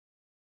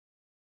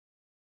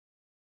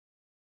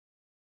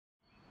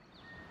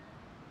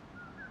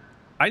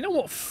I know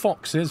what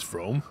fox is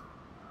from,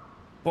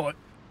 but,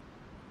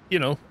 you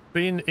know,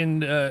 being in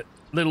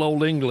little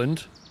old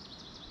England,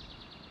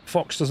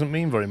 fox doesn't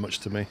mean very much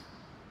to me.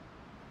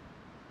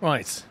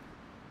 Right.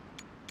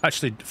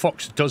 Actually,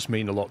 fox does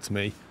mean a lot to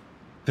me,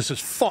 because there's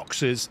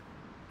foxes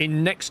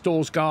in next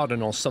door's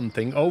garden or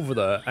something over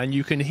there, and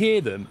you can hear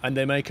them, and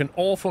they make an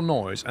awful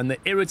noise, and they're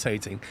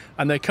irritating,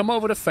 and they come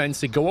over the fence,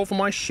 they go over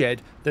my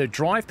shed, they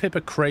drive Pippa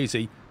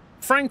crazy.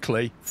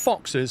 Frankly,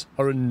 foxes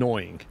are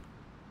annoying.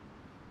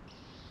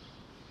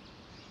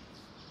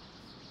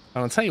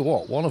 And I'll tell you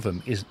what, one of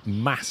them is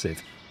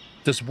massive.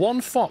 There's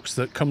one fox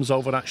that comes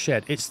over that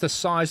shed. It's the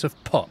size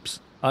of pups.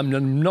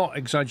 I'm not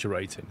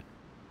exaggerating.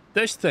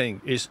 This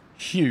thing is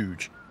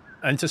huge.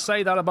 And to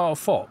say that about a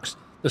fox,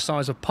 the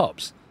size of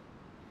pups,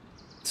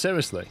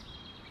 seriously.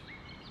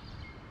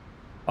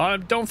 I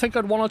don't think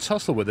I'd want to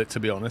tussle with it, to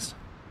be honest.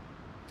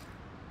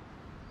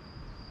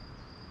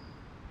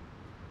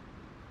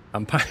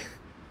 I'm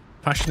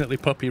passionately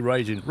puppy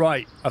raging.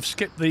 Right, I've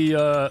skipped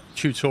the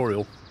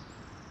tutorial.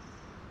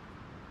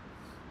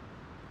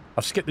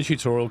 I've skipped the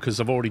tutorial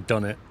because I've already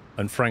done it,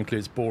 and frankly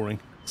it's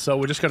boring. So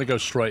we're just going to go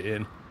straight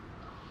in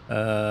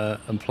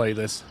and play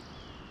this.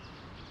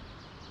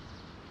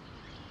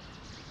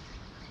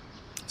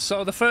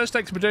 So the first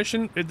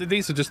expedition,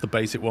 these are just the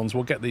basic ones,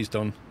 we'll get these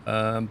done.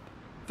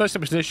 First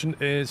expedition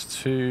is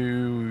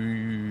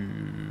to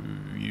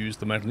use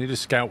the metal, need to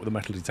scout with a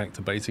metal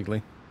detector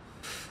basically.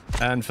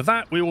 And for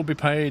that we will be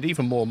paid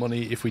even more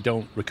money if we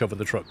don't recover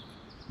the truck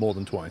more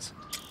than twice.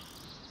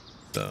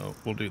 So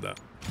we'll do that.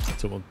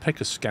 So we'll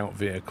pick a scout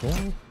vehicle.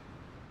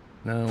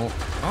 Now,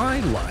 I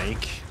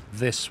like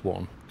this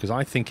one, because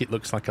I think it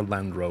looks like a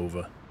Land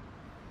Rover.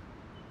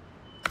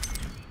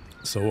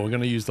 So we're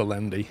going to use the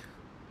Landy.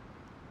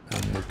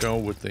 And we'll go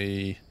with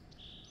the...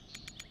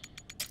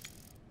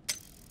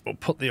 We'll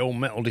put the old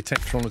metal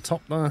detector on the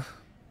top there.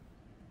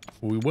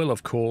 We will,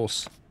 of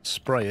course,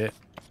 spray it.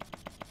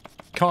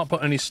 Can't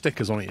put any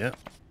stickers on it yet.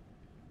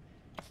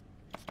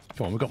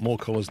 Come on, we've got more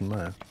colours than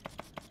that.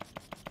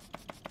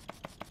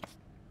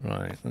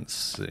 Right, let's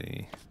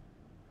see.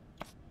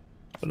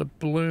 Bit of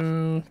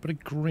blue, bit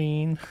of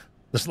green.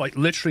 There's like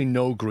literally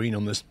no green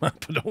on this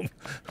map at all,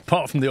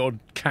 apart from the odd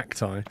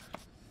cacti.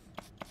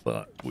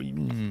 But we...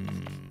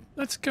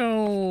 let's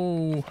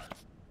go...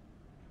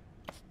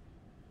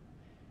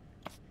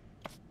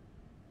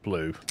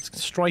 blue.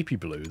 Stripy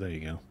blue, there you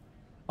go.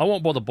 I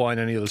won't bother buying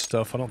any other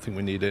stuff, I don't think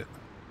we need it.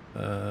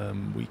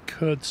 We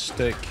could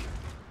stick...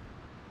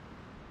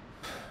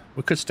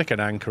 we could stick an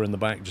anchor in the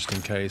back just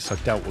in case. I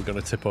doubt we're going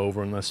to tip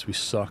over unless we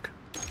suck.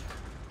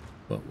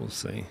 But we'll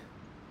see.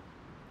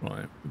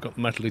 Right, we've got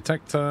the metal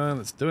detector.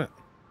 Let's do it.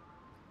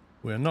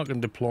 We're not going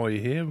to deploy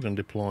here. We're going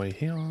to deploy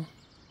here.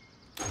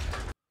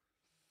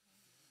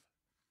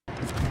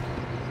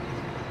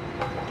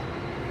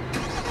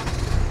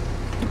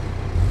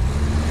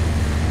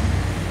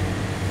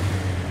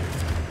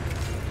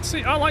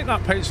 See, I like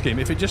that paint scheme.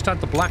 If it just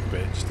had the black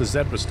bits, the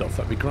zebra stuff,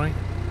 that'd be great.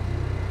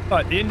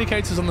 Right, the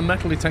indicators on the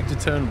metal detector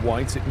turn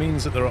white. It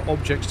means that there are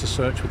objects to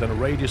search within a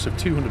radius of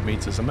 200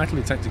 meters. A metal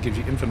detector gives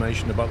you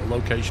information about the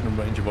location and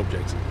range of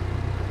objects.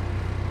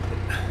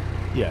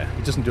 Yeah,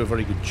 it doesn't do a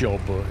very good job,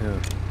 but yeah.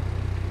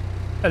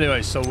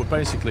 Anyway, so we're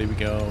basically, we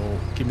go,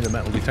 give me the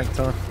metal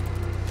detector.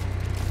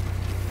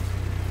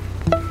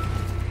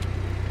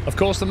 Of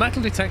course, the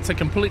metal detector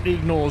completely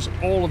ignores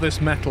all of this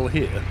metal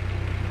here,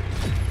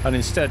 and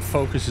instead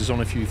focuses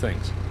on a few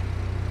things.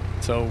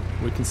 So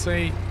we can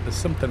see there's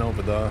something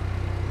over there.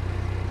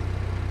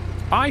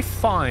 I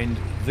find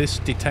this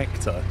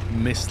detector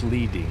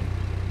misleading,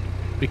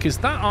 because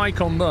that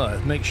icon there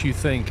makes you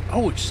think,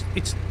 oh, it's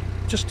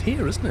just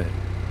here, isn't it?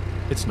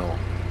 It's not.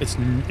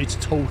 It's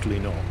totally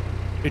not.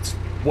 It's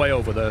way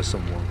over there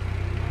somewhere.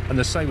 And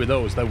the same with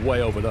those, they're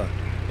way over there.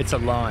 It's a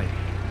lie.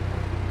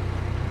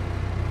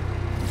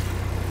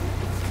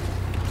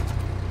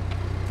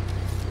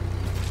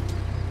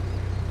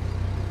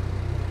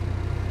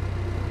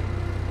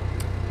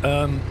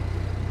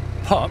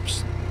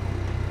 Pups,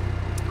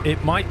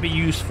 it might be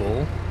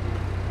useful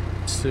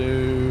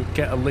to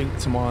get a link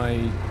to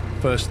my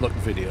first look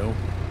video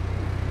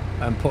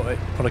and put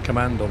a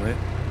command on it,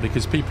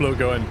 because people are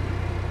going,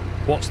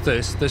 what's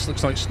this? This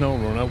looks like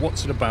SnowRunner.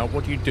 What's it about?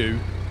 What do you do?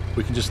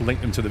 We can just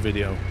link them to the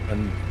video,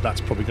 and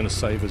that's probably going to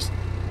save us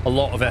a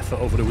lot of effort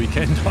over the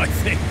weekend, I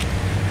think,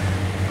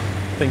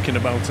 thinking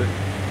about it.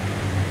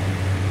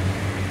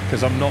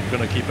 Because I'm not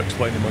going to keep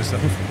explaining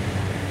myself.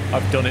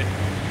 I've done it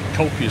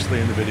copiously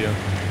in the video.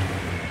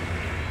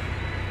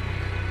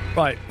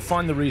 Right,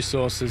 find the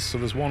resources. So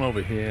there's one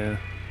over here.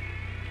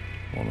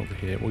 One over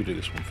here. We'll do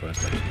this one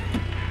first, actually.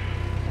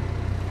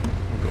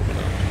 We'll go over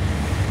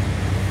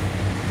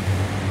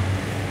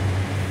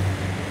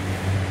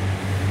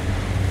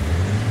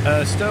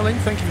that. Sterling,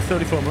 thank you for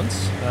 34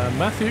 months.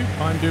 Matthew,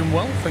 I'm doing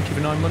well. Thank you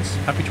for 9 months.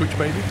 Happy Twitch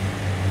baby.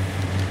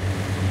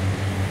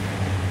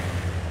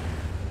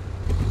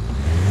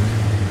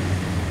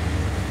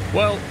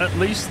 Well, at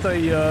least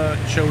they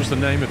chose the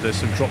name of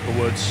this and dropped the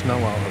word snow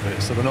out of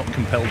it, so they're not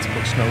compelled to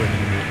put snow in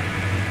anymore.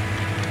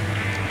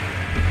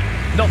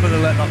 Not that I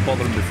let that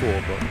bother him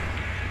before, but...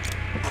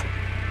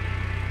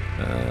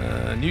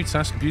 new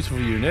task, beautiful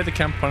view. Near the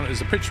camp planet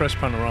is a picturesque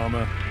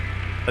panorama.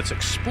 Let's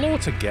explore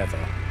together.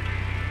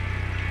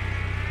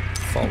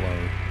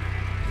 Follow.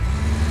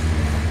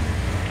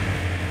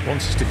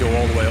 Wants us to go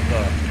all the way up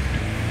there.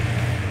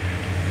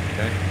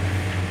 Okay.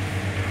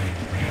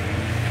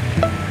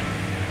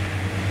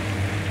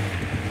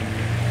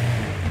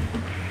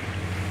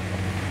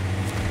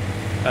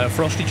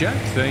 Frosty Jack,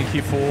 thank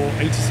you for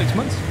 86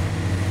 months.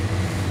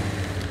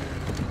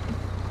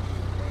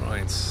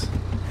 Right.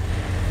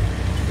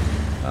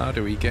 How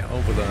do we get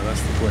over there?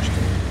 That's the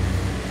question.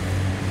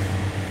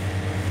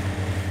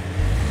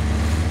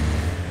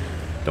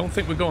 Don't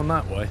think we're going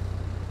that way.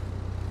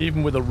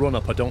 Even with a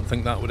run-up, I don't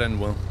think that would end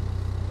well.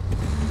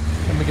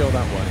 Can we go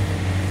that way?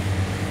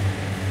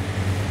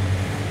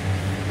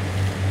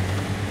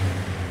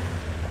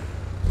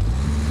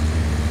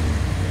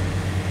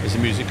 Is the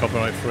music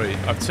copyright free?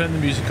 I've turned the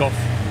music off,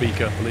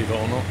 Beaker, believe it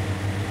or not.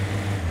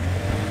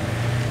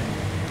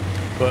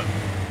 But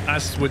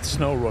as with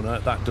SnowRunner,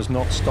 that does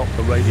not stop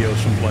the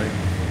radios from playing.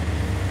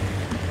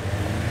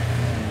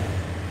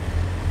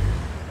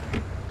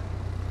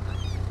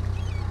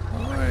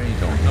 I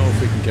don't know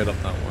if we can get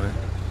up that way.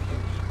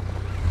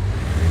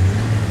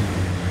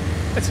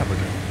 Let's have a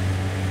go.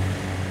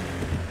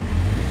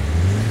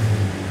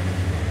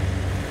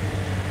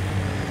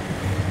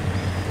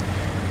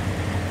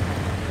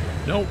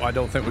 No, I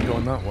don't think we're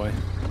going that way.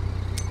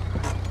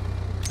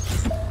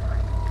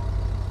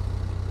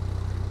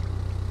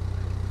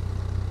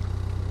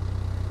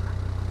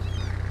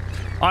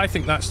 I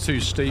think that's too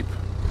steep.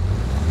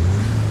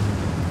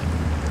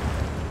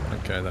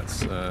 Okay, that's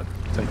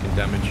taking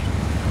damage.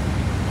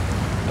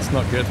 That's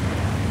not good.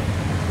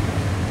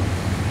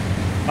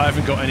 I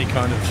haven't got any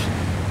kind of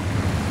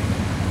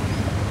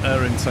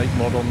air intake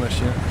mod on this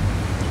yet,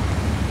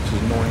 which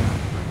is annoying.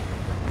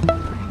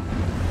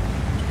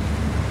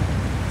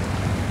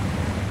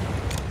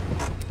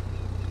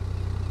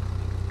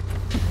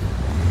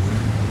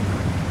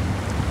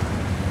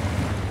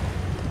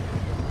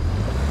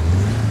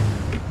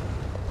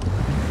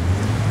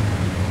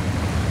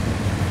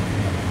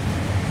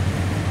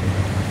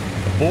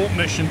 Abort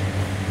mission.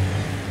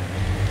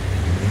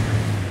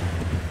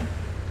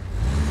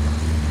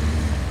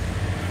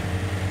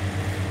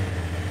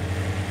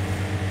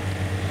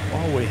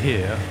 While we're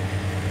here,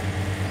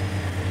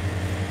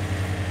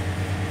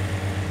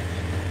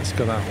 let's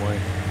go that way.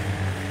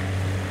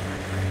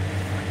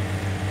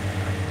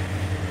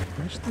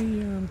 Where's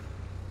the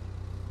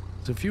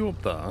there's a view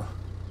up there.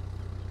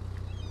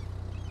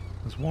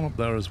 There's one up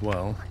there as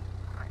well.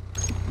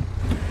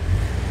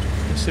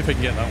 Let's see if we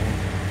can get that one.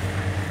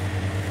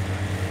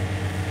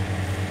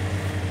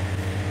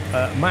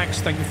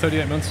 Max, thank you for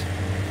 38 months.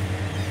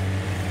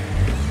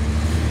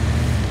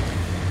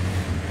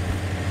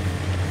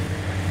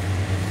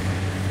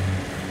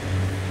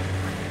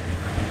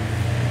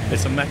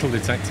 It's a metal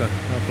detector.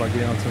 Oh,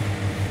 Plagiato.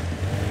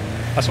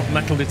 That's what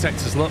metal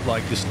detectors look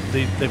like. Just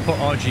they put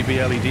RGB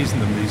LEDs in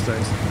them these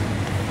days.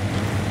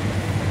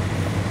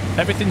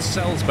 Everything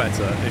sells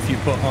better if you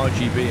put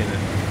RGB in it.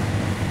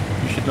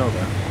 You should know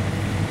that.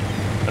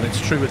 And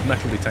it's true with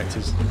metal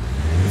detectors.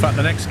 In fact,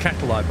 the next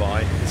kettle I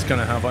buy is going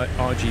to have a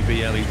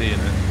RGB LED in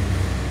it,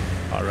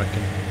 I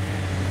reckon.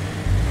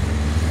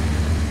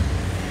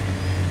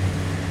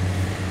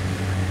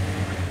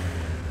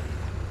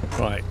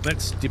 Right,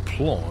 let's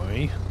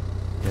deploy...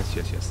 Yes.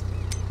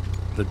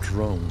 The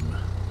drone.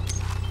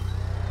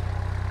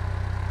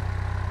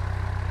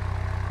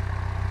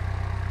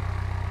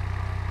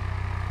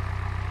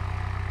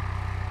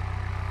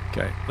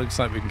 Okay, looks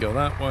like we can go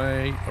that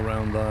way,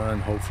 around there,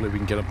 and hopefully we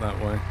can get up that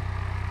way.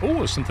 Oh,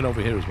 there's something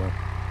over here as well.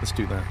 Let's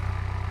do that.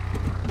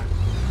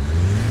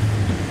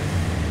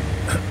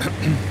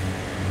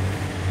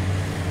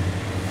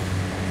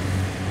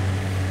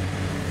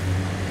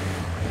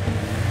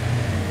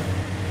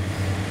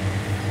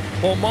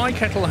 Well, my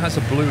kettle has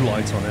a blue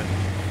light on it,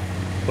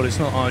 but it's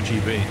not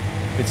RGB.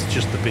 It's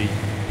just the beep.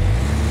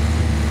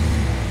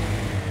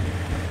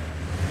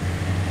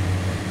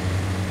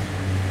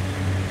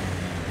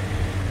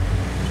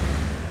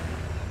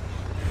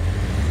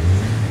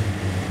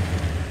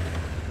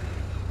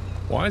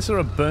 Why is there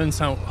a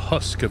burnt-out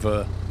husk of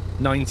a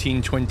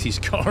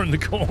 1920s car in the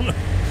corner?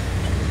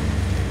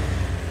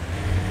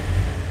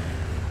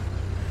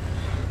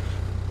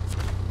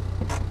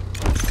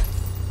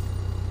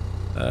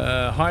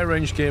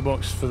 High-range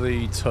gearbox for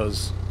the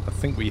Tuz. I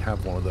think we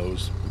have one of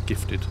those. We're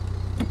gifted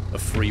a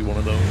free one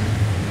of those.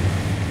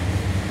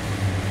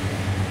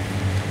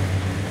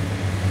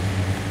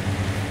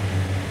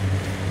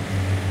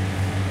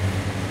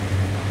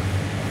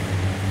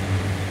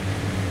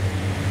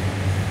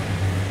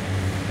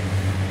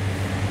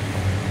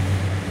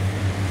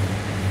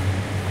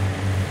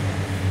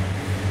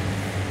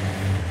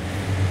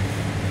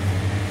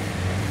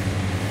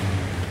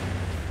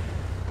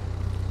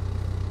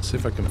 See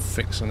if I can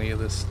fix any of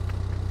this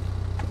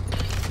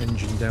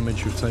engine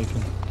damage we've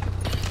taken.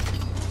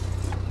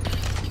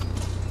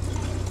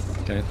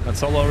 Okay,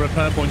 that's all our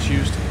repair points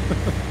used.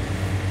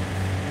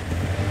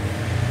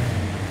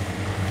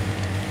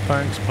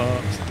 Thanks,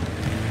 Parks.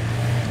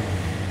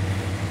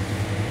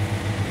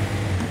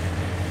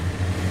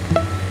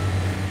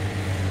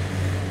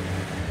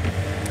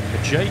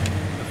 Jake,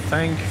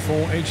 thank you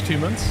for 82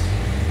 months.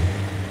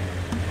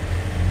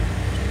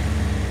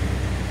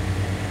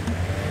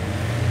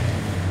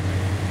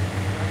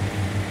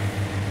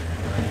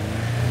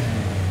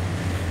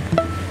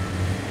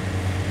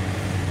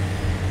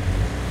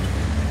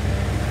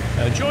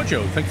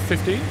 Giorgio, thank you for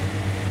 15.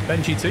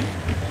 Ben GT,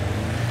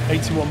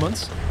 81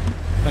 months.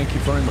 Thank you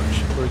very much.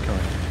 Very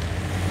kind.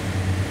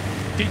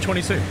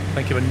 D22,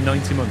 thank you for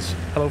 90 months.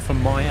 Hello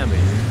from Miami.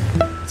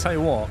 Tell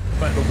you what, I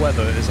bet the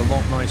weather is a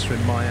lot nicer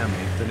in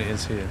Miami than it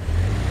is here.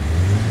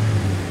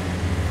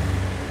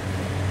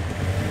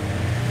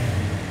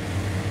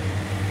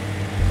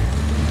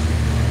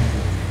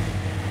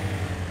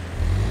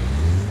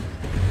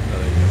 Oh,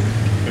 there you go.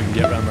 We can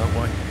get around that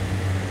way.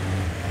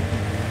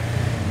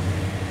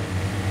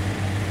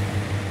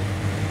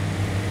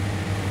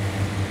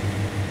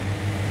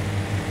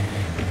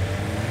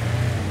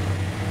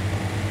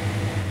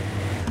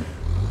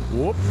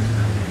 Whoop.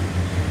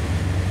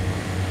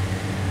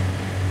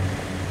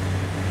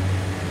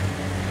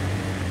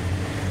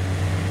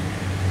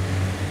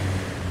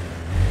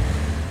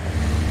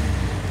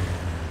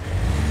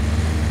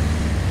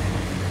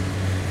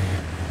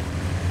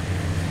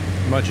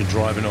 Imagine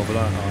driving over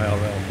that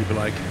IRL. You'd be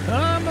like,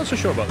 I'm not so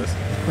sure about this.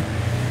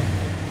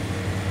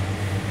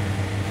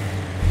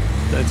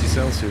 30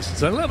 Celsius.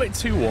 It's a little bit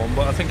too warm,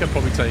 but I think I'd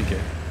probably take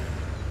it.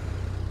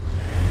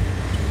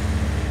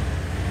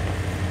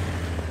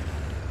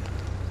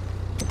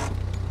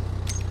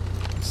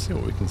 Let's see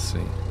what we can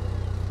see.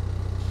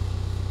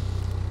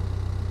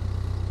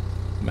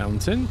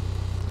 Mountain.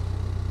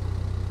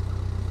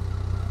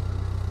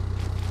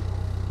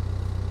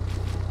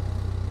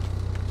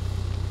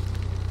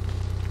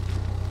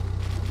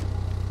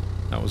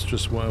 That was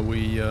just where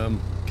we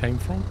came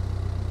from.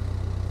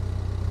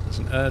 There's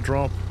an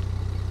airdrop.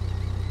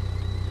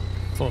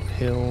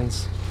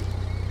 Foothills.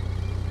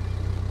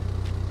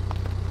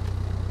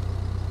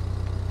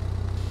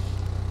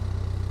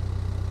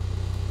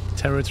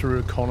 Territory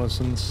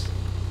reconnaissance.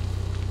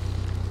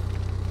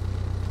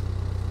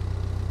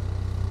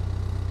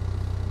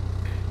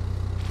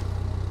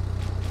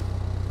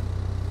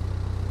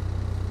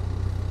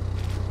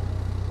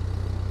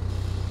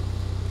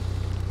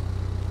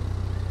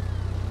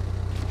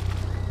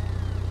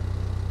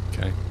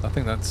 I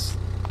think that's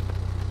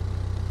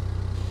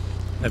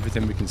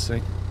everything we can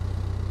see.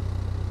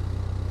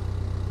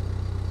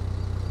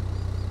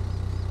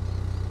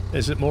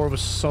 Is it more of a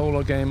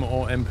solo game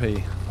or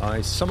MP?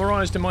 I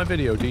summarised in my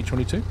video,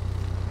 D22,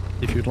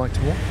 if you'd like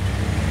to watch.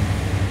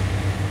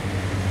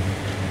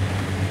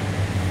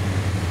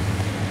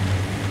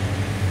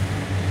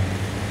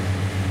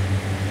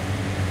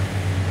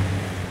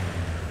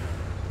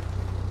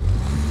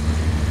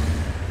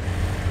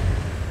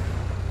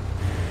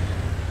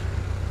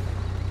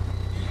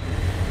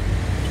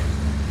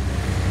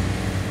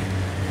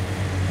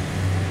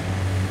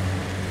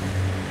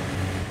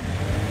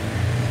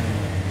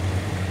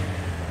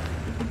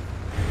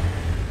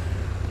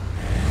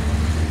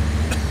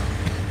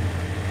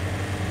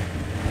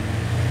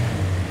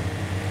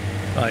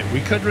 Right, we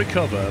could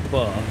recover,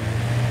 but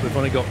we've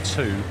only got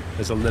 2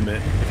 as a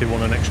limit if you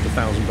want an extra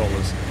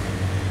 $1,000.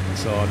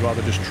 So I'd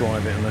rather just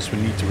drive it unless we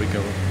need to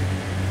recover.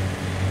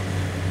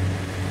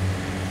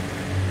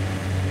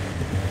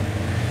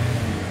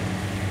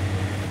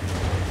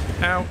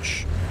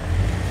 Ouch.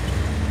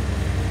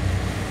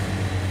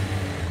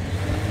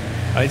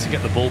 I need to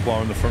get the bull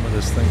bar in the front of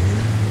this thing.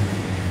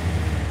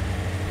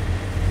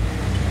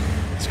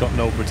 It's got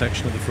no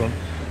protection at the front.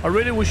 I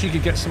really wish you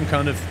could get some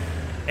kind of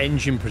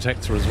engine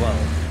protector as well.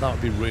 That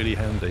would be really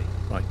handy.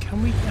 Right,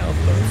 can we get out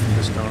though from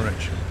this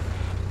direction?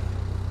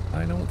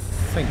 I don't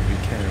think we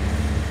can.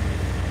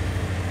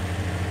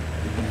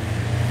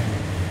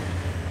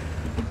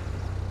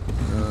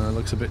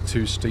 Looks a bit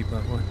too steep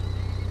that way.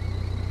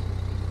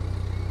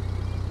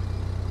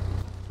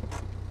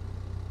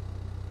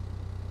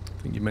 I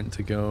think you meant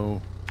to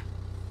go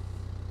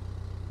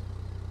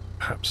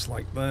perhaps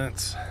like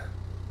that.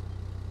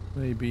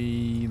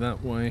 Maybe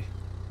that way.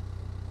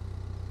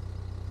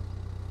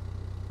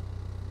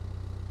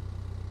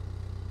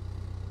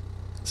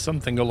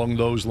 Something along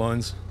those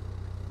lines.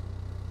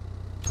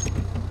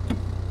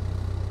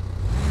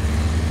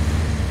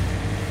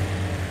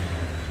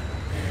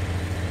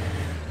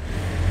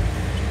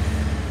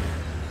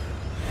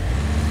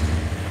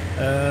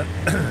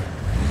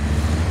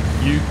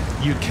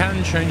 You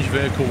can change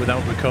vehicle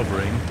without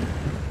recovering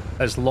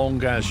as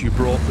long as you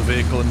brought the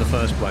vehicle in the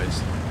first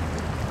place.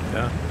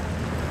 Yeah?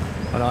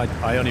 And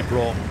I only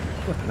brought...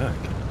 Flippin' heck.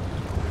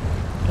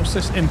 What's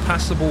this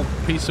impassable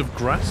piece of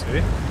grass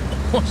here?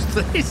 What's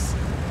this?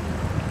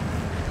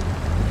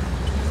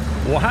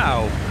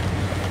 Wow.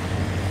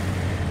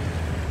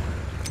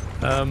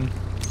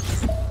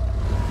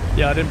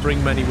 Yeah, I didn't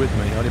bring many with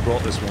me. I only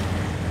brought this one.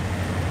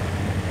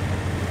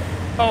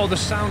 Oh, the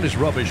sound is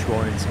rubbish,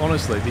 Royans.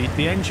 Honestly,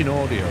 the engine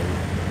audio,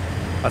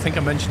 I think I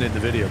mentioned it in the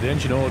video, the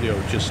engine audio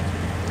just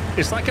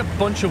It's like a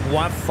bunch of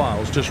WAV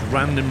files just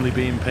randomly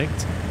being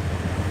picked.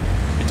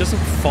 It doesn't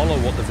follow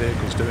what the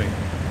vehicle's doing.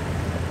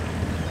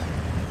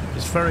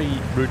 It's very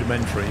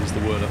rudimentary is the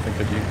word I think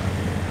I'd use.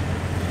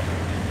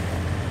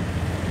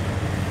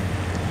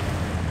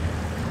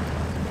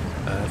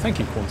 Thank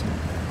you, Quantum.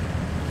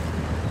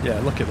 Yeah,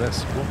 look at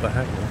this. What the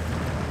heck, man?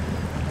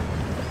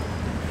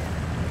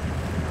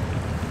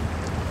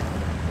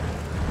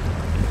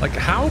 Like,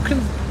 how can...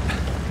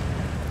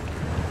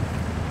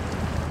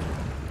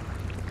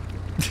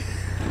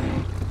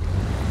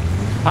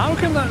 how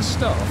can that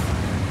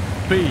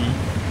stuff be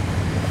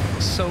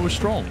so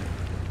strong?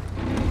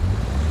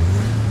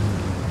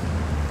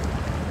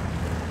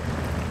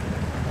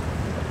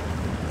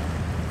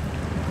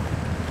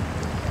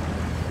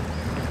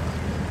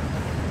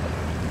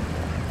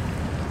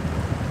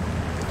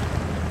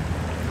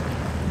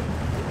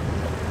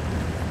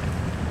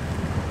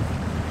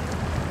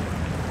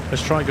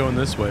 Let's try going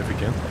this way if we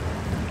can.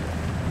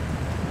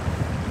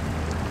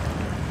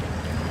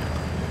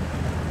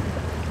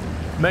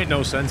 Make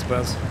no sense,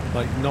 Baz.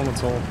 Like, none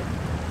at all.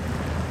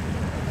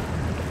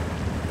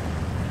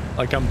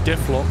 Like, I'm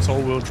diff locked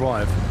all-wheel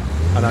drive,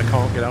 and I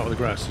can't get out of the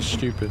grass. It's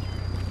stupid.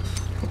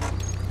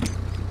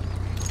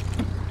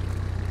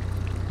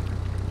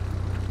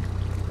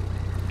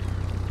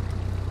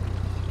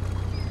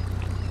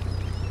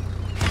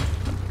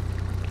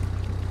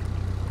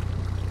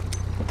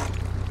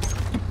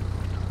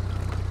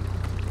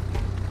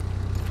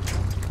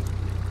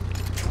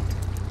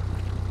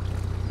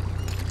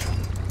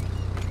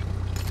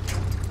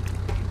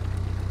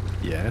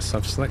 Yes,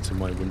 I've selected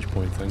my winch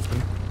point, thank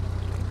you.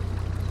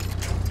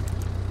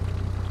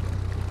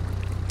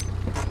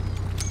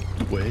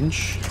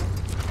 Winch.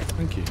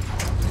 Thank you.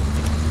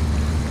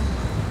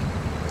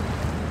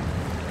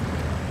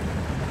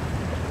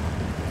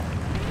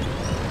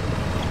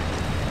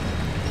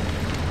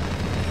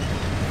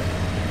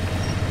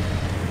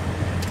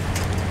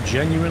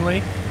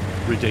 Genuinely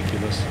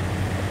ridiculous.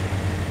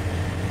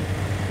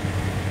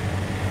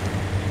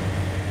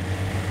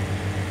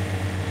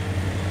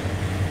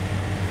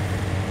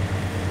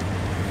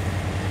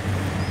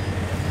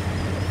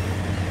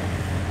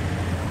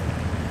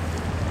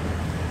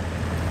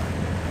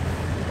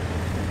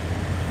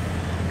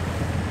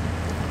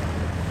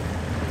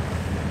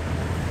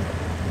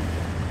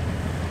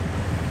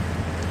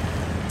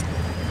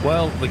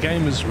 Well, the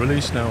game is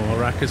released now,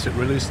 Arrakis. It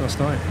released last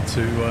night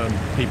to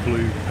people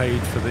who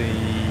paid for the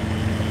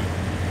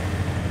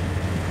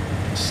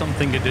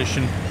something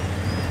edition.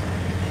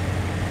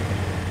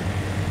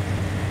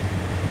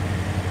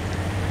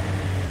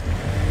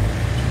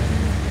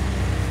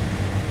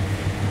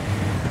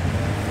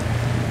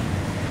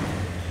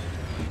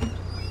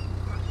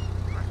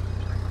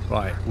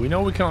 Right, we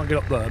know we can't get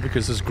up there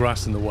because there's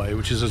grass in the way,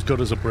 which is as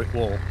good as a brick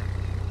wall.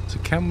 So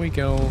can we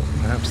go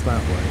perhaps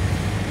that way?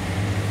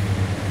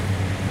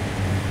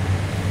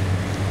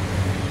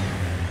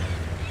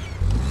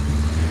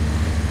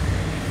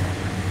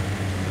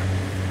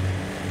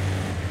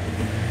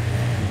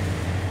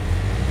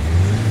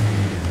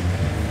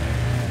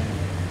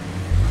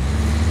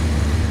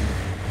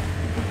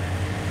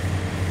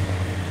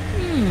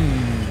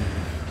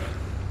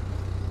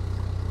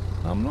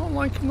 I'm not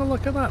liking the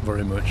look of that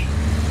very much.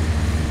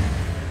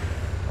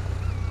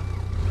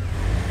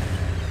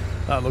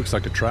 That looks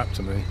like a trap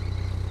to me.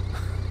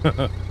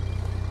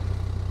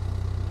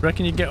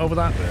 Reckon you get over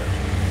that bit?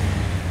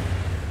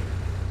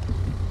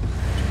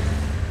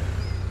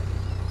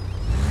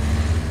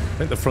 I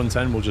think the front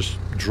end will just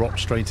drop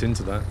straight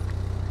into that.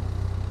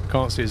 I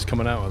can't see it's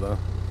coming out of there.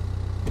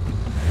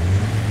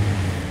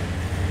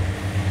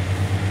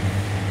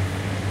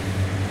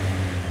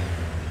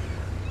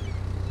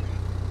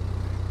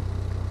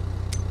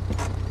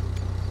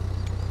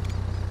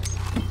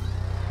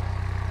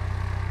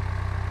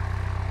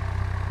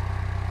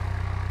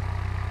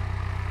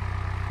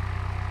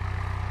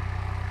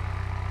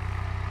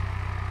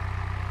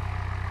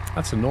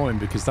 That's annoying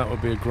because that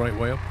would be a great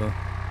way up there.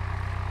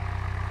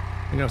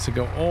 You're going to have to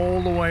go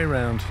all the way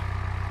around.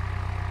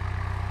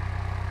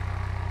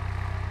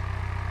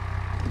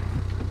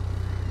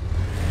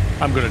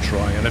 I'm going to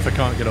try, and if I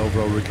can't get over,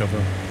 I'll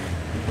recover.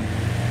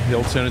 The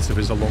alternative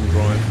is a long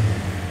drive.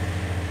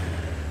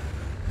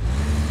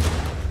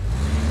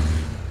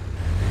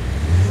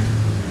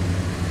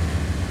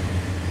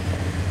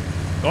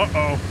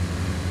 Uh-oh.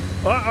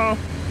 Uh-oh.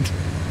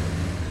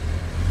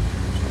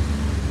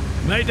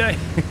 Mayday.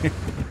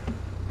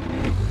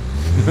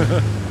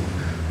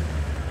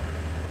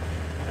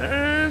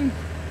 And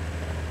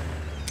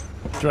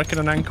do you reckon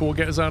an anchor will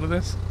get us out of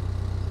this?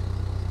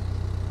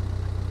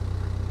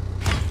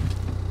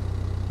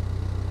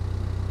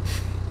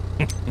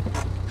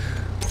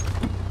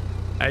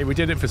 Hey, we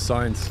did it for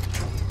science.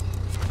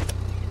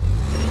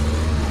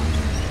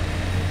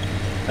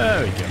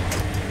 There we go.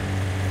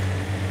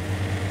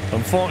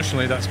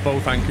 Unfortunately, that's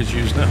both anchors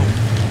used now.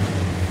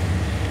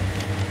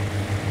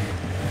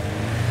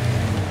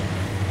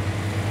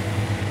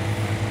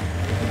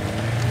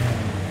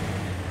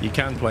 You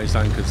can place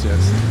anchors,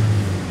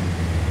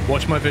 yes.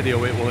 Watch my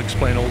video, it will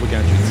explain all the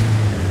gadgets.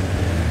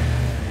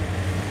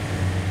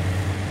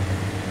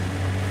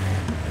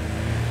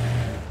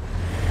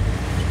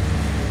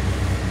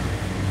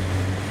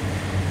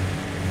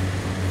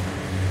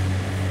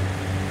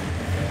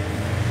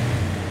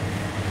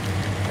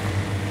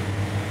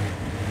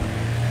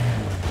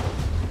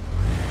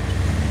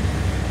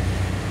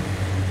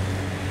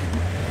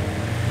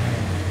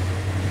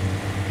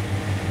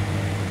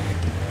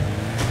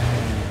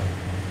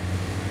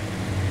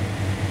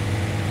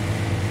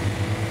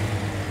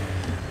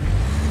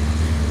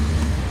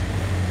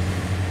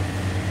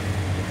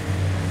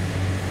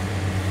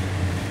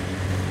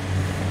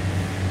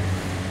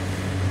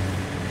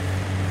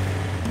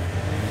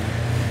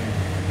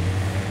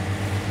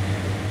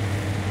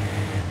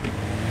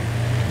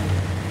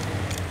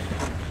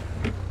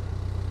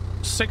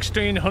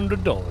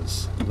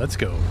 $1,600. Let's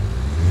go.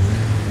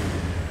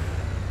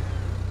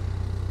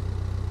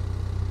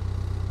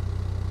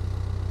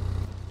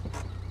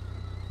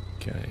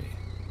 Okay.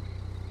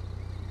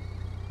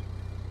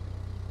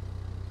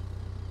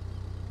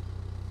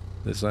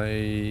 There's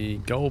a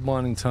gold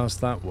mining task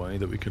that way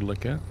that we could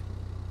look at.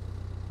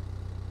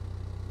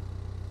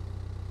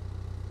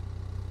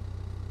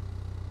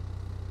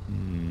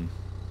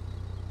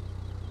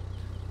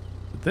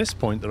 At this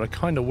point, that I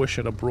kind of wish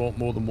I'd have brought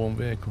more than one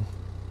vehicle.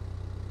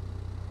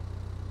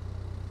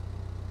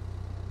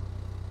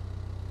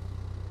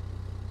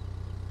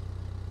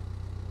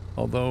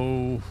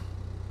 Although...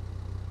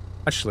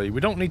 Actually,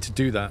 we don't need to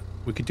do that.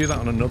 We could do that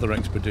on another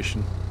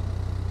expedition.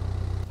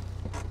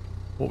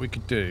 What we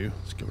could do...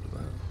 Let's get rid of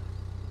that.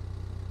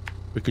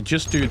 We could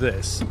just do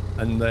this,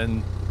 and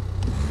then...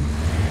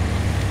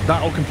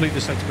 That'll complete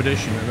this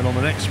expedition, and then on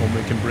the next one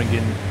we can bring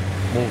in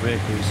more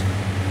vehicles.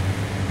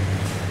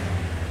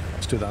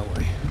 Let's do it that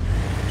way.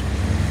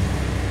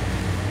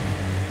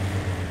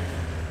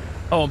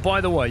 Oh, and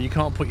by the way, you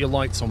can't put your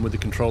lights on with the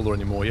controller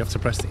anymore. You have to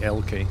press the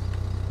L key.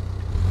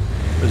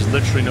 There's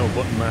literally no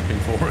button mapping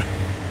for it.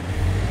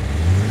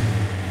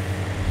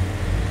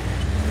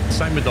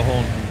 Same with the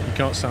horn. You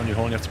can't sound your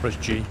horn, you have to press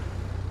G.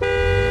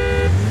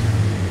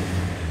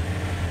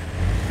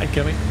 Hey,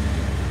 Kelly.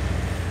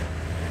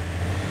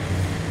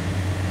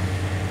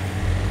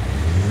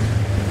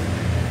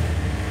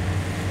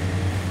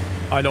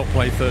 I don't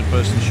play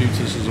third-person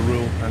shooters as a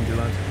rule, Andy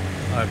lad.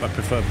 I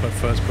prefer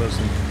first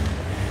person.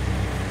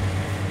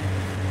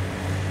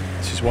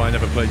 This is why I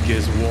never played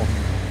Gears of War.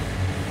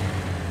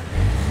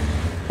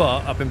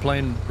 But I've been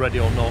playing Ready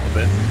or Not a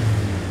bit.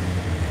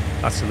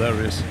 That's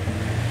hilarious.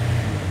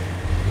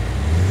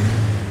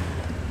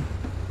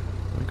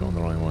 Are we going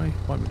the right way?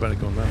 Might be better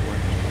going that way.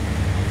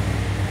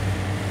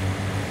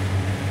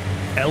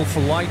 L for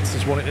lights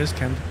is what it is,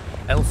 Ken.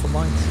 L for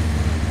lights.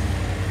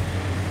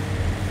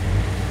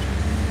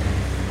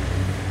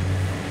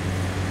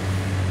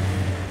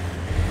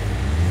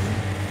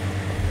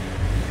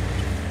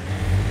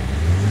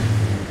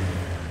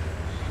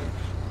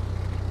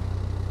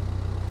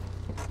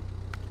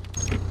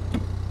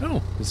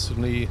 Oh,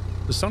 suddenly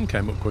the sun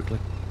came up quickly.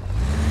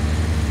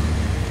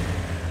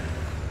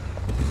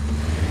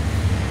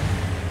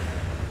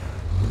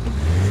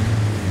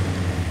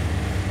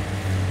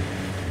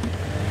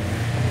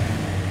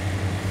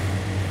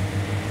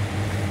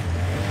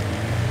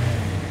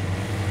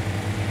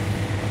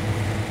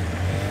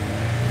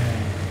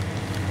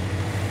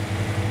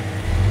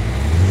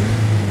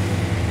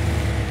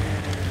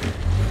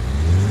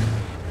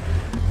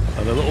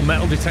 The little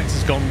metal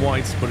detector's gone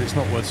white, but it's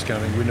not worth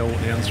scanning. We know what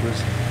the answer is.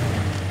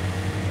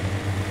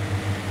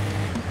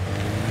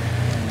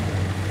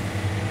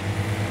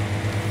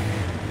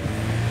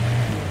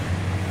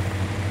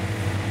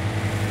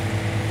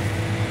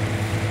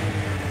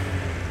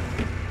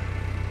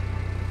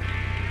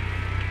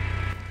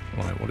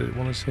 Right, what did it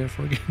want us here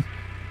for again?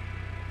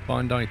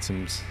 Find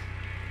items.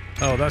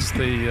 Oh, that's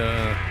the,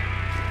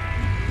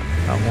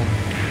 that one.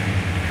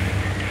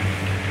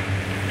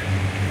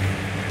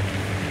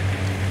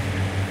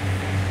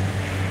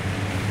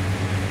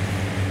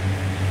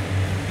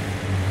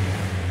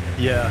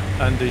 Yeah,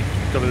 Andy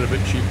got it a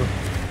bit cheaper.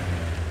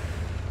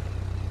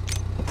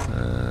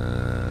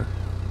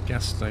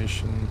 Gas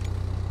station.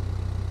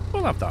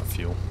 We'll have that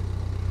fuel.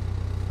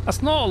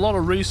 That's not a lot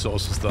of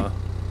resources there.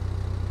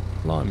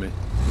 Blimey.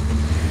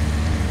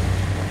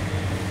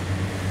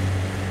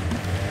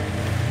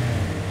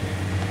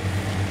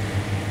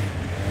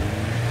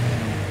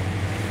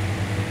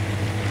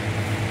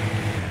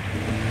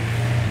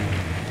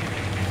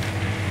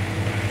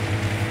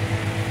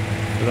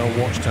 Without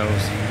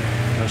watchtowers.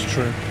 That's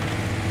true.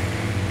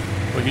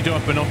 Well, you do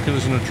have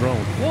binoculars and a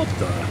drone. What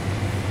the?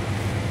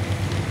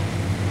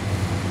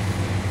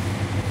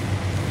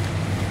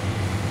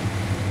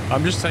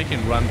 I'm just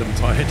taking random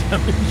tire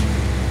damage.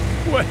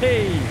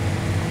 Way!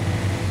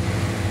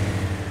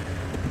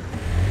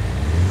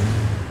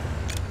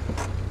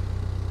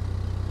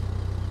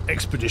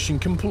 Expedition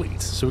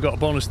complete. So we got a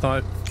bonus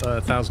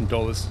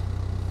 $1,000.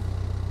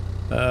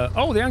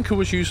 Oh, the anchor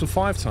was useful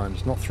 5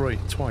 times, not 3,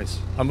 twice.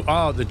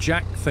 The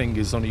jack thing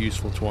is only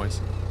useful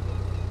twice.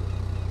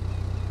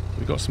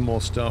 We've got some more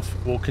stuff.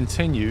 We'll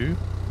continue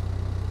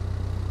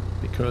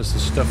because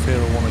there's stuff here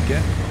I want to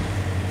get.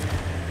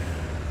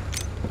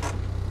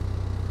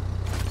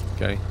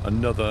 Okay,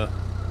 another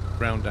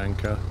ground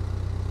anchor.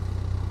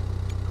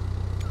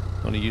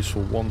 Only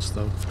useful once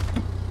though.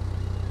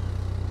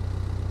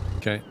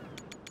 Okay.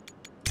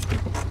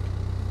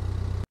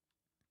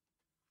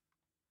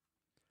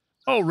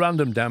 Oh,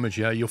 random damage,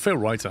 yeah, you'll feel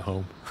right at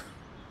home.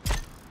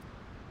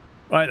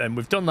 Right then,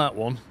 we've done that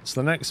one.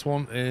 So the next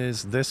one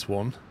is this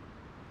one.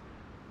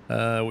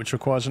 Which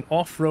requires an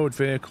off-road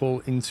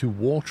vehicle into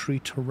watery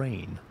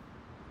terrain.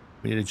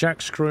 We need a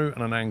jack screw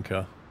and an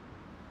anchor.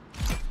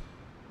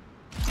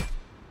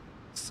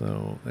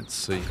 So, let's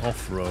see.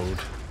 Off-road.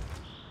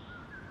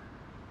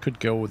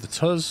 Could go with the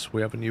Tuz.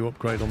 We have a new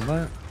upgrade on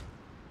that.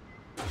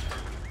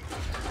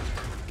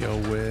 Go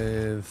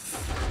with...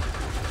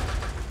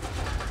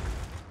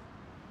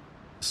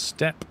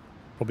 Step,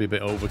 probably a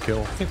bit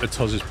overkill. I think the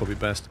Tuz is probably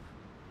best.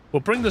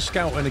 We'll bring the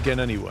Scout in again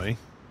anyway.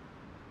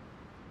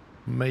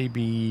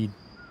 Maybe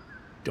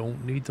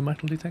don't need the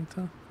metal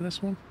detector for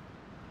this one.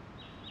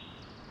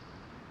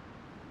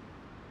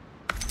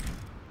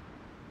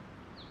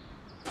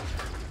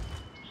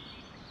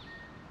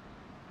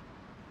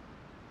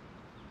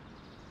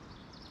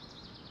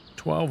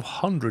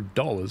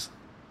 $1,200.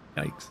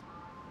 Yikes.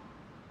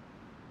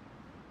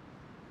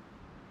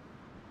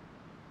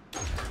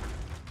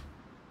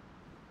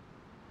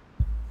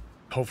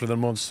 Hopefully they're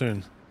mod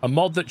soon. A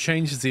mod that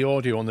changes the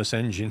audio on this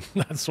engine.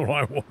 That's what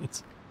I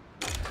want.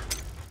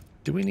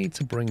 Do we need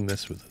to bring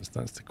this with us?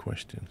 That's the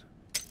question.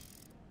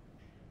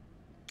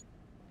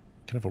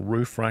 Can have a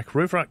roof rack.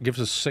 Roof rack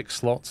gives us 6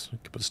 slots. We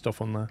can put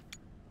stuff on there.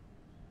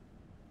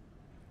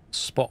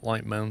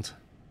 Spotlight mount.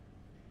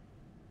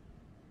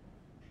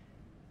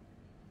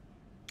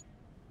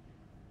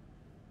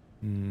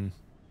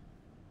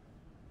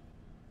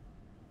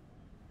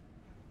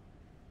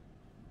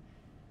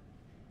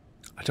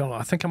 I don't know.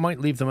 I think I might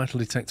leave the metal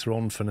detector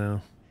on for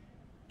now.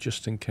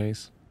 Just in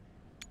case.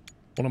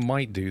 What I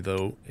might do,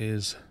 though,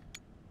 is...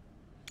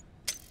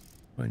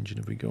 What engine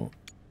have we got?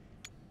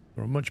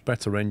 Or a much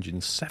better engine.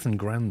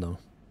 $7,000, though.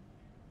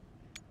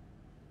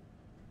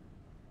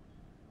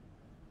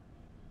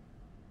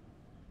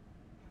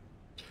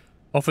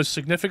 Offers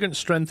significant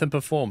strength and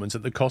performance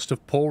at the cost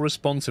of poor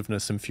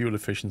responsiveness and fuel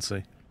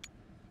efficiency.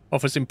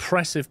 Offers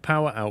impressive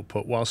power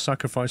output while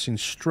sacrificing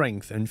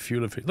strength and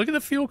fuel efficiency. Look at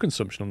the fuel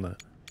consumption on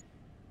that.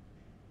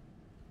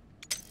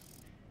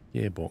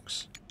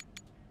 Gearbox.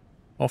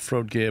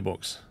 Off-road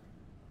gearbox.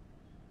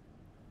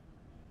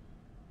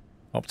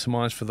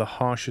 Optimized for the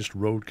harshest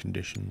road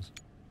conditions.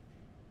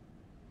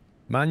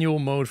 Manual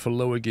mode for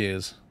lower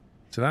gears.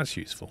 So that's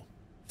useful.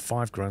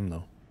 $5,000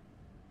 though.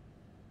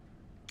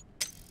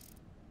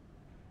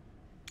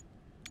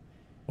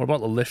 What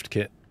about the lift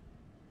kit?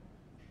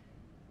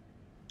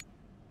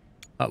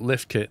 That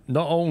lift kit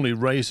not only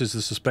raises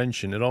the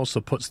suspension, it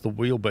also puts the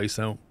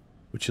wheelbase out,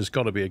 which has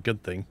got to be a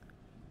good thing.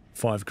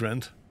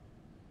 $5,000.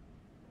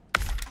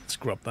 Let's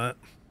grab that.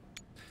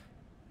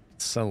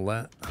 Sell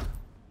that.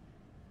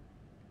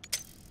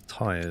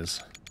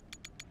 Tires.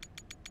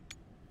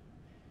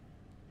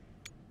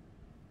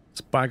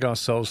 Let's bag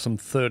ourselves some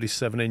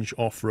 37-inch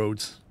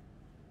off-roads.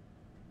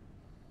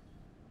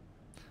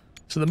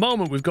 So at the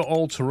moment we've got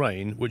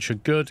all-terrain, which are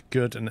good,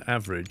 good, and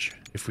average.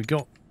 If we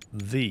got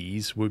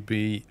these, would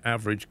be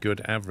average,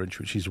 good, average,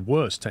 which is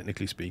worse,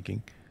 technically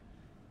speaking,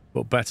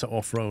 but better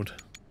off-road.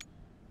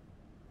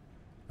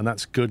 And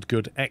that's good,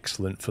 good,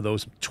 excellent for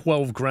those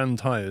 $12,000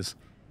 tires.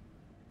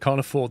 Can't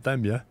afford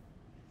them, yeah?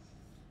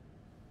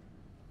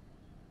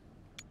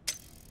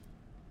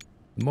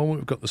 The moment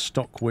we've got the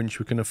stock winch,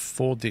 we can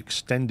afford the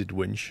extended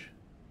winch.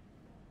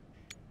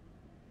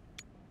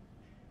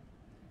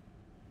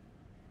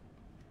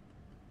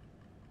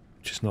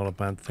 Which is not a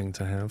bad thing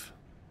to have.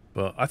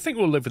 But I think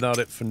we'll live without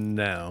it for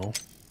now.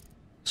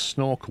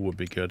 Snorkel would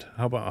be good.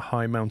 How about a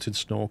high-mounted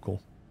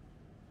snorkel?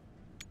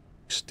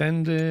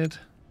 Extended,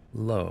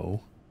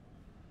 low.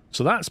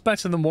 So that's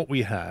better than what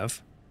we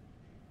have.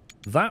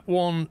 That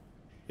one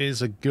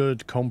is a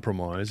good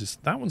compromise.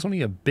 That one's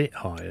only a bit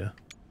higher.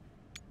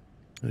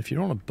 And if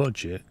you're on a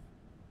budget,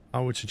 I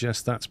would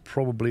suggest that's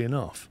probably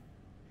enough.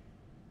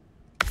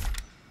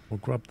 We'll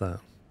grab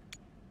that.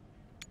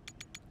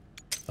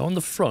 On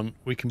the front,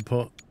 we can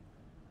put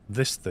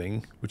this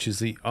thing, which is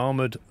the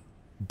armoured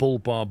bull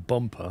bar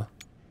bumper.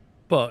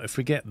 But if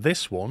we get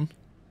this one,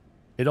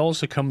 it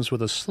also comes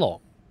with a slot.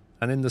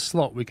 And in the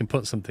slot, we can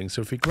put something.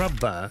 So if we grab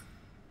that,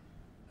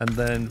 and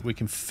then we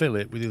can fill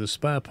it with either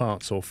spare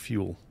parts or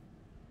fuel.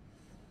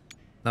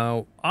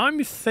 Now,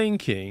 I'm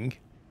thinking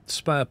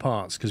spare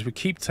parts, because we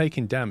keep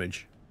taking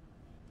damage.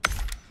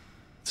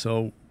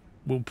 So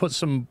we'll put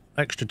some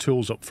extra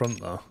tools up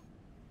front there,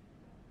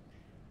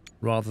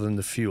 rather than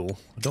the fuel.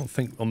 I don't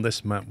think on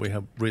this map we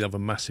really have a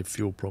massive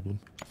fuel problem.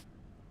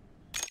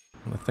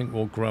 And I think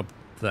we'll grab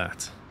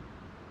that.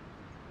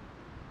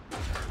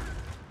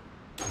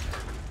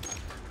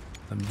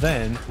 And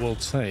then we'll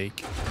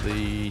take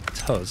the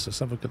Tuz. Let's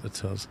have a look at the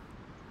Tuz.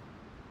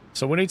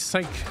 So we need to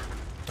take...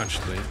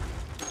 Actually,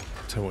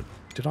 tell you what,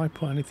 did I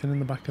put anything in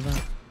the back of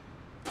that?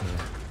 No.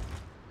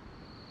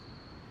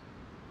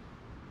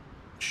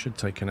 Should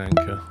take an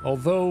anchor.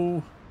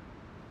 Although,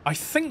 I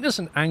think there's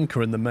an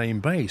anchor in the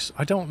main base.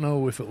 I don't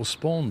know if it will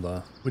spawn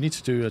there. We need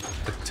to do a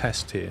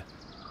test here.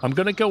 I'm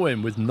going to go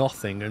in with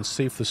nothing and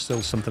see if there's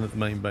still something at the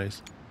main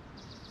base.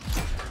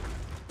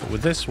 But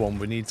with this one,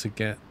 we need to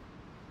get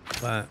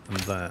that and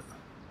that.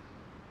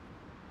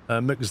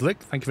 McZlick,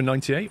 thank you for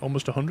 98,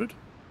 almost 100.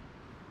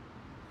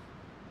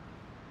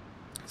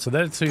 So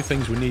they're the two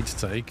things we need to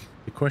take.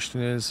 The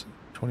question is,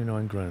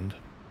 29,000.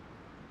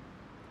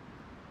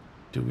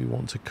 Do we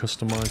want to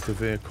customize the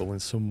vehicle in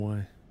some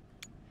way?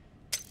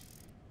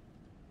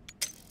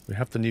 We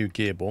have the new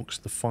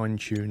gearbox, the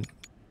fine-tune...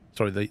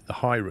 Sorry, the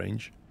high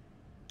range.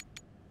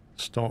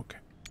 Stock,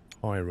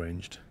 high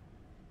ranged.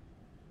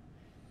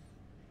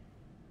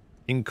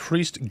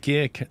 Increased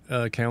gear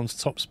count,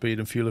 top speed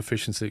and fuel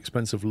efficiency,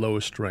 expense of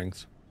lower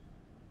strength.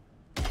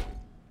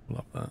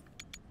 Love that.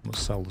 Let's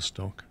sell the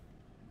stock.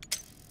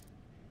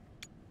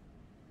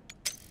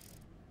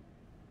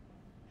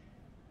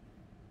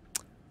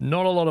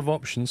 Not a lot of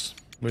options.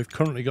 We've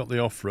currently got the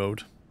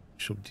off-road.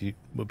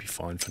 We'll be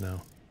fine for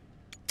now.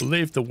 We'll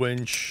leave the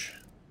winch.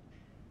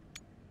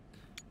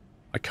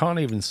 I can't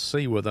even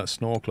see where that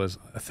snorkel is.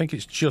 I think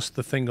it's just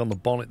the thing on the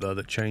bonnet there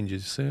that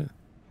changes. See it?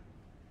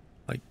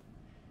 Like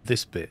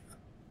this bit.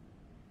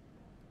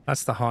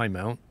 That's the high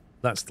mount.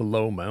 That's the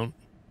low mount.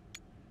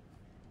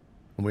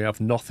 And we have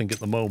nothing at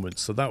the moment.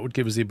 So that would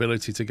give us the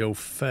ability to go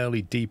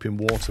fairly deep in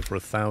water for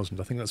 1,000.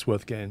 I think that's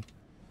worth getting.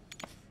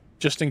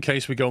 Just in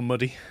case we go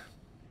muddy.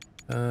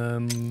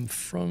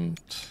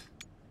 Front.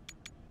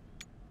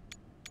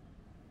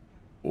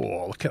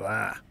 Oh, look at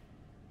that.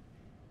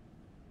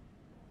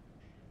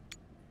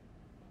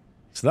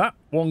 So that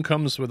one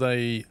comes with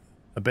a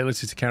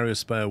ability to carry a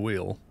spare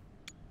wheel.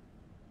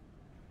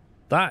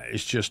 That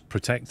is just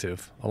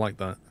protective. I like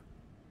that.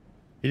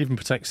 It even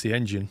protects the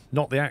engine.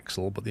 Not the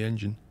axle, but the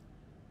engine.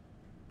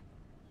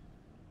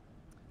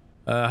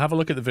 Have a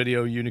look at the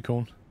video,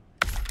 Unicorn.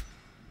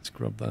 Let's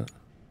grab that.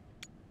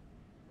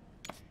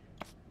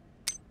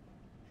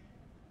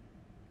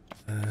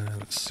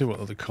 Let's see what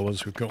other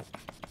colours we've got.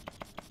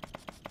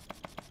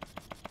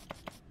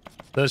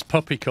 There's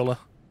puppy colour.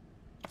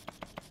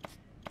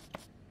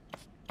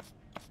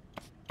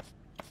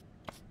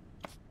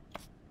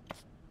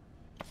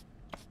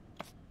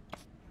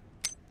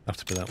 Have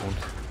to be that one.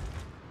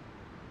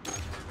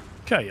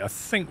 Okay, I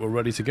think we're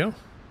ready to go.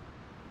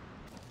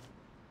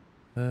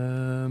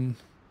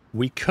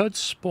 We could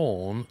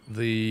spawn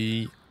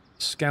the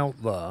scout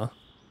there,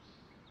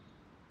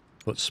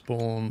 but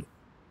spawn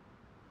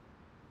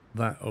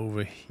that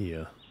over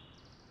here.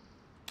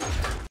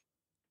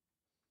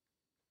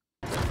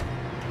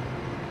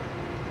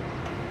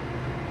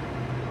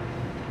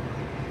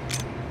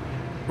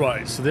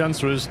 Right, so the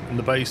answer is, in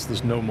the base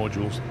there's no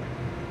modules.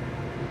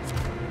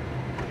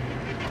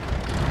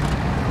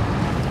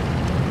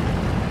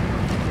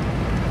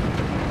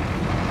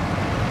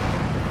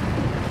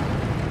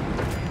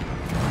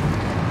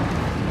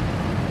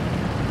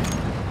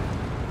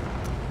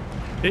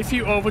 If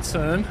you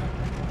overturn,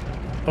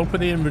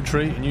 open the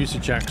inventory and use the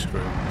jack screw.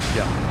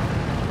 Yeah.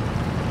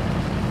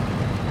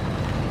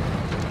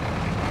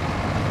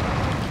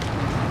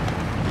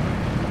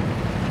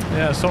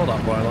 Yeah, I saw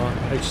that while on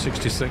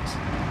H66.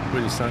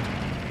 Really sad.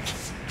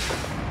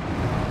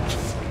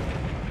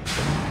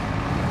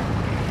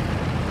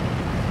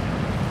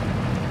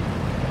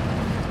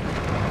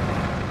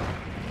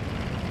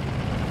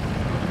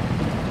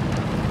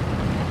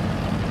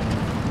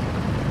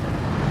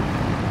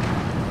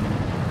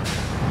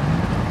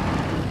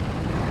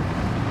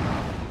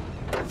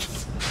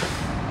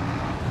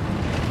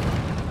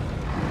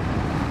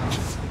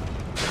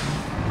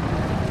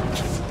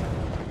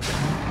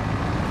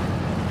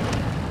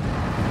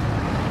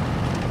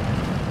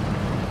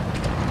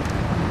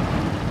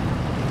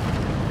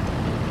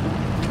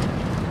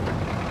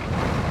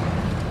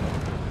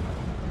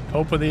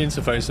 Open the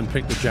interface and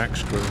pick the jack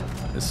screw.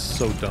 It's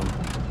so dumb.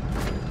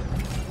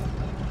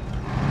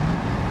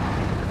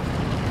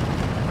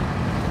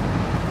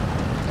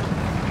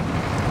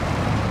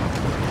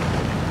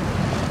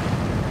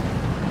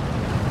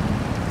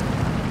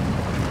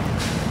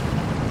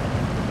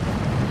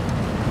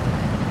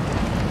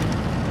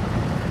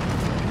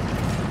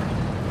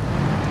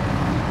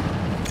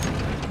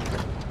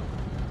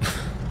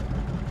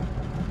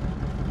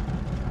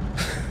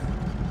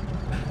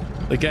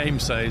 The game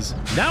says,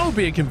 now would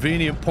be a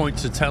convenient point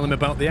to tell him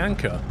about the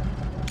anchor.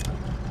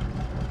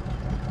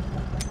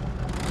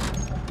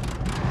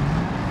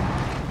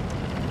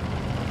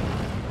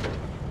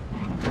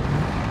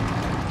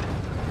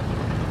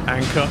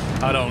 Anchor?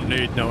 I don't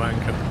need no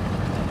anchor.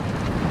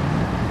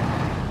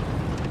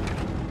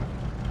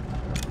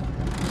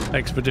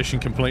 Expedition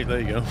complete, there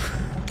you go.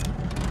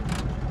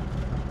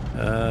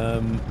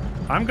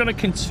 I'm going to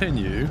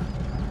continue.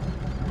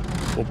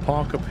 We'll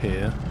park up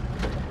here.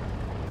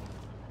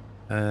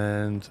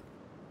 And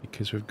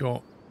because we've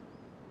got,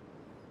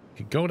 we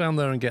could go down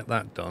there and get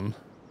that done,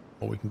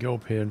 or we can go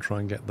up here and try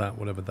and get that,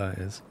 whatever that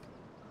is.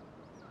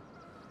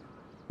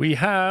 We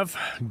have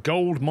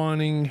gold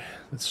mining.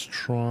 Let's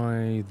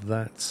try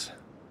that.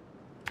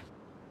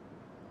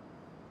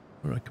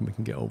 I reckon we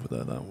can get over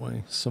there that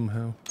way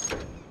somehow.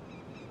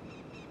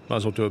 Might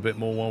as well do a bit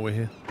more while we're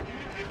here.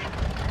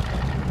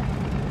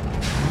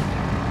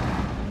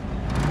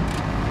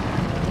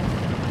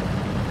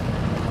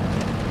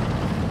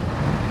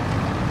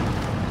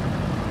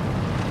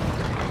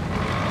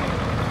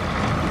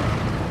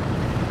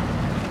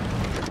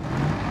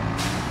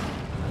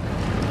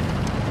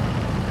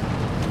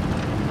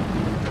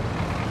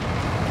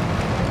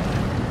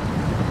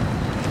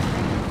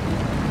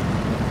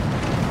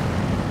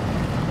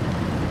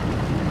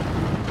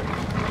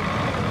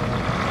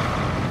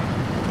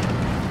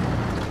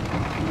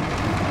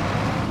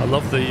 I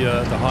love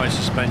the high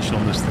suspension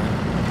on this thing.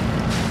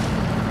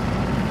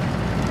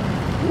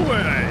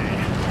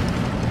 Way!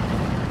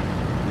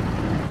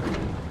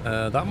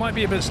 That might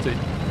be a bit steep.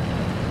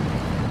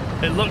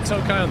 It looked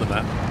okay on the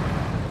map.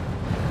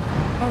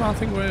 Oh, no, I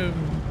think we're...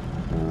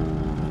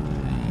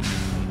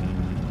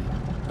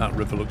 That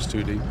river looks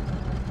too deep.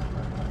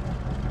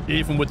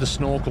 Even with the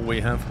snorkel we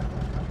have.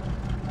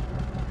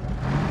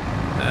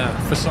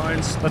 For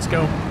science, let's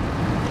go.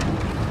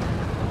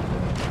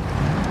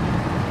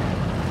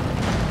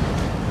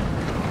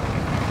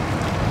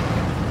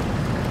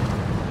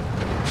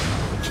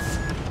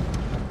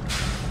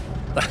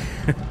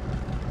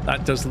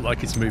 That does look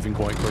like it's moving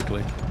quite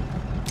quickly.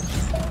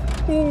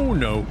 Oh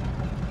no.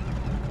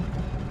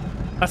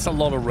 That's a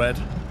lot of red.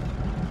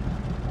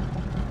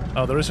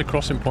 Oh, there is a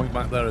crossing point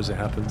back there as it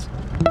happens.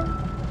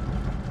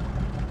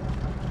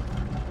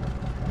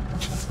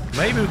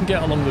 Maybe we can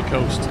get along the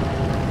coast.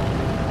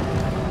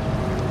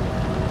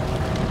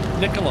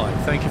 Nikolai,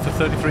 thank you for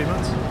 33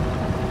 months.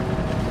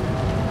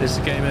 This is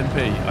the game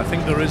MP. I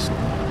think there is,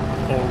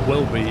 or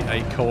will be,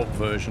 a co-op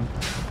version.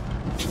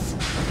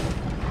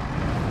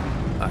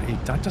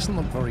 That doesn't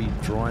look very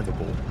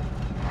drivable.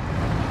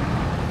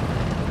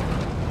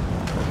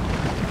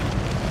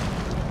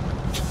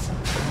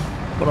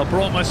 But I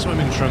brought my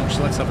swimming trunks,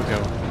 so let's have a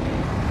go.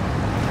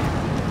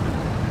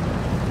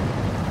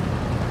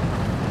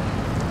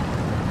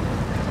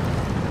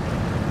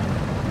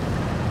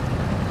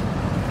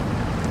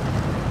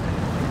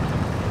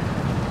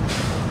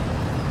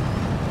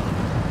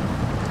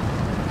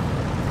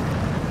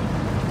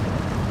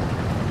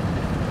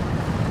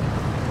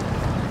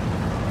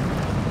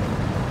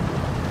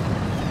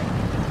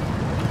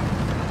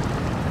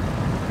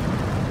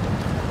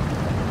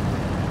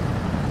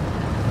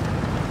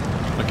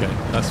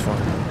 That's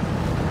fine.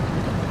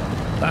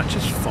 That's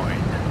just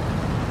fine.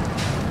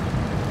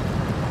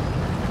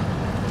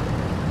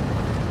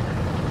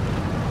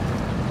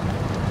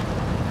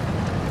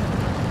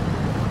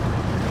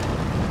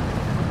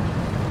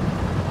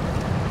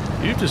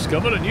 You've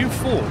discovered a new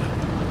Ford.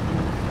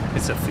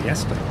 It's a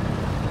Fiesta.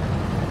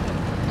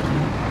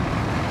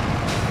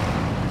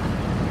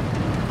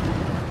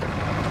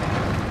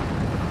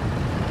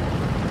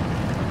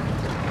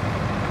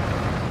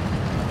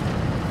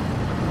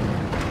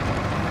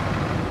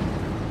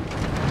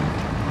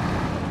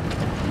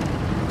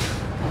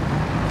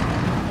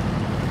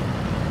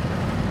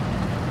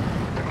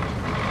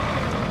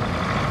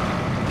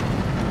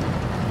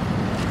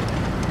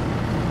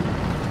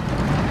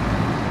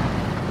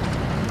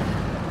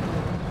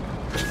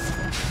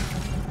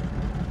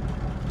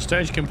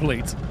 Stage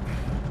complete.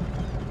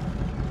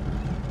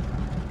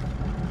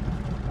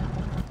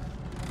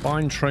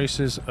 Find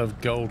traces of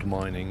gold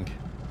mining.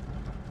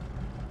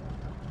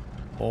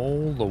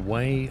 All the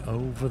way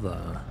over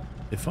there.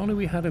 If only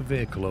we had a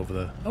vehicle over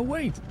there. Oh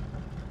wait!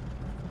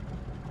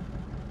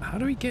 How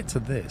do we get to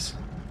this?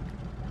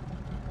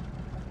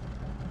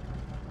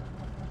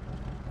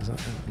 Is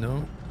that...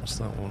 no? What's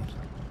that one?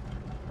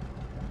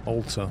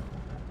 Altar.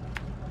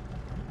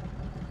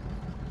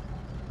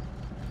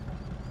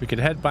 We could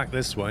head back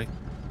this way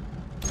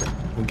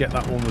and get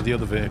that one with the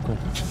other vehicle.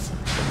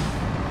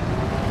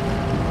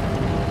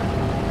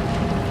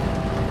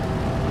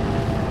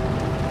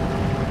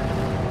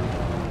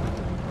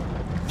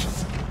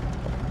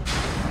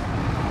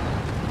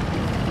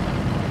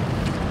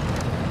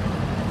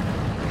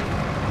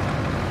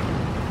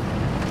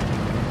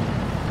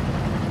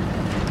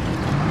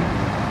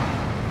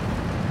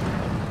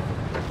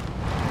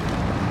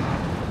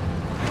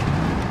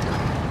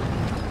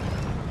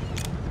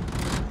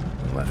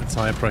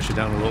 Tire pressure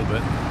down a little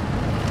bit.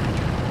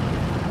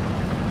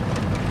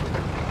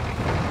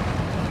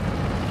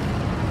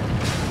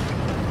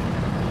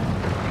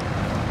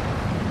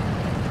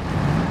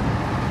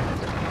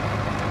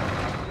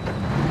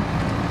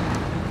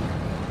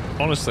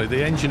 Honestly,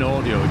 the engine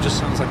audio just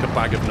sounds like a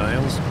bag of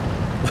nails.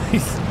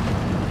 It's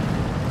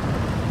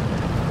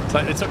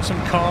like they took some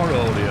car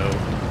audio,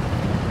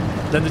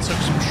 then they took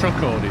some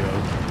truck audio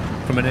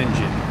from an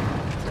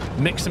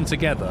engine, mixed them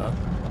together,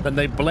 then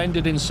they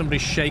blended in somebody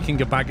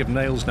shaking a bag of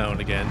nails now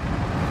and again,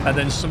 and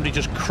then somebody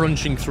just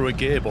crunching through a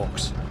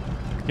gearbox,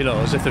 you know,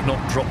 as if they've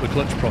not dropped the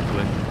clutch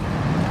properly.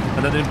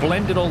 And then they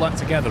blended all that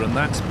together, and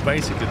that's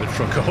basically the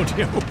truck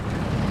audio.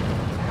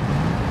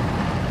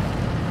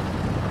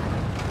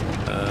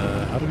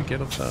 How do we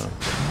get up there?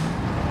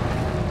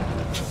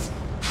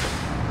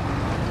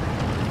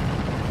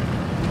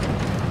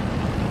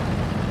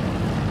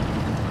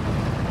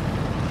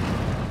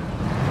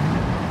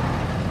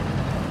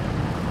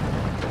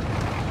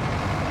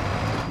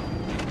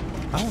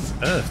 How on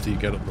earth do you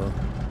get up there?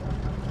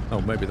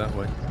 Oh, maybe that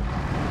way.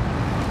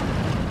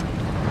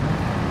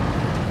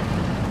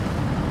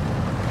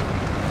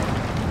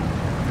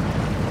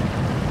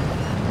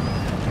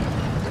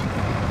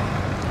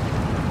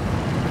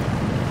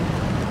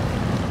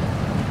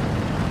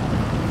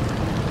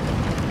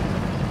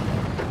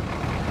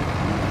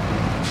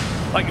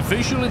 Like,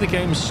 visually the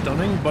game's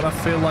stunning, but I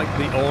feel like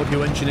the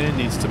audio engineer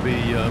needs to be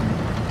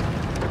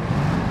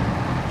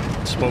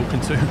spoken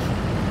to.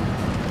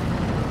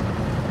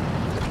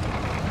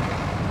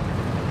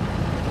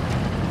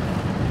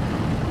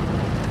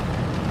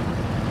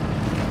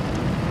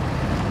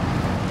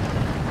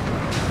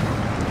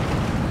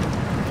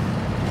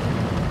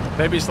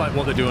 Maybe it's like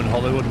what they do in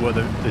Hollywood, where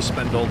they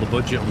spend all the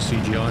budget on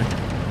CGI.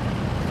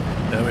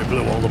 Yeah, we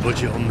blew all the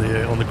budget on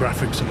the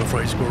graphics, I'm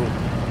afraid, Squirrel.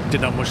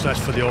 Didn't have much left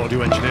for the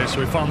audio engineer,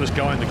 so we found this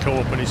guy in the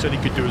co-op and he said he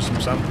could do us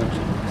some samples.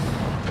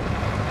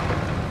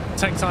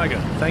 Tech Tiger,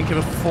 thank you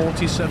for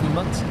 47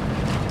 months.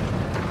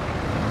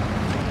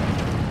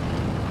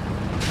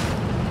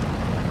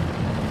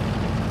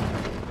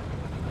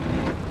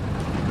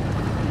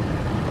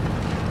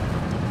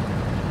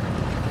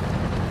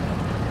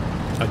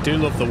 I do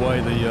love the way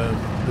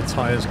the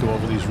tyres go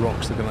over these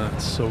rocks. Look at that,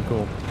 it's so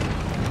cool.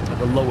 At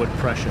the lowered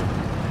pressure.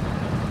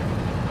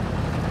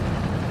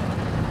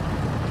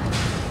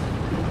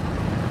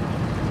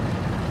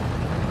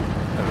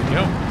 There we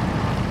go.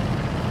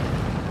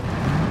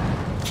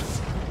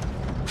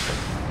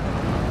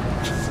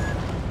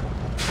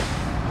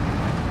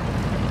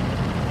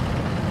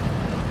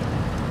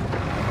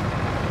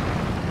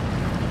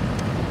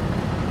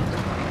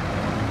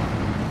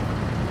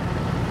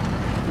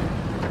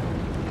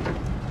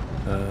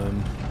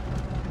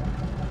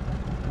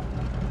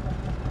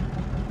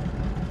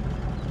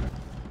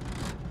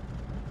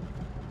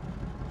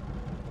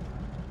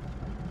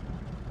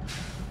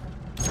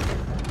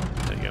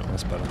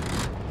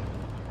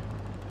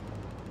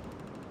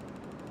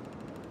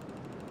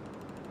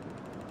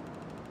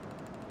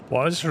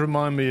 Why does it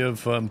remind me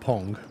of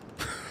Pong?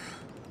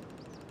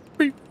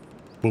 Beep,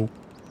 boop,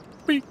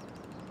 beep,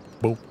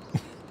 boop.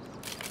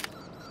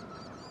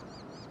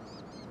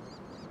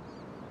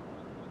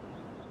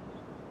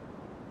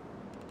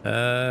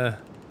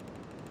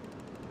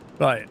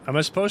 Right, am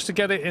I supposed to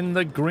get it in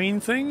the green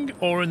thing,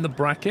 or in the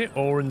bracket,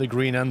 or in the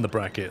green and the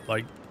bracket?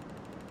 Like,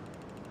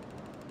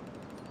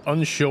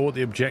 unsure what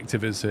the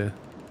objective is here.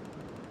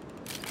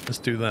 Let's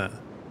do that.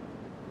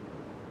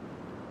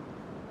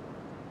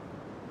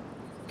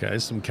 Okay,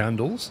 some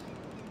candles.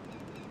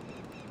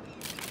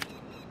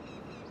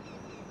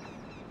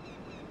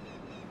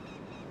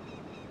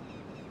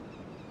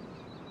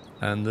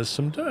 And there's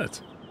some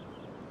dirt.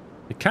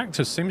 The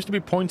cactus seems to be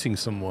pointing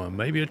somewhere.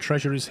 Maybe a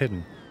treasure is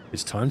hidden.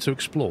 It's time to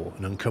explore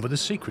and uncover the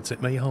secrets it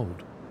may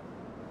hold.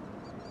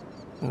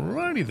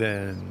 Alrighty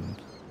then.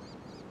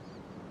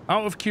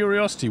 Out of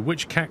curiosity,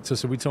 which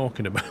cactus are we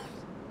talking about?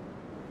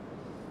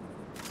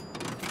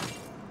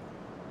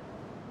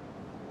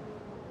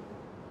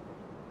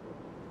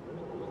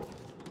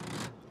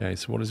 Okay,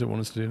 so what does it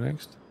want us to do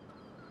next?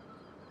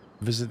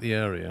 Visit the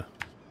area.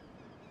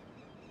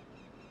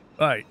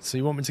 Right, so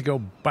you want me to go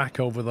back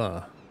over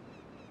there?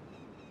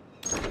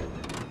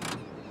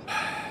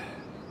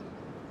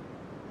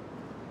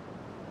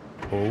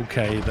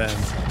 Okay then.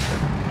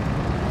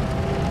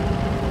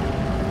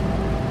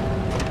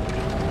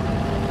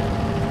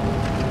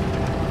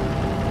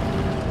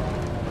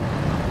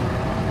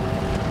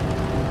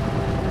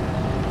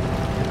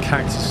 The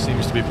cactus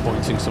seems to be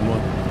pointing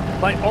somewhere.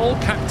 Like all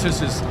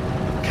cactuses...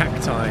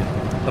 Cacti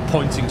are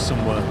pointing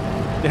somewhere.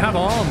 They have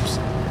arms.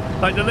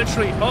 Like they're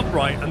literally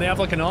upright and they have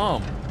like an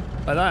arm.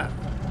 Like that.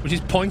 Which is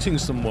pointing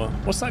somewhere.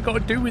 What's that got to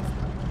do with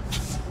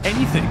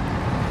anything?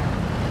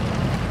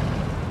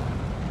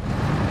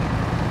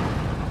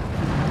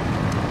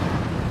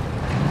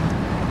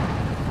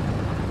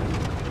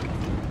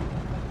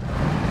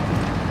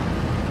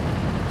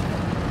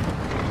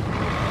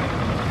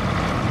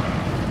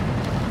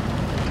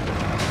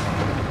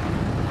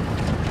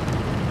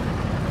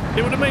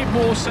 It would have made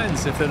more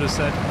sense if they'd have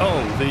said,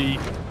 oh,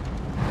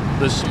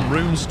 there's some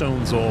rune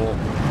stones, or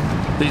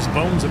these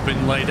bones have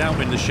been laid out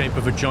in the shape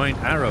of a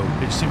giant arrow.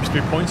 It seems to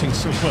be pointing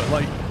somewhere.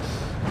 Like,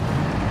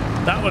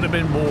 that would have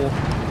been more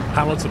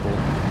palatable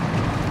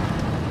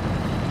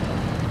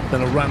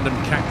than a random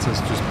cactus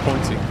just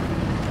pointing.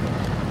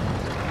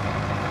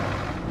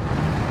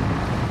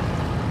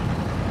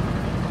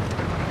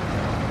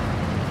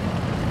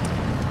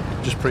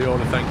 Just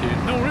pre-order, thank you.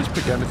 No worries,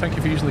 Big Gamer, thank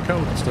you for using the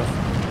code and stuff.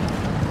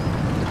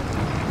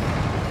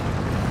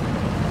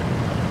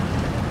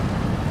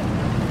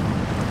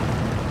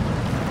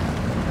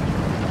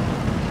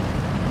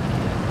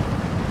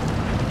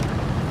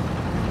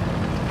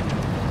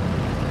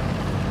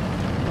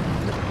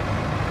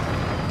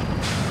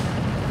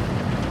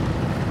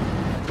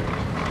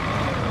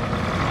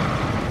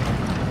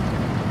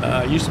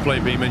 I used to play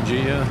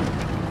BeamNG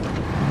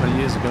many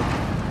years ago.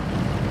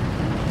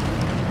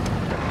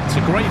 It's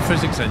a great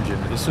physics engine.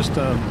 It's just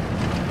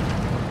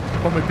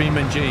one with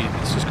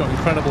BeamNG. It's just got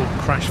incredible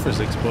crash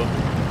physics, but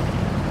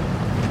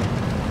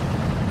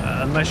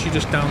unless you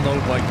just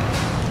download like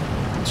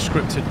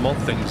scripted mod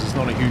things, it's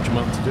not a huge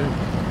amount to do.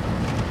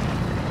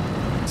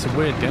 It's a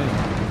weird game.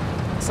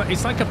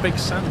 It's like a big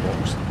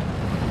sandbox.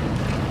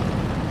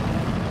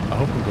 I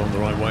hope I'm going the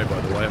right way,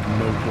 by the way. I have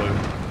no clue.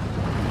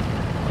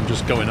 I'm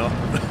just going up.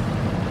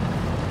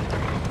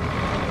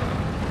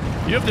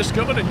 You have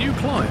discovered a new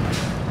climb.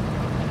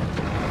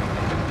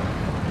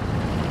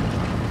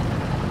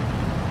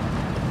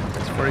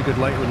 It's very good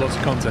late with lots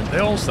of content. They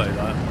all say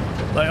that.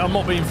 Like, I'm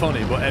not being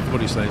funny, but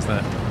everybody says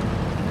that.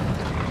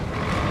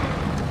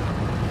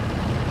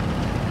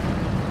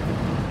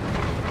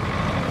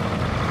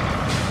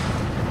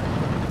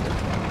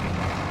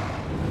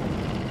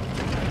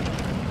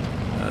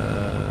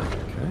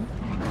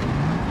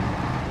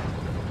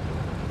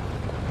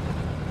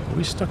 Are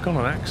we stuck on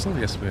an axle?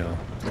 Yes, we are.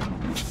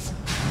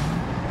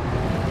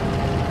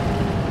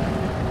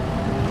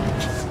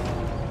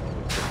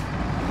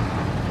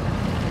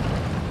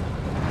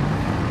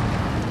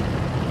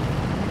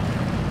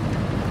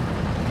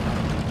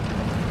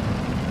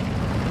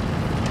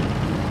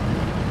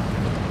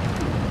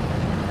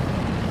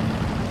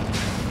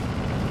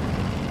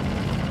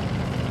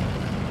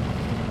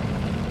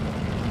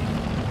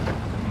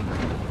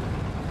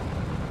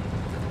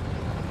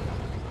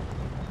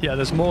 Yeah,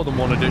 there's more than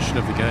one edition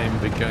of the game,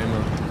 Big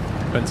Gamer.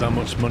 Depends how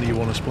much money you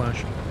want to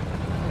splash.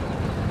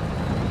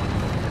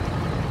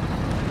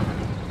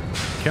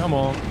 Come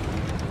on.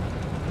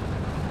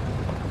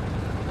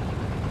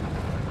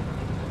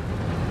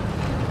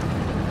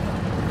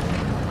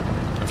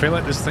 I feel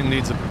like this thing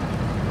needs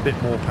a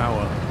bit more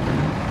power.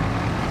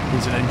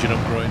 Needs an engine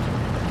upgrade.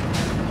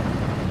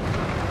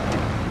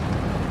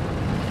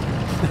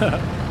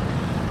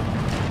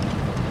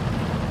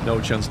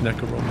 No chance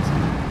Necker runs.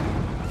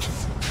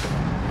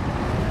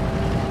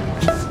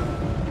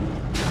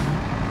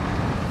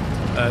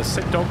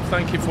 Sick Dog,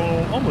 thank you for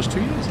almost 2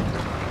 years.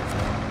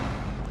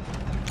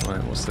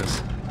 Right, what's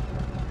this?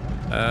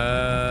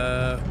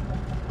 A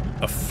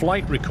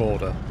flight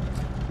recorder.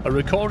 A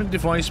recording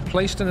device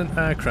placed in an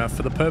aircraft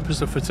for the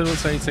purpose of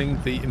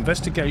facilitating the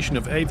investigation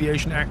of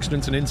aviation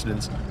accidents and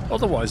incidents,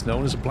 otherwise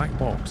known as a black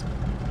box.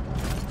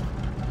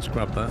 Let's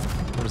grab that.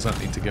 Where does that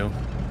need to go?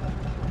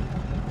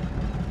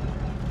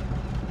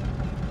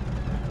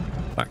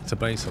 Back to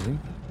base, I think.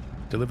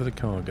 Deliver the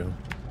cargo.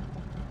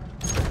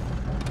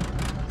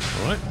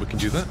 Alright, we can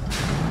do that.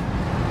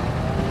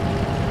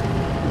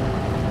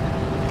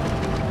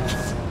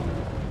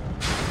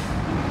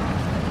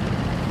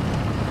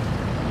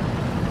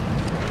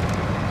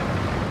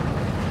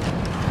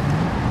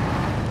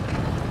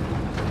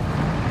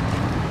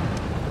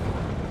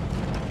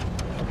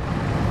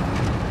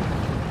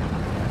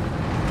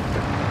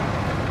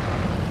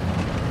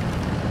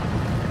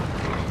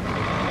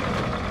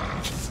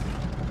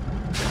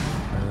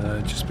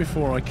 Just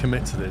before I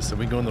commit to this, are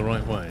we going the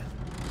right way?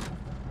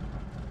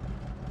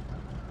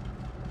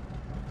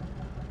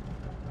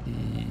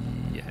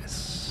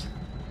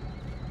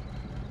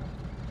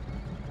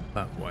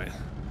 That way.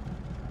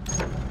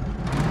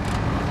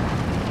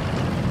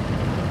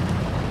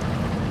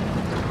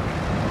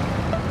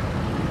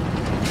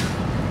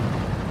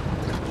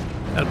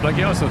 And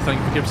Blackie also thank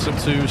you for giving us up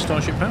to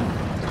Starship Power.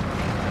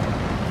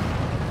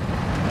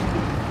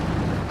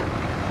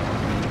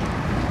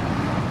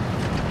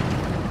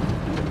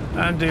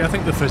 Andy, I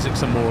think the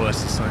physics are more or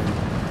less the same.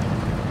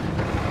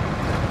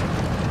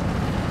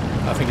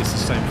 I think it's the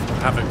same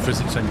Havoc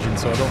physics engine,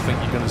 so I don't think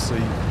you're going to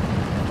see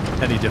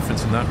any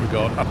difference in that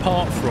regard,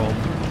 apart from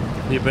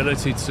the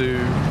ability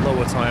to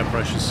lower tyre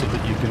pressures so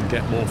that you can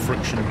get more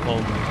friction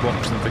on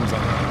rocks and things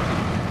like that.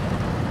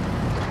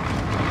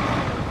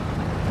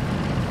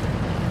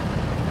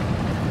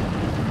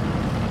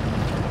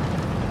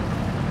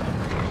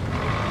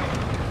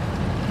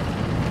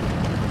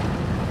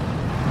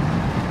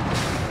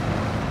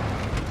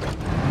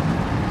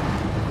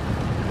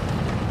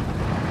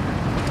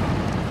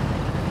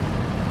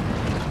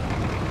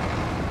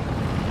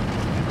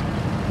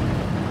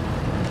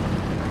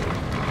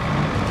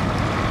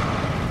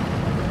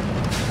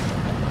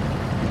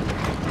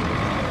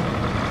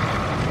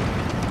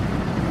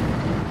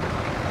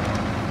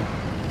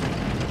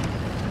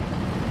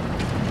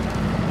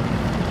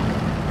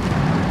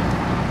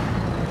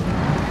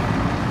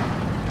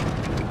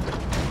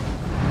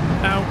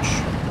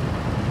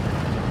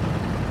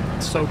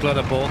 So glad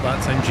I bought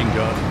that engine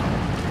guard.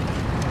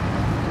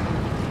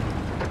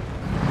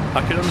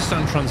 I can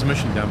understand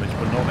transmission damage,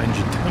 but not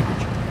engine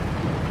damage.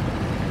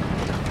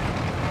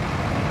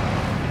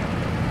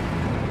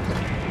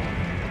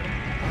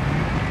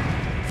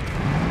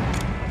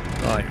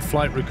 Right,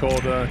 flight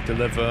recorder,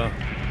 deliver,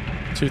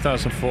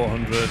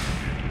 2,400.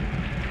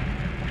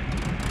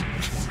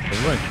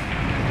 Right.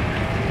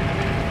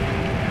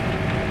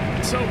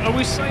 So, are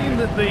we saying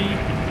that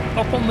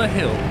up on the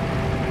hill,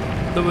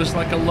 there was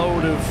like a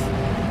load of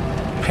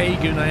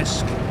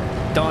pagan-esque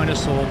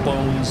dinosaur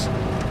bones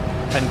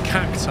and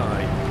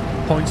cacti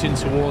pointing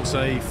towards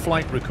a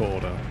flight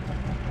recorder?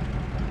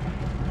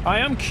 I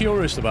am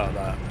curious about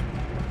that.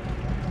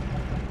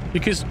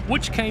 Because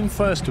which came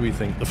first, do we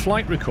think? The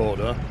flight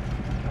recorder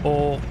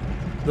or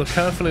the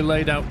carefully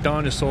laid out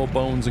dinosaur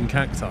bones and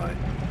cacti?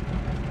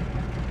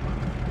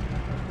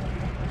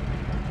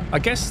 I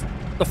guess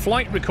the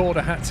flight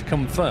recorder had to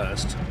come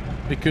first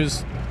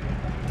because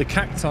the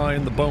cacti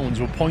and the bones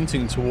were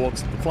pointing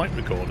towards the flight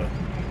recorder,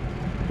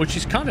 which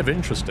is kind of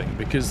interesting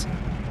because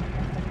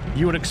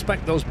you would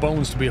expect those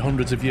bones to be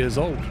hundreds of years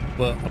old,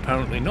 but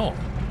apparently not.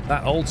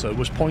 That altar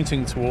was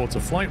pointing towards a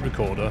flight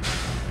recorder.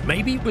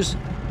 Maybe it was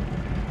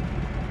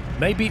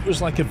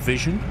like a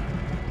vision.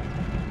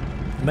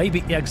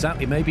 Maybe, yeah,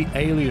 exactly, maybe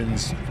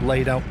aliens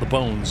laid out the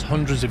bones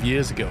hundreds of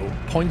years ago,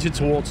 pointed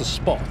towards a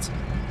spot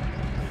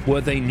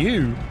where they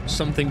knew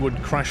something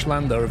would crash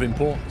land there of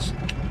importance.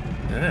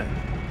 Yeah.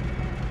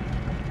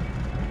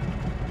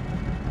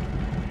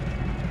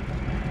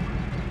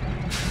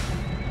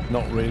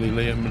 Not really,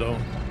 Liam, though.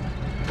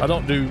 I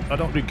don't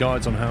do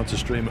guides on how to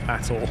stream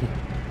at all,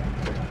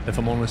 if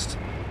I'm honest.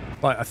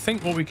 Right, I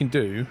think what we can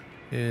do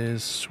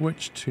is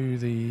switch to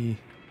the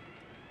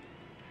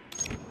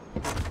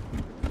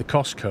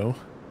Costco.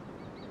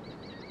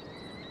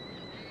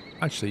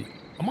 Actually,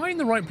 am I in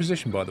the right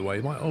position, by the way?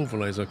 My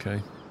overlay's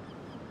okay.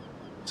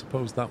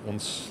 Suppose that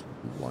one's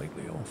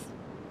slightly off.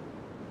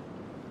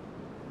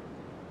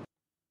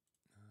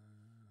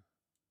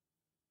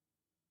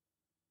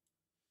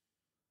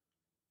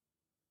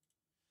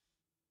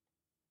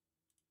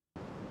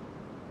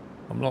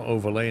 I'm not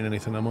overlaying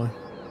anything, am I?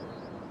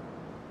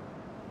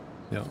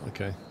 Yeah,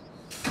 okay.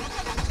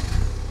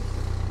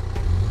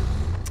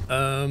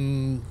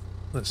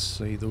 Let's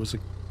see, was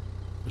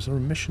there a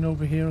mission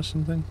over here or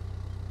something?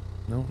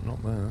 No,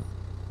 not that.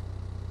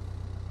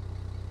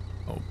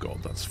 Oh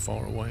god, that's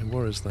far away.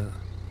 Where is that?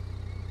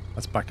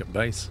 That's back at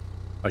base.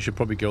 I should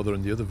probably go there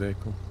in the other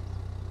vehicle.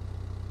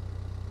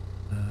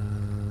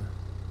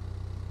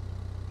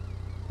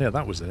 Yeah,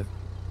 that was it.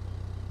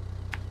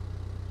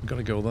 I've got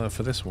to go there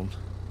for this one.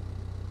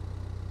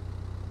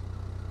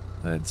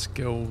 Let's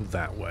go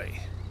that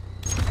way.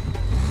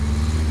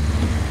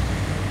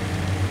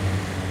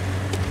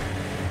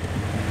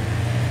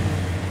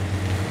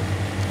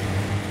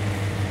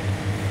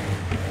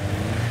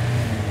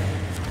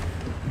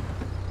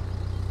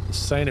 It's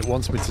saying it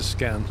wants me to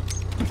scan.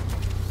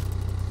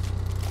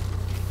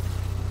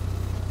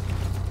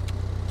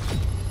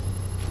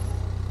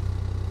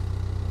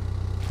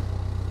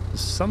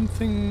 There's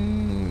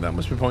something that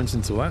must be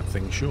pointing to that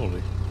thing,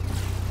 surely.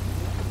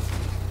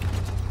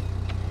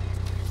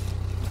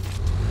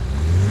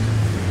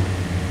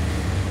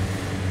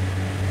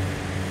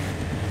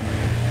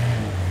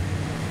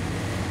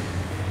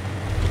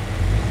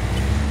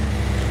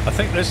 I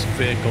think this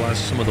vehicle has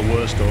some of the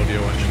worst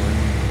audio, actually.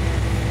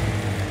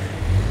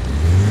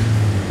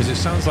 Because it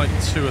sounds like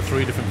 2 or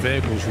 3 different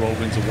vehicles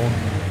rolled into one.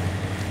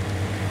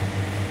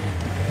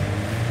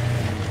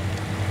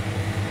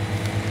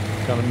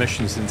 Kind of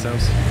missions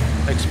themselves.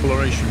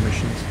 Exploration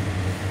missions.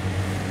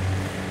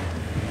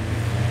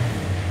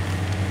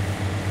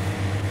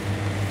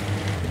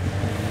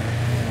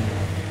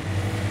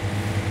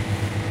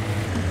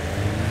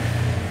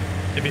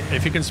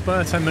 If you can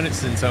spare 10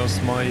 minutes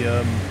themselves, my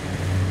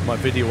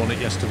video on it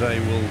yesterday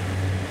will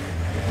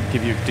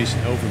give you a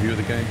decent overview of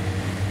the game.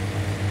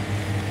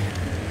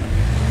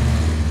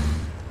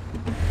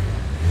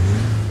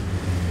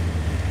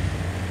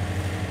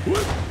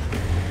 Whoop.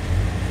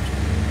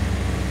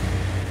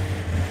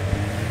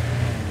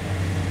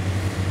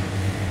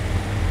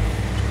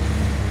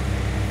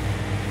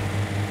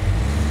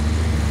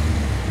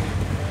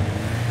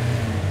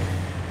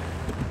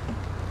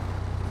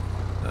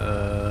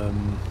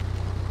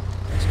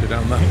 Let's go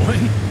down that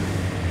way.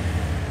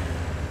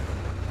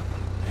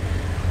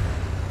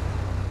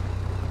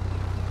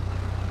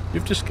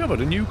 You've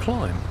discovered a new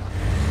climb.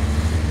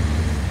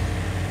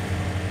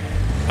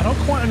 I don't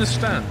quite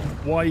understand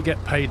why you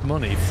get paid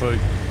money for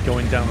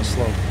going down a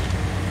slope.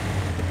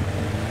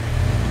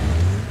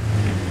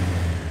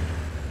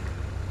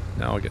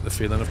 Now I get the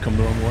feeling I've come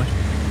the wrong way.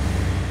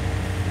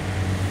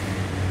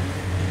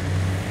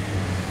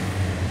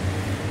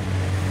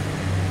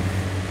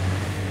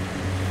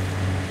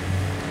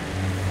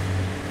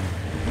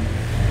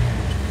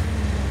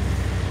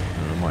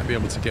 I might be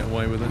able to get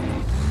away with it.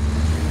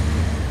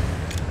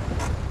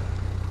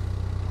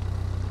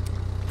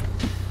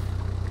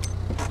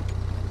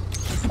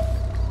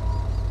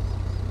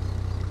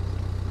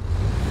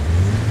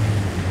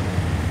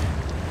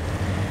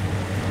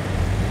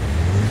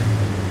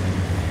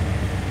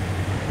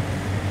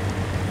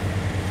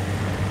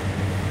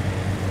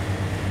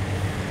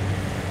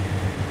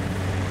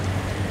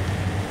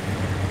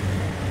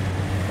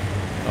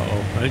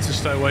 I need to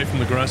stay away from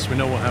the grass. We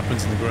know what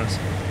happens in the grass.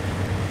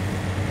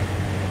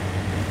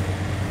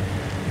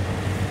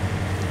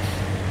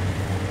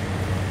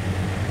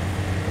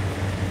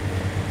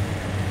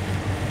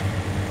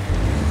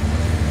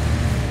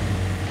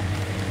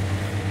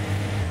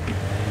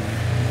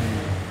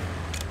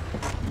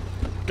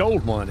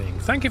 Gold mining.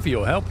 Thank you for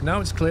your help.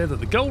 Now it's clear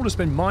that the gold has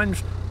been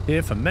mined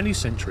here for many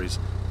centuries.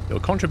 Your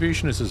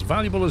contribution is as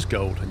valuable as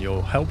gold, and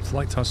your help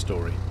lights our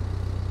story.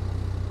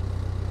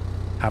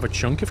 Have a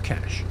chunk of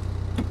cash.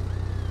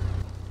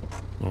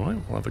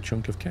 Alright, we'll have a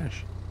chunk of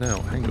cash. Now,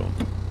 hang on.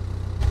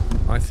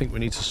 I think we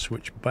need to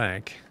switch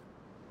back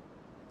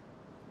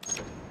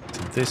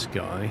to this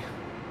guy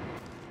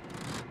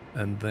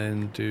and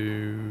then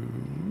do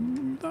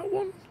that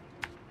one.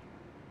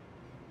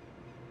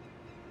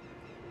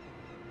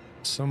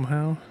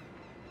 Somehow.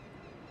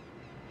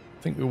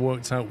 I think we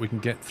worked out we can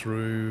get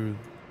through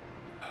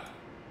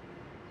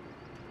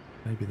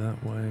maybe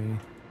that way.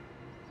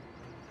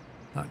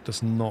 That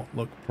does not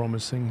look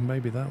promising.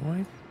 Maybe that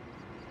way.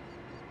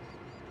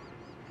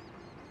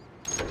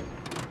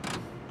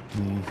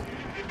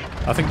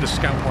 I think the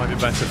scout might be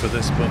better for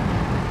this, but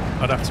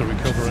I'd have to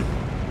recover it.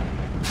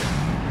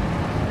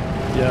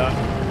 Yeah,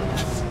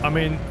 I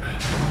mean,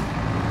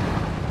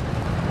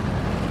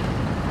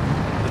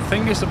 the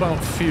thing is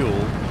about fuel,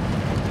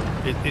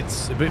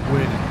 it's a bit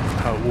weird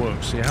how it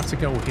works. So you have to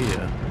go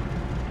here,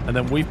 and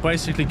then we've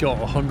basically got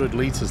 100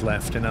 litres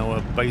left in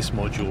our base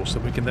module, so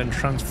we can then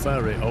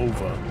transfer it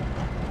over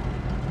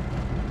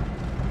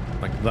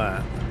like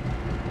that.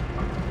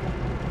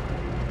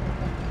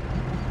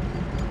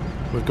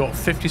 We've got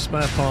 50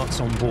 spare parts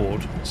on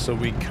board, so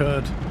we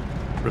could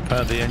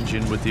repair the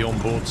engine with the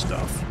onboard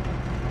stuff.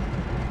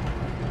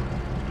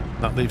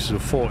 That leaves us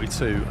with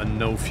 42 and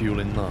no fuel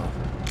in there.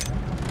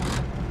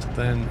 So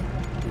then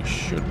we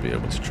should be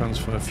able to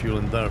transfer fuel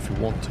in there if we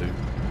want to.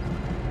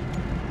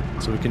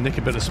 So we can nick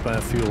a bit of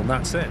spare fuel, and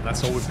that's it.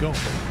 That's all we've got.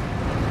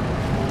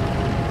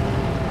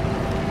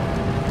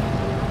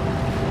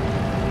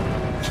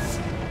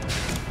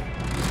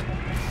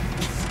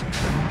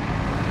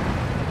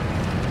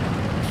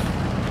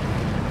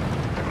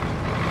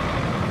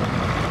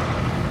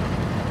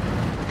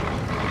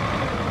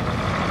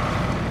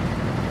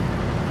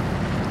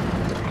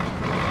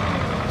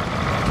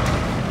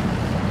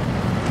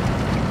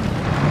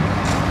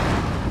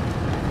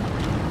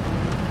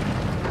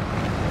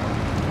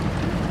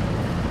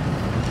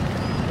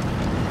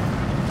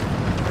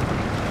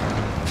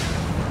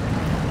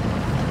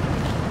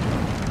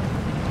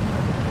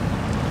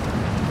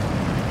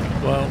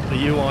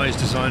 The UI is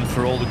designed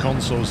for all the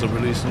consoles they're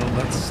releasing on.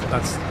 That's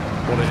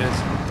what it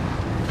is.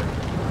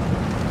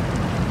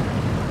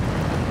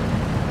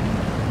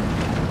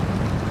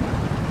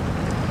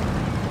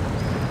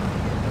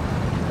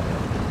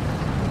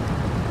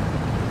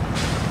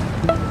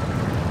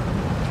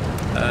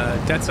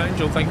 Death's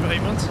Angel, thank you for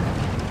 8 months.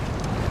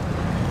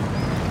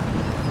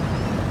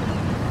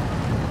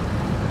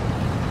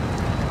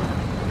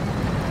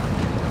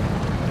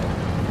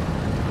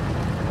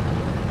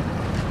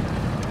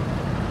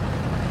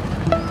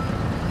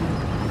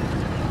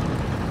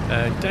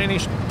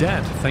 Danish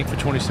Dad, thank you for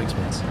 26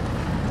 months.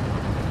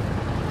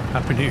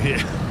 Happy New Year.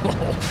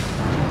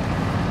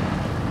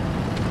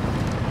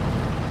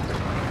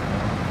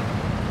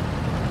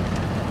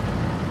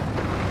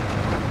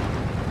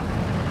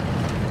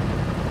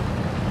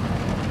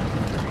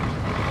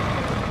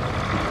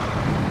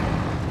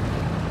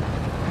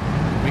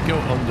 We go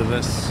under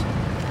this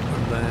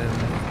and then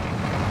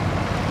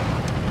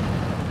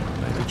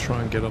maybe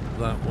try and get up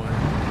that way.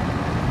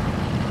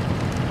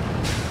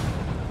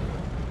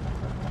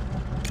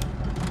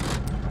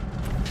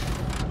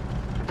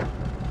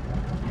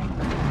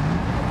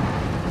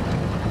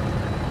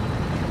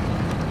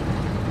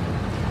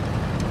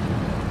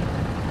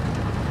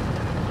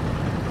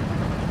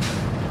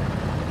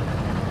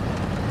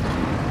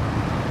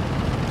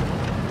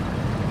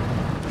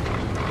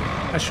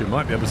 Actually, we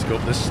might be able to go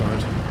up this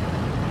side.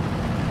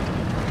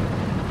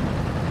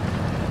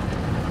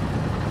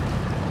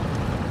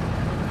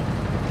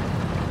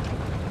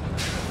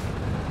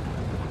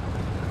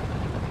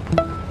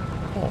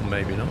 Or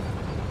maybe not.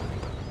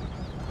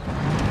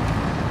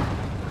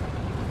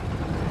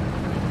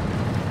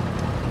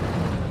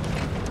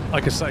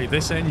 Like I say,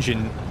 this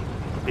engine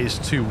is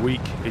too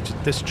weak.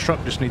 This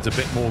truck just needs a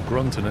bit more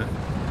grunt in it.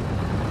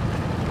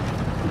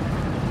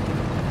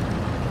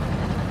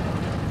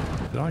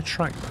 Did I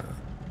track that?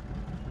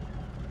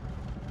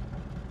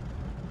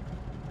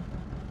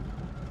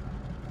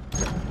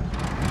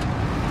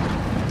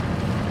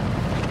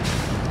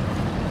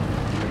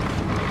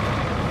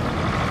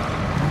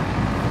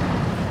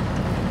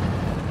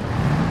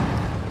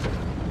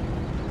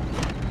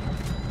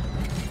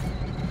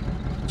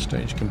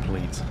 Stage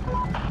complete.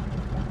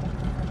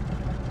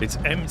 It's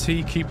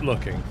empty, keep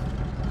looking.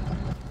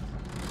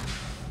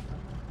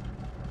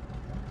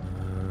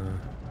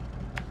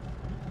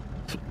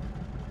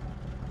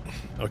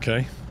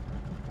 Okay.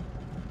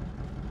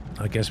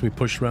 I guess we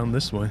push around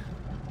this way.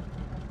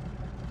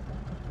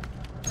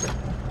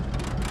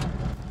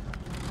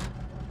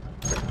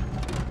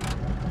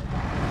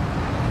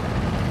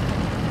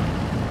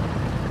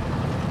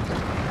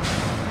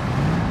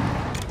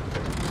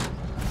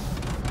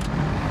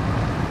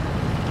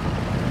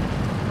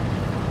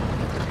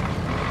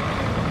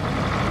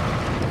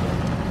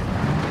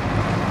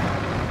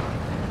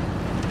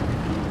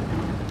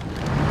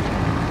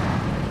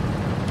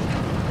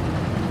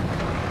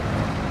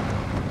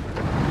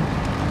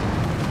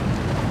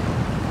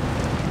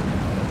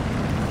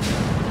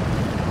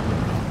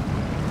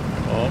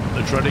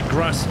 Dreaded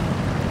grass.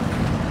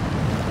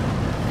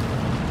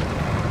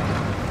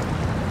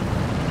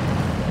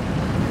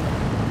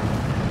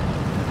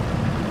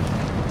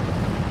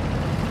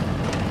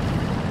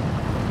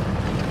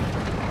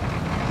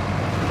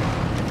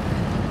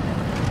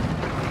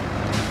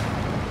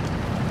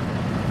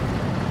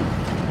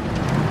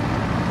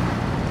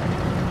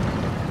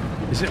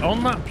 Is it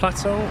on that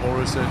plateau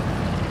or is it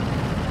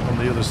on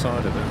the other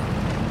side of it?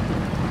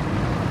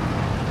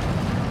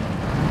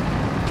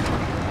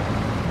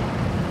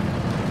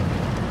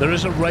 There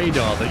is a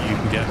radar that you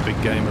can get,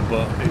 Big Gamer,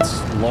 but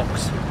it's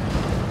locked.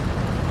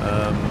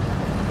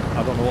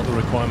 I don't know what the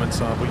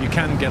requirements are, but you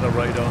can get a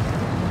radar,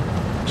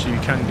 so you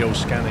can go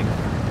scanning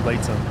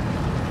later.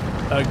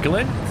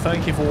 Glenn,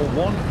 thank you for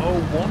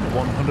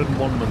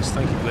 101 months.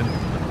 Thank you, Glenn.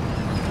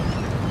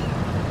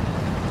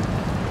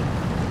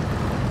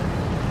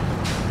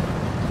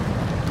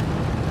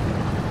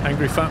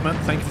 Angry Fat Man,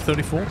 thank you for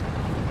 34.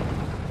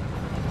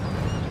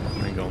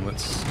 Hang on,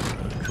 let's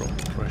drop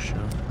the pressure.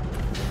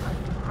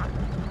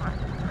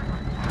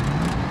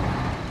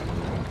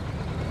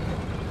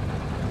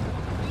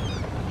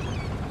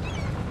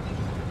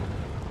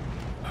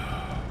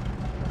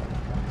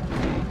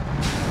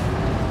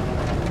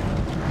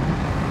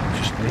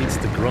 Just needs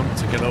the grunt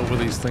to get over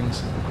these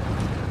things.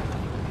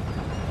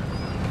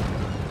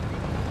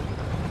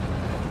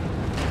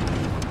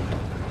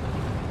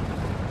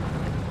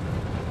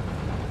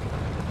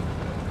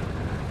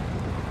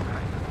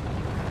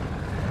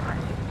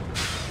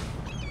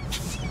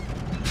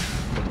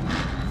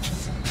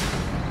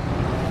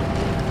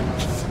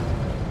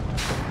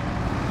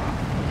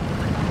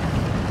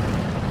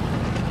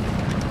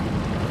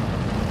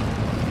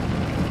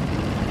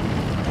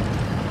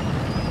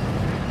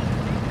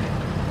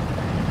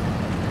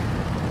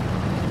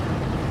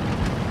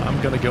 I'm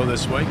gonna go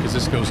this way because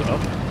this goes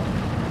up.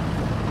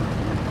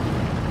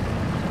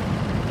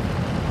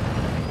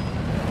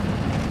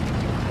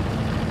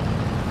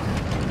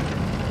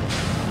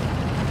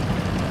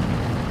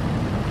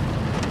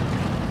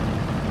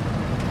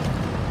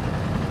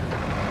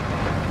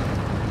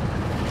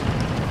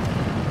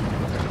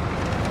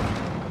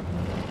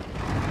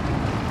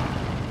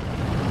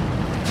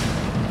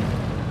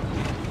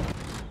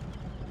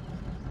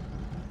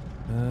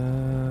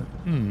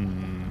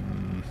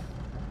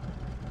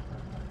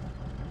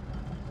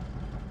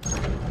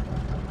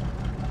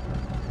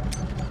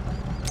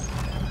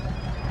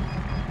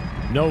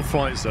 No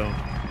flight zone.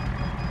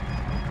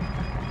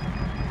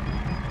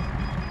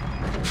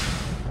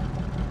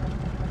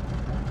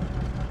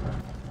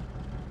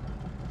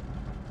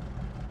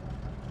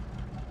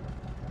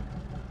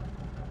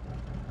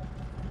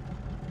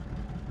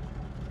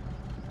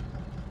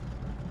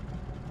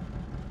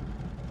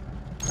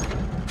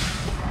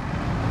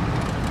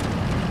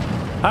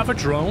 Have a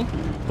drone,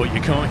 but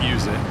you can't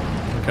use it.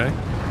 Okay?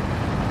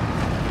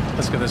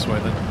 Let's go this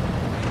way then.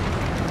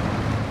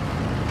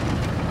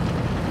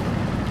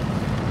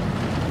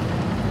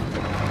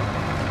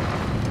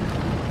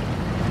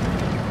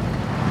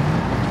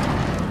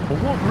 For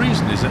what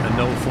reason is it a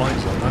no-flight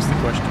zone? That's the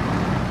question.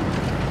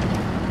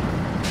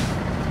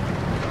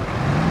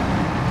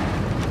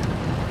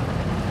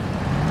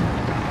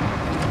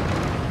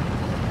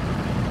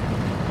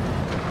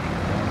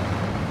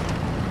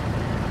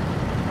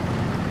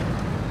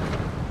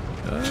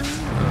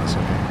 That's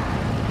okay.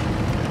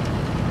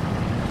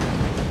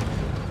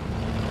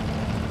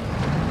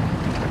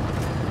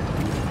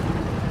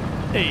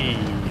 Hey!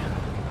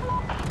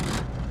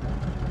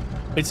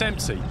 It's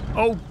empty.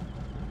 Oh!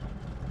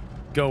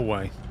 Go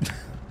away.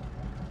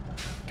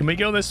 Can we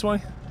go this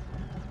way?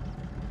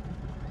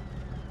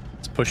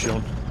 Let's push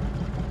on.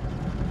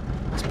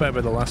 It's better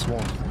be the last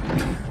one.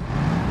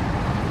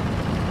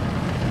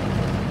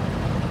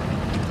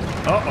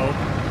 Uh-oh.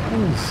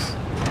 Oof.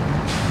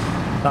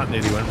 That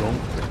nearly went wrong.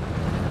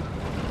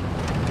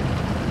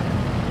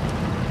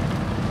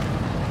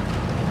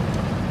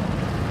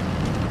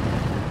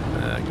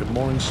 Good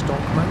morning,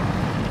 Stockman.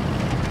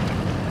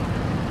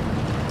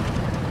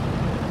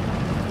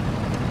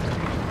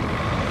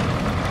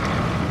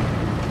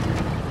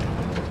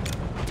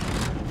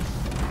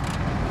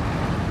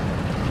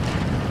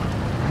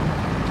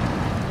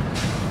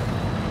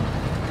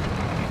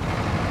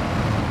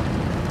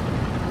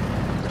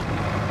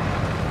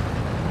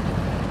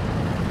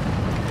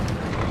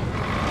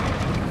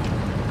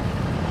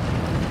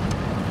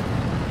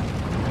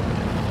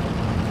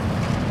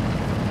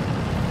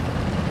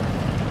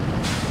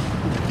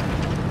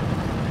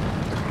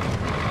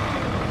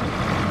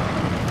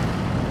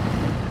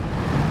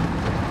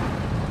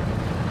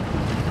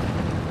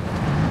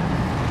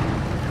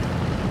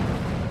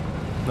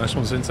 Nice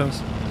one,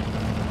 Zintos.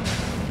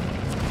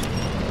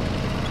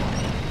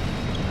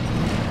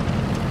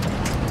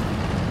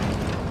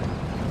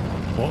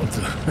 What?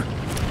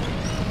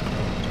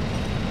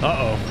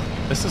 Uh-oh.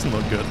 This doesn't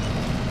look good.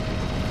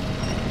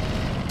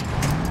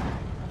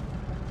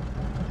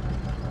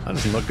 That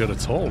doesn't look good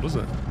at all, does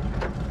it?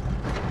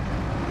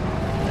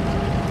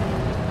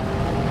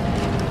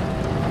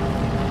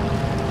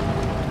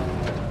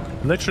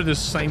 Literally the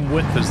same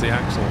width as the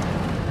axle.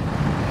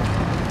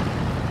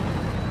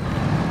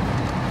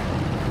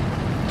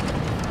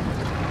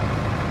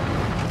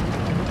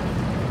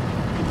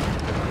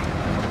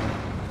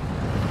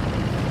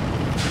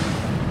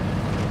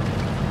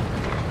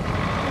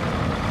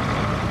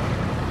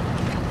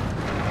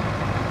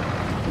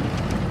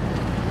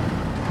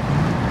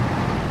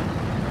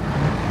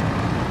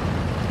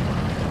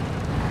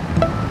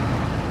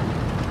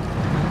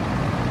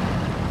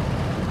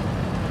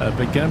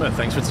 Big Gamer,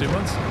 thanks for 2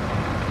 months.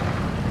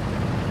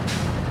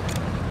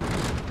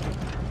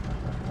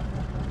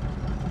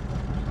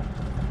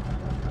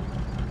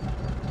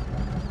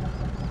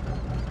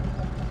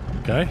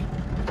 Okay.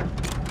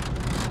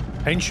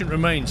 Ancient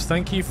Remains,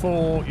 thank you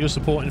for your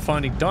support in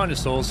finding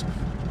dinosaurs.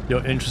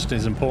 Your interest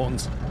is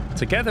important.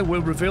 Together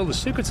we'll reveal the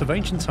secrets of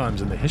ancient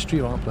times and the history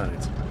of our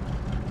planet.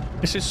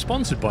 This is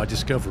sponsored by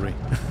Discovery.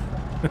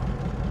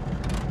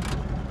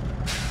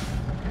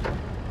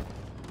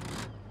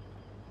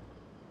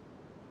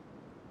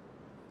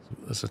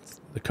 There's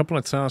a couple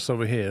of tasks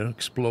over here.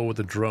 Explore with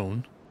the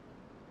drone.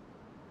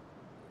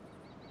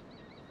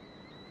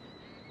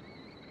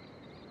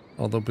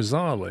 Although,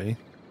 bizarrely,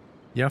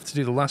 you have to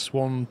do the last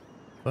one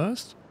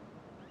first?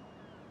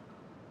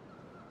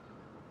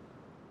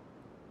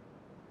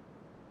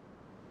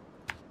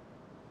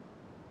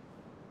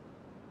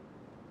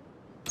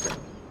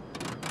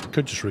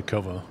 Could just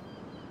recover.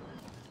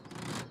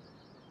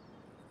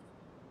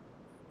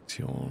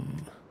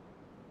 Action.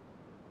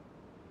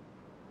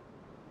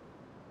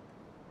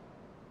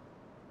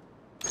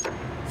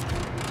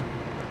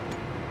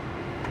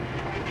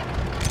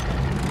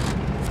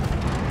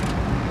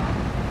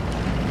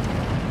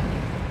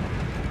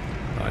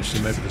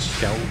 Actually, maybe the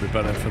scout would be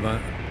better for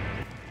that.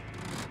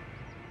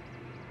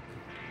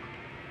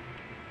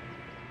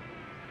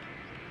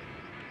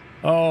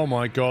 Oh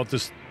my god,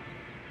 this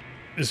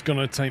is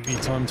gonna take me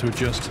time to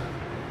adjust.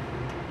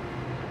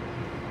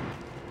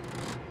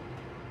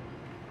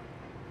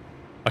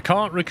 I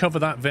can't recover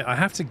that I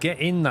have to get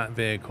in that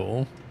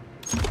vehicle,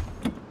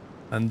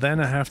 and then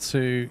I have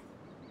to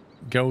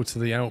go to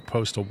the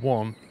outpost of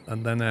one,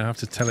 and then I have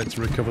to tell it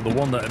to recover the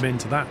one that I'm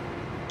into that.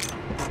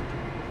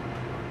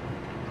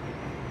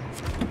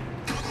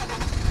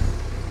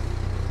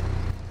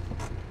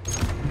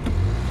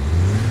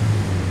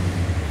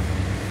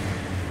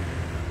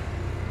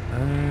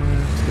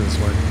 Let's go this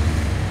way.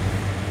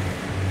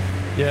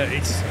 Yeah,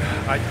 it's...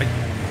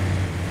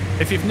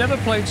 if you've never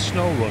played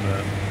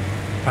SnowRunner,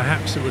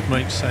 perhaps it would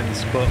make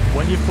sense, but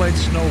when you've played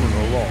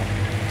SnowRunner a lot,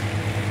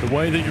 the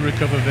way that you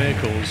recover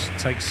vehicles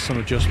takes some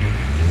adjustment.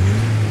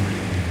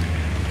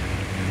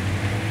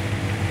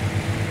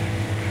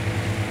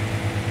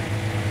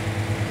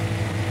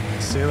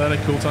 See you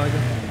later, cool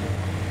tiger.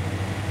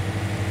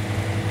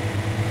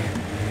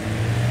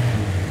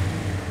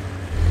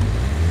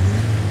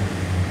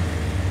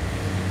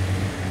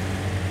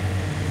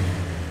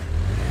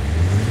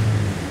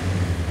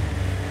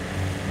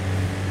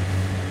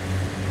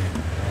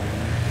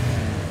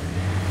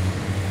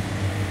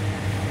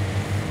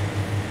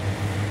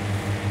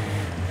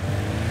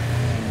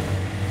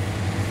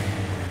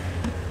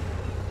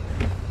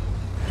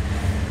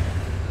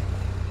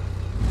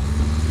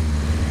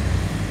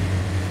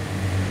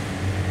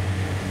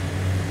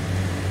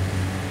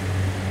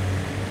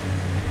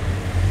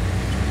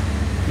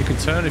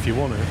 Turn if you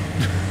want to.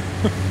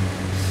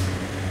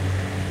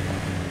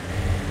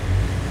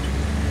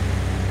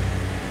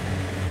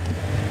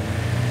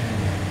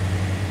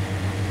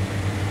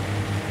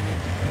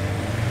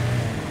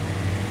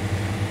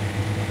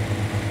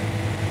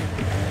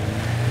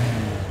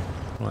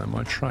 Right, am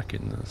I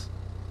tracking this?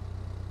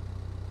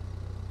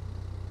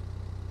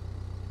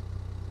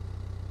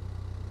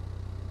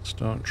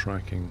 Start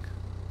tracking.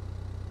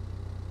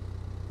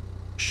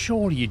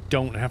 Surely you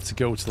don't have to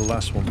go to the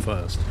last one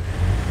first.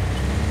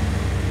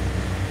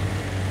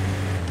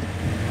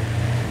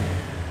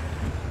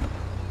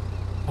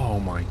 Oh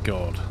my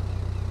god.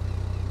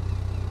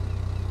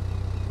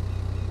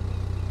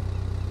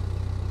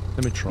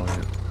 Let me try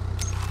it.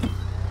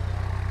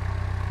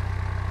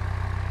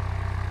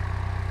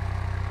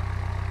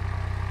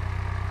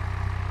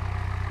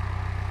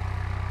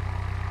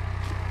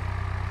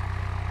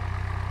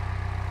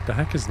 The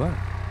heck is that?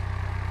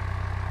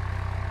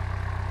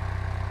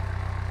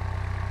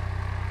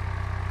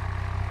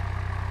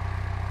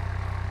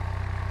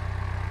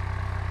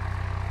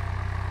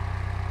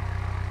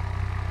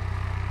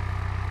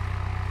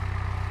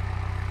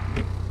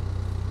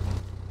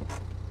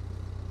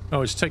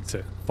 Oh, it's ticked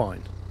it.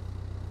 Fine.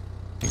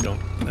 Hang on.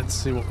 Let's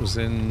see what was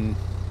in...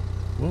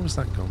 Where was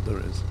that gone? There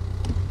it is.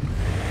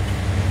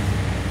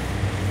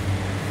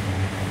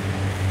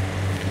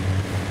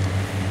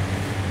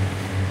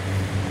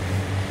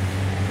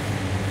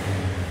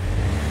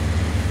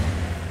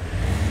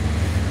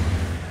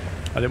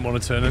 I didn't want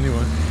to turn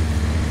anyway.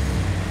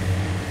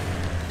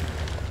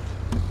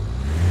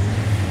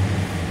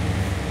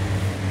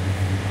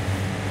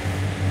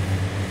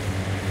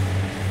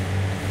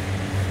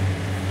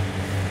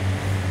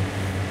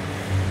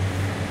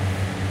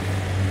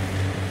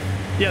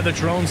 Yeah, the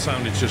drone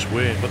sound is just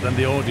weird, but then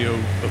the audio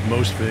of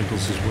most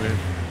vehicles is weird.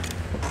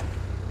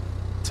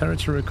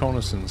 Territory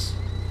reconnaissance.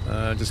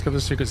 Discover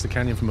the secrets of the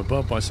canyon from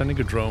above by sending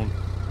a drone.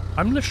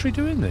 I'm literally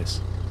doing this.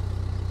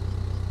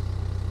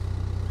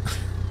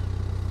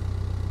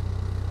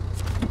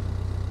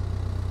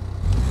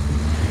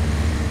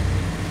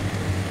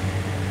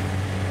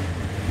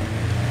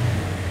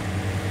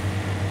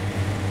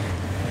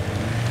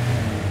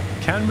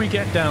 Can we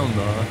get down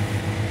there?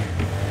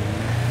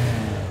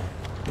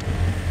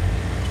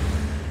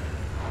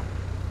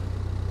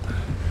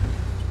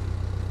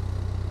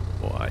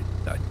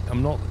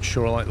 I'm not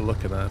sure I like the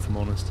look of that, if I'm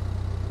honest.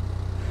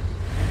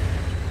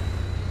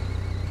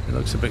 It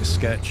looks a bit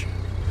sketch.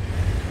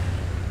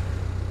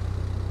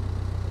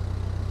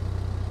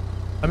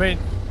 I mean,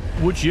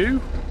 would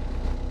you?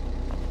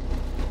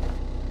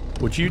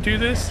 Would you do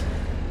this?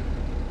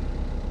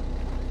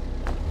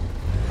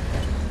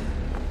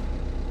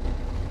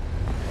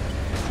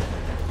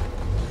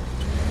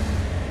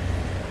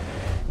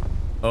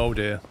 Oh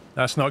dear,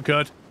 that's not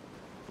good.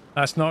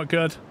 That's not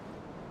good.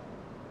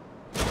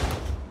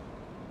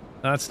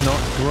 That's not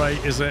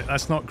great, is it?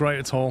 That's not great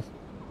at all.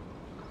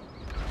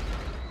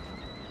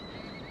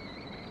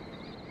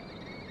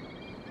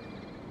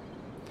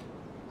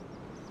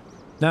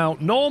 Now,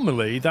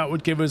 normally that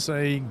would give us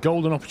a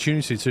golden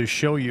opportunity to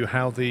show you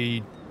how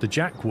the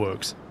jack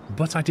works,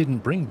 but I didn't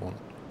bring one.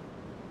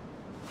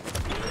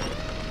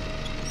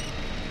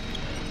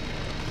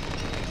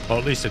 Or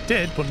at least it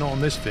did, but not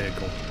on this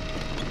vehicle.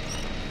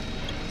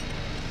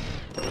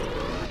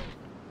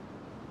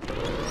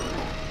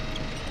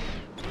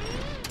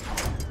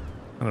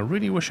 And I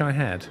really wish I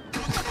had.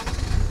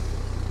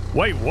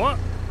 Wait, what?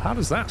 How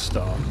does that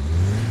start?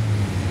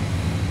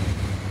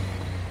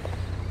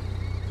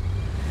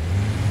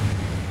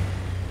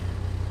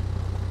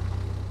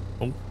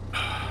 Oh.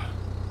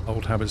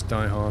 Old habits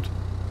die hard.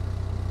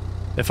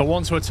 If I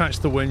want to attach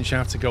the winch, I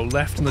have to go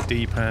left on the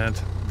D-pad,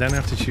 then I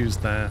have to choose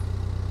that.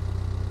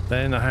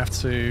 Then I have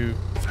to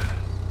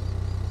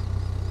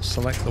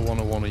select the one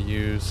I want to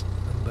use,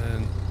 and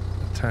then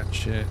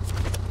attach it.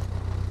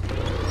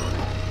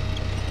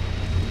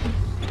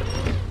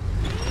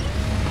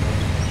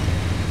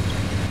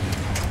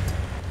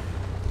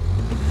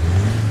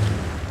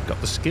 Got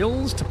the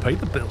skills to pay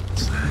the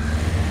bills.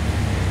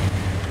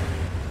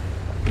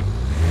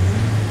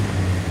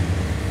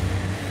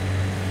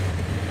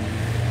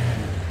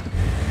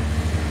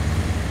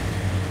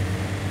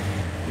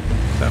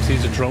 So I have to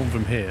use a drone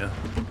from here.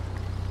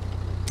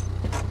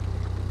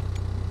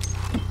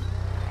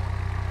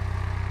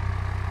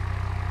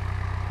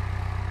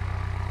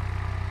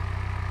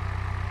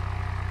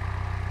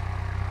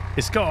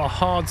 It's got a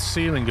hard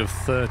ceiling of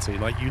 30,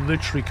 like you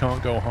literally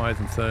can't go higher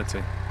than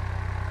 30.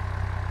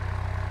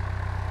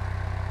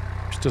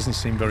 Which doesn't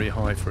seem very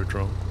high for a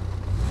drone.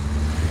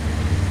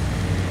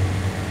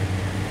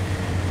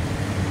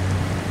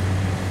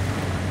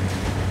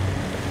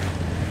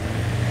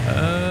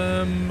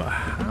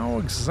 How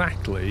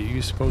exactly are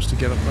you supposed to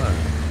get up there?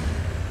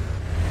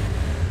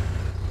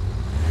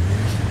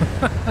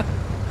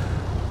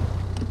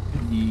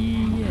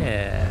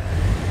 Yeah.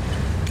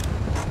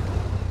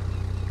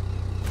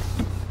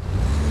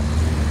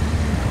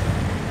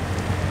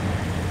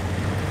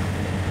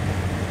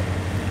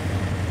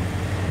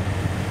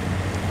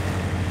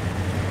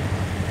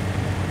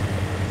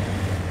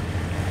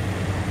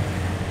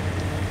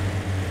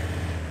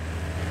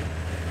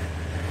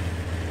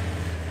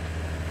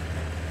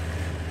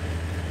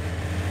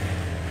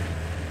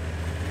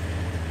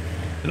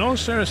 In all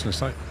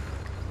seriousness, like,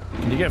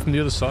 can you get from the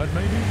other side,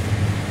 maybe?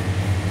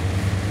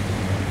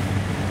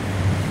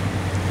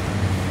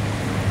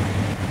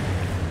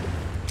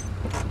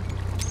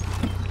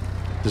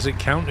 Does it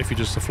count if you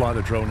just fly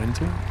the drone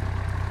into it?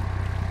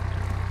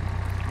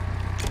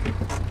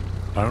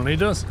 Apparently it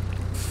does.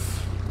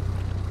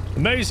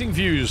 Amazing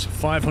views,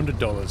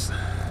 $500.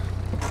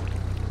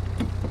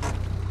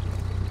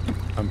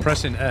 I'm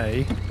pressing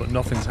A, but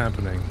nothing's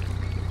happening.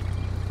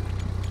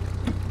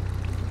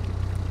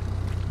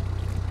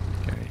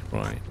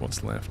 Right,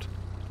 what's left?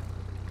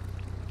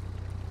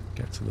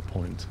 Get to the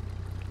point.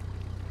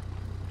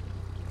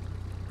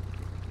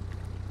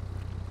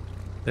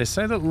 They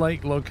say that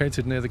lake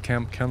located near the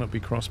camp cannot be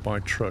crossed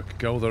by truck.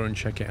 Go there and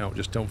check it out.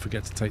 Just don't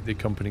forget to take the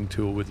accompanying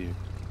tool with you.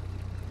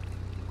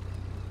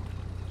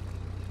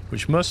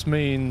 Which must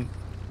mean...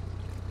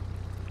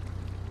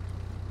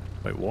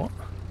 Wait, what?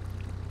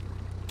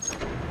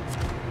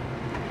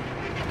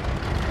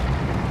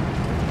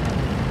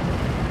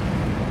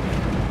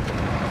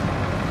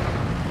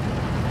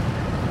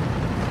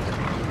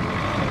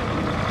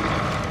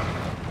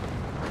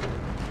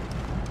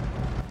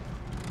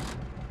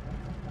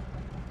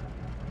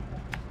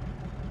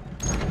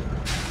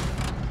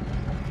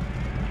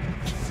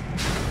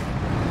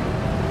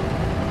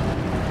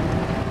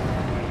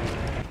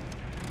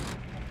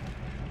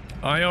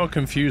 I are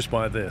confused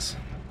by this.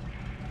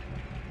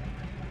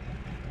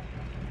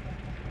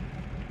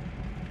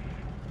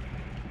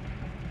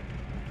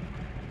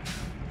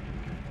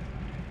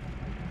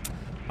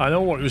 I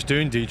know what it was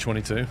doing,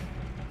 D22,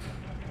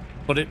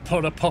 but it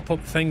put a pop-up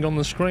thing on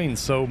the screen,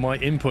 so my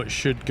input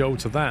should go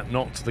to that,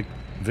 not to the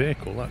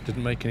vehicle. That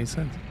didn't make any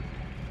sense.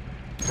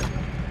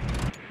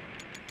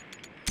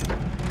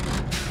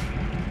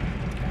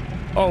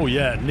 Oh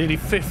yeah, nearly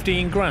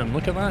 15 grand.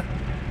 Look at that.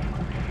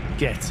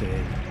 Get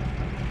in.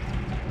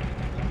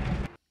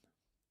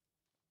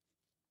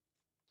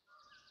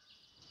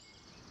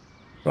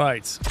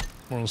 Right,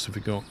 what else have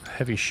we got?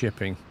 Heavy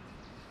shipping.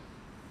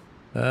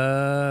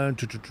 Height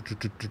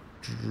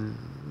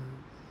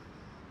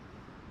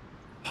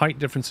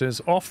differences.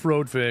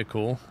 Off-road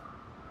vehicle.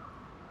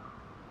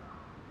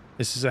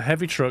 This is a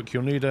heavy truck.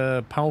 You'll need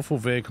a powerful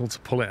vehicle to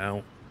pull it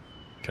out.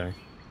 Okay.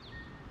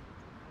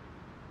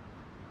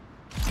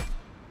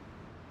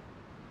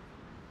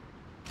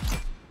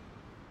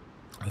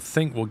 I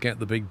think we'll get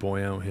the big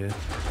boy out here.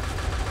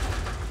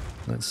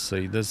 Let's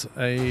see. There's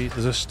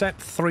a step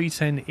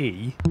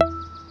 310E,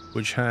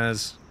 which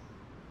has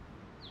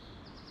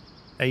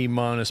A-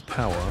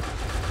 power,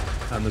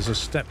 and there's a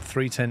step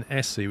 310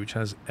 SE, which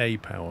has A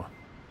power.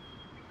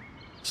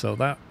 So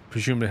that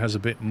presumably has a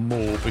bit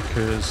more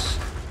because...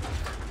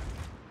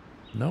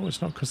 No,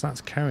 it's not because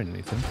that's carrying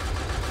anything.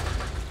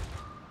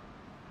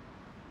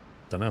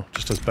 Don't know,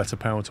 just has better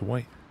power to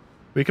weight.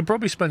 We could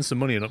probably spend some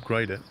money and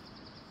upgrade it.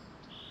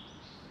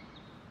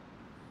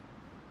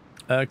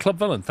 Club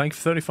Villain, thank you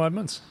for 35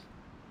 months.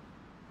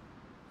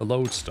 The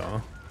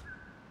Lodestar.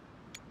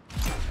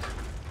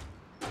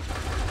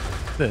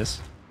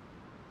 This.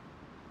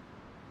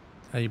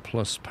 A+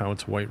 power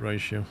to weight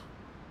ratio.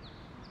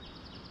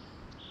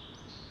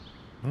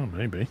 Oh,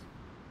 maybe.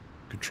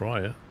 Could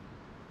try it.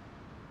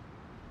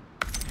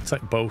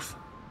 Take both.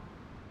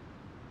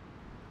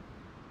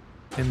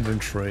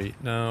 Inventory.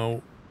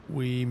 Now,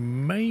 we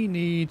may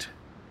need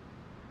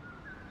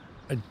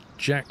a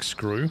jack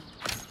screw.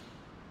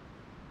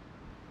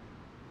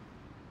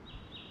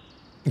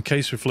 In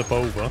case we flip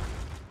over.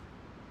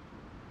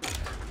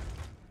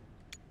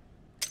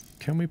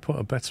 Can we put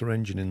a better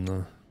engine in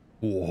there?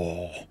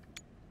 Whoa.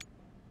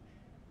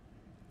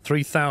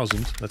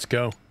 3,000. Let's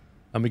go.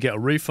 And we get a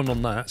refund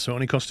on that, so it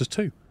only cost us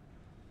 2.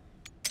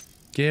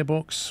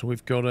 Gearbox.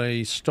 We've got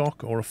a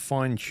stock or a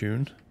fine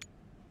tune.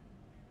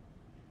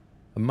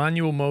 A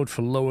manual mode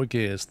for lower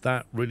gears.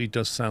 That really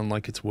does sound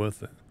like it's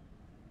worth it.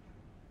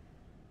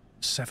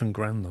 7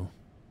 grand though.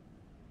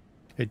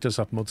 It does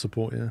have mud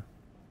support, yeah.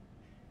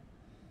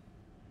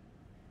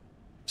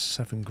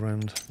 7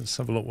 grand. Let's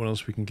have a look what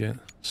else we can get.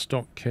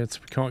 Stock kit.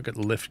 We can't get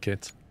the lift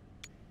kit.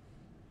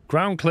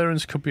 Ground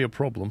clearance could be a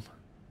problem.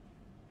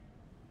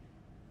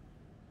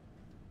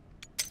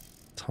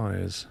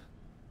 Tyres.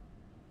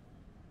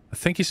 I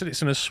think he said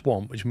it's in a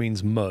swamp, which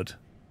means mud.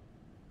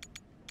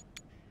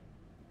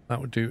 That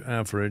would do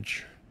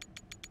average.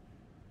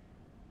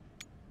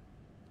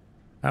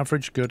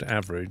 Average, good,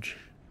 average.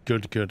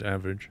 Good, good,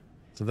 average.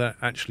 So they're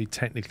actually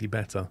technically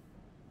better.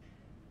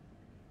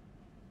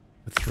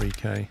 With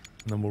 3k. And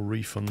then we'll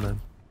refund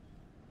them.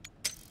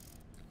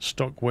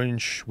 Stock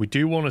winch. We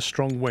do want a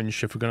strong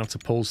winch if we're going to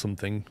have to pull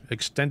something.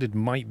 Extended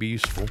might be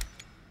useful.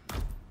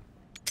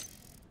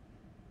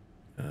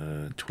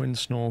 Twin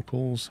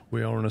snorkels.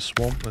 We are in a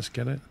swamp. Let's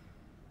get it.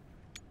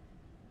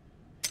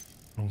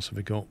 What else have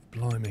we got?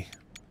 Blimey.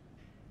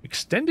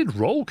 Extended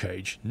roll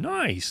cage.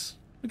 Nice.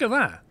 Look at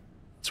that.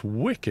 It's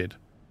wicked.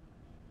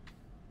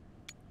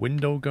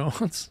 Window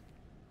guards.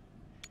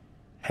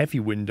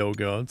 Heavy window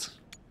guards.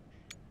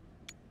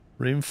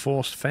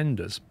 Reinforced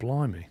fenders.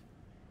 Blimey.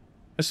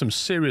 There's some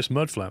serious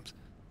mud flaps.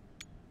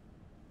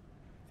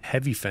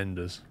 Heavy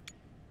fenders.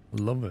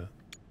 Love it.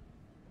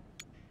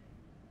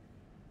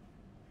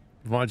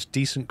 Provides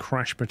decent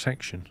crash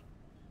protection.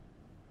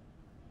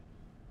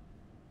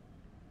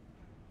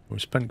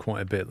 We've spent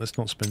quite a bit. Let's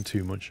not spend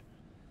too much.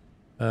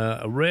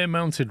 A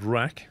rear-mounted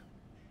rack.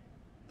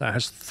 That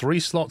has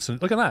 3 slots in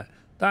it. Look at that.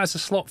 That has a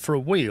slot for a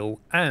wheel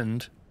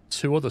and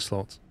 2 other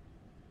slots.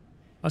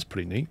 That's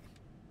pretty neat.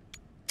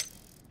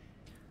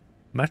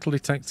 Metal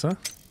detector.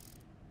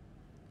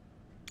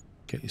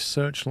 Get your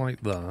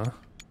searchlight there.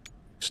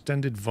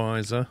 Extended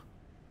visor.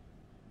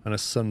 And a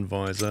sun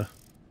visor.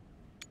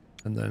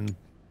 And then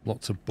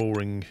lots of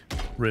boring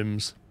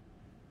rims.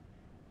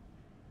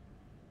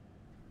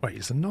 Wait,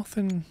 is there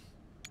nothing...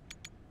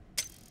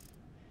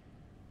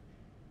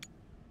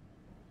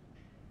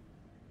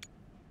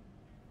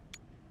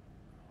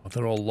 Oh,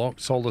 they're all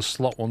locked. All the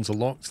slot ones are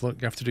locked.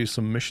 Look, you have to do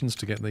some missions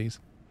to get these.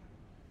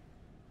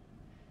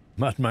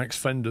 Mad Max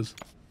fenders.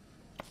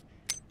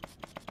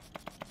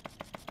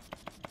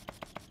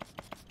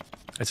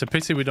 It's a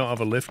pity we don't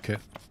have a lift kit.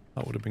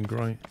 That would have been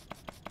great.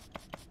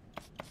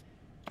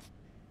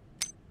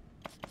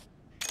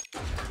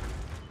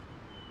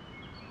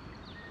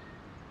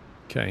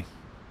 Okay,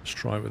 let's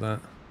try with that.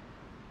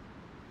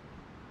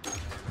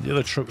 The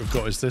other truck we've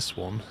got is this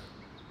one.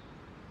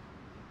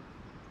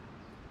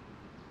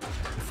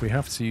 If we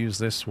have to use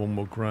this one,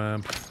 we'll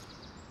grab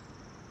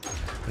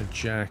a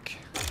jack.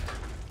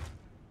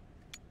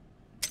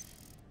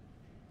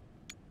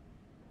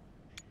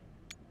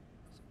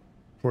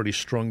 Pretty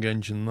strong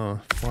engine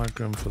there. 5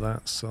 grand for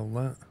that, sell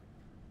that.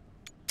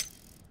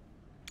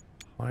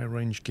 High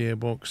range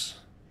gearbox.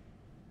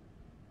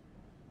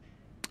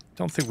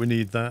 Don't think we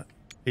need that.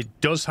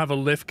 It does have a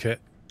lift kit.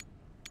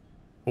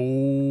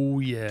 Oh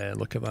yeah,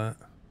 look at that.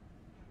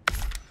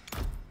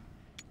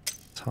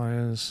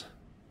 Tires.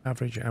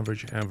 Average,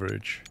 average,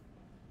 average.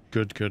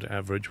 Good, good,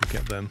 average. We'll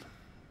get them.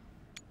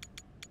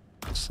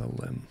 Sell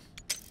them.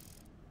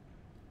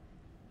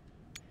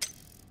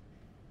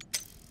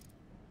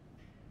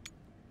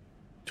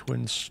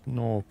 Twin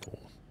snorkel.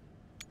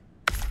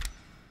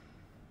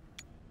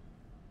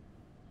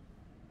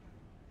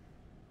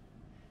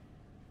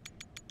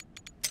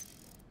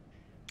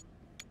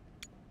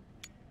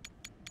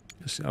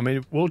 I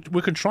mean,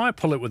 we can try and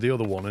pull it with the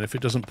other one, and if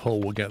it doesn't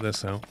pull, we'll get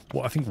this out.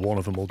 Well, I think one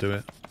of them will do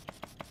it.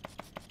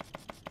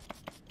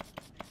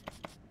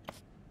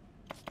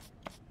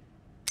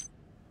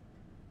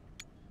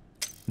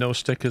 No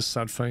stickers,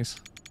 sad face.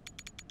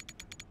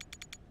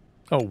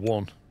 Oh,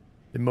 1.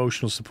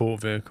 Emotional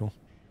support vehicle.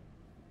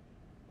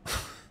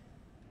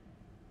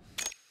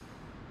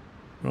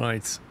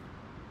 Right.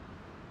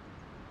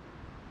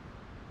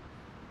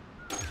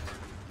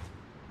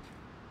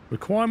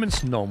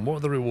 Requirements none. What are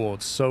the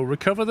rewards? So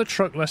recover the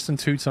truck less than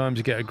 2 times,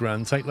 you get a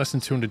grand. Take less than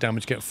 200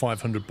 damage, get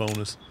 500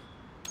 bonus.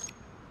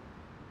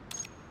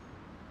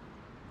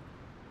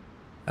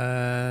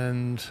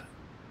 And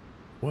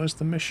where's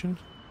the mission?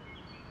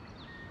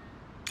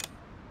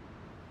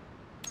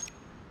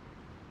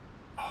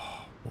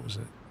 Oh, what was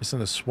it? It's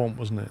in a swamp,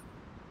 wasn't it?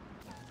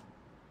 I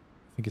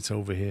think it's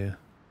over here.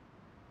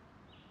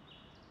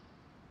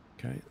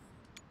 Okay.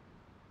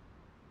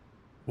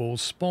 We'll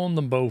spawn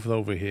them both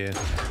over here.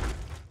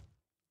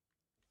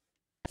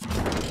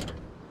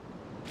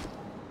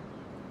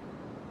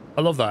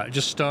 I love that. It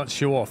just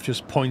starts you off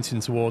just pointing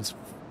towards,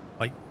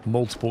 like,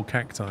 multiple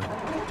cacti.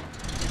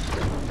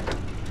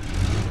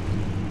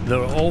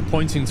 They're all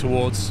pointing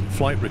towards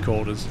flight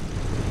recorders.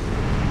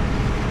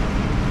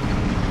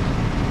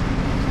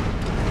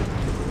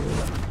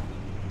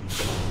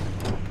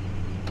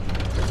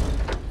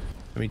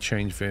 Let me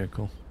change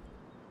vehicle.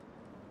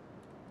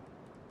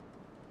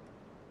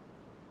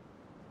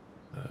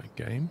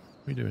 Game?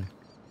 What are you doing?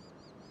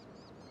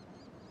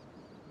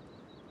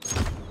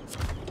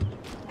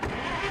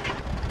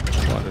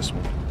 Try this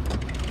one.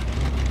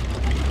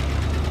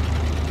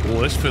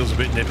 Oh, this feels a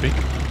bit nippy.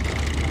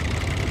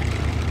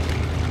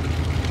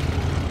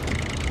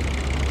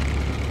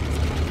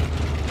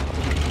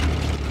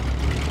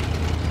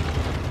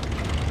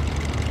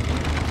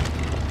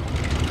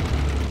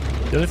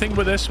 The only thing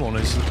with this one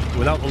is,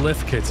 without the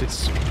lift kit,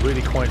 it's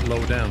really quite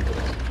low down.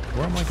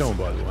 Where am I going,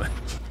 by the way?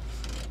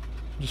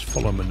 Just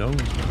follow my nose,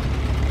 man.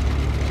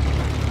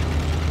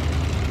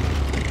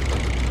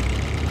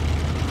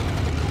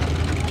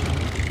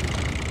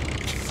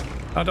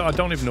 I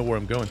don't even know where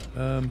I'm going.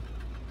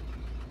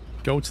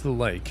 Go to the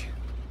lake.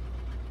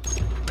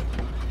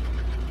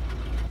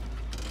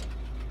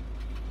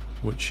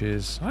 Which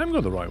is... I haven't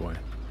gone the right way.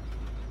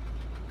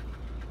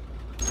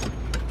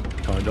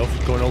 Kind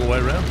of. Going all the way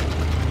around.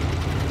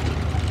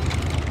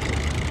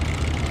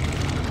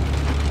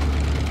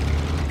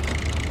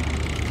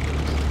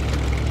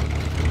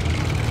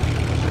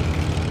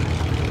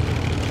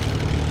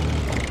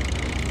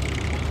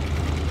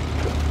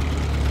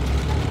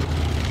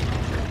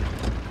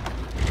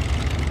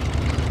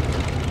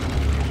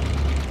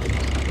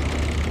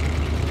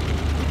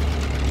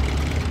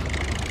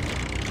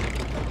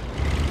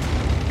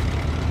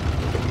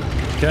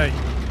 Okay.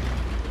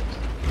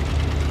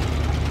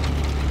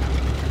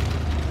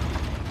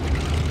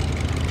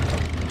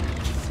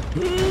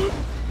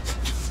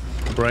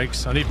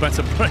 Brakes. I need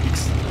better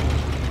brakes.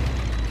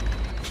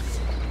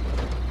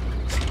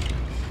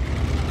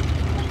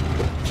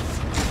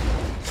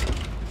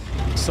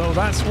 So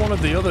that's one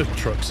of the other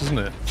trucks, isn't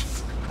it?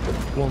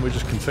 One we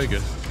just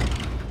configured.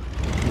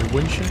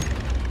 We're winching.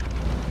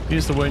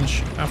 Here's the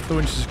winch. After the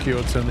winch is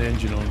secured, turn the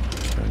engine on.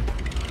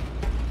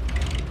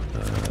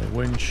 Okay.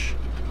 Winch.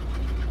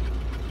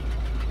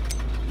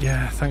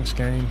 Yeah, thanks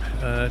game.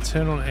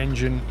 Turn on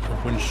engine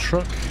of winch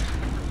truck.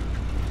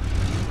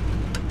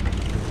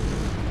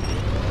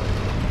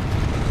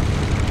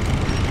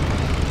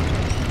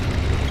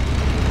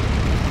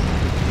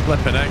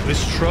 Flippin' heck,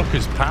 this truck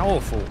is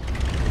powerful.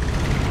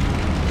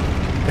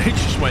 It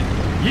just went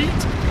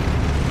yeet.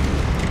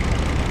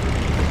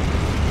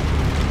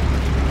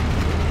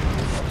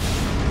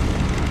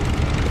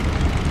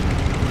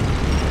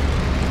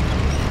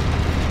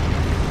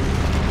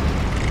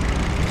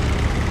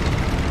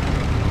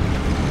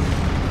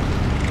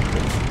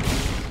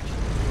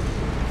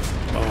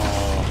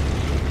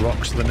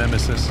 The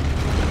nemesis.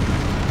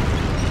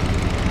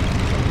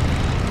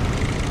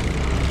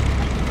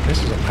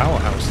 This is a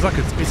powerhouse.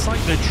 It's like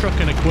the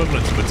trucking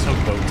equivalent of a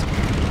tugboat.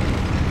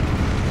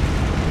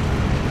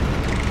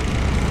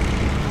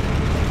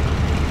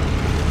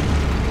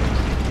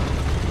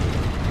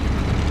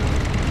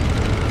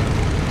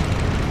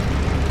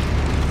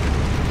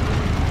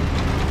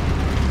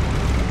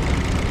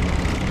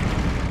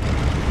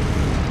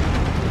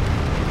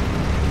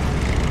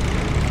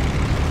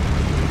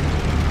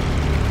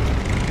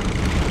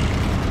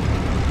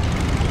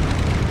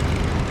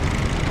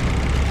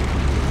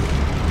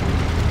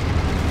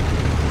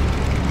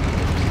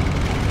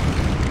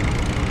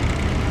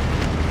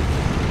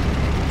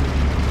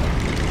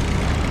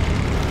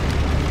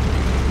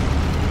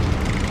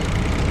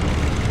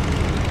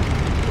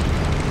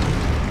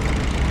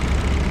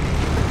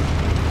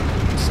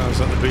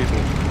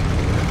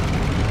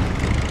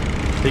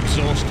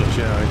 Exhausters,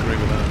 yeah, I agree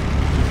with that.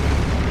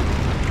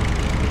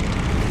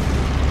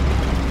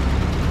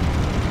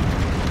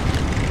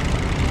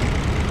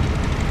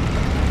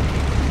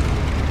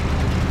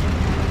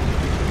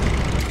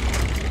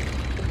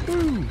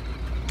 Woo!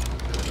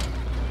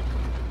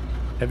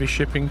 Heavy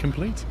shipping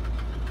complete.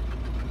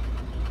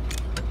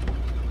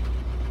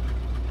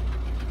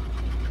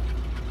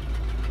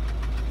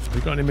 Have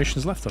we got any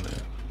missions left on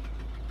it?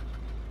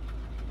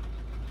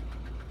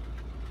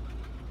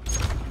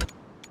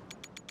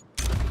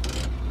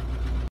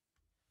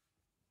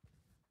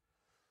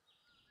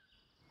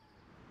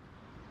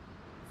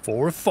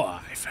 Four of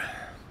 5.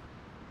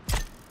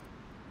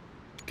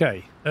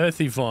 Okay,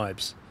 earthy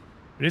vibes.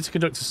 We need to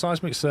conduct a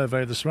seismic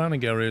survey of the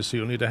surrounding area, so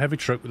you'll need a heavy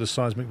truck with a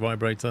seismic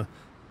vibrator.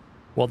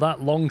 Well,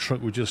 that long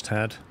truck we just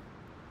had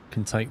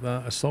can take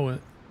that. I saw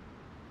it.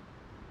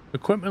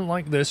 Equipment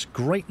like this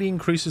greatly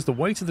increases the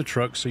weight of the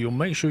truck, so you'll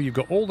make sure you've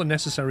got all the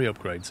necessary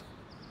upgrades.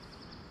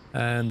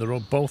 And they're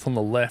all both on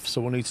the left, so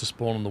we'll need to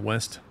spawn on the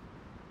west.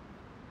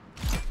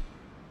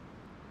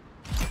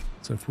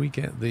 So if we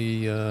get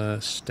the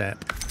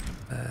step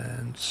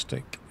and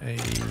stick a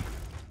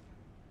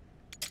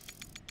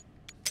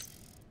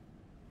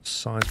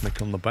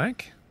seismic on the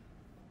back.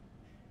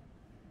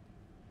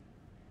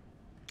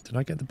 Did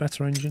I get the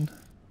better engine?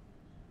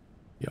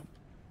 Yep.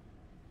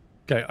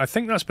 Okay, I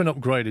think that's been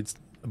upgraded. It's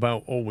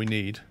about all we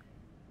need.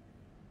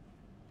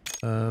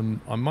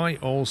 I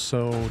might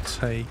also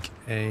take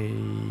a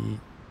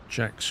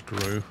jack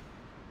screw.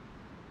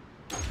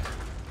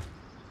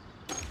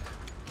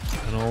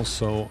 And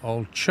also,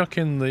 I'll chuck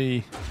in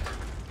the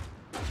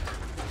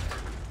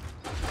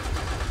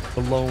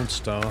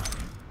lodestar.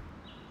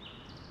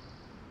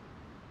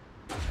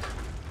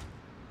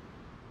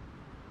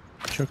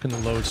 Chuck in the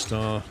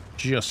lodestar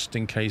just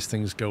in case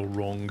things go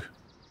wrong.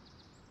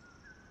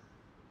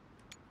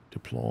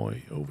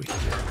 Deploy over here.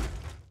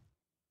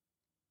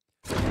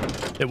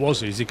 It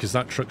was easy because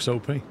that truck's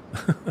OP. Right.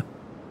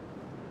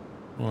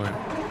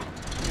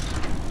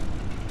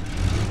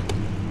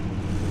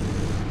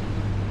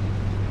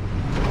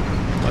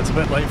 It's a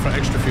bit late for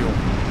extra fuel.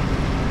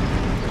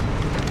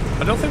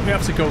 I don't think we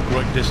have to go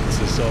great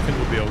distances, so I think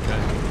we'll be okay.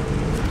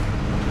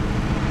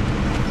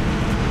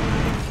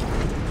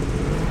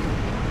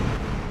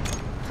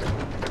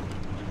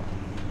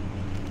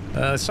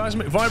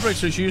 Seismic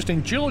vibrator is used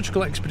in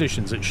geological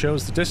expeditions. It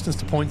shows the distance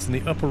to points in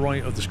the upper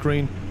right of the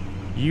screen.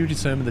 You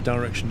determine the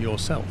direction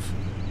yourself.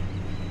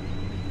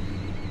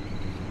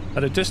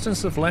 At a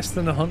distance of less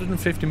than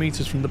 150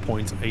 meters from the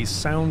point, a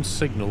sound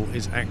signal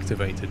is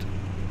activated.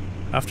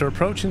 After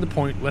approaching the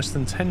point less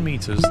than 10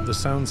 meters, the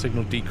sound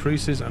signal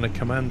decreases and a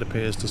command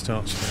appears to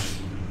start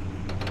spinning.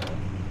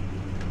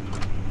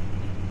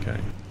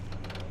 Okay.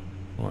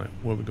 Right,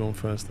 where are we going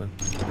first then?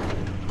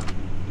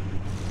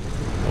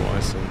 Oh, I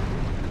see.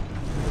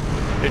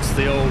 It's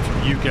the old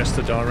you guess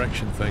the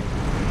direction thing.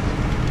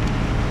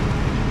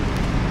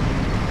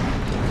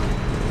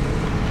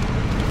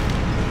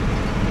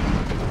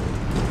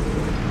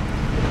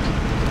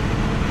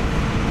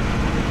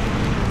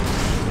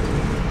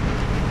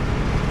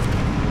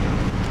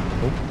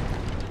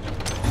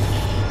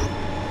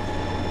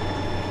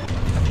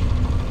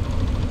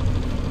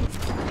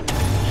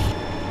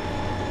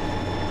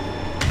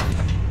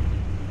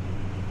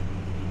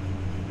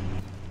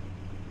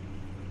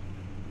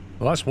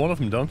 Well, that's one of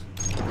them done.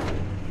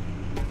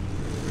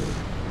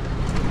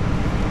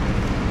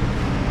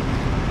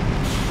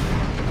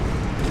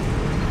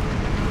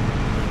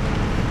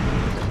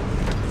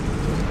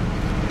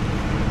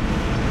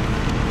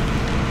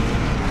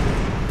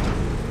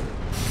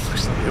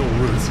 Looks like the old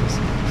routes.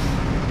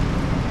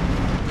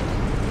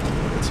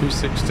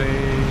 260,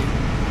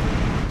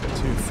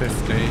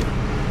 250.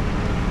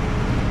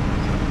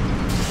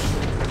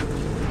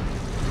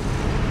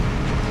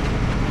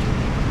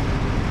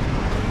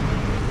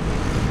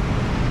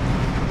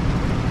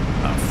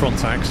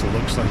 Front axle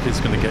looks like it's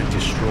going to get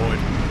destroyed.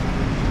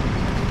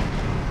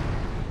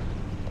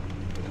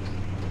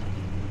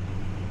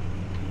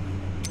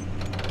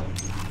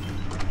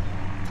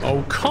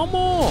 Oh, come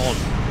on!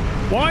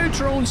 Why are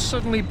drones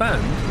suddenly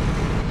banned?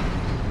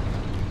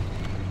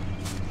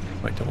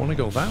 Wait, do I want to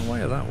go that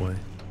way or that way?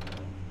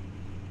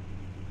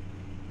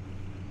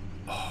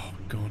 Oh,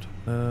 God.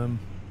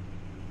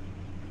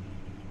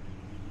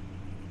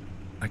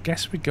 I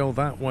guess we go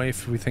that way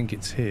if we think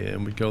it's here,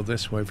 and we go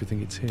this way if we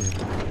think it's here.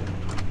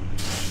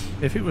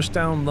 If it was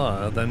down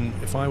there, then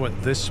if I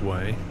went this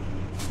way...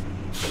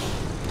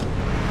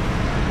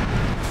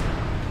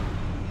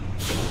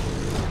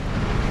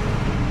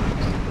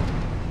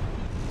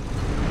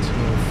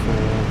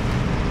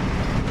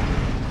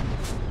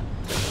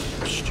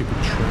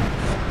 Stupid tree.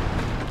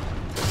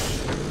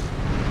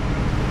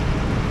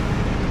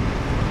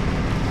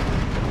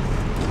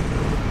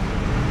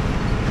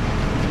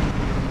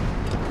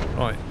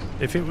 Right,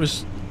 if it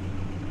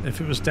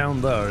was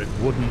down there, it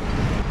wouldn't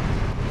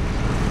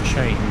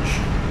change,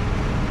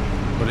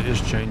 but it is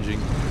changing,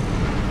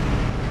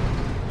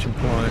 which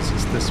implies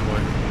it's this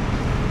way.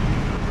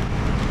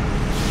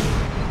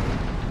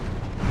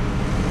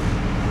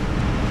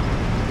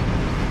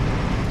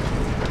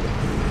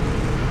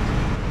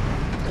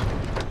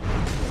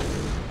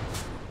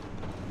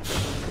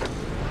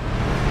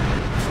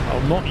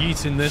 I'm not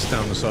yeeting this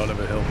down the side of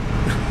a hill.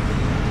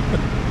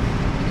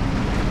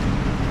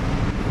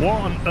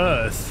 What on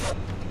earth?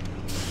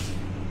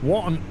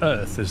 What on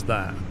earth is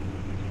that?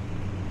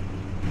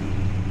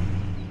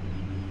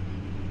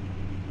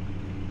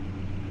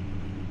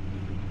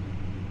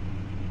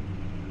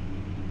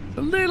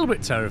 A little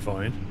bit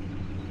terrifying.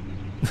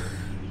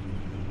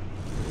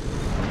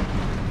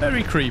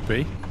 Very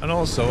creepy, and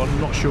also I'm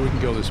not sure we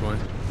can go this way.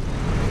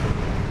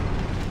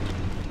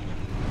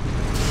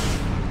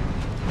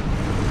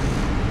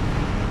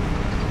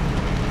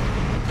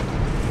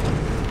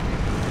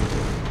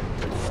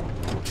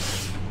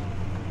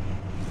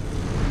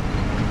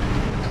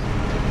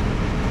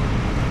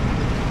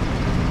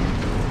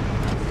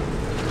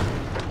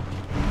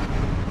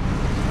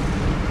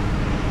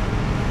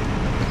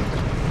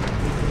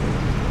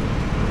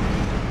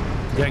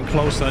 Getting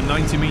closer,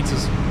 90 meters.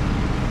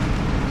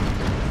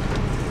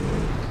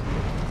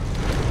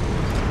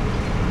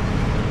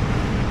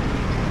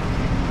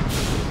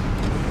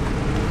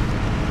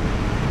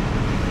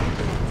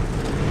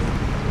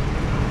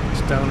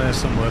 It's down there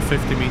somewhere,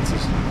 50 meters.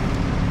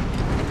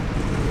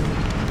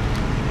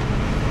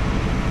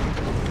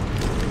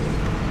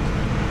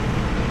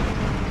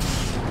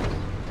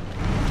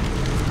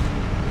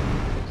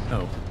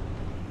 Oh.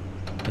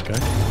 Okay.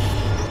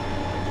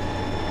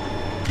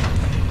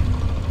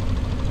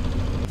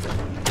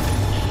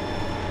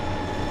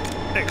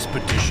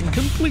 Expedition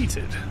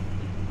completed.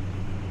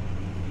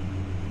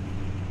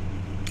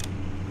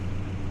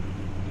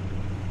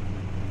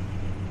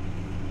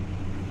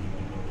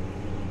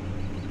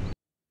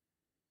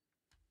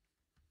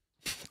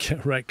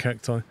 Get wrecked,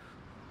 cacti.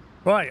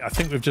 Right, I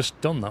think we've just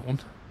done that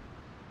one.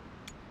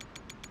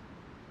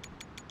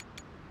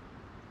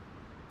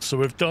 So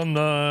we've done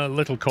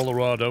Little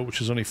Colorado,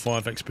 which is only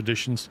 5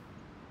 expeditions.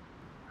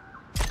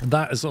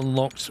 That has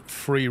unlocked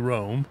free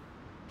roam.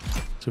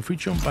 So if we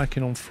jump back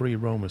in on free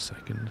roam a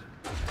second.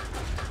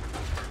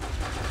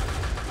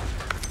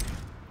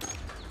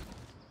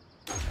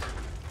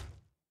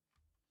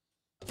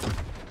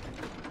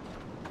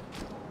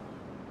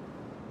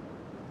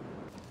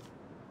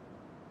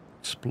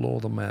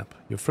 Explore the map.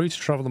 You're free to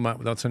travel the map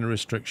without any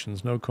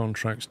restrictions. No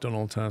contracts, done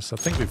all tasks. I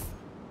think we've...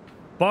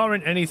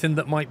 Barring anything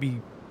that might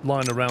be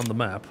lying around the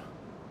map,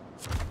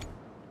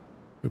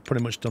 we've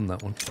pretty much done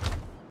that one.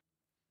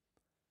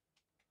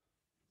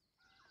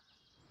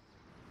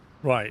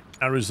 Right,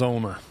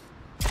 Arizona.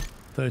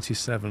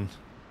 37.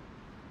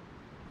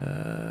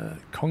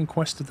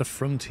 Conquest of the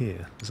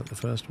Frontier. Is that the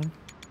first one?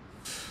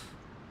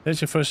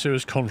 There's your first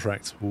serious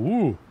contract.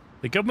 Ooh.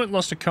 The government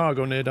lost a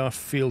cargo near our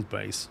field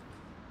base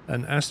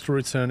and asked to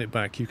return it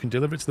back. You can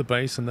deliver it to the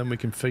base and then we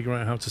can figure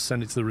out how to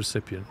send it to the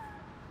recipient.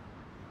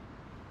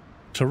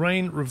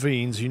 Terrain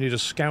ravines, you need a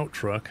scout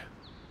truck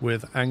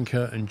with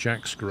anchor and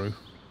jack screw.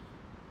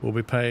 We'll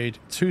be paid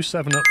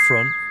 2.7 up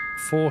front,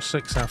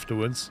 4.6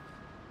 afterwards.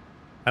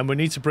 And we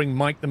need to bring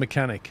Mike the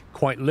mechanic.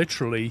 Quite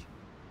literally,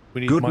 we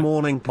need Good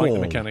morning, Paul. Mike the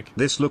mechanic.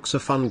 This looks a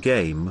fun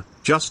game.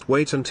 Just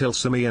wait until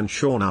Sammy and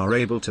Sean are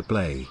able to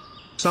play.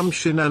 Some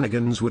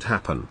shenanigans would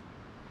happen.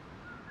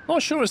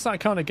 Not sure it's that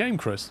kind of game,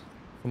 Chris,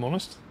 if I'm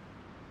honest.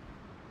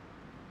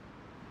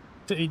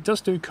 It does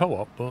do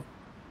co-op, but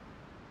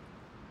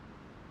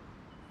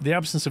the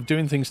absence of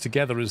doing things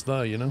together is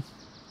there, you know?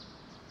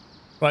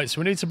 Right,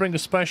 so we need to bring a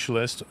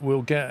specialist.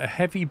 We'll get a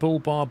heavy bull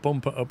bar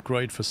bumper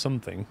upgrade for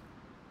something.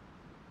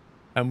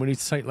 And we need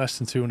to take less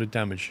than 200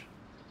 damage.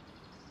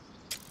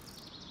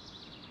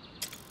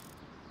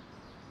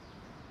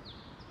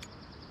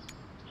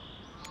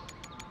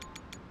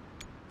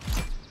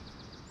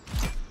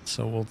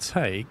 So we'll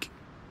take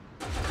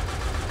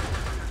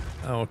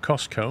our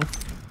Costco.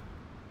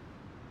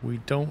 We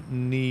don't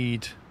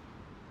need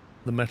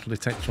the metal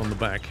detector on the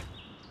back.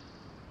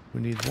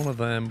 We need one of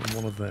them and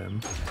one of them.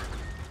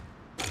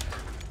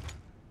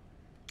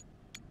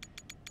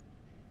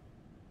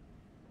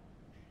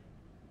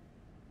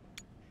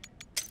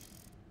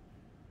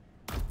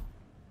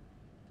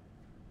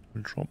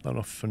 We'll drop that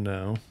off for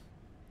now.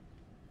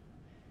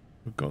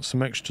 We've got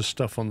some extra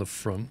stuff on the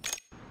front.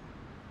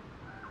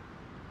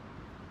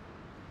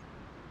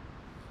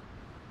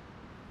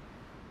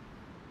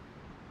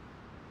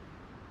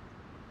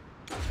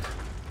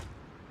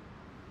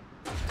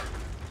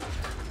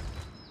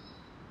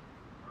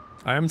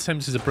 I am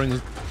tempted to bring...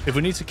 If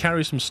we need to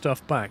carry some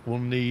stuff back, we'll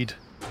need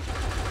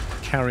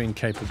carrying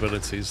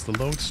capabilities. The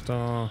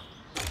Lodestar...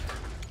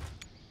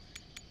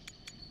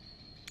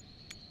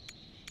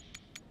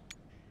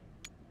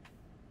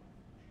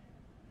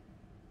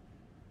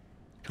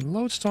 Can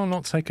Lodestar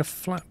not take a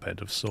flatbed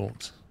of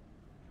sorts?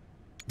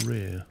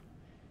 Rear.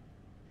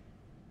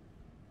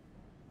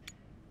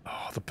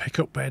 Oh, the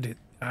pickup bed.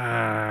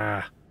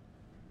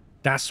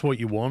 That's what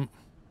you want.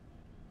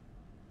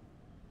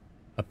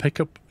 A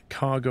pickup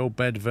cargo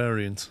bed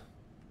variant.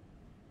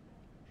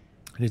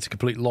 I need to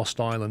complete Lost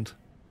Island.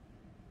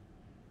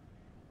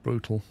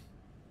 Brutal.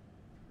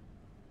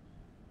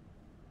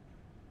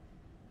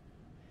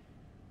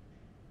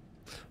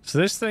 So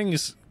this thing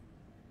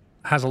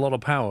has a lot of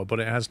power, but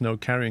it has no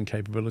carrying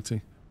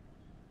capability.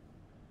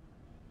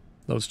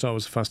 Lodestar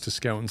was the fastest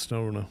scout and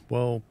SnowRunner.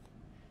 Well,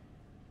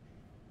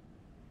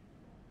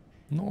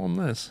 not on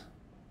this.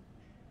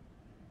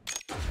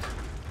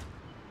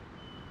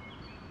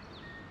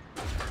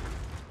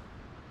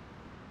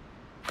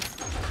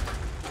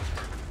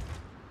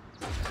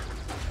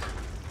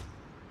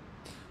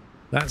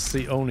 That's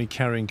the only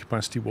carrying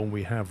capacity one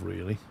we have,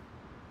 really.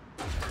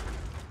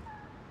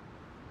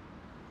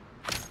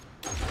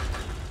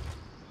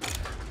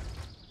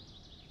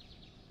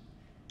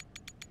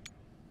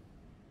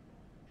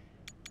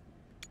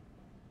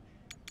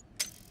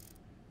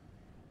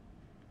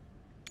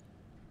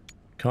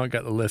 Can't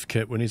get the lift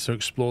kit. We need to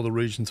explore the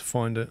region to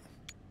find it.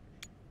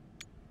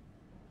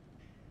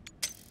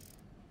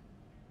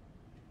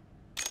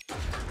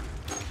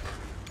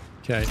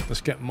 Okay,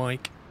 let's get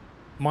Mike.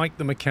 Mike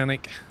the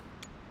mechanic.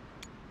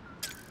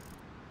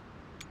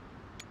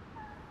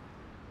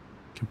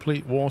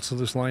 Complete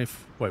waterless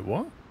life. Wait,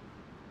 what?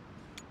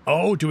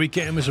 Oh, do we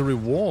get him as a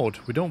reward?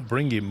 We don't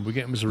bring him, we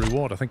get him as a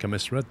reward. I think I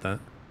misread that.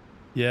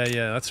 Yeah,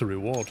 that's a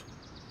reward.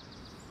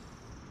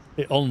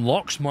 It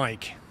unlocks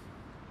Mike.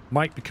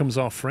 Mike becomes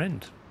our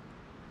friend.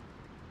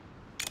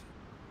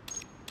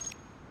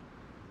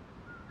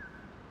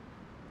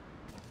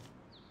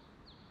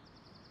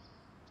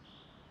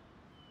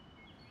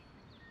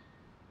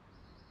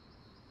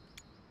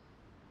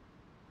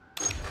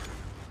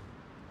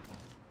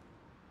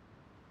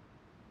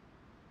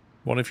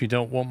 What if you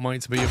don't want Mike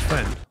to be your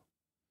friend?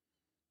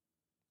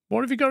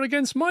 What have you got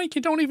against Mike?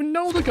 You don't even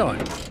know the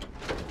guy.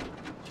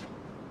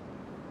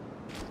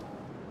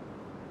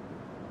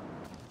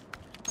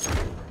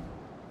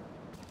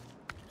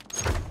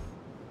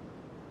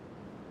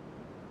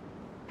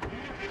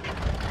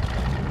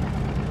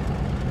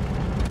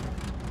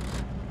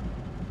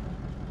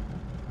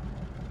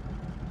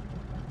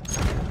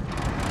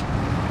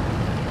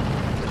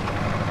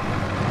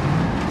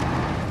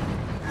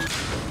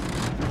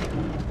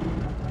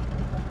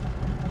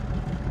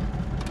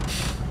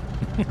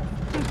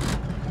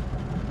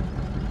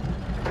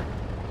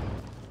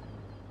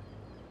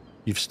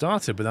 You've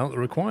started without the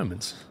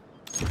requirements.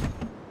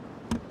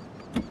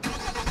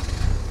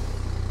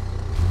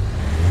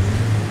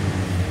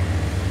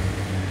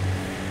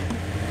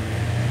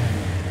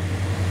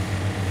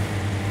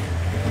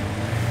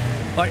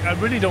 Like, I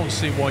really don't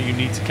see why you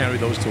need to carry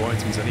those two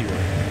items anyway.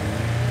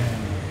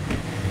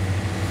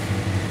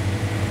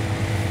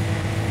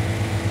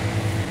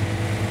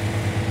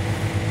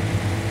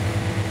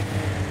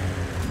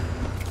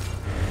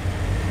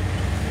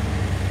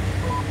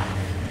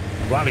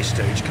 Rally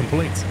stage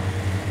complete.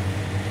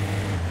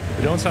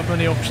 We don't have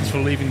many options for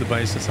leaving the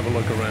base. Let's have a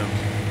look around.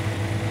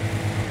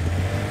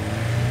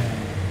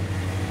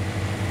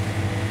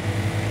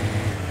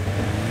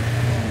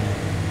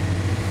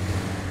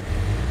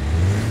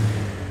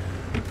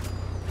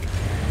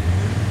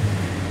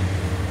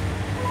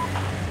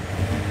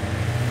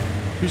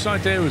 Whose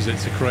idea was it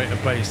to create a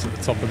base at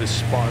the top of this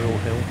spiral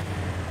hill?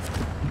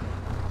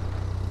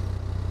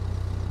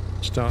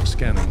 Start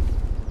scanning.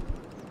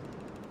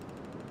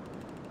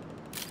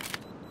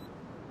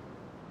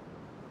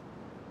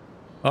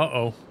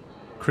 Uh-oh.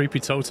 Creepy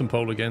totem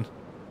pole again.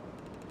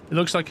 It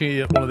looks like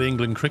one of the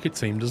England cricket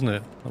team, doesn't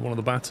it? Like one of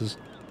the batters.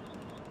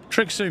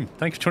 Trick Zoom,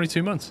 thank you for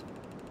 22 months.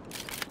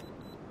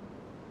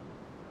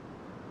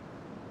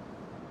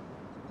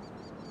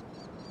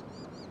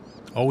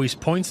 Oh, he's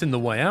pointing the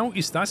way out.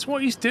 That's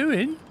what he's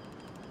doing.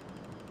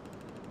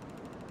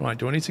 Right,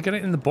 do I need to get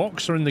it in the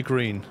box or in the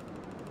green?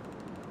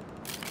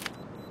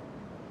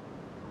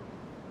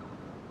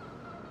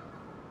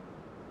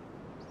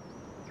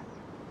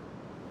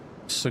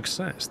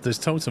 Success. This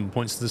totem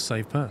points to the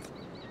safe path.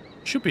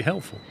 Should be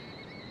helpful.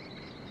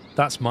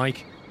 That's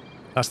Mike.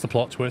 That's the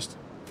plot twist.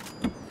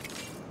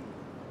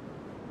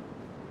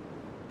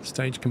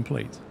 Stage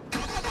complete.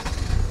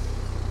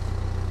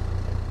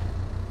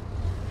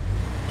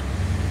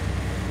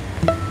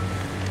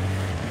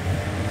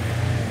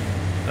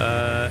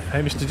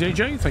 Hey, Mr.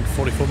 DJ, thank you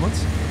for 44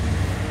 months.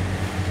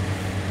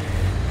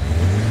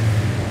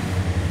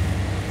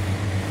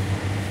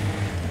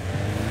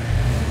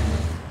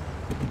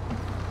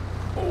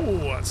 Oh,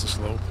 that's a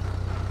slope.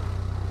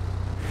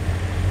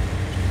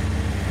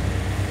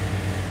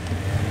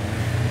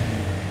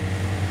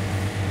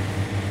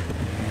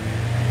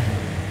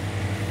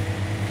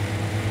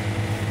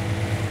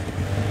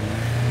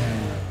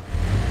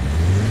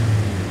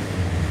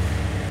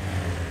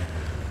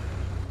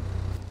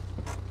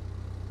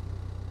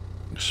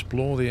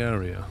 Explore the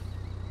area.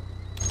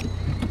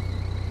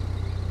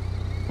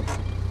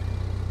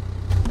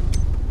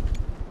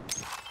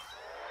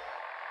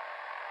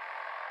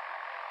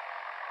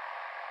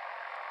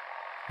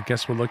 I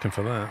guess we're looking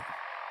for that.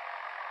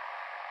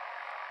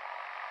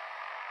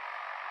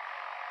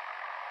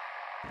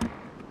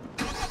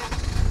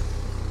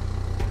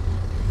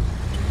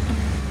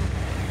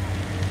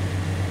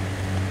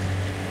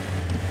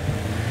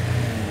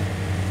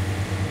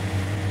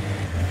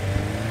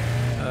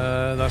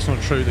 That's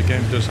not true, the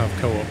game does have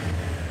co-op.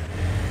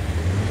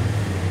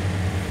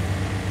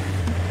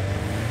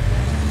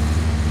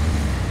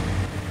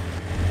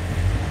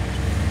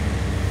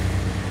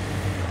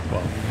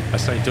 Well, I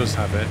say does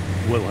have it,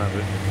 will have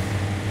it.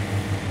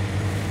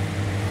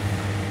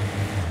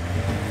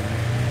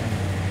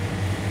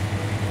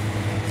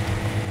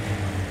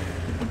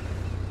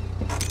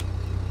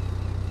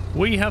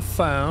 We have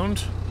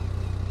found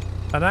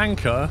an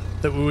anchor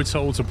that we were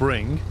told to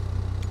bring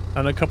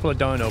and a couple of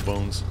dino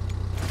bones.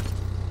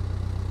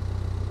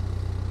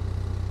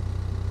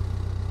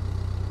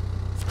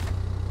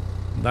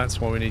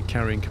 That's why we need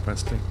carrying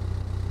capacity.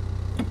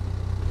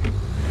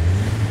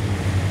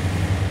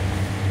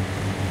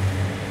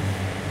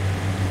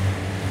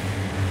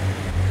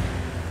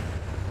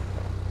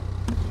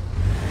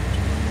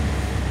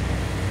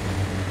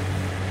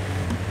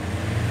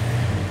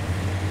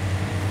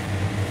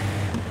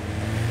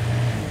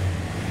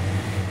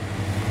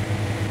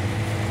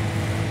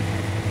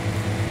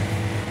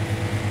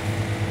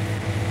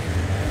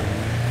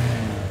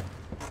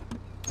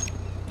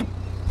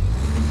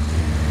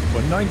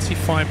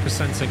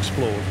 95%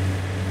 explored.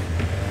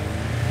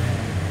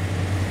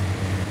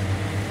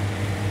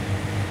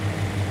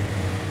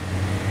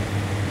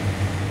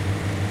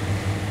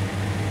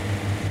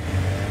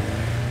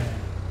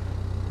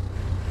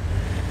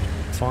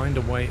 Find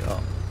a way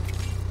up.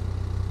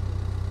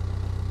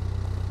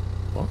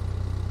 What?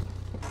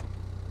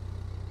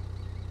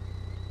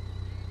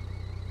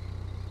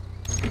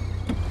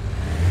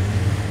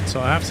 So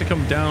I have to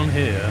come down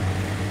here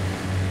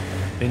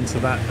into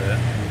that bit,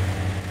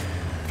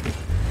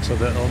 so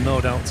that it'll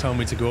no doubt tell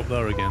me to go up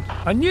there again.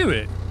 I knew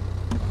it!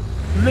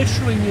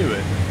 Literally knew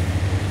it.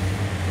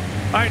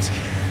 I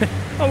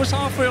was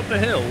halfway up the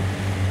hill,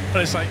 and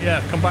it's like,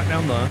 yeah, come back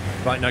down there.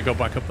 Right, now go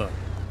back up there.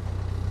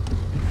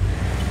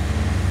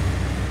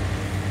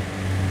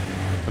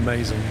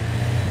 Amazing.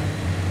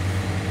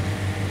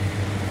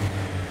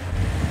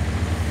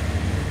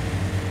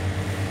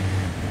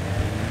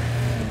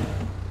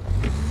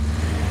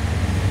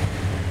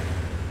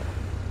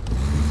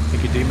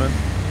 Thank you, Demon.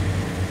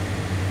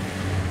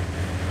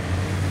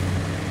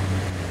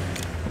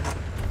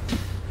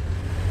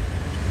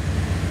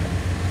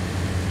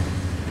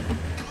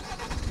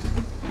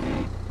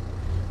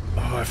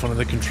 Oh, if one of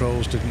the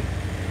controls didn't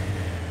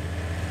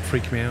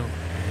freak me out.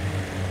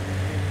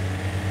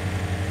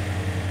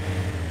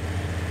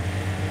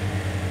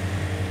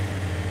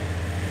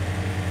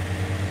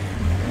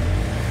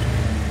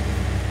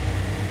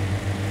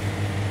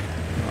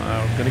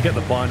 I'm going to get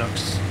the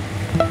binocs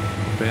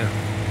up here.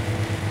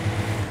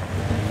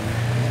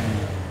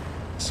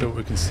 See what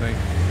we can see.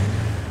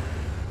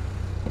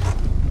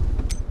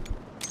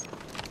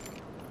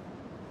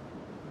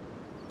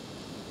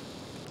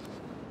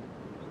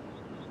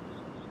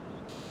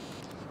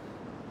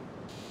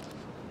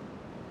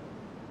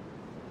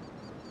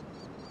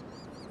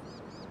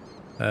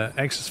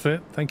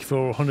 Exosphere, thank you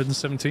for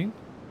 117.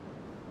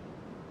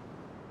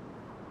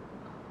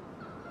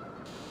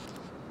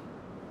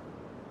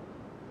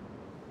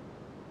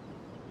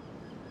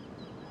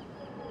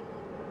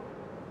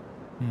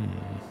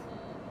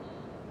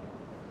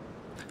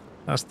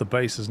 That's the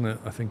base, isn't it?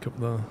 I think up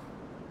there.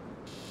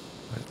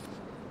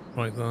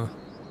 Right there.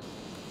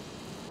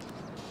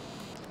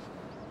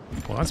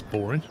 Well, that's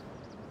boring.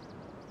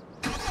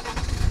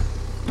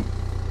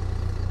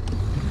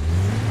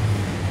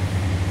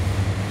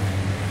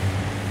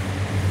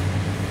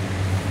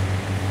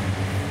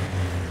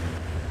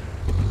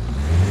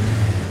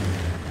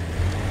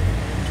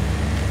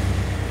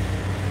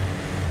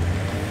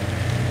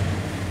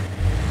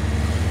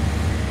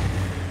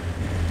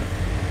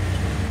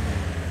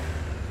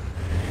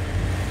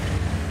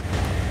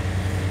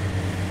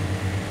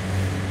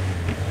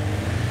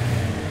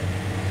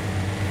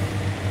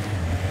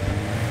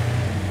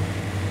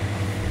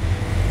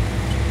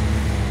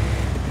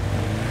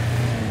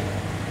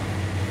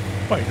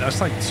 Wait,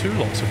 that's like 2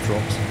 lots of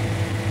drops.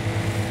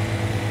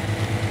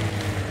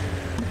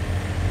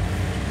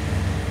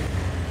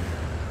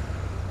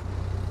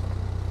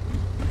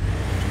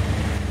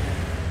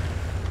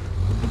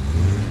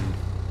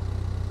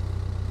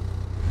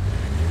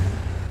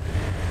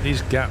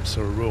 These gaps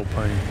are a real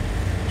pain.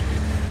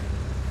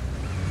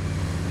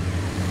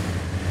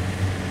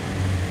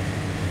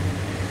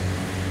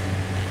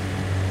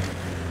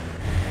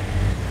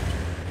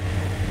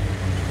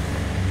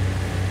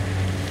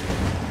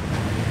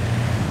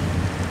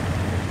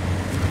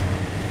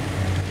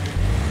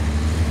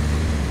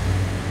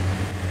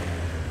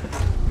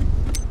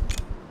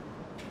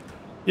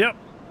 Yep,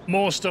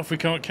 more stuff we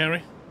can't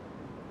carry.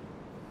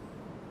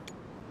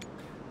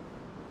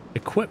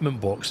 Equipment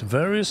box,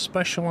 various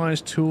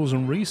specialized tools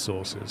and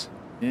resources.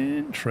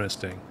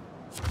 Interesting.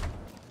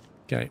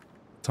 Okay,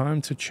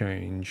 time to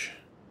change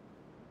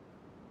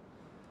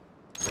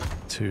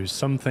to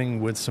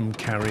something with some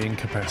carrying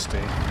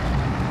capacity.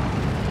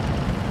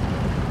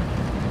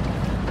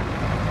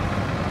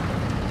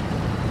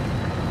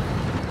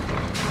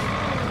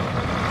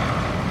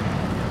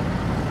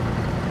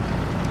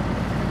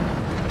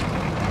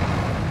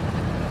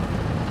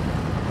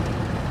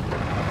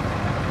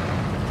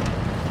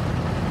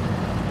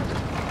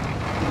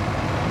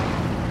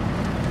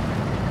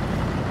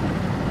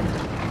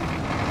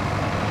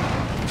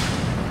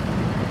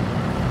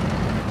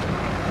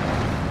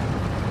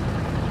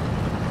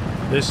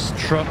 This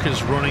truck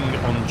is running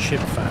on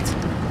chip fat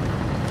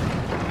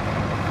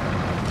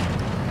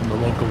from the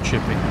local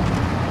chipping.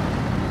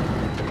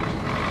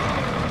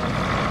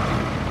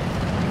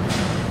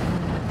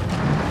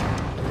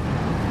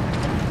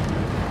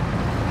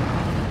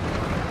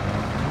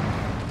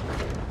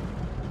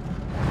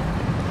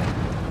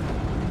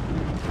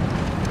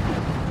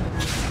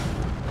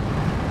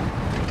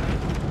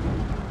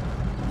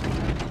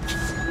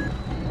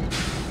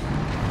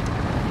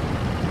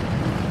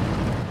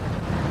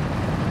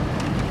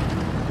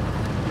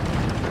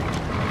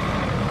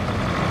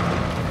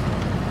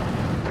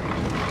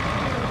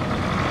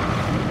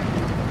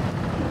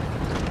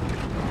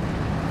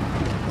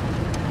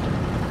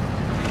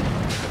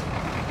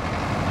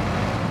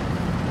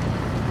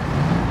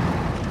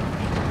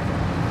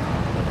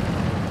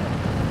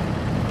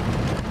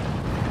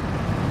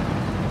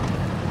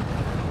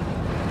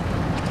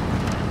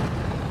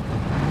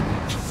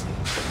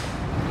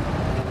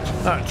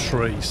 That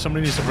tree.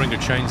 Somebody needs to bring a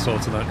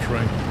chainsaw to that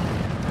tree.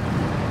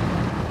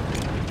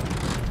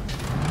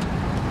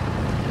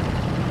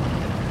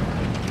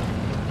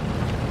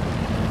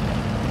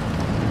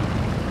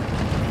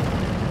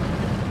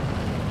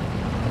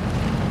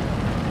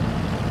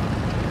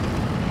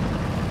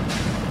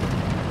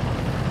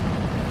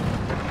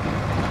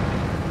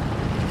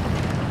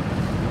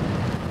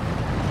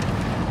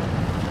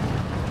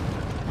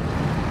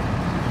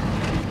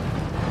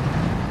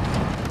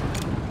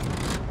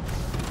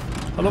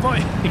 I love how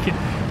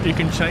you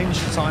can change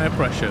tyre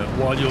pressure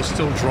while you're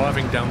still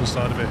driving down the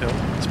side of a hill.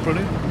 It's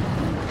brilliant.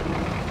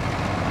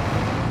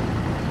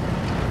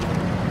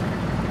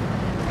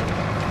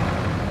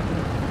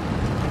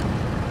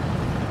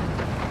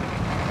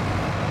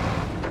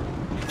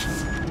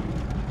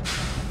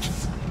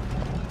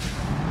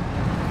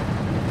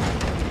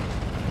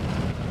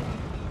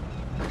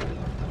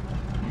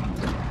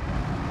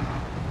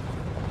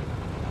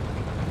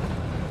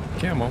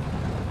 Come on.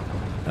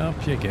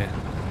 Up you get.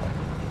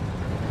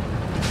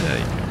 There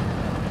you go.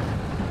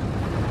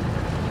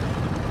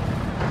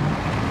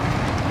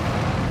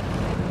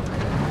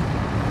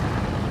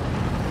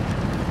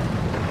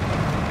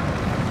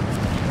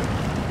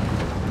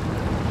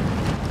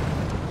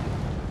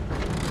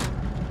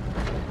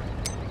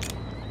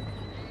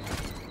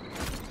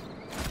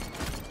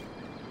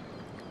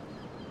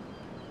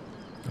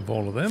 Of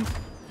all of them.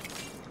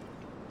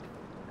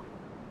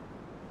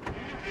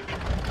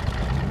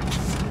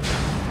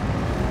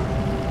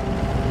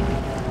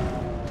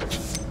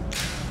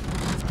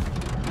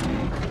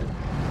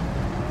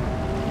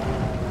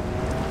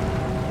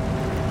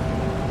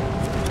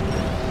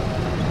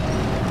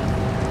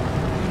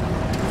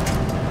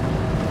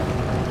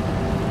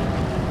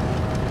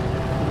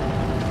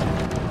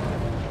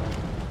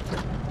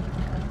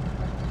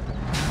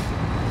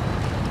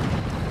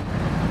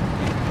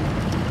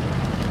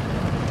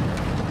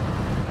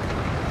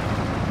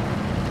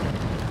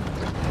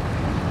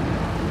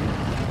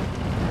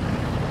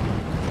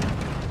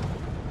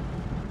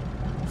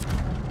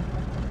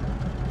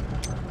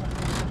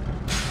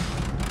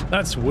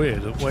 That's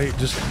weird, the way it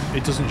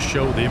doesn't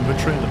show the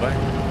inventory in the back.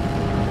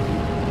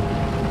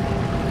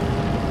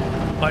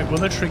 Like, we're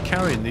literally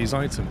carrying these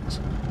items,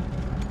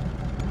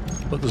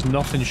 but there's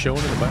nothing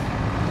showing in the back.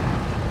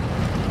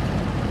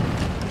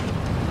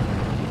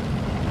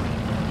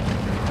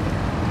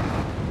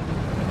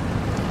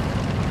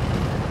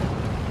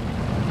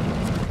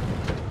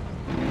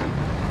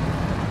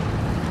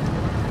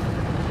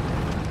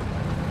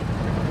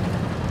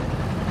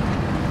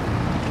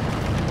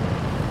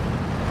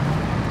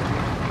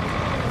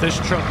 This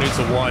truck needs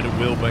a wider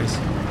wheelbase,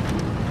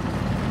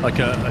 like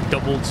a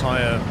double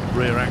tyre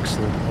rear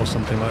axle or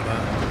something like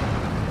that.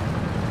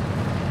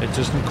 It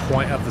doesn't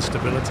quite have the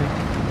stability.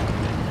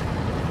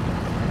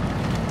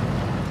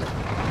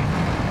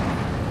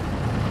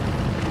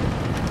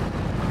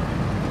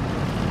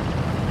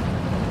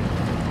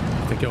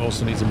 I think it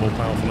also needs a more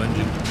powerful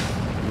engine.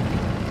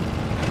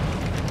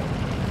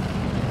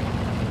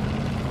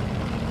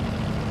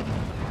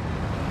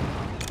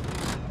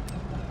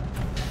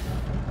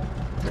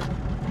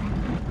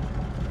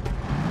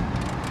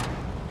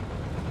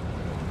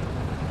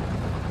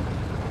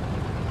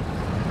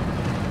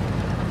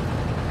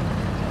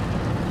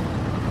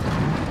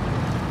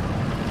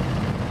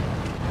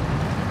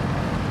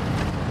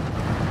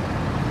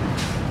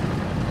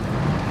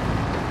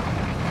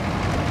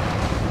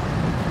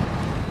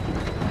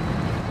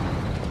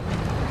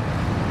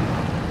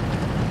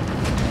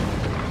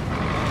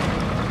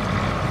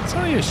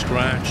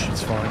 Scratch,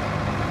 it's fine.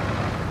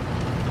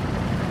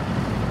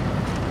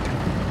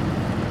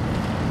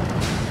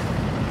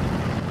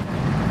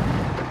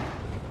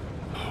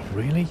 Oh,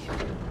 really?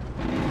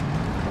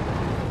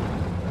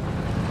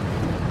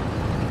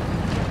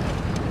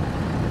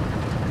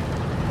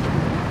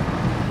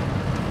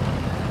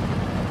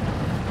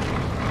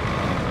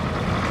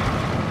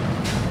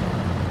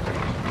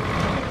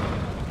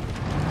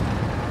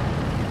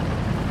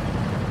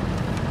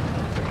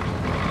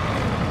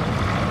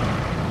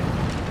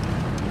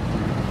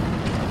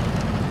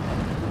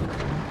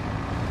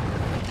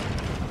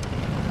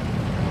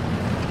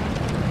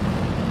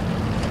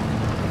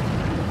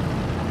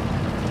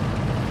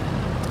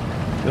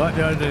 Like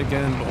the idea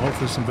again, but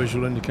hopefully some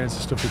visual indicators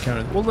of stuff we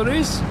carry. Well, there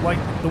is. Like,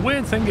 the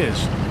weird thing is,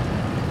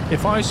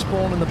 if I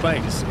spawn in the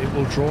base, it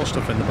will draw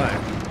stuff in the back.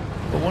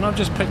 But when I've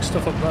just picked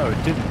stuff up there,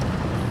 it didn't.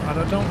 And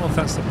I don't know if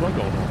that's the bug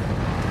or not.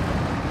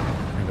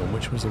 Hang on,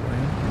 which was the way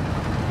in?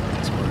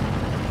 That's weird.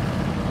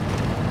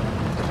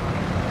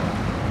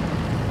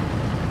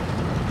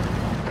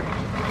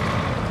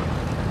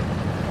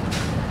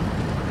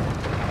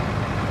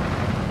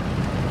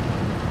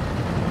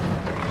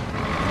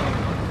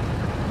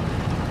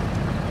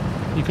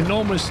 You can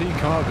normally see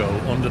cargo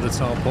under the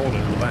tarpaulin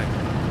in the back.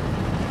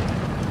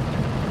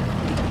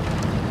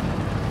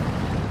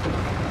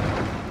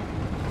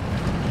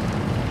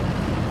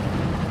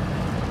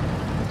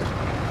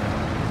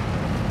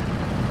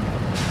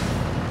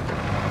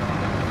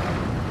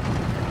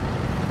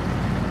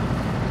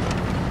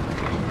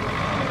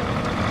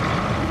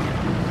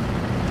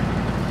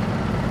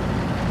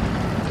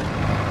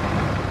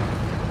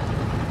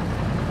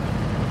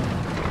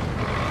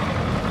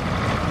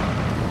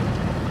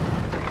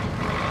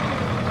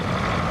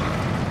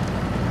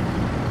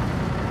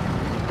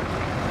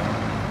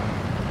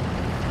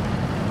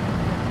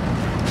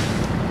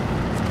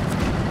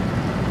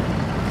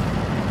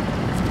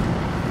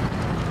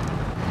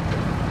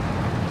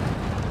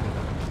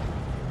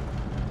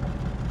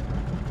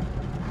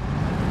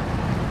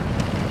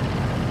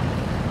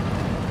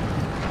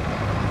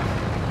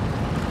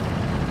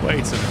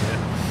 Wait a minute.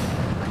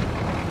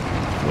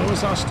 Where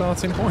was our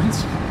starting point?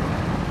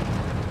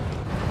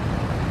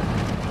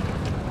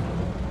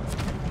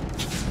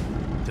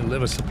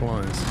 Deliver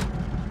supplies.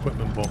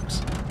 Equipment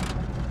box.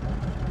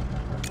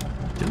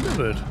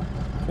 Delivered.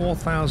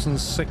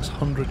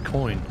 4,600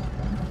 coin.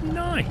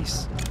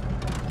 Nice.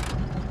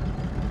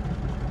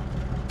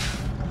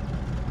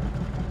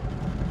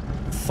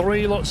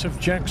 Three lots of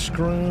jack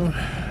screw.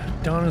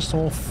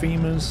 Dinosaur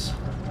femurs.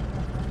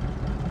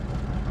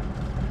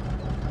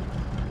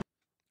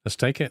 Let's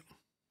take it.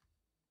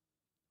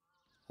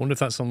 Wonder if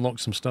that's unlocked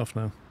some stuff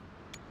now.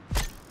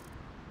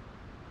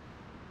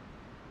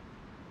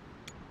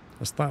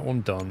 That's that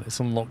one done. It's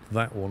unlocked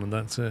that one and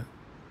that's it.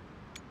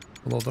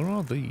 Although there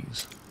are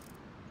these.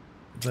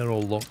 They're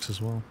all locked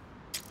as well.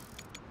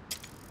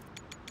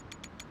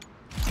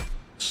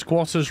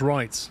 Squatter's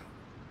rights.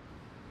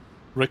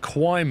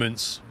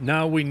 Requirements.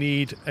 Now we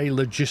need a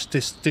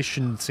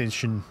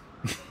logistician.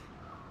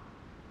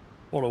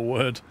 What a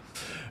word.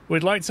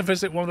 We'd like to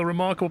visit one of the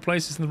remarkable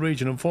places in the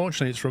region.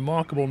 Unfortunately, it's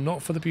remarkable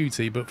not for the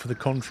beauty, but for the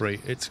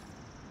contrary. It's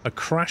a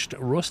crashed,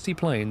 rusty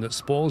plane that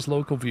spoils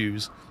local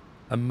views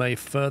and may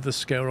further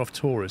scare off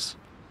tourists.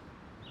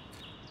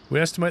 We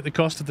estimate the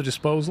cost of the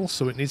disposal,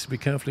 so it needs to be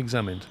carefully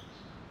examined.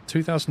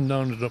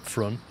 2,900 up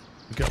front.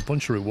 We get a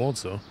bunch of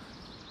rewards, though.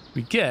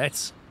 We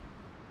get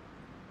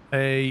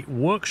a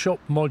workshop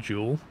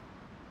module,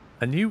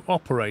 a new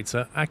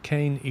operator,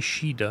 Akane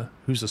Ishida,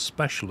 who's a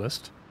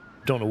specialist.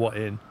 Don't know what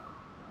in.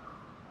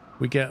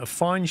 We get a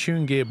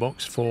fine-tuned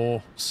gearbox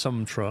for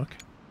some truck.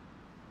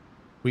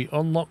 We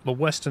unlock the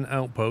western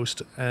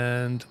outpost,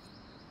 and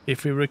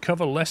if we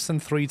recover less than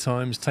 3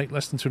 times, take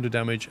less than 200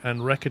 damage,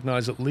 and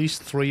recognize at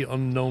least 3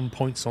 unknown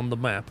points on the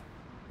map,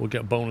 we'll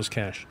get bonus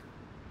cash.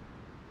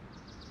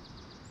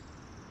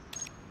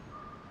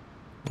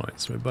 Right,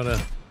 so we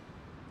better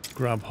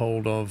grab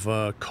hold of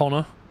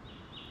Connor.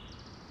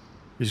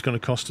 He's going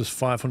to cost us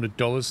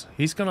 $500.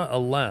 He's going to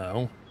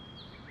allow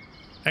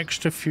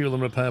extra fuel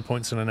and repair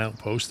points in an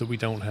outpost that we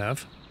don't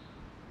have.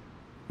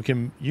 We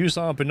can use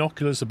our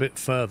binoculars a bit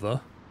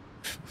further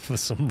for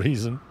some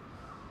reason.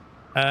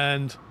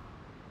 And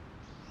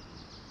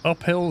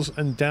uphills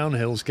and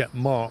downhills get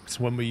marked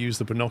when we use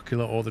the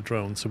binocular or the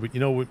drone. So, you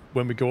know,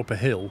 when we go up a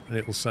hill and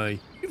it'll say,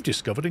 "You've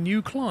discovered a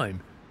new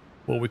climb."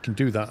 Well, we can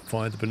do that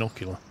via the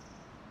binocular.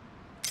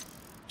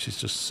 Which is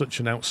just such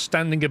an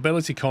outstanding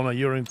ability, Connor.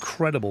 You're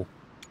incredible.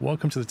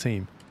 Welcome to the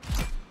team.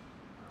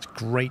 It's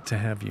great to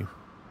have you.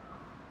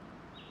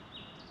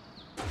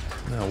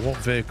 Now, what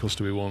vehicles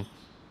do we want?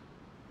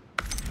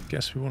 I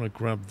guess we want to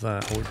grab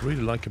that. I would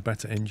really like a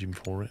better engine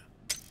for it.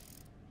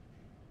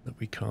 That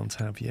we can't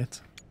have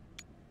yet.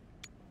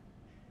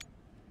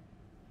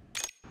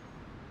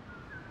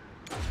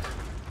 So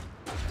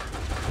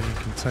you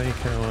can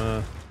take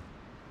our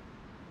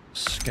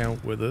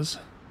scout with us.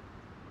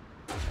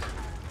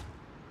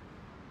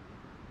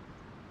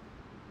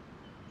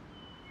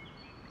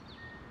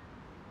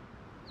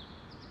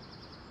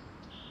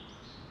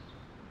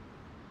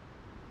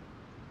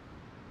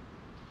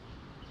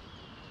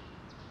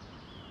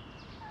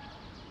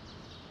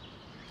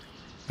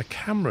 A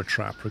camera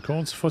trap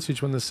records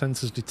footage when the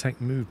sensors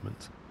detect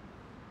movement.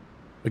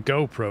 A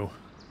GoPro.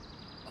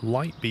 A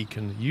light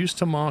beacon used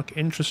to mark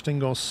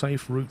interesting or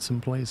safe routes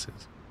and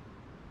places.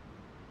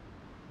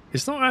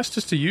 It's not asked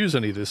us to use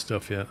any of this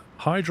stuff yet.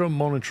 Hydro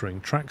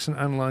monitoring tracks and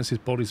analyzes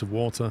bodies of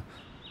water.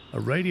 A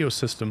radio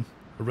system.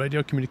 A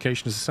radio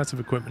communication is a set of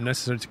equipment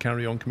necessary to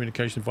carry on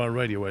communication via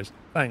radio waves.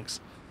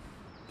 Thanks.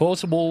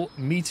 Portable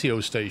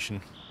meteo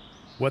station.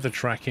 Weather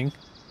tracking.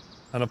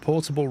 And a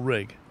portable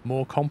rig.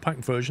 More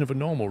compact version of a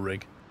normal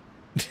rig.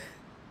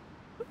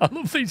 I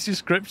love these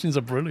descriptions,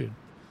 are brilliant.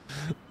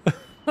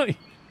 Like,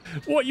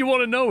 what you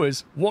want to know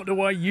is, what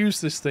do I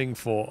use this thing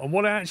for? And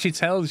what it actually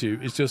tells you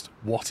is just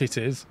what it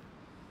is.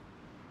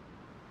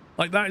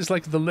 Like, that is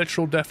like the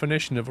literal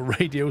definition of a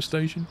radio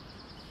station.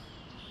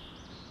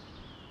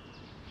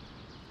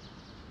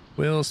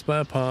 Wheel,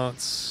 spare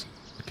parts.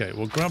 Okay,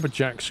 we'll grab a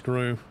jack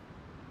screw.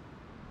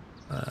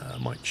 I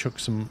might chuck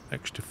some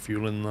extra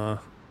fuel in there.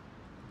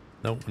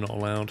 Nope, we're not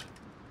allowed.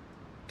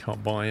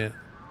 Can't buy it.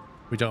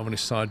 We don't have any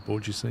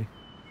sideboards, you see.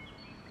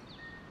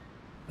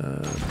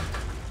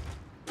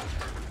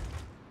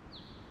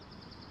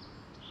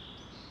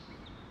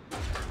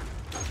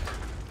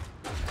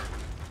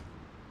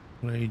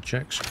 A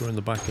jack screw in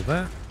the back of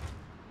that.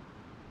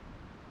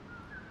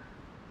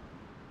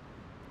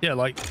 Yeah,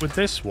 like with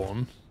this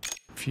one,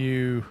 if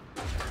you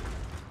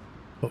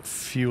put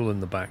fuel in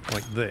the back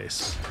like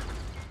this,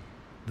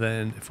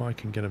 then if I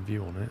can get a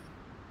view on it,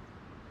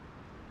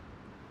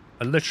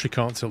 I literally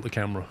can't tilt the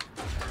camera.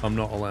 I'm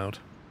not allowed.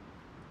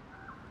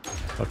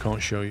 I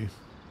can't show you.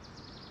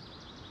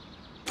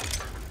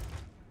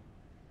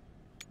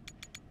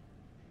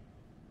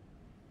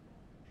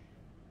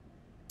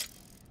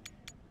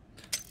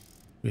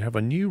 We have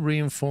a new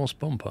reinforced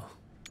bumper.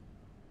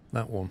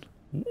 That one.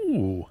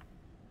 Ooh.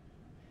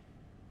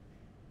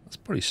 That's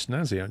pretty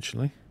snazzy,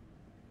 actually.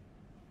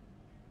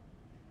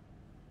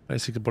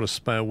 Basically put a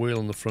spare wheel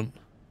on the front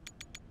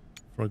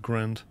for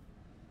 $1,000.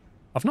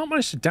 I've not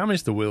managed to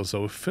damage the wheels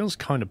though. It feels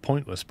kind of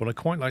pointless, but I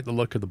quite like the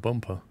look of the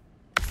bumper.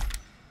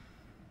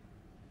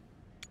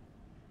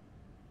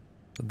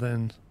 But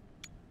then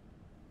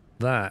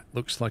that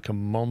looks like a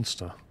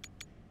monster.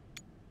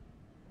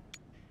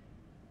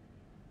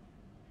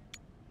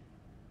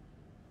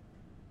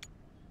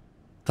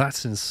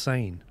 That's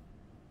insane.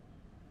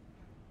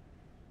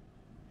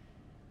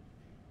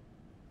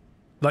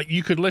 Like,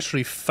 you could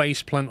literally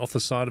face plant off the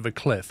side of a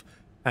cliff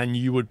and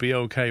you would be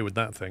okay with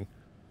that thing.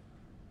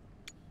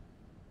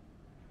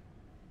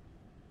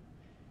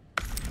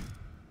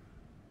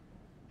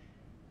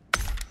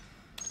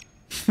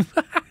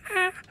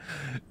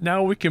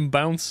 Now we can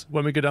bounce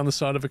when we go down the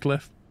side of a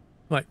cliff.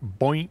 Like,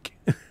 boink.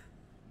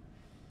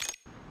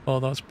 Oh,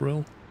 that's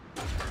brill.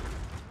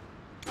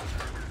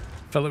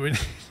 Fella,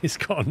 he's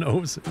got a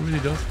nose. It really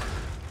does.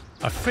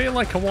 I feel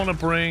like I want to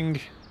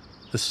bring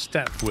the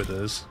step with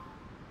us.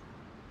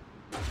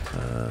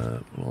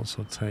 We'll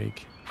also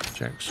take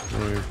jack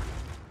screw.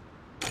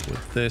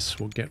 With this,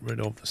 we'll get rid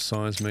of the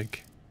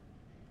seismic.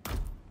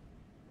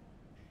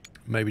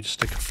 Maybe just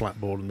stick a flat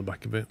board in the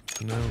back of it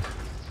for now.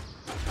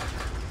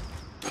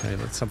 Okay,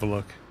 let's have a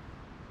look.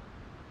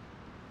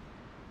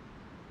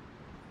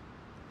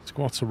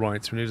 Squats are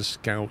right, so we need a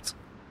scout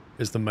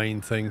is the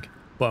main thing.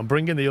 But I'm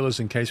bringing the others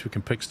in case we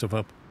can pick stuff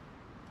up.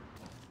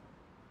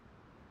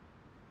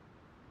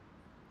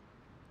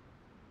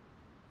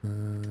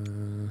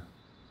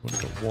 We've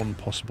got one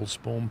possible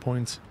spawn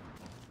point.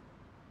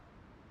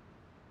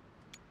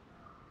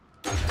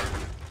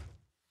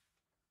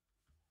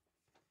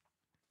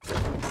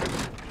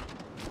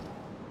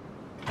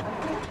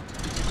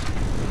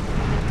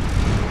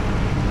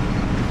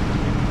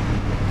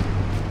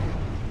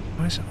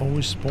 Why is it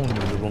always spawning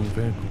in the wrong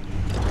vehicle?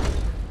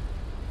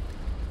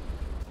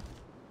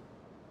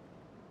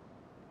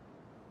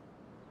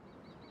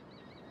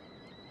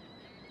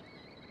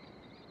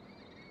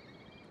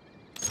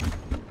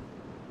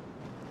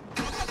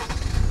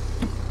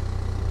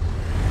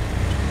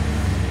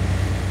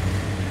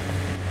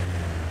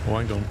 Oh,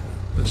 hang on.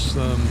 Let's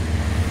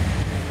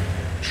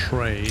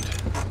trade.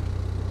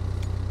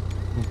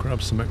 We'll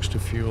grab some extra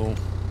fuel.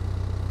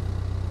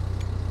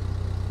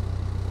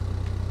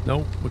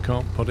 No, we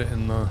can't put it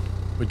in there.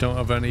 We don't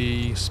have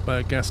any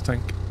spare gas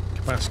tank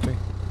capacity.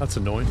 That's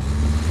annoying.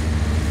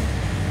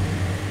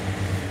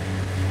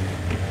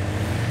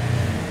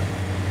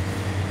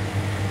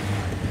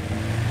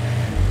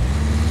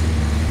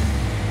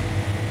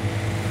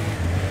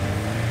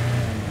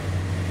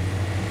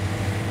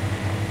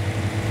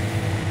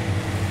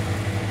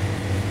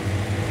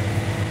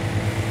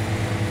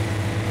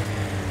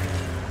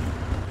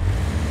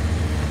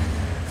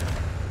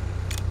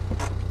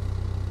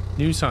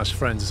 Newshouse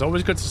friends, it's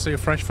always good to see a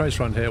fresh face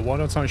around here. Why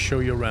don't I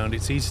show you around?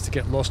 It's easy to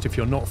get lost if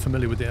you're not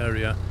familiar with the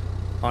area.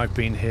 I've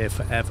been here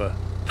forever.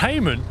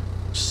 Payment?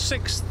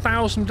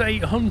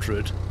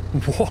 6,800?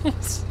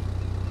 What?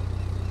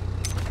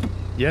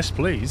 Yes,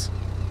 please.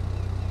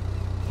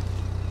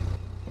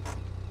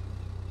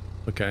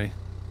 Okay,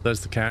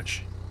 there's the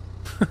catch.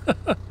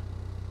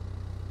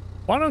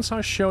 Why don't I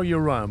show you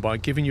around by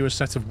giving you a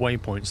set of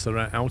waypoints that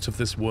are out of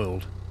this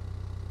world?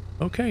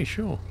 Okay,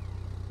 sure.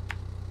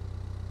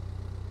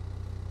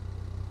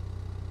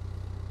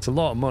 It's a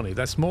lot of money.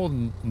 That's more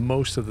than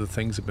most of the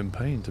things have been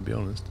paying, to be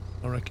honest.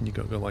 I reckon you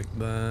got to go like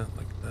that,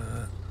 like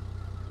that.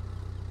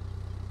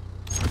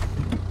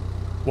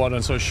 Why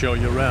don't I show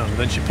you around? And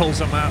then she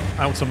pulls up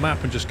out a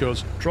map and just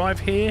goes,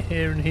 drive here,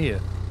 here, and here.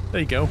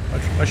 There you go.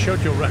 I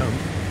showed you around.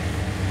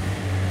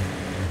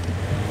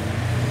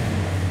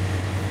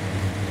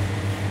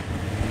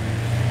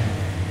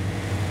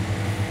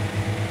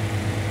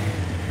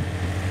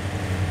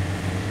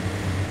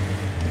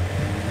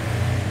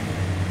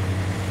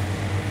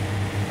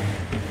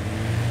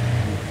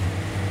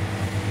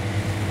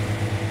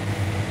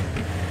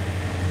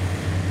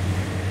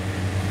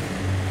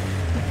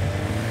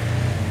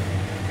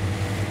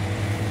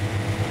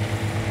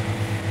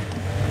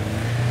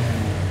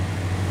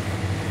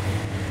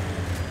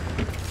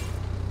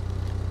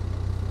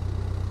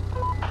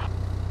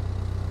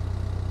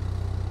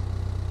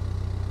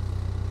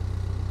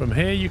 From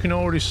here you can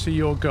already see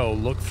your goal.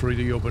 Look through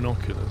your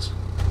binoculars.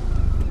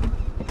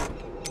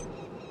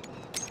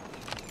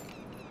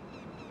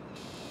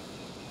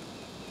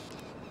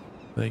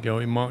 There you go,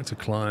 he marked a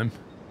climb.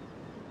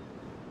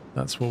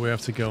 That's where we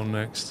have to go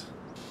next.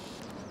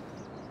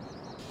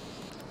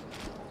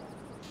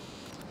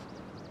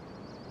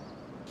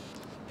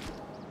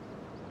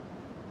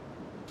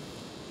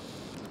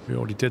 We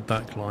already did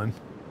that climb.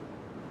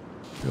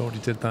 We already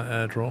did that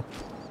airdrop.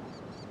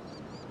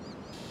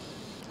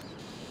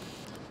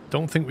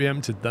 Don't think we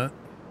emptied that.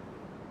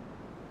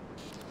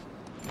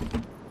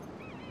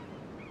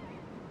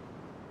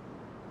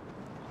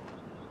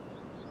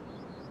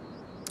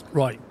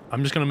 Right,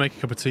 I'm just going to make a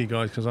cup of tea,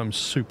 guys, because I'm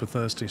super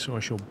thirsty, so I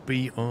shall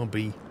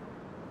BRB.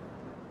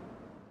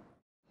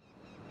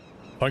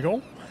 I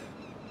go.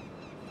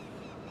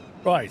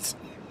 Right.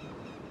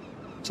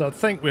 So I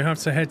think we have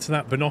to head to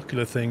that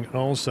binocular thing and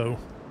also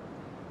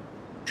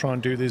try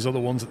and do these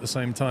other ones at the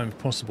same time if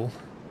possible.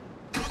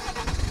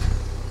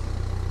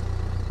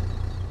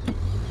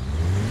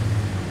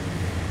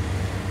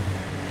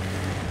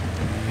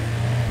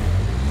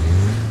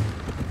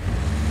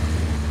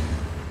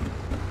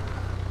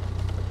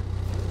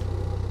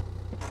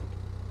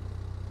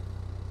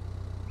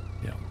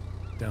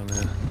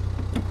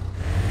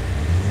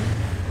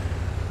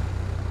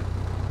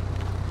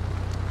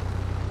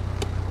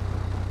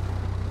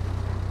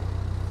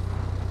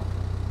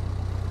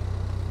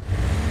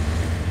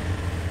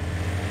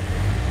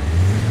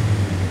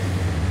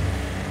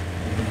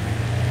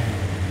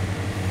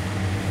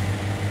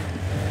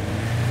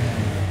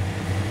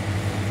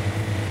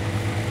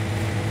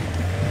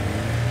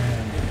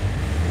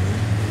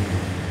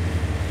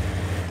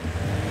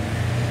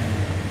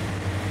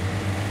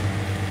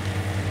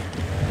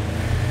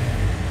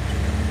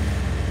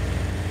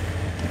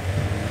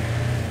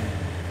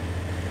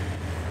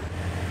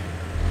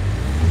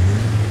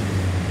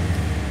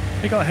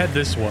 I think I'll head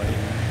this way.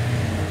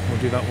 We'll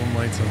do that one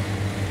later.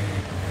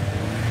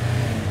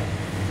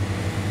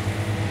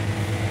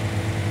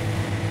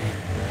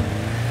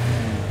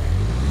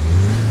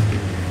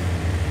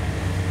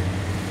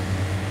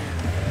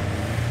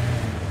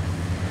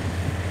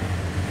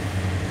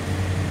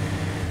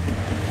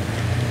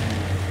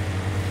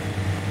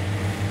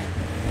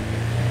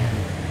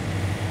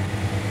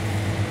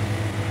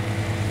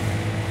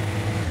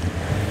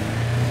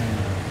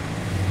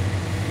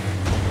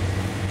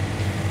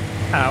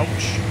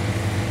 Ouch.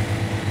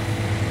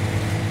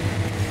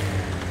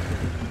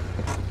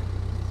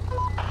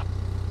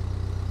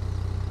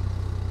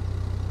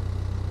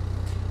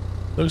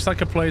 Looks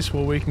like a place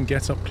where we can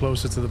get up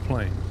closer to the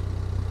plane.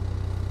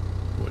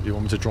 What, do you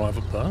want me to drive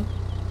up there?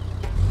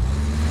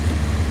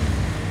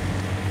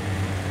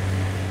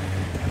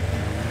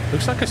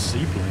 Looks like a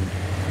seaplane.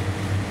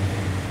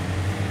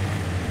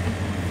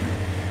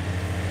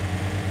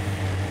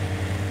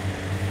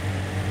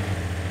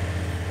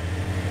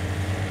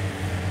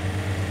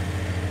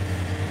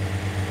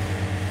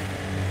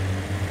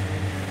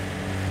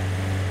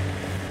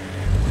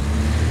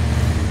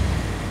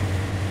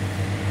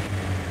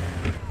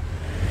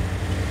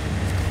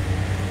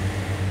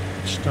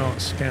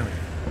 Start scanning.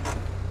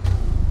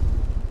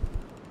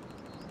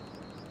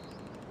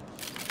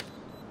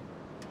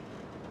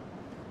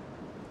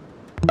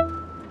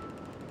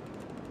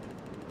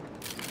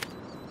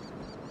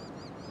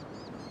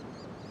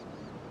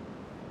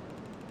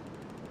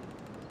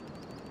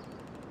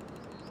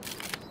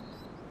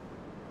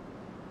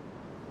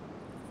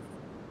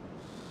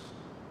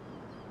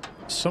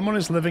 Someone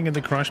is living in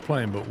the crash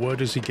plane, but where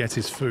does he get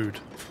his food?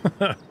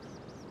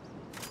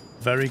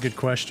 Very good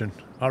question.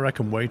 I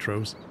reckon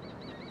Waitrose.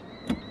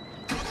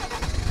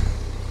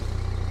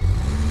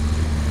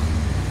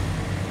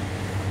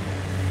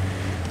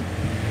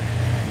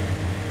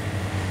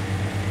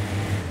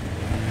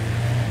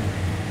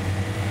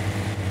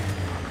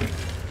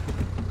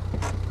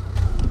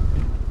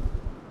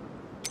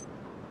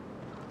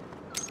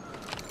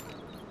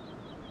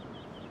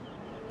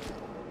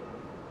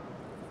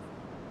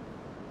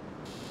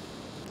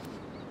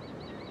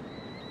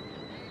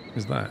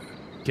 Is that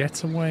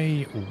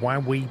Getaway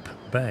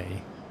Waweep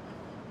Bay?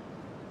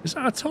 Is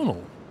that a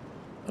tunnel?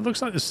 It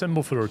looks like the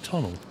symbol for a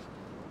tunnel.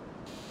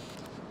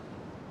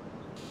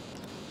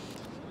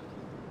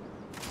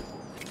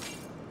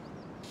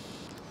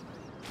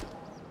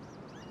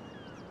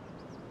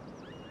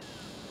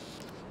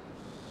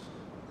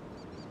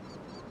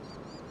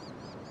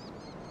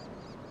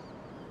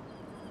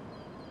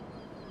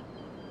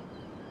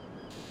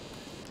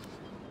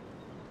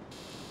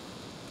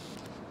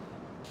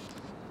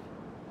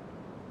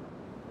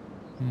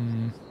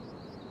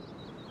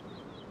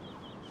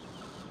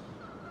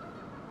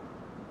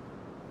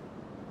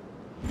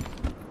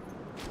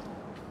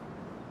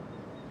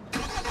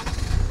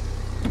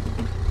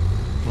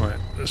 Right,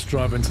 let's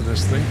drive into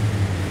this thing.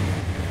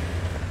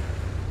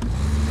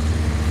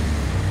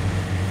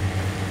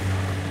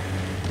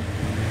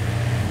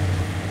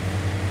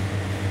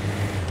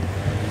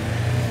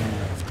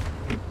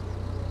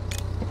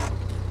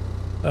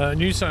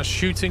 News says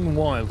Shooting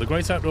Wild. The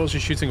Great Outdoors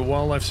is shooting a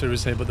wildlife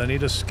series here, but they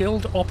need a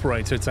skilled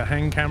operator to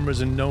hang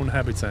cameras in known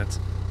habitats.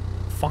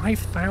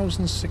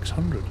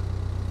 5,600.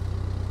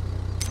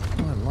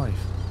 My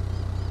life.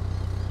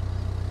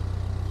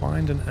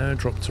 Find an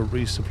airdrop to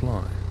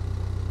resupply.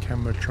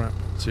 Camera trap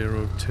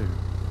 02.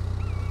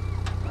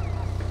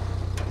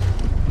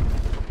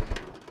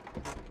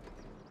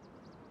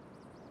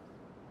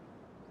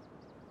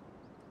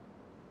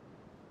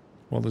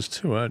 Well, there's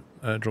two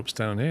airdrops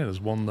down here. There's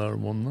one there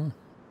and one there.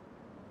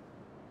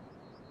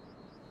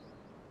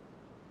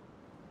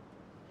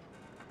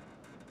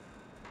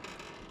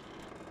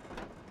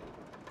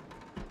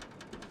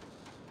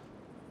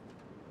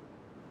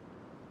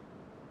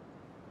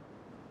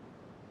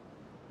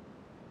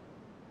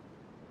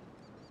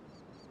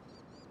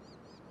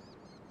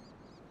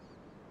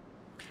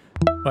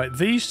 Right,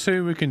 these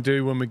two we can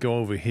do when we go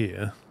over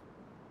here.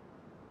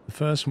 The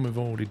first one we've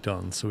already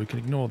done, so we can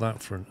ignore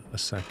that for a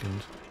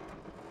second.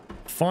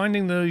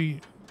 Finding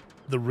the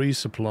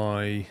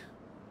resupply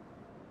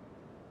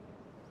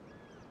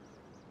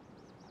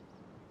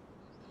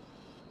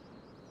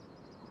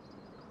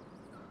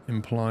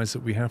implies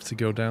that we have to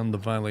go down the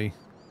valley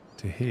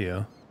to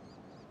here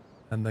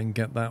and then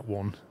get that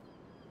one.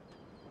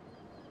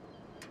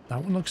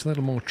 That one looks a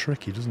little more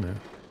tricky, doesn't it?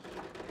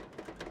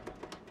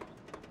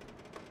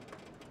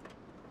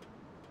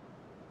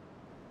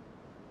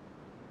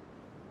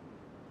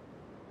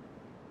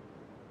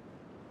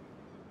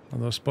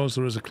 Although I suppose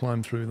there is a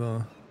climb through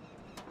there.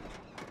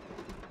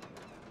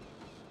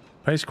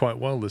 Pays quite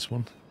well, this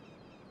one.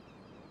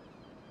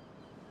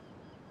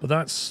 But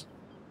that's...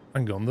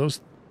 Hang on, those...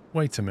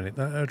 Wait a minute,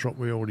 that airdrop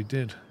we already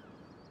did.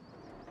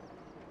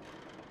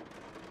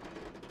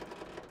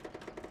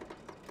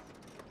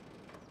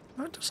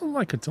 That doesn't look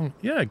like a tunnel.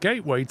 Yeah,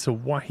 gateway to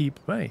Waheep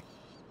Bay.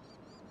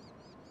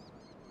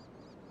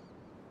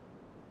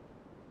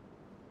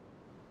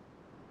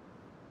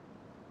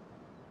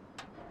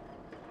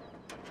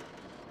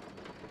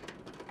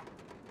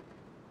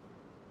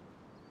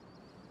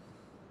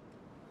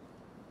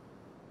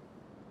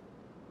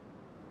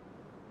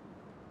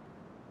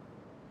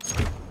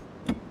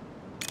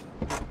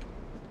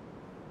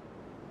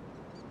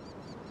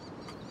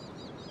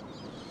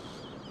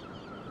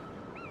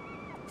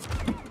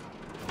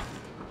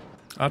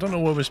 I don't know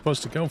where we're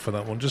supposed to go for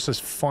that one. Just says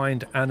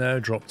find an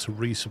airdrop to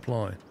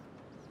resupply.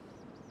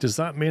 Does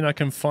that mean I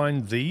can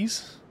find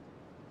these?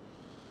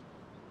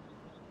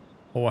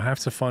 Or I have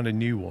to find a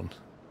new one?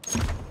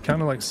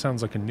 Kind of like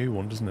sounds like a new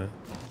one, doesn't it?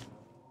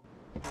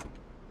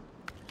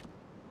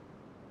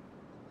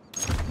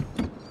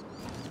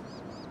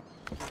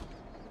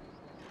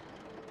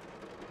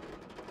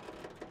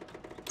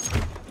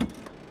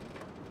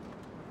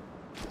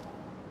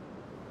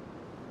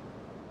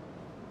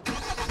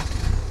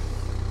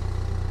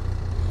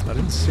 I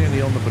didn't see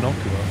any on the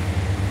binocular.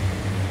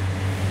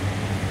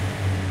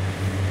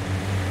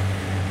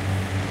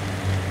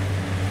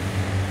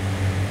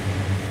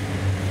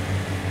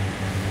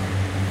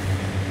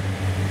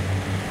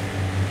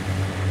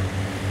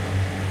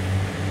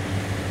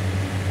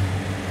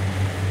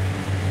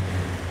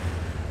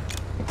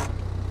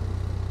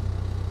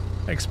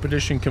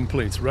 Expedition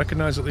complete.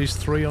 Recognize at least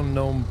 3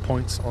 unknown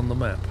points on the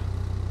map.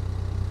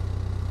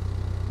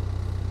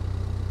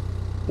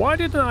 Why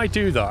didn't I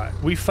do that?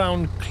 We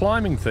found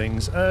climbing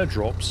things,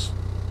 airdrops,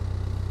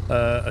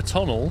 a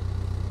tunnel.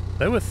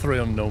 There were 3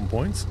 unknown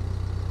points.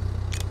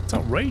 It's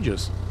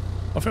outrageous.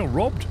 I feel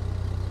robbed.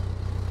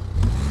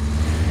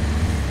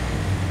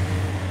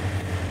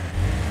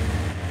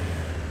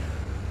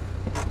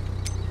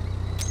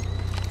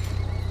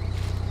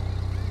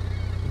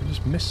 I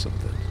just missed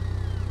something.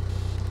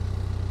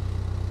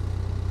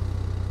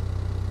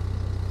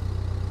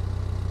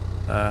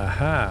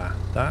 Aha,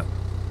 that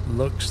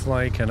looks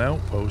like an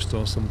outpost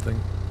or something.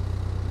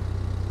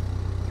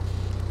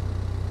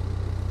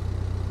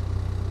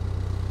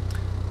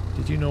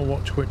 Did you know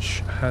what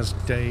Twitch has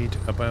dayed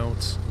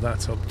about that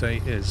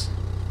update is?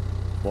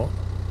 What?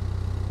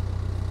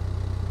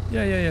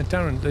 Yeah,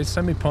 Darren, they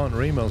send me partner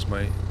emails,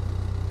 mate.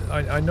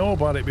 I know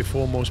about it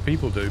before most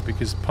people do,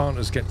 because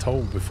partners get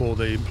told before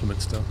they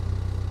implement stuff.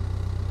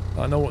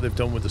 I know what they've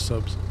done with the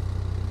subs.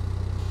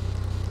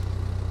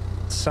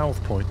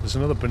 South Point. There's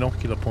another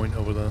binocular point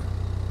over there.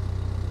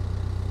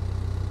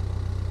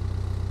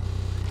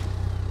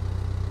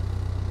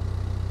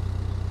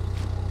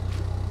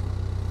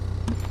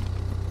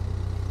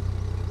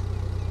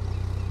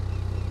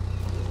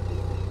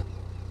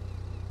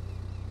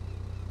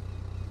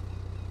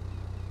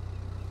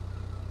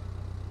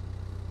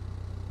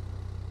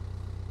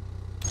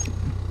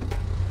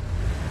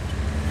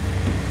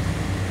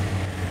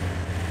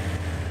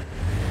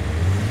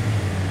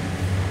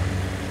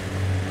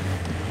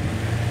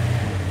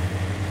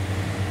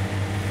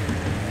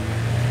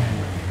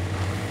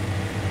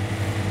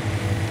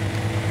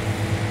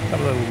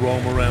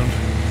 Roam around.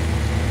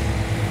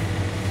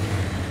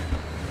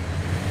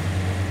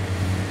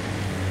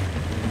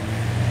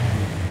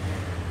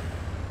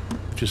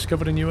 We've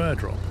discovered a new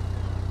airdrop.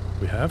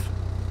 We have?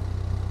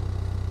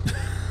 Do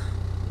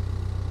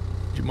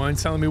you mind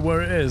telling me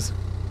where it is?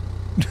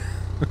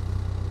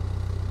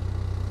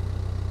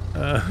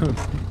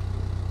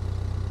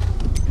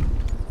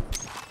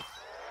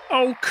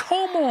 Oh,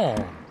 come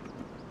on!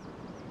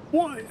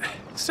 What?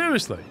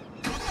 Seriously?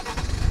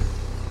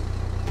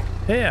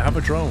 Here, have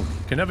a drone.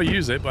 Can never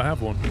use it, but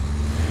have one.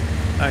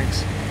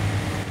 Thanks.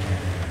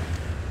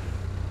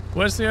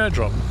 Where's the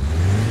airdrop?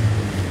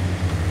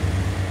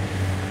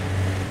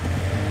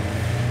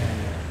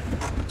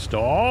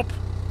 Stop!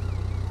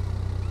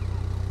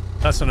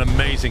 That's an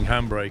amazing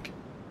handbrake.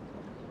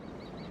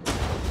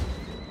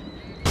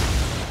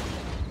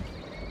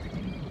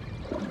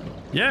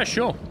 Yeah,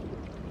 sure.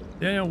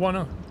 Yeah, why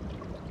not?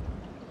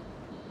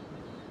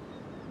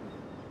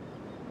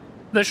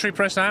 Literally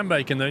pressed the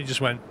handbrake and then it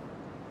just went.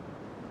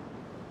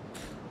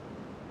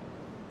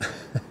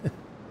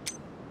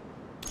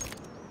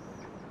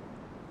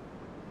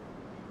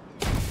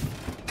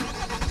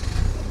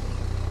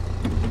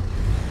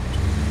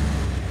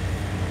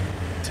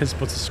 Tis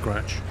but a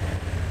scratch.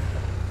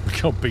 Look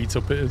how beat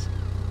up it is.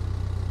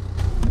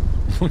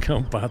 Look how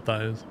bad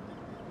that is.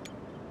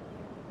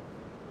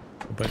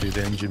 I better do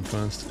the engine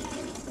first.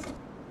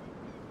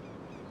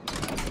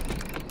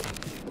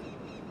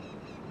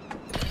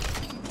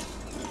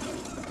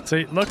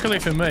 See, luckily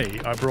for me,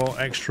 I brought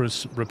extra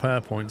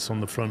repair points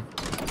on the front.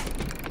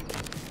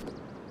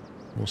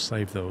 We'll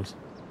save those.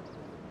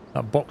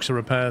 That boxer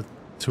repair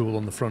tool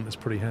on the front is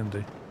pretty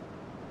handy.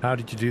 How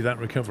did you do that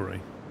recovery?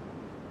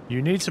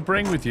 You need to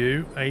bring with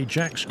you a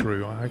jack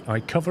screw. I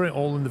cover it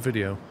all in the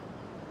video.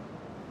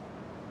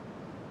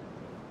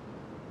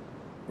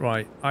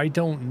 Right, I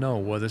don't know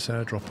where this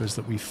airdrop is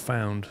that we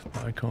found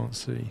that I can't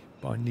see,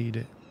 but I need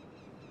it.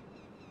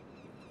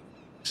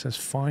 It says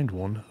find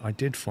one. I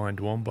did find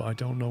one, but I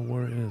don't know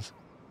where it is.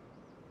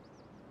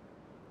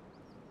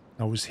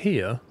 I was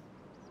here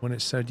when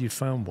it said you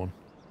found one.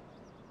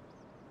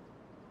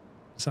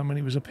 Does that mean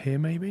it was up here,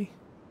 maybe?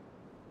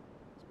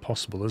 It's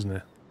possible, isn't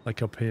it?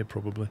 Like up here,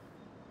 probably.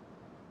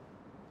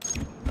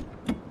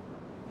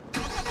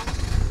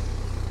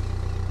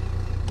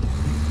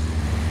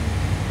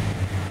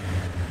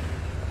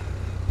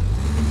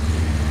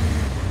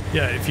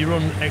 Yeah, if you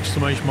run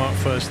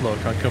 !first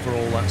look, I cover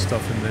all that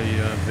stuff in the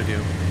video.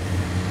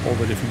 all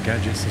the different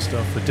gadgets and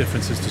stuff, the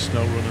differences to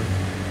SnowRunner,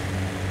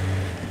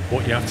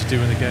 what you have to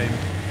do in the game,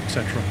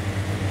 etc.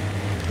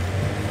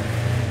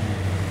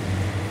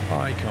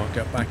 I can't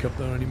get back up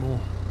there anymore.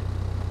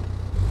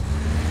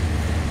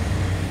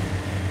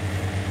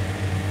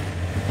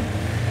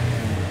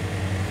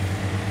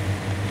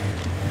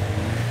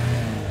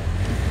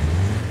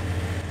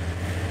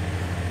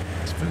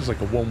 This feels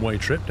like a one-way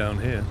trip down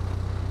here.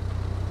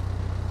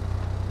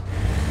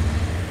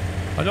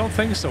 I don't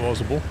think so,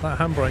 Ozable. That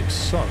handbrake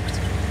sucked.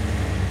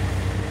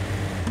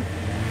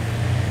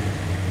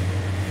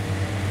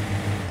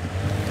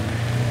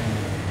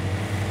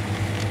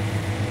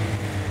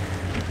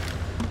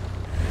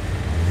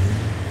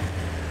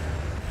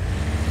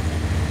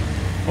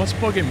 What's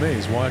bugging me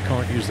is why I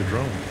can't use the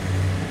drone.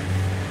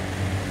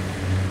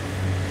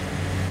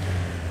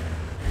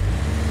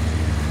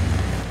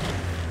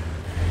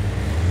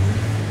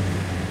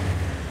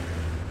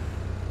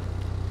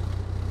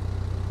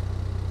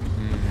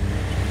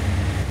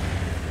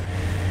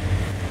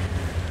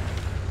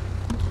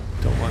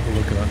 Don't like the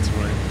look of that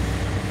terrain.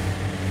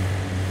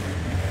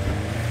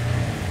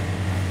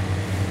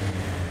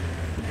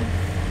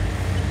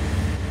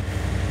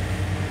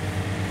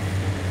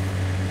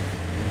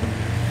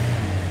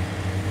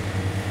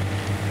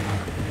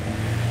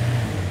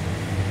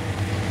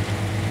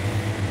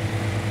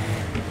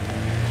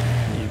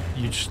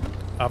 Just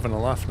having a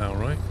laugh now,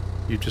 right?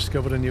 You've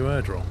discovered a new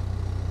airdrop.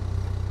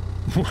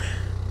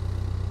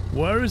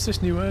 Where is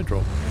this new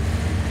airdrop?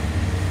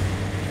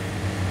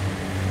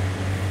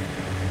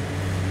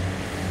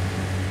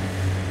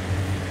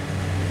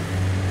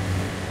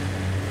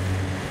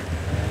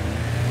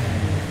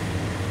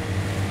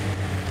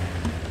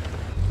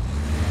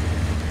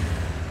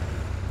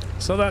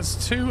 So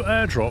that's 2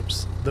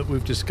 airdrops that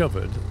we've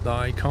discovered that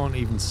I can't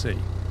even see.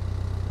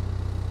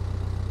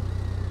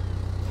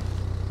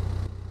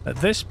 At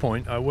this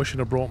point, I wish I'd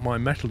have brought my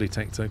metal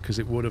detector because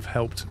it would have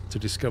helped to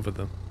discover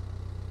them.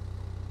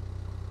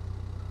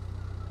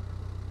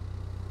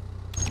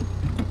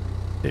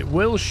 It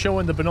will show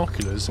in the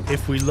binoculars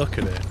if we look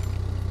at it.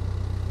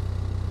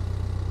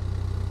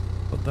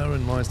 But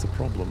therein lies the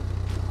problem.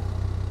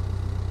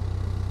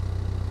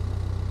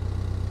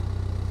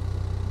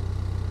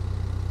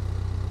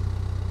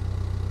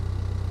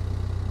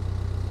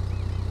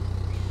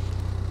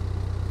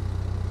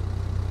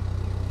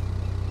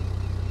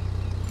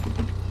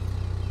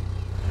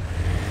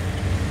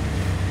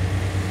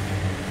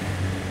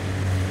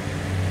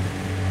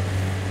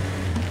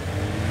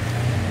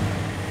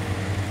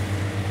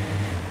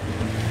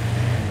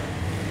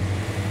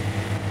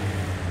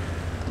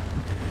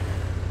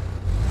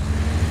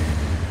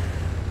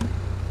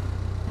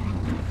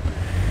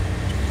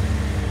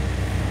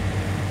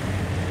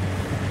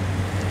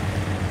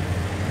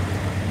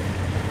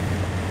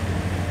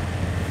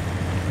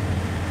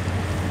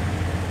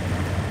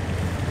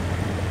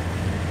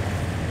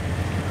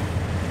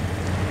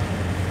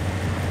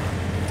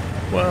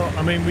 Well,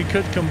 I mean, we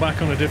could come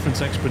back on a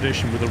different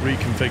expedition with a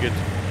reconfigured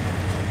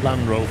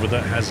Land Rover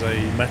that has a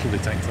metal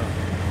detector.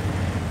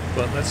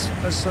 But let's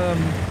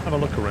have a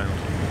look around.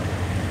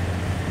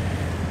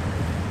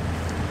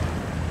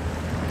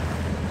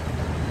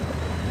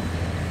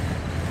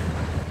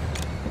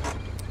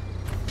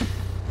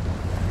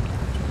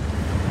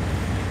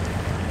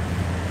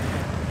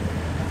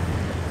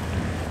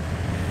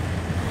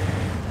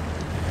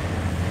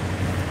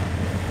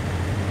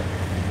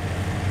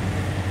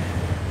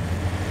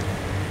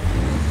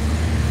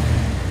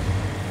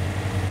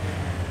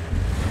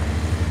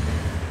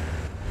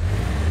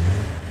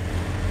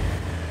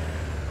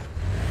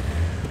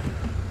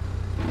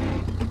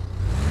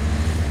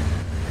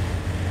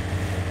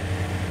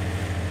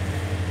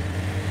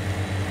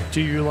 Do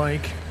you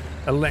like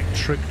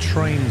electric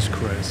trains,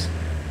 Chris?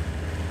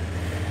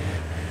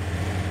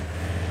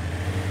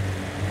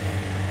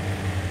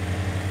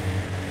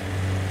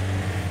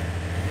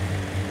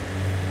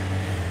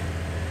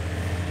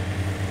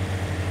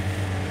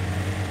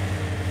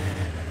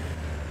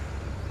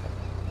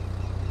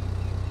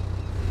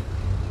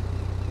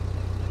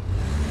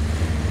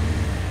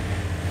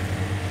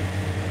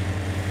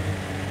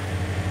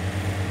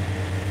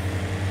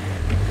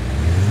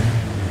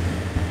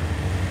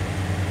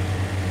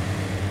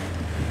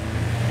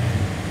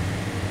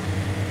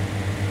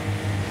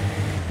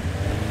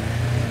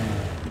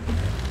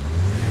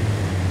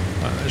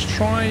 Let's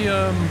try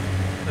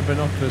the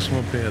binoculars from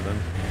up here then.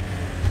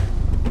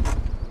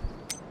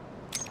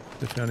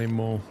 If any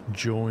more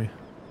joy.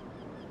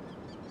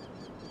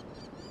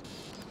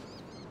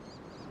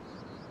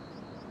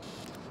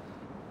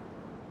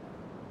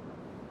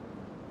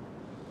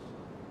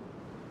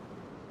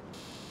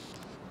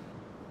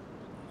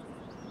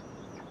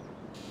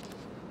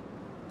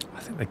 I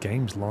think the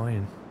game's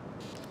lying.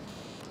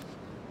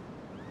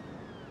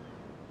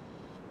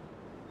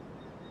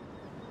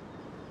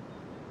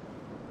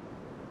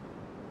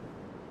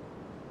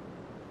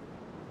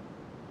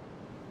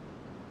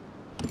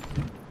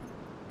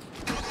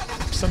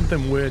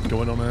 Something weird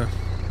going on here.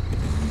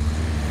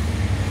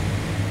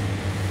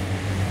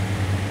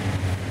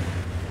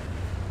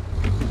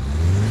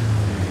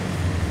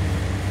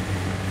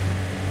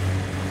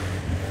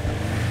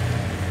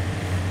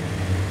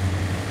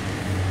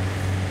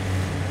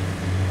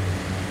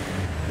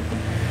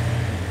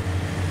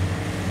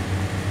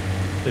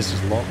 This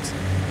is locked.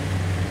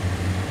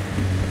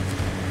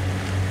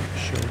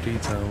 Show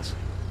details.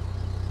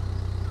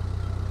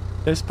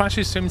 This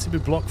passage seems to be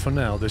blocked for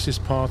now. This is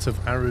part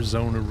of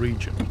Arizona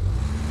region.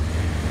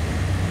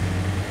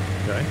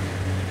 Okay.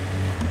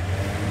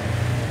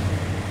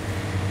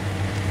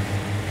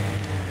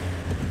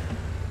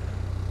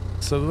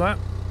 So that...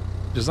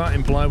 does that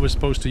imply we're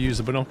supposed to use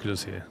the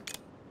binoculars here?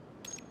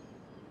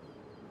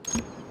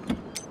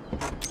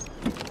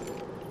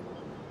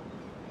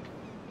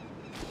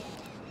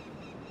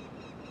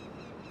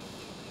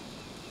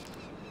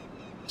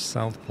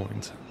 South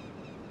Point. So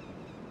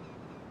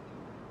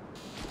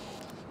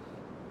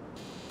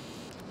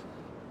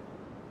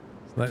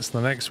that's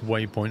the next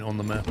waypoint on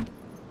the map.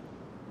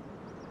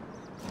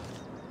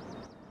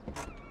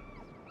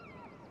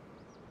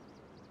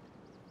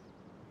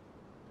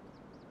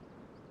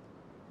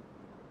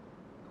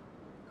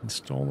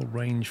 Install a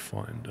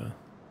rangefinder.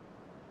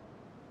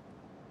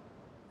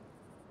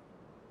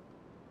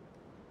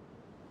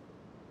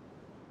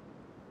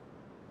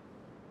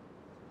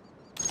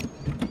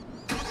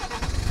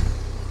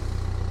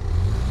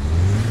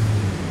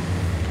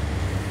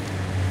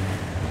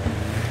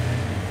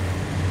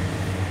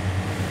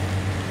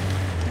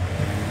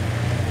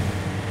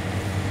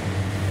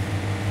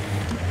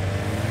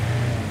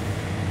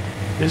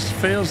 This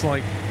feels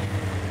like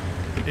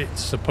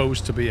it's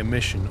supposed to be a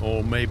mission,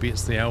 or maybe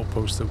it's the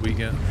outpost that we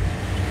get.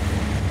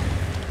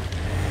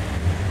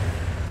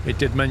 It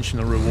did mention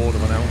a reward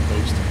of an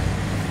outpost.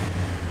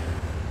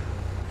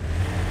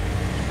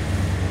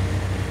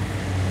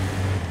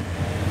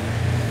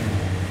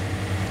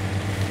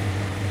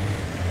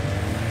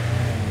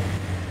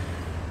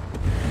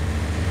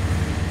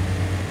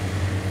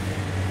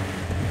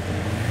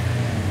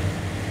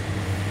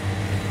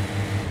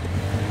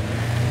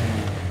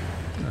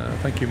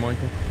 Thank you,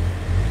 Michael.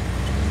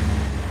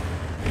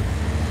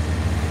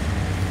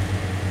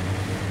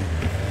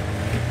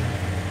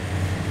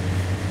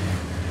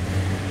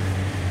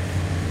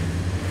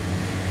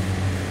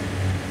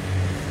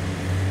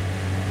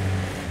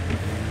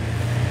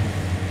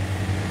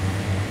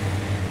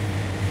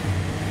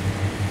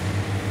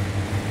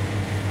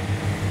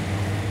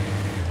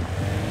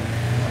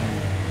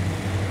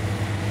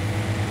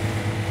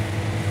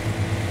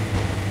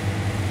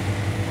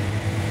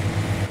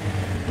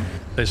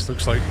 This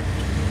looks like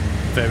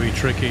very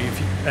tricky.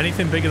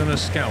 Anything bigger than a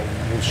scout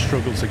will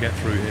struggle to get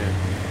through here.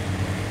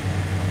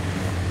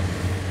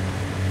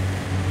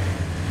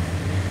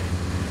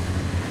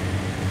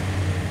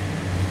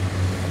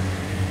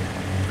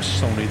 I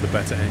so need the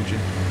better engine.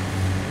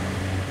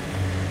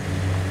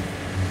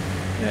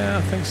 Yeah,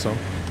 I think so.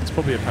 It's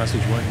probably a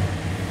passageway.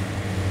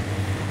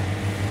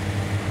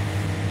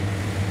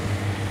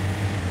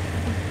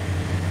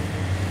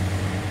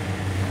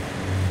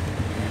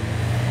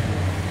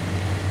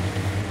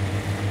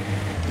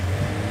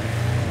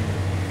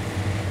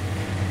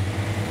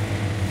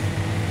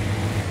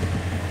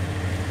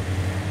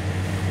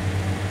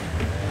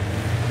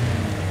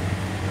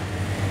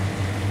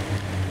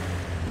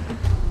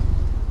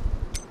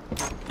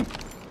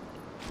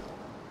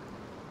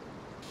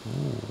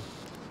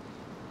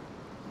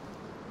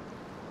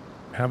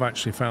 Have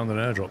actually found an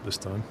airdrop this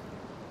time.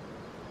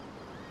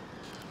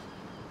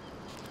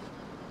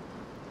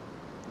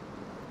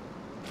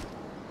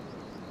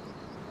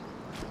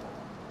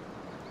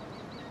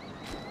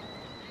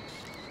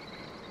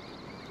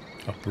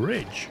 A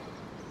bridge?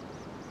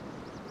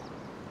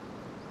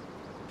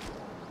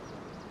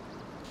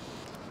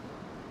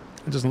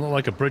 It doesn't look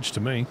like a bridge to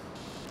me.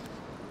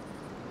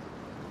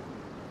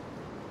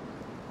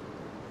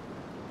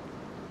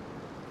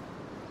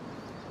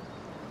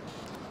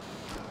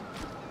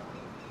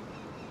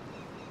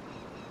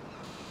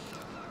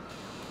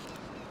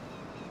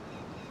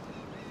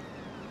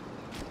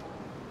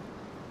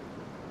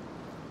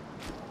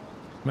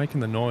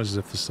 Making the noise as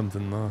if there's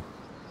something there.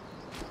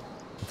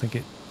 I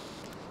think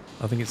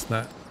it's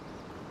that.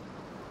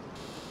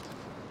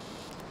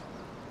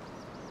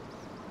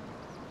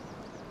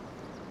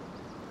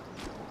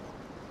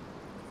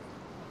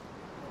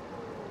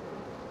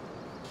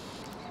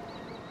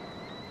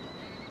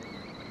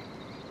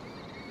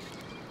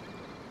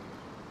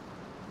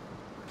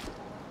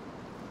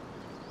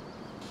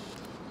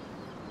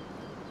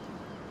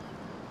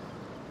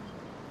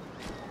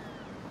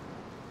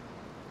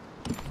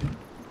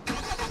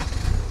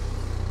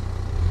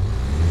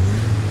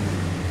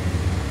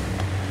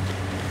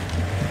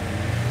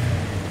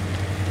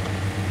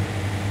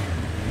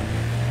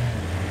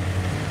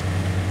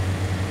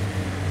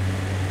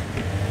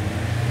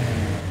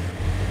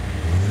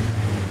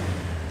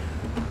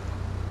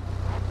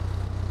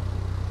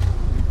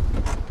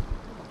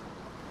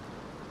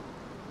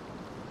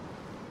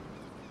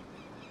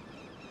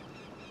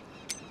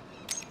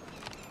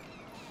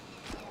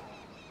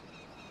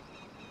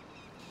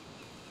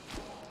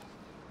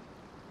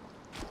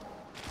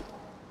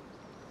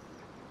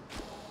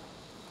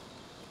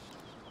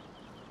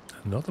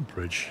 Another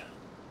bridge.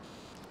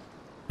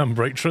 And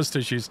brake trust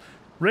issues.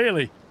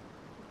 Really?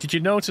 Did you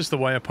notice the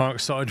way I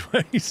parked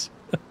sideways?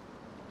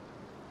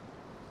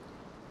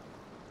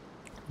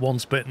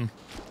 Once bitten.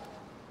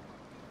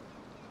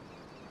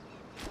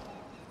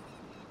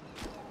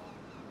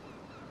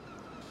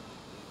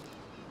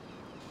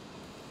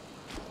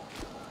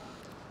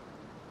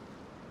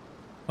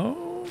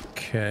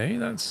 Okay,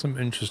 that's some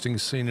interesting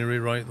scenery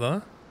right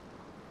there.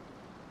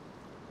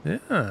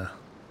 Yeah.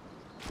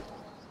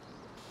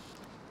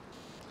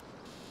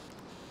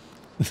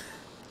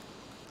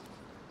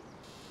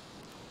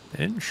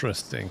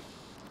 Interesting.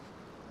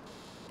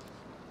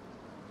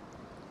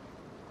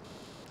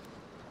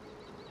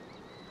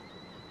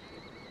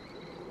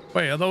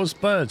 Wait, are those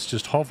birds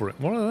just hovering?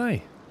 What are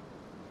they?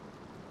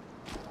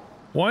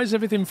 Why is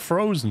everything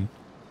frozen?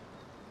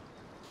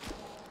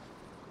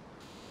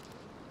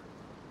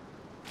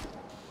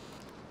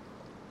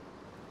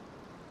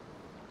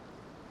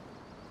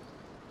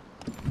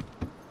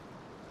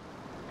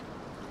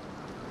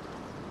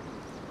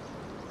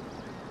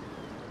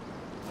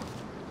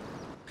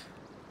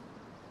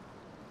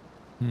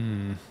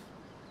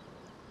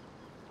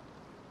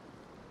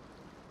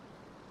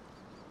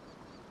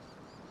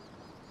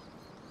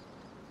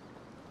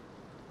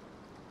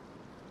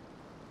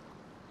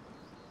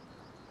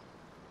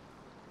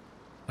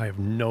 I have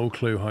no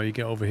clue how you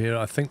get over here.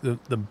 I think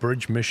the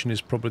bridge mission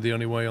is probably the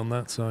only way on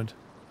that side.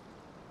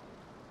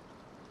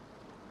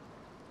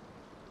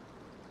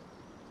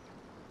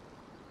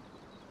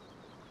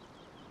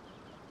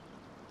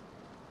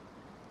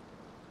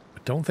 I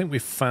don't think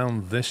we've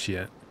found this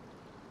yet.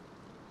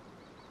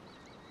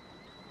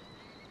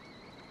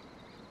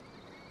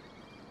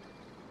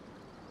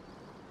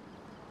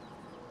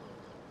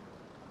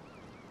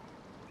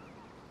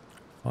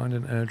 Find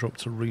an airdrop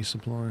to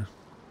resupply.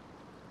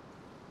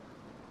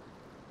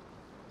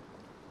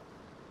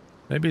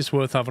 Maybe it's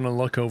worth having a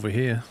look over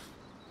here.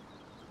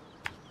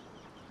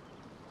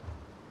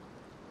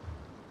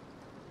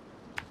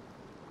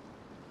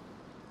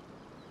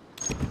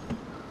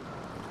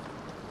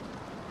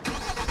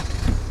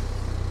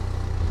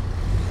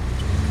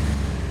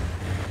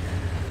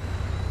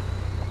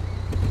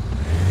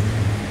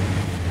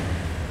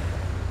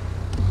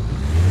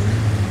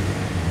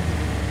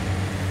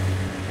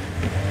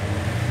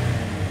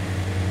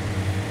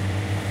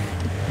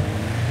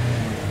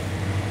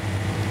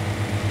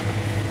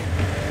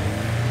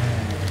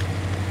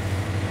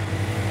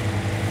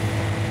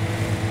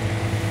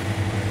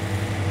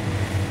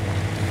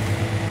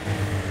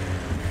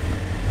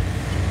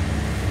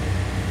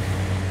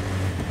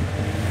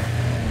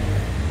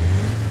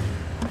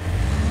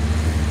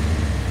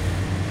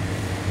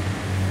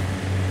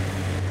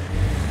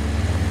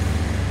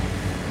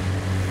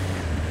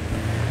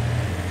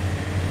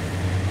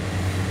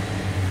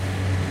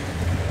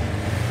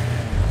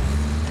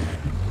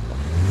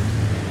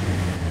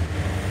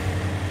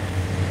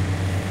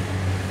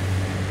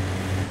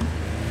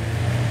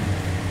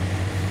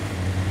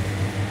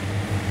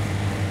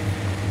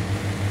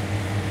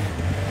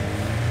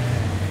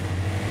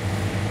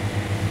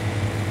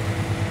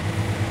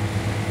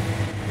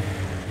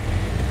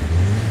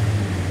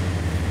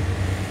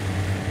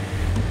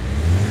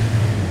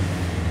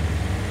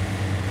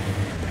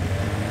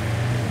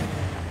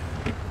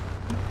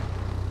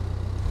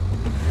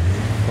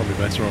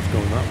 Better off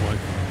going that way.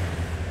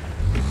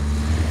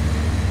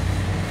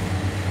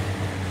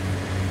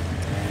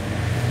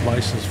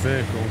 Licensed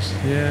vehicles.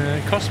 Yeah,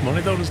 it costs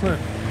money though, doesn't it?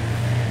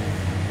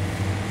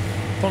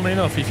 Funnily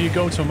enough, if you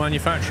go to a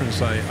manufacturer and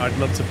say, I'd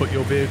love to put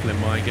your vehicle in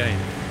my game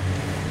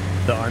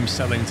that I'm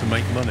selling to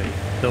make money,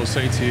 they'll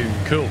say to you,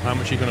 cool, how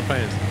much are you going to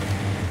pay us?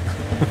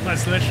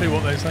 That's literally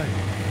what they say.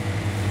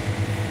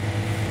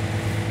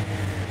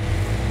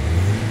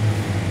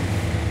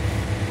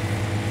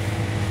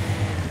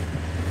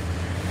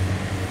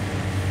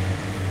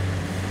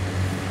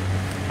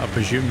 I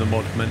presume the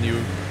mod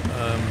menu,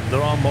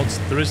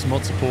 there is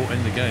mod support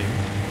in the game,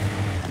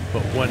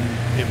 but when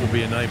it will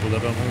be enabled, I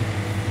don't know.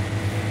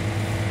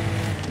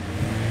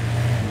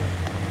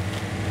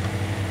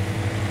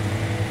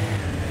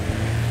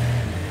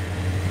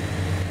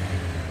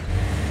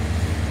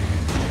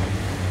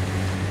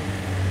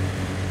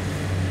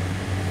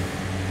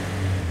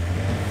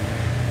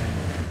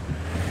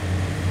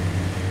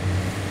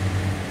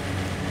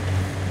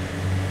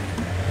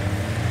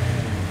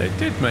 They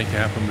did make it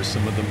happen with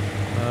some of them.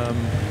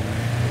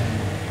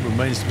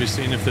 Remains to be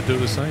seen if they do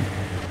the same.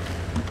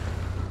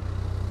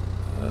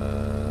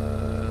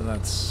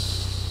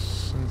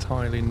 That's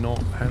entirely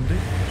not handy.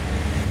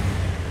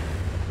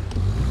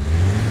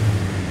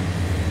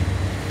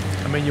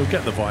 I mean, you'll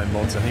get the via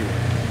mods anyway.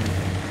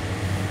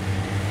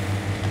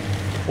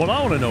 What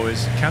I want to know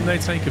is, can they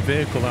take a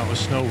vehicle out of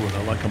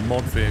SnowRunner, like a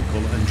mod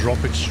vehicle, and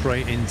drop it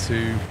straight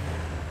into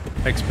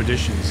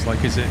Expeditions?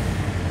 Like, is it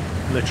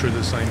literally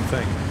the same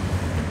thing?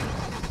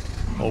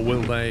 Or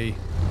will they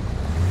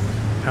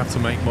have to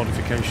make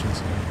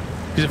modifications?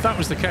 Because if that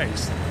was the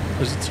case,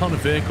 there's a ton of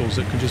vehicles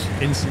that can just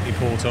instantly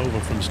port over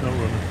from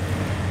SnowRunner.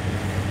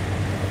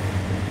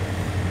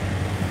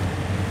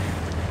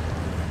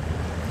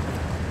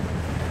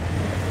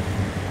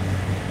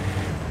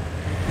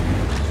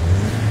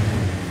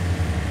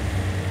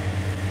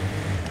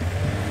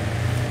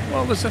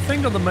 Well, there's a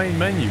thing on the main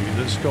menu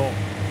that's got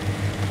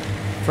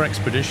for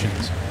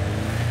expeditions.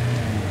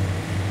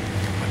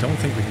 I don't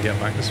think we can get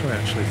back this way,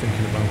 actually,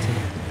 thinking about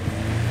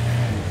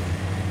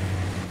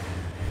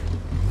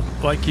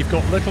it. Like, you've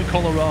got Little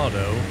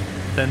Colorado,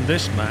 then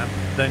this map,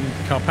 then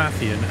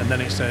Carpathian, and then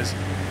it says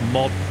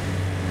mod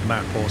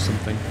map or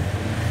something.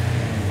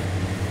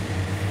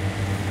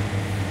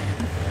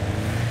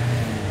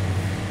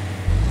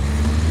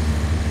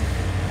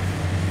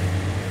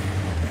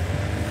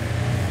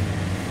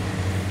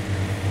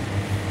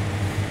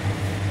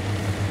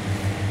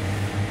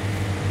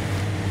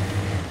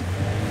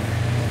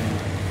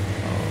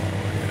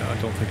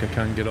 I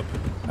can't get up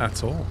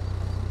at all.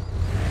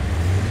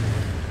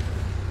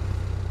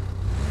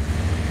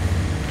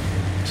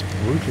 It's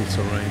brutal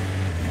terrain.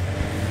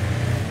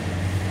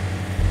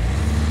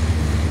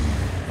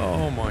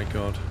 Oh my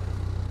god.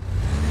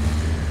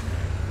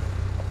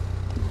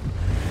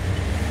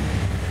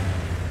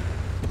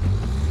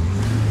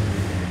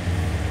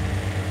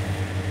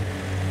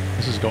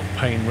 This has got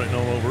pain written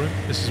all over it.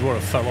 This is where I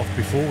fell off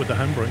before with the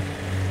handbrake.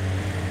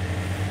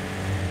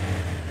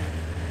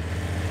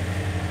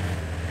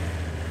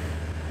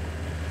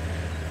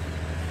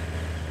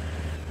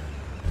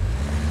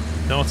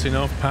 Not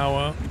enough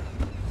power.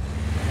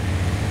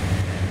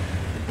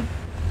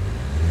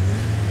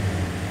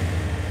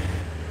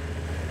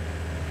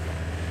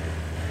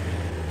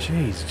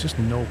 Jeez, just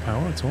no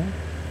power at all.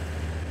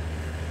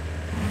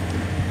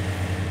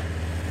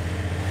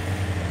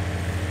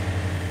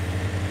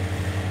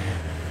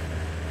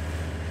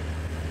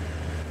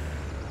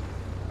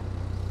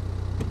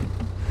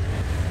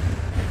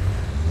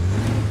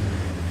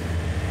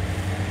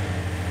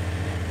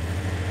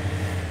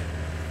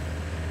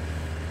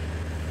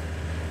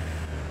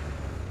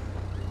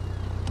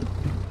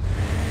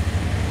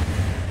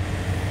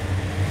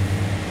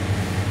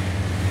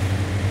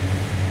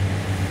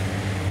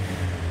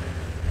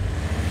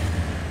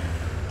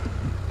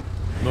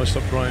 I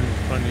stopped brand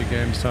new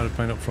games, started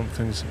playing upfront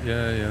things.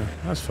 Yeah,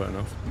 that's fair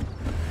enough.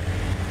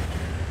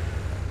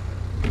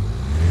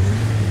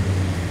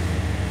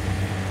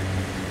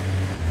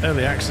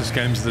 Early access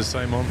games are the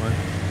same, aren't they?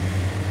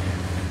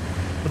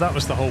 But that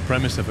was the whole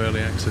premise of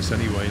early access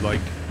anyway. Like,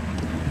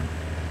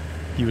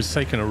 you was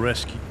taking a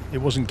risk. It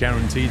wasn't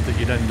guaranteed that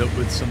you'd end up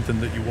with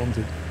something that you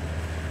wanted.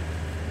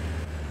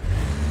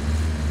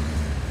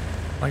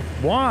 Like,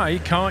 why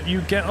can't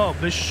you get up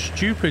this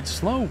stupid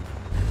slope?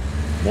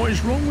 What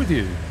is wrong with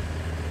you?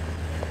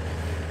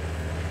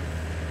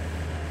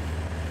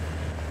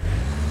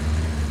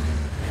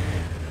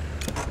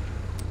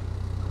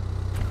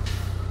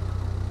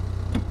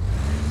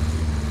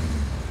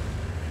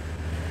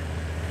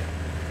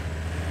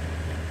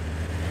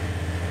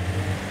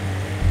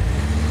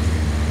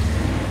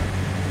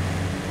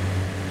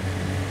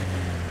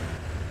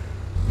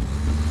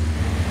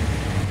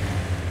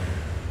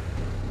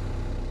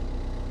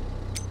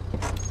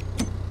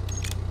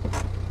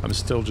 I'm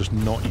still just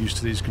not used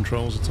to these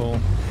controls at all.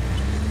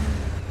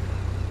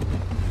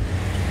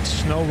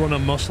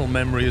 SnowRunner muscle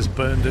memory is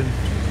burned in.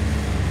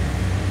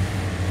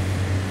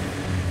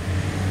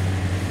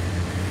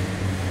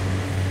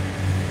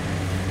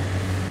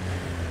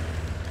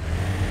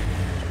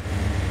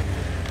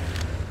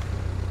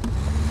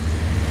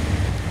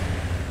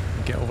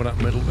 Get over that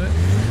middle bit.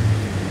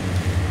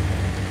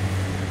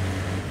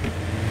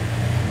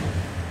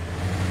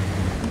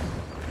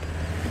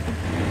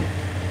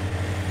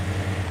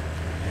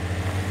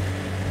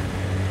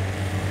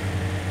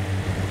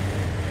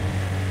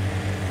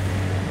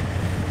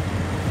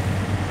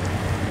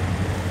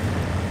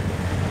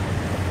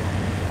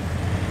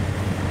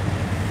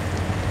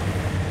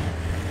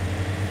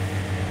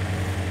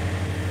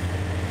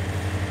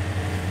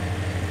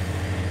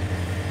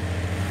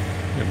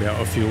 Be out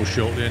of fuel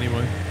shortly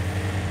anyway.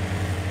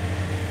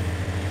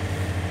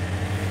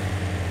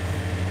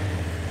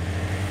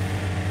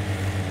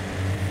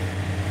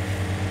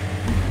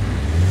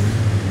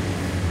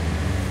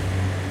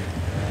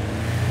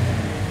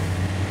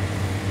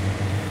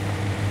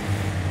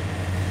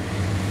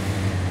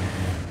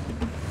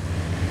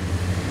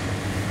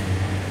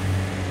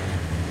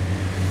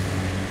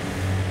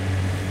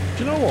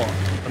 Do you know what?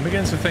 I'm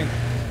beginning to think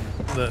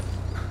that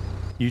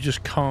you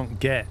just can't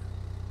get...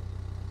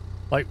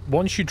 Like,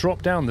 once you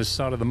drop down this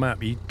side of the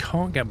map, you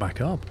can't get back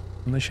up.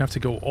 Unless you have to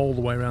go all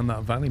the way around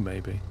that valley,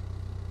 maybe.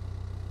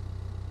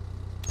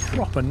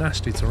 Proper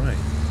nasty terrain.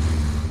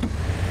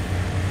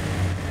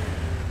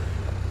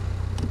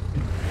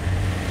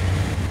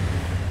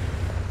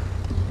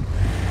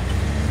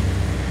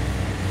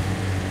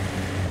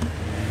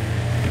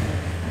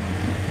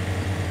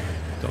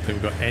 Don't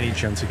think we've got any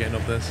chance of getting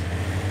up this.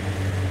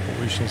 But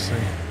we shall see.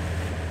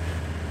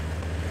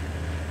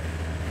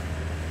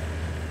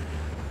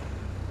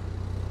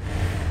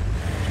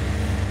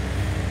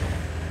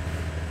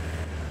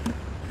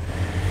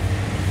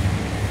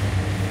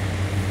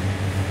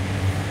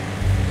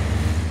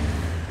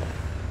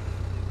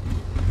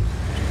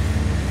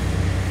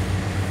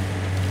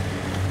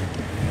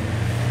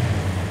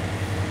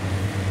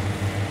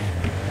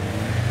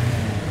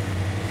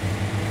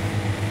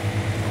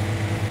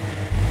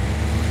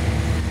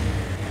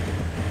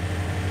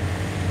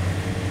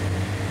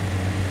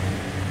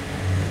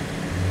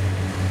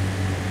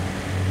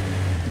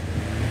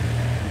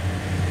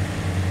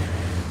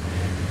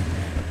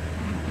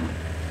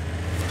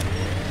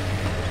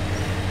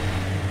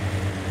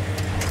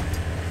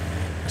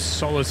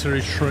 solitary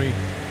tree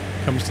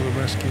comes to the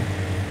rescue.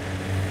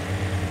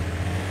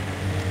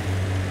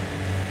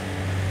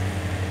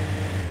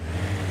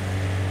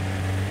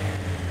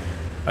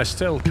 I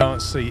still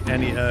can't see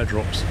any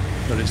airdrops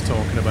that it's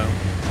talking about.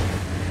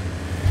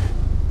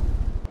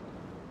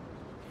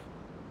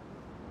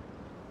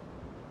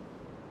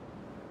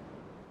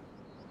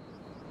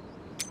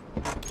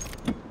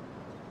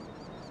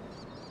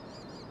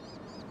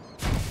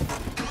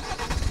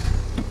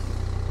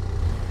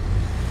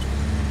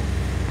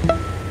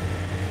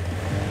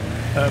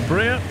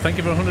 Brea, thank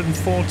you for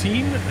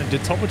 114.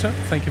 Detobita,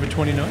 thank you for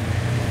 29.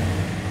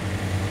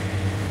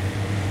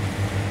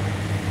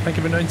 Thank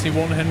you for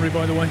 91, Henry,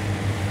 by the way.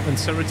 And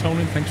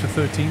Serotonin, thanks for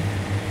 13.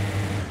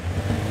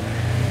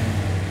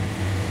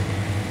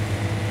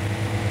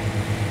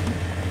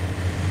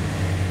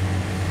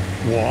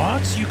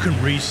 What? You can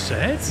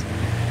reset?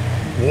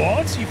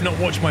 What? You've not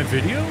watched my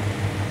video?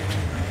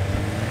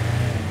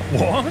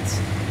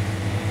 What?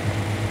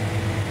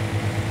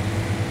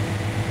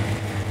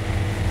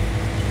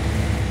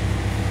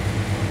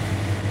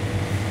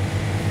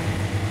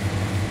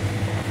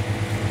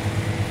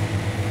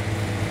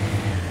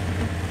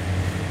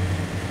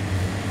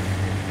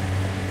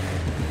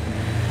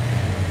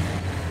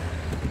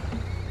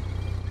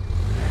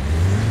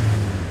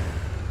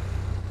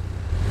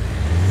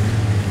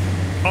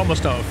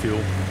 Almost out of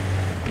fuel,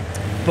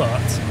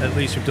 but at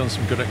least we've done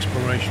some good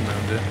exploration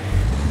around it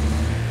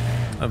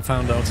and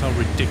found out how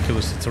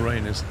ridiculous the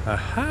terrain is.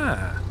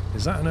 Aha!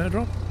 Is that an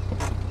airdrop?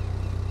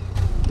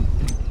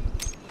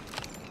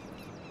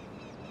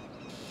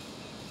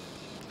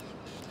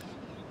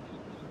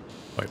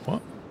 Wait,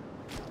 what?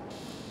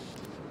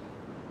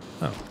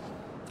 Oh,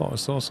 thought I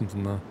saw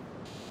something there.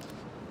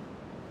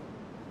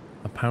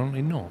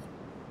 Apparently not.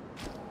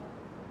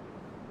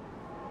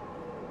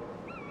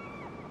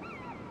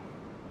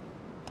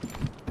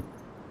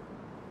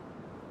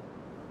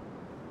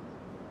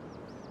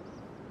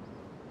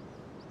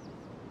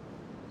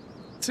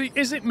 See,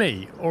 is it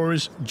me, or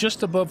is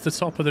just above the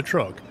top of the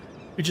truck,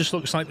 it just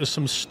looks like there's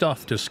some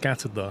stuff just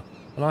scattered there,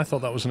 and I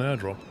thought that was an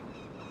airdrop.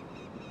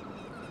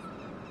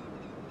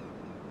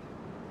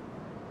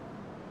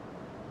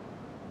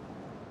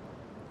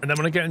 And then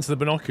when I get into the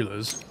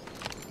binoculars,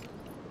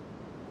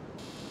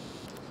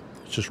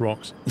 it's just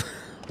rocks.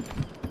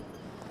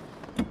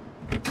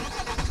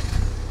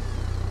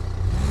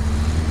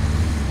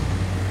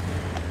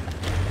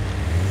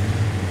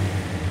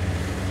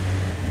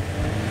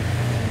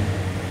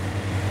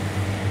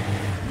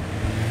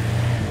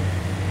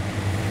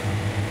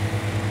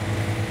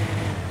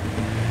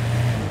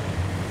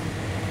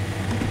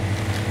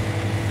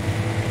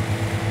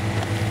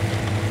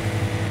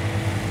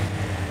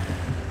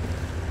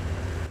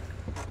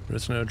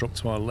 There's an airdrop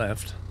to our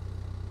left,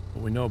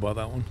 but we know about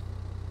that one.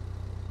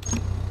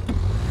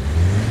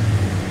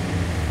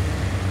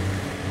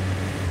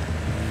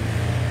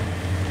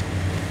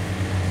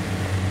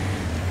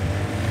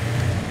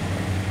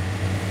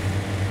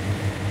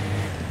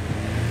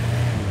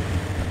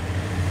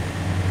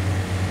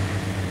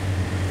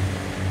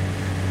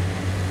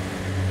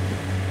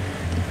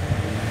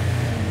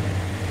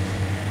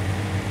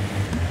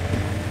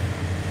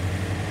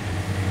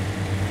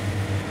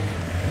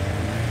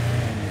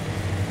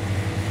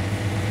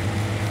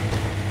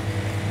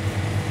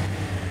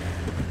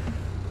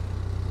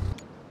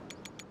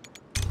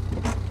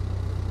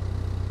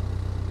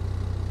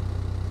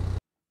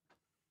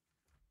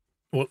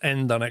 We'll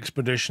end that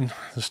expedition.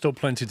 There's still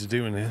plenty to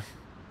do in here.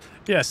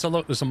 Yeah, so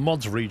look, there's a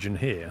mods region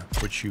here,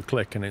 which you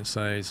click and it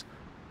says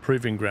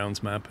Proving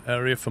Grounds map,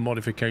 area for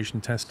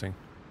modification testing.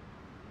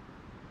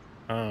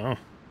 I don't know.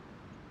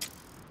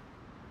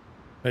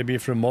 Maybe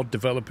if you're a mod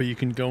developer, you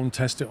can go and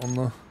test it on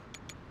the...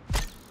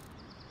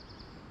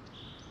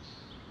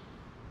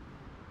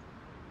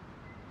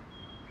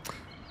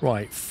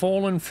 Right,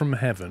 Fallen from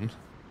Heaven.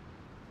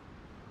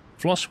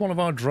 We've lost one of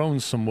our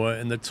drones somewhere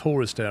in the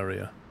tourist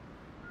area.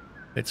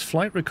 Its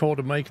flight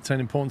recorder may contain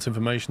important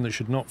information that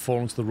should not fall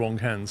into the wrong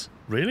hands.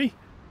 Really?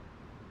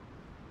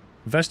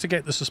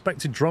 Investigate the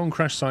suspected drone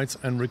crash sites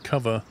and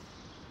recover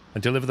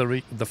and deliver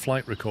the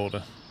flight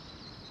recorder.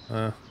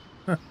 Huh.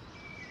 1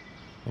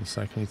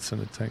 second, I need to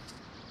send a text.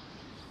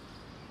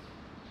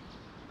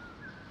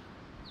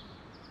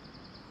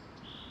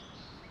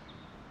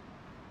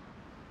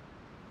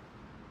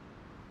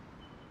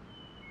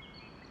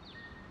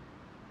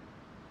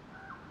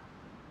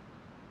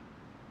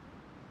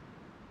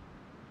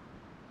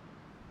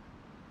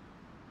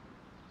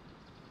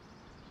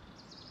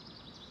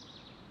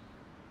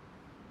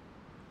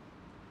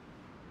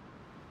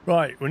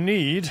 Right, we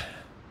need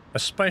a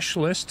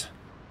specialist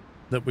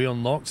that we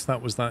unlocked.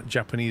 That was that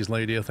Japanese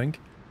lady, I think.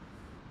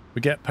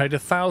 We get paid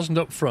 1,000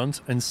 up front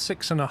and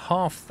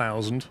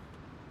 6,500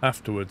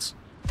 afterwards.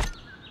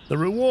 The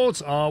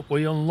rewards are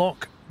we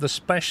unlock the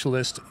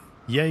specialist,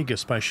 Jaeger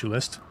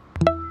specialist.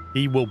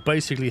 He will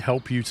basically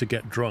help you to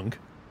get drunk.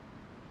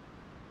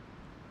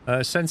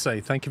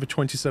 Sensei, thank you for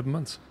 27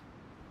 months.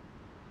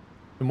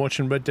 Been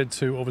watching Red Dead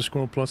 2 over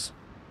SquirrelPlus.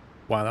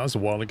 Wow, that was a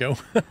while ago.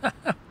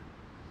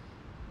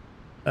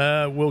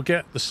 We'll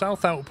get the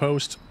south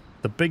outpost,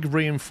 the big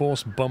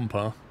reinforced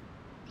bumper.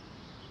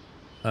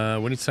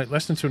 We need to take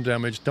less than 200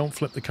 damage, don't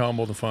flip the car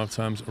more than 5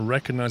 times, and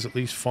recognize at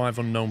least 5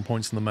 unknown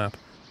points on the map.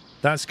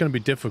 That's going to be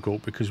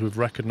difficult because we've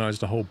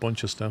recognized a whole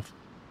bunch of stuff.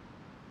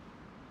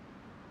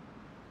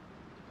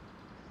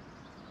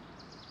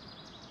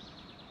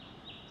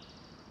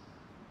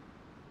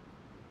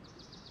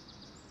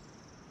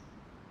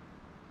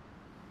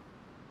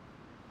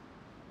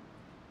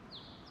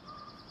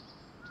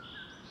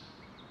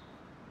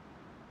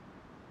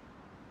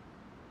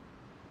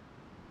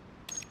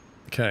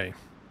 Okay,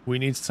 we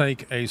need to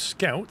take a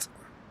scout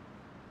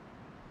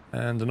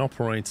and an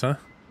operator.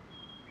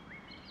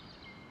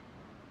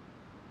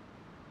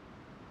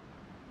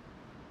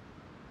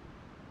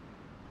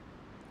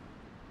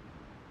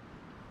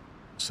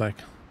 Sec.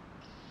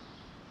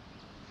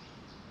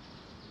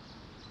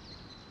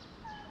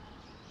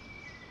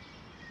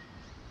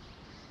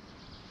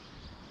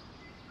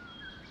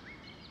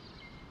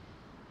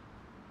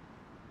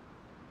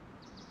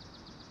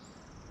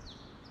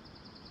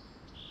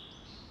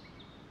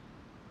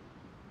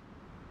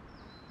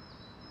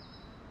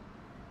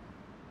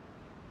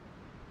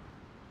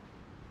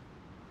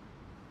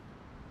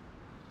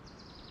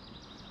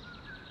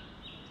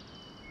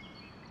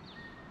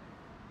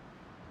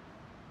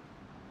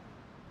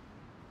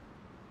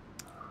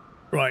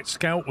 Right,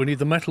 scout, we need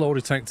the metal ore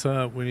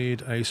detector, we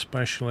need a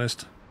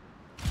specialist.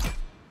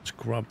 Let's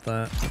grab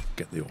that,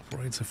 get the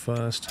operator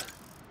first.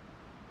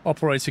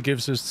 Operator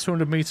gives us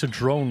 200 meter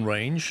drone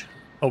range.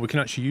 Oh, we can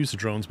actually use the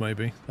drones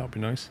maybe, that would be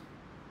nice.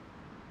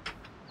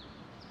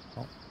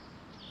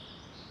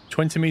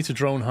 20 meter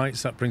drone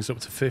heights, that brings up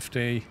to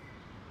 50.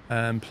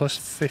 Plus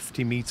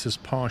 50 meters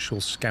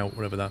partial scout,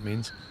 whatever that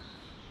means.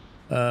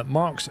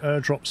 Marks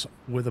airdrops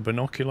with a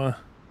binocular,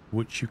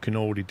 which you can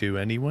already do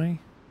anyway.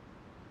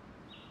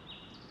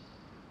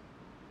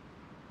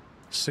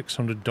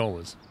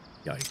 $600.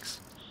 Yikes.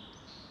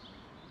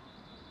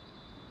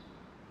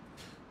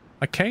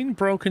 Akane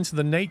broke into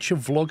the nature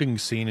vlogging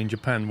scene in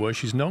Japan, where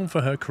she's known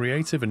for her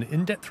creative and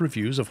in-depth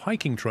reviews of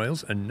hiking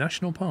trails and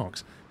national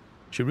parks.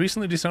 She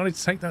recently decided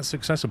to take that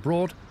success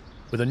abroad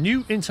with a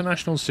new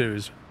international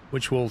series,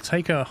 which will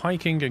take her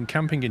hiking and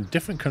camping in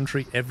different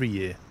country every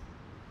year.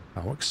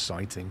 How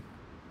exciting.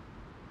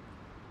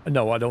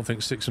 No, I don't think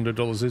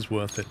 $600 is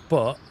worth it,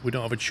 but we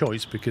don't have a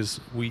choice because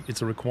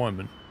it's a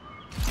requirement.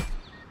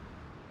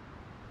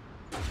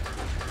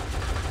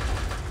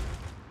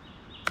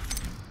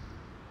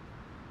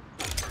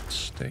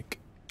 Stick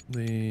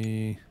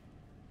the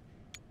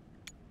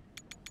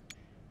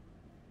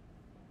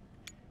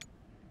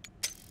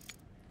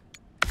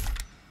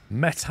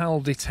metal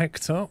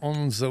detector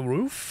on the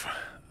roof.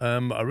 I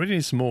really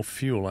need some more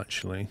fuel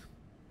actually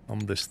on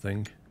this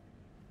thing.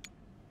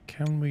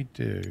 Can we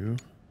do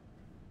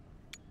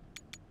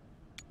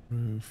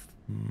roof?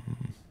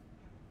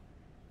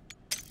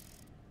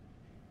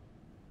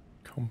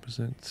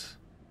 Composite.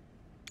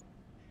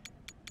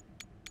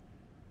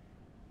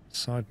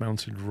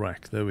 Side-mounted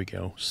rack. There we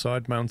go.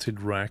 Side-mounted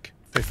rack.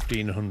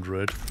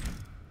 1500.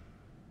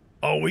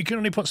 Oh, we can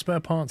only put spare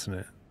parts in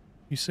it.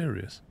 You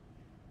serious?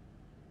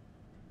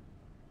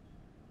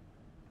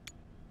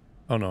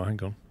 Oh no,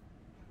 hang on.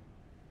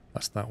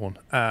 That's that one.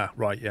 Ah,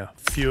 right, yeah.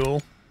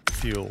 Fuel.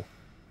 Fuel.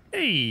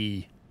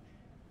 Hey!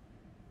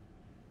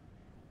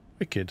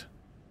 Wicked.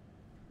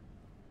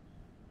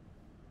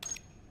 Did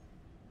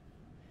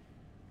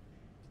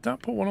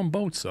that put one on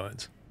both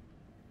sides?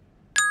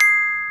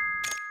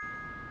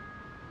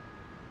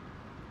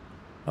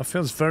 That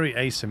feels very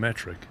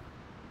asymmetric.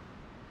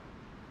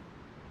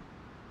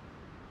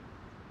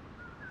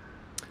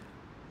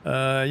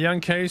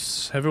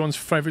 Case, everyone's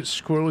favourite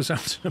squirrel is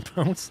out and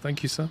about.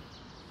 Thank you, sir.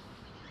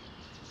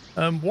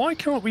 Why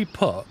can't we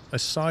put a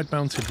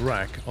side-mounted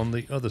rack on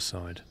the other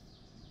side?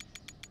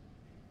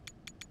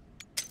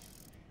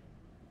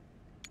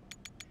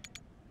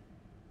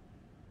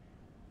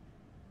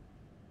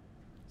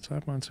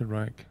 Side-mounted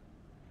rack.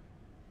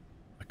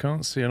 I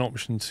can't see an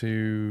option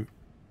to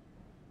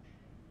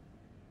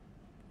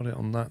put it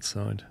on that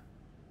side.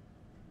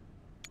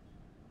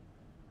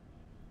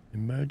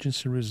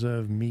 Emergency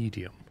reserve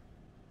medium.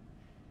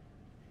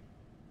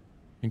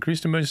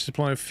 Increased emergency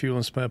supply of fuel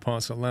and spare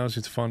parts that allows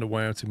you to find a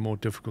way out in more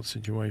difficult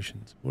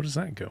situations. Where does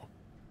that go?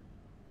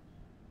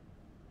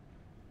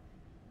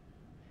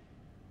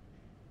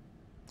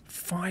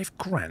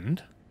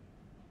 $5,000?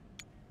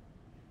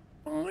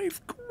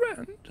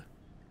 $5,000?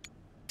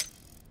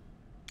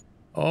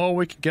 Oh,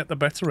 we can get the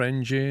better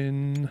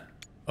engine.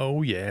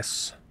 Oh,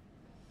 yes.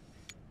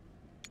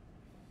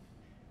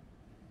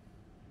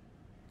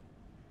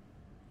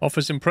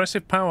 Offers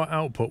impressive power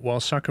output while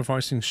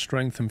sacrificing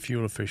strength and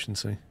fuel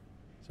efficiency.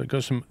 So it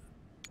goes from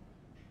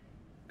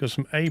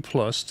A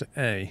plus to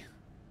A.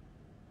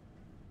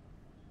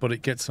 But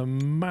it gets a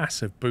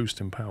massive boost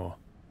in power.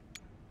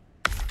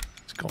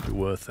 It's got to be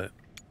worth it.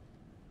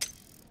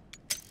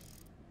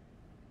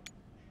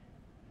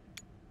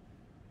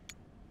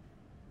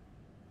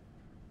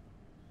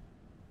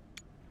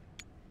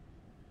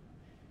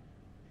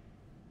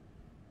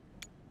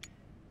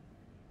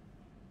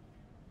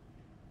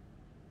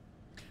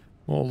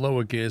 More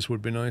lower gears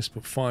would be nice,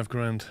 but 5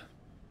 grand.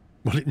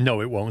 Well, no,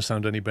 it won't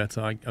sound any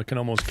better. I can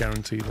almost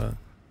guarantee that.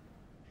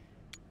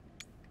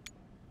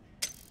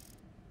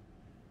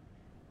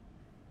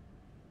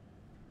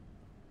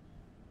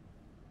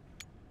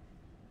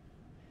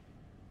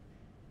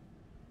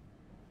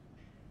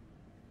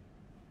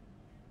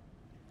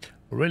 I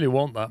really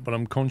want that, but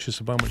I'm conscious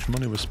of how much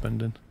money we're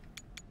spending.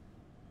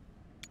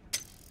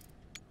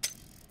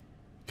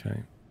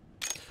 Okay.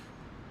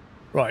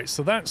 Right,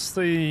 so that's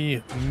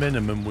the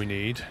minimum we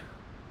need.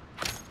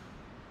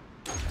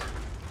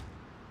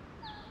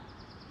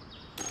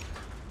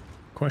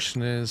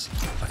 Question is,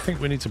 I think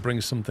we need to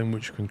bring something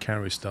which can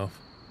carry stuff.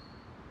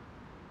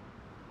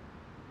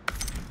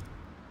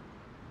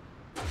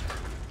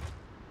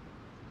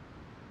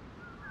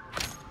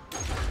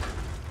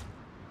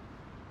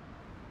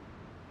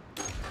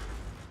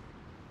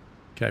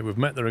 Okay, we've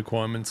met the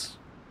requirements.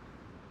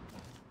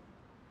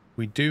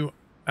 We do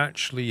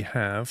actually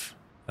have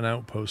an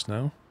outpost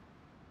now.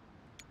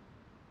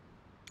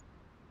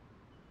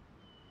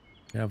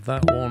 We have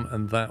that one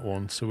and that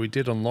one, so we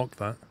did unlock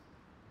that.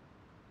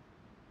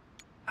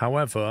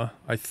 However,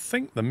 I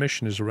think the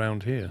mission is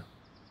around here.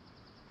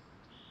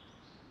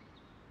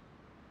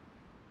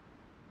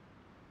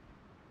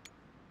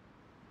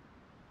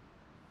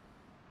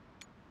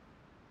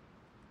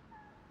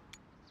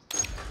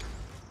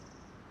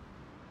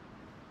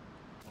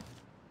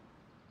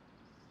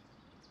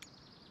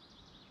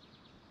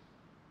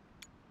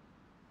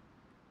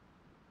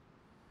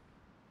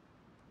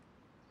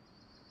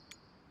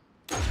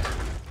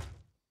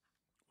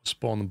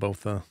 Spawn them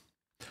both there.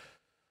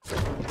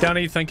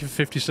 Danny, thank you for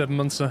 57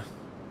 months, sir.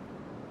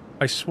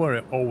 I swear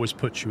it always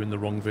puts you in the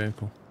wrong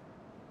vehicle.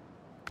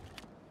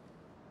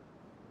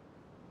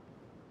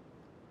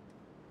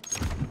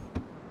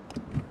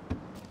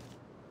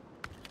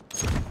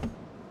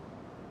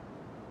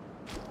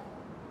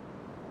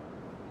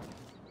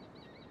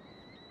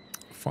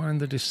 Find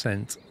the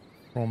descent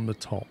from the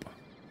top.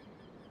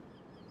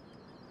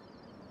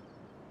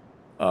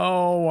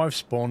 Oh, I've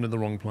spawned in the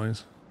wrong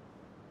place.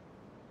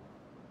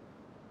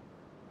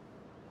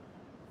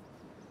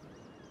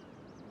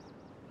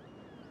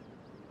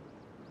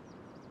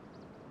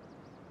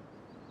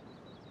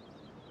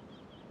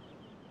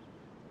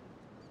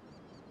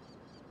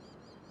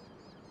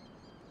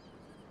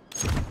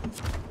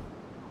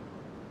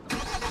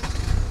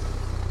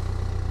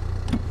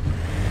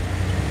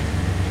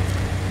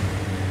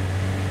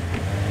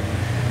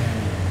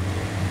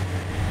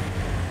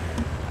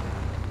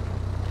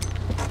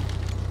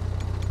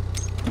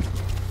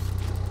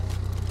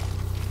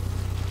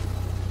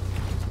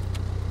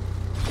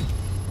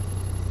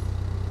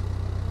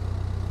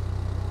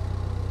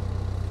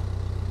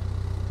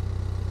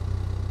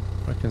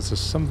 There's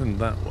something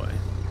that way.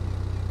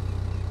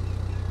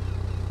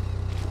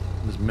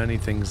 There's many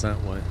things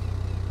that way.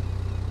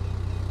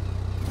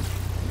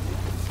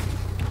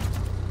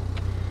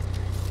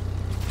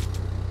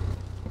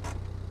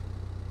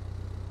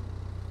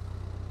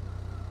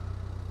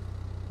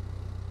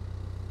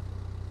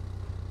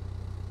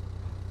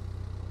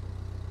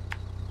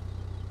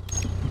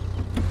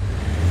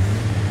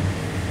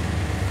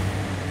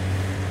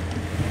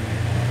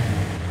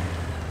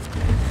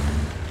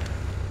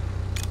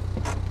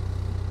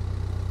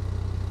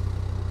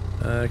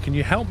 Can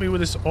you help me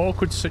with this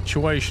awkward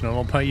situation and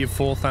I'll pay you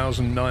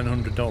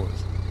 $4,900?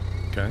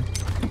 Okay.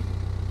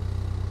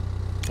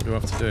 What do I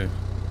have to do?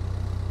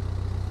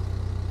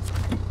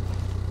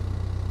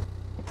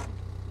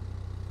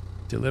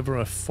 Deliver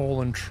a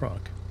fallen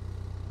truck.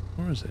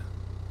 Where is it?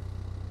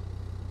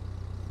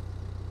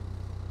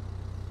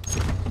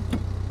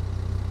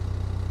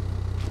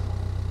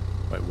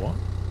 Wait, what?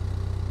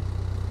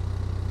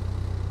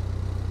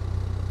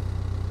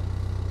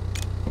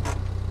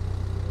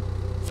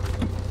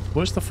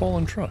 Where's the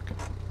fallen truck?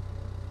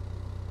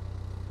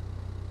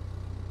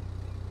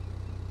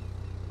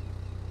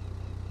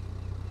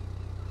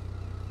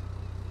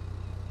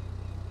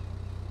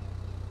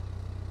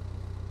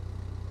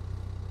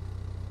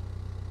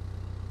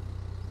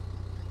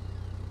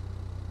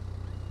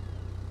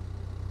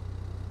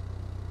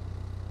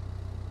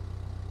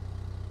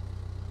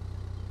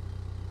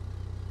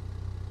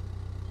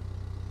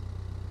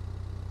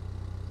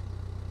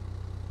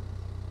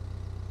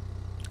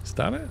 Is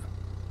that it?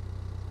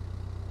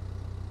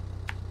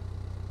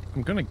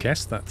 I'm gonna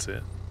guess that's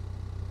it.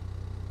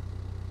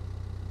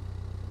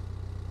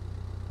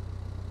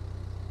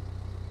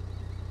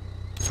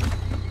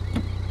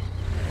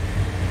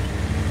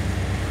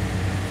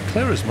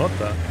 Clear as mud,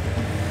 that.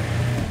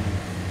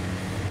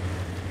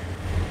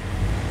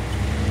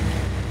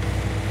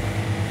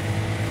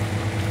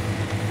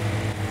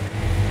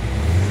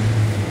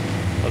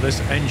 Oh, this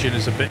engine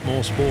is a bit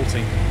more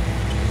sporty.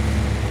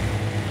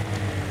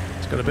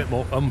 It's got a bit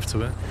more oomph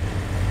to it.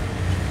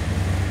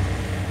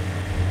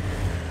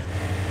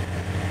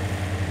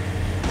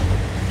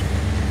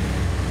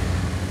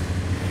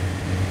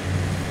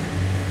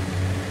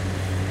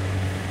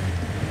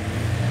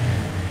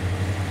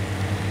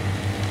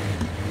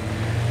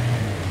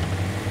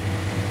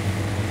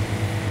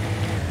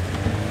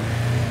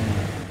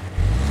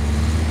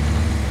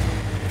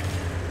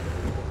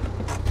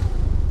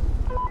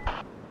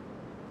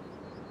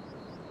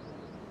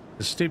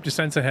 The steep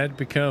descent ahead,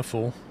 be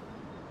careful.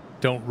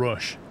 Don't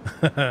rush.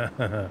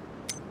 Yeah.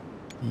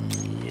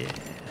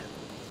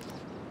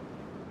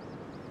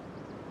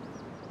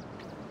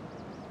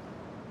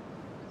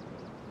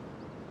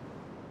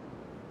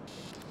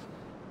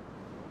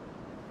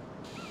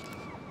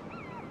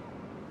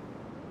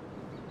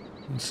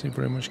 Don't see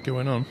very much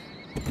going on.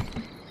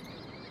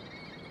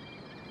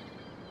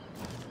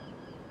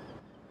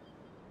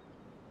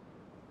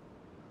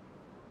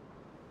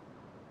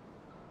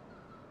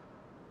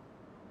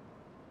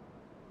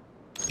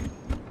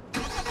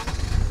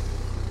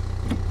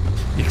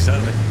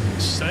 Exactly.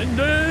 Send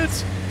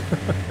it!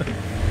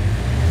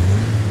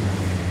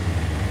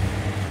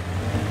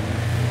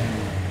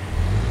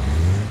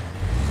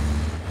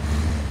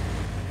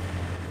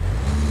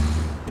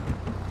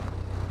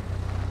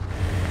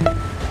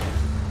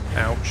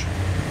 Ouch.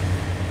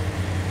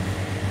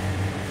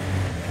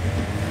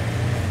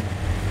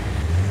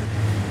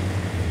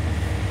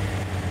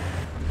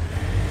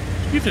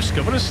 You've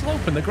discovered a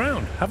slope in the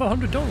ground. Have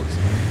 $100.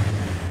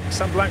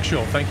 Sam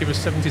Blackshaw, thank you for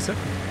 77.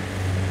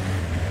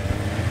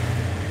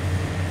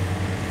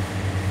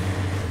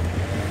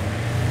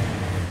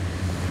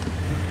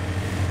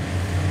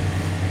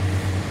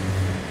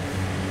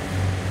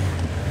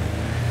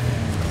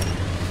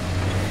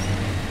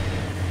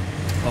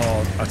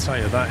 I tell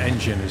you, that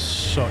engine is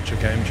such a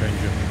game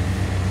changer.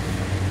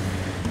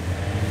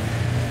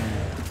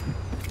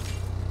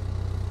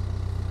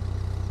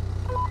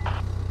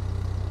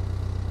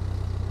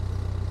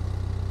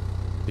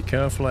 Be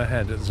careful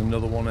ahead, there's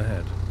another one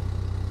ahead.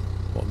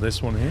 What,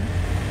 this one here?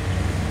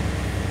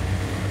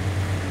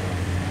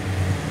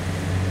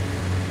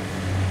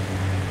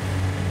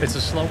 It's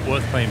a slope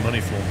worth paying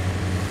money for.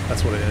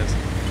 That's what it is.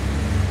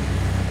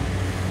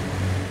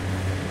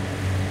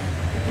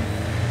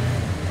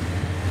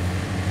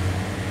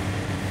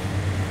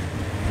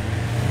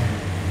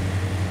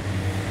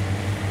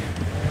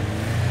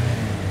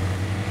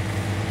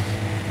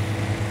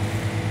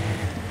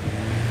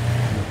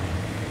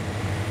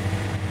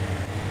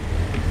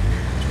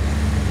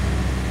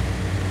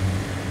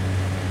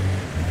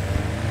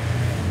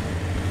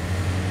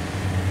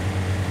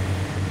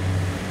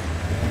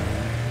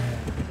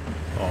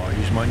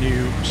 My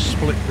new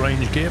split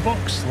range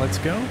gearbox. Let's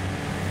go.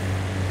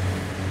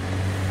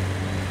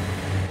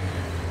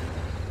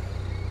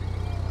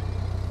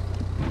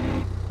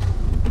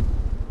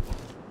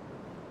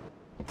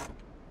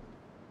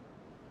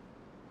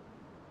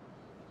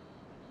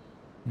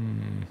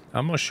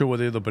 I'm not sure where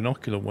the other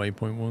binocular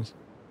waypoint was.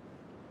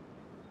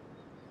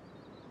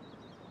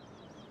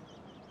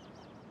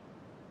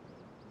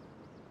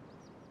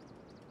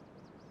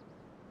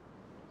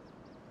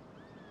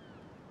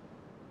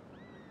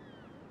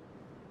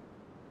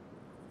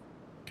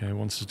 Okay, it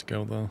wants us to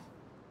go there.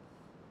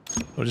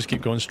 I'll just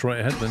keep going straight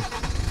ahead then.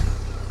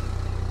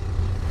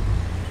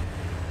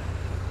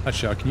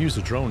 Actually, I can use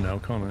the drone now,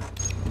 can't I?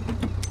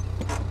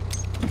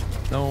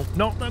 No,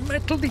 not the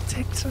metal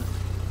detector.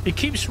 It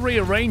keeps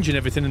rearranging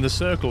everything in the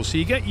circle, so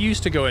you get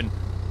used to going,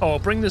 oh, I'll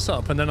bring this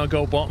up and then I'll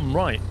go bottom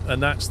right,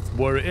 and that's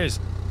where it is.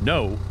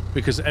 No,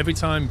 because every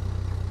time,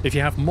 if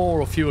you have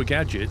more or fewer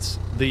gadgets,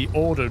 the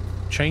order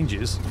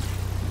changes,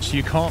 so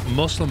you can't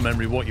muscle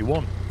memory what you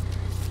want.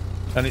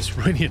 And it's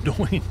really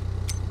annoying.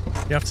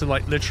 You have to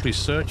like literally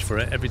search for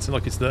it every time.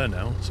 Like it's there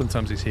now.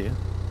 Sometimes it's here.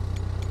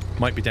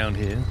 Might be down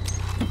here.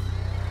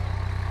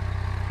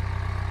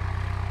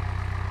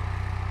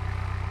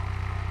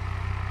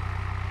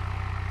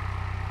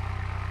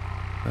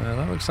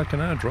 That looks like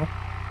an airdrop.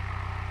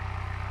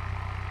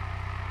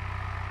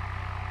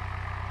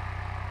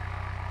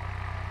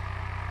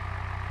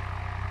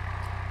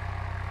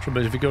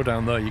 Trouble is, if you go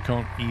down there, you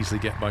can't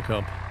easily get back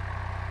up.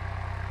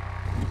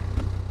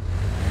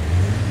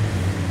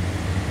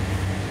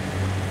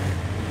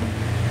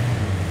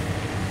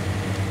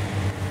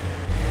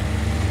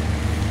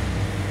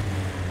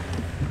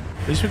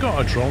 At least we got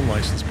our drone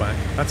license back.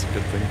 That's a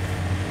good thing.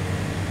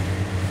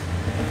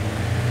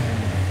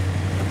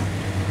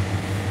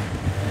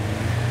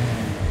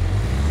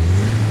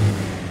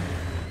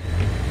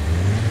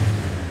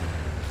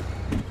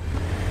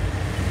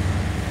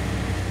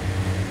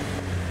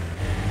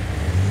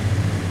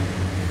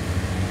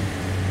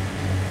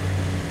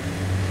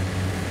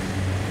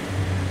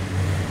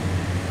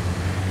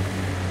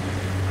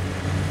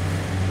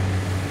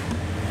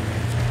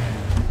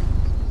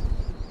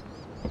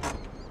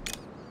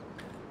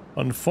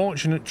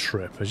 Unfortunate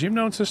trip. As you've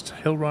noticed,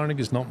 hill riding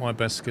is not my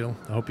best skill.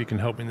 I hope you can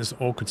help me in this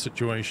awkward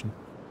situation.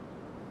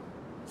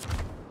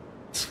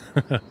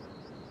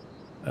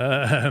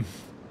 Yeah.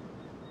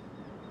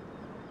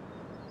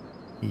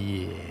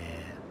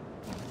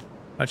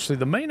 Actually,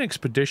 the main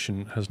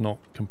expedition has not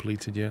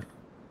completed yet.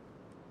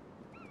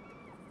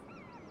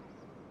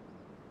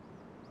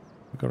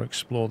 We've got to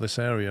explore this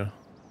area.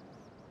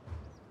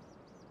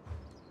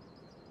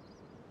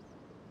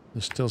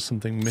 There's still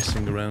something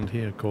missing around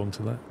here, according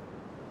to that.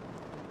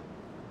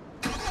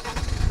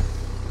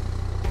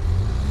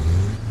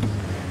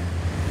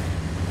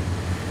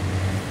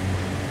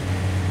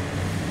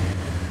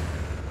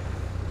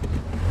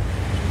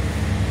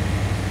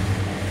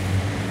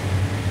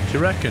 Do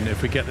you reckon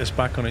if we get this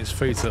back on its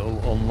feet, it'll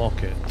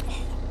unlock it?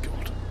 Oh,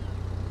 God.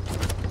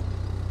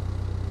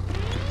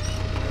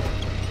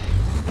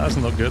 That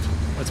doesn't look good.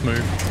 Let's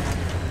move.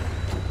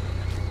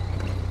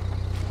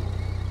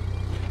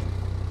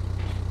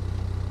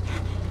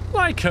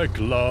 Like a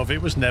glove,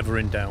 it was never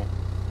in doubt.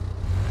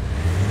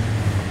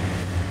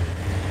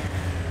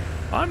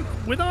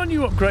 With our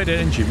new upgraded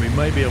engine, we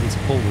may be able to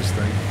pull this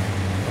thing.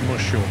 I'm not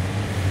sure.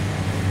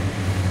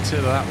 Instead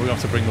of that, we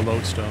have to bring the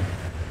lodestar.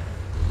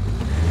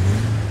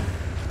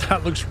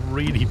 That looks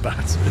really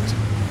battered.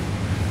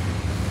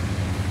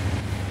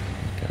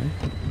 Okay.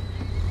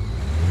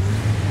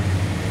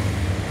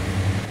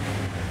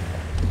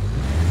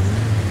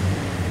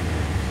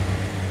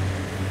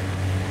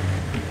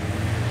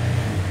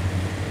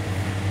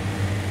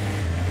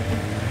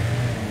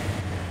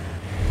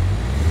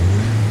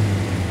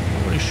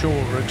 I'm pretty sure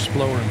what we're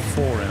exploring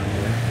for around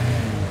here.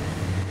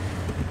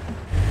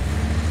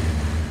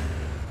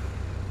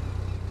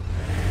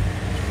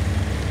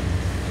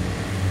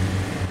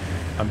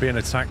 I'm being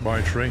attacked by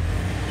a tree.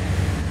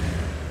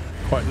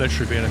 Quite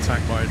literally being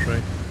attacked by a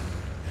tree.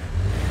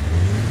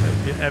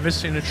 Have you ever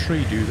seen a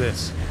tree do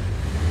this?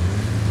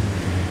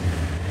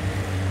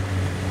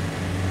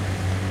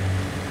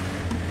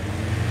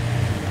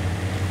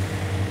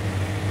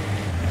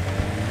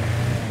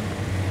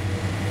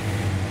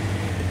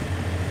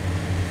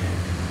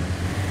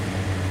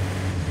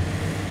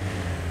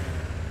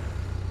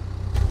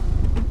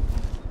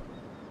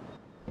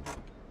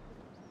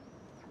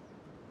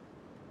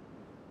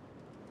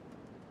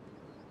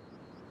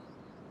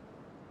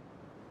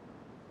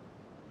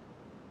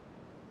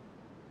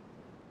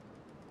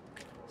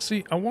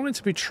 See, I want it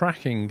to be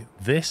tracking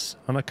this,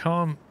 and I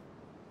can't...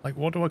 Like,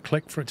 what do I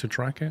click for it to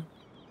track it?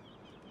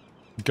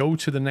 Go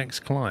to the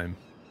next climb.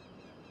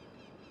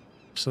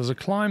 So there's a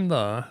climb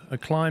there, a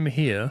climb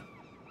here,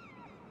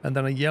 and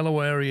then a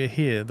yellow area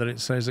here that it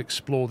says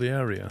explore the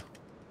area.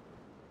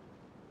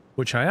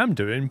 Which I am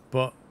doing,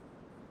 but...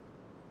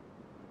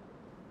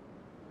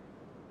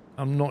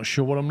 I'm not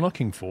sure what I'm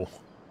looking for.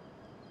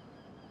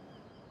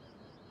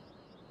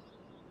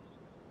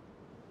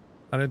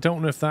 And I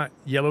don't know if that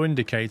yellow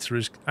indicator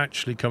is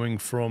actually coming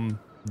from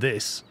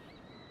this.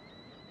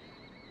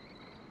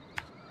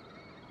 It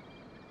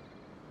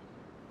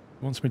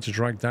wants me to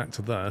drag that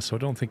to there, so I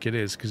don't think it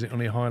is, because it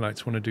only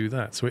highlights when I do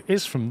that. So it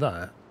is from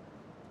there.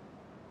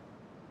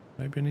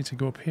 Maybe I need to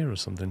go up here or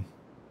something.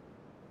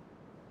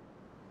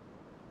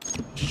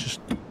 It's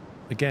just,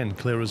 again,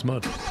 clear as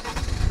mud.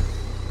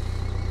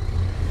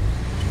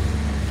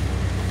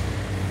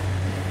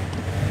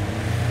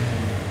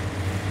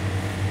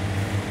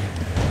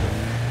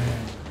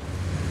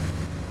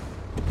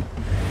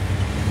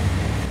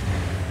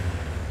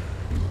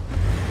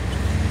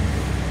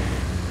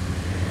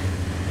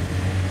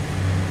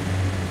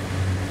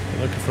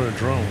 For a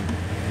drone.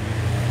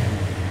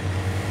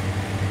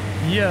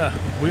 Yeah,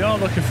 we are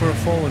looking for a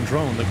fallen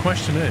drone. The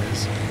question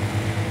is,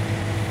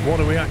 what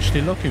are we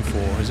actually looking for?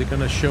 Is it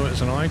going to show it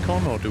as an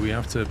icon, or do we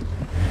have to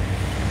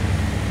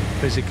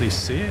physically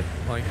see it?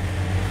 Like,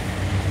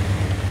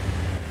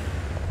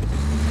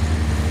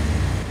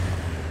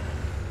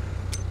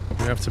 do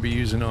we have to be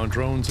using our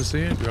drone to see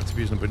it? Do we have to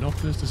be using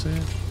binoculars to see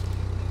it?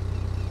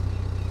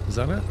 Is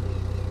that it?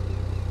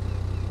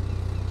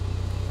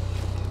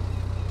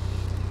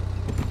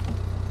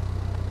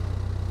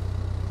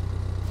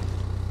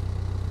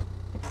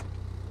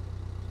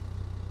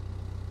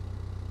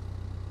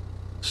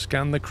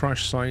 Scan the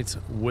crash site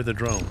with a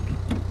drone.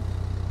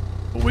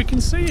 But we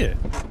can see it.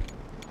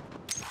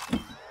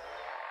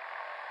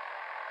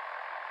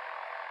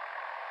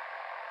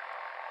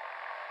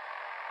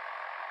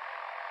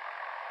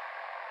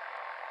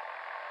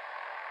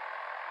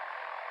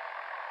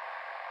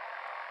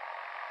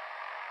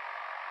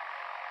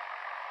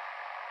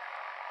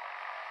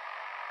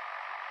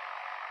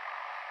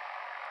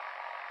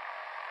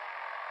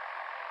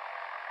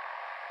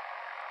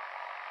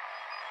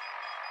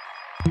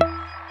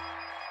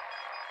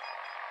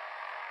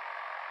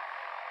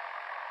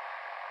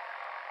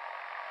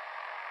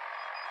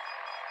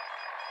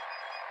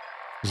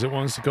 Does it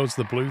want us to go to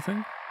the blue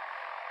thing?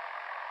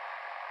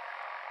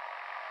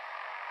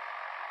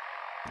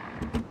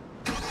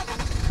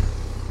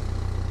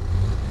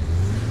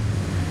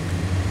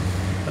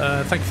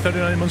 Thank you for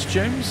 39 months,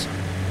 James.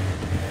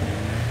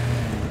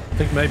 I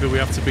think maybe we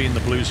have to be in the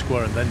blue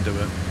square and then do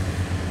it.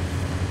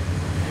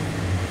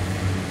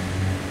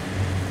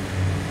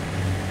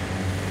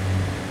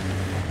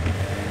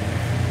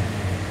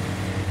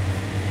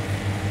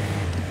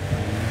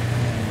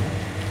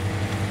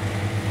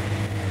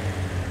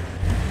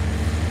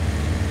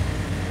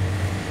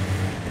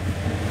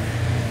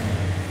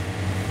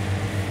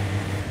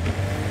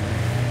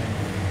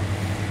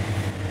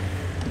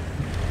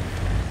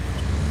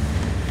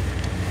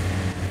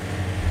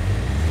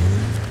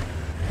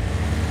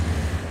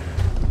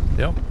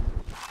 Yep.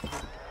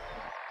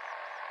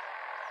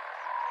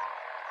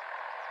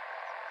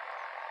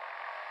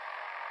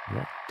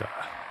 What the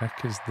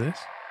heck is this?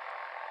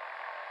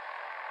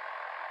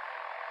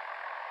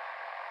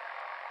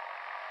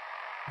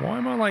 Why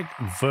am I, like,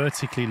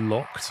 vertically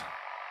locked?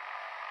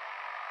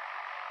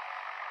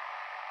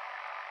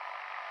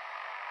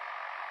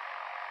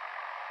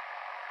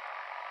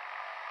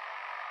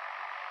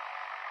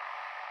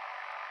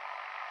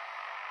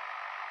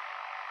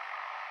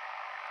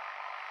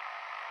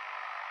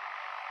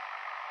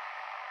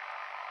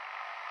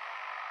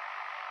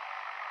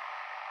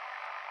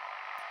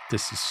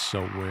 This is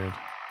so weird.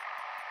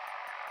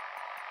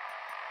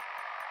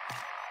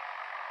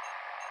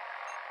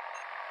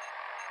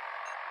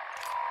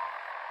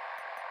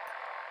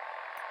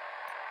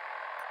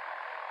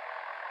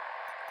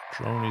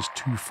 Drone is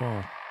too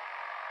far.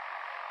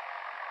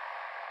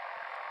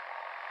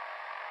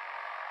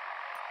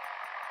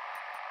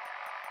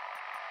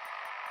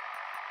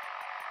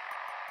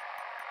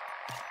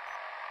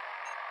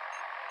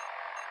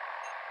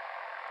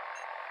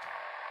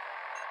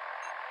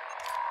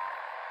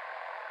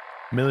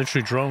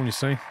 Military drone, you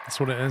see? That's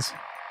what it is.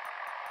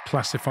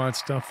 Classified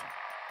stuff.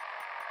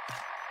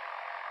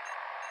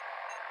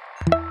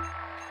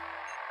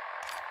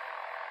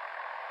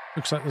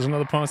 Looks like there's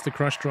another part of the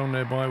crash drone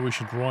nearby. We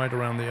should ride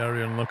around the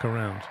area and look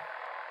around.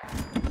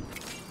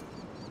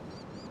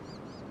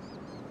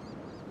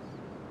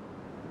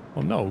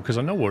 Oh no, because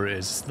I know where it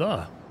is. It's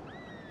there.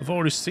 I've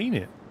already seen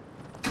it.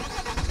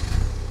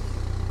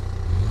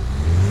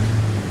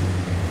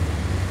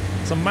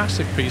 It's a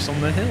massive piece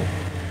on the hill.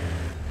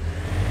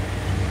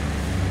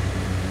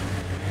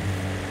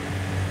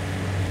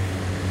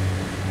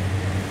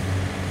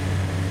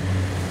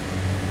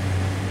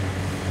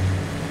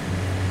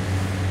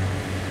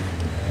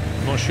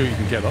 I'm not sure you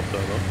can get up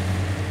there, though.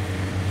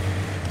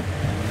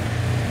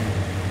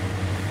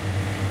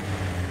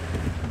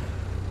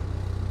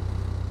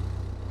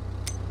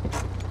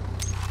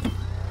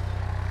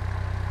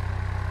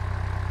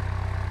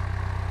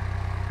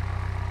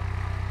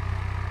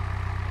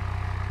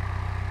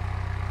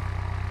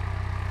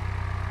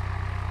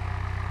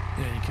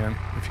 Yeah, you can,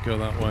 if you go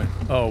that way.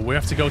 Oh, we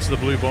have to go to the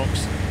blue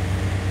box.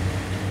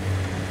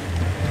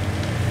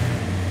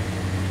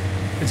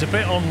 It's a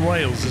bit on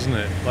rails, isn't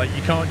it? Like,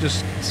 you can't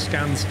just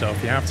scan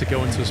stuff. You have to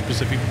go into a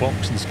specific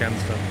box and scan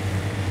stuff.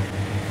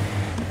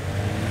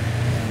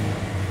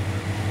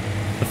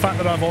 The fact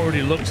that I've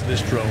already looked at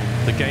this drone,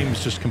 the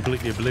game's just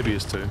completely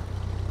oblivious to.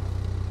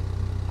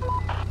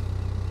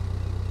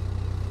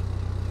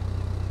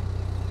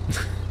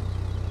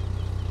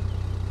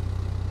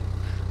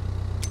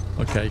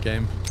 Okay,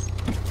 game.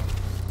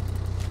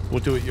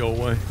 We'll do it your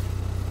way.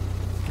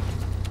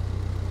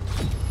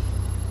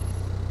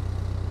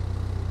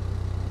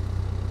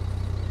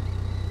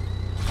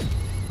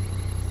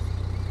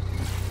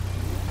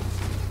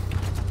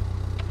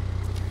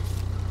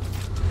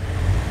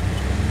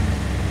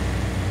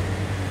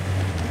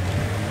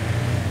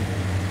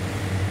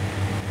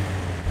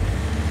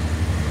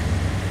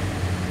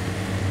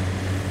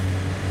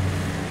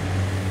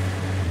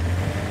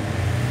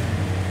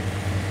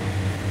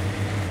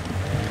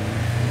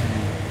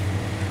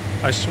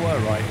 I swear,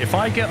 right, if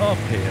I get up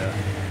here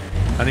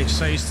and it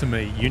says to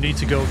me, you need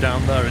to go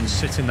down there and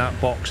sit in that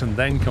box and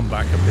then come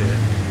back up here.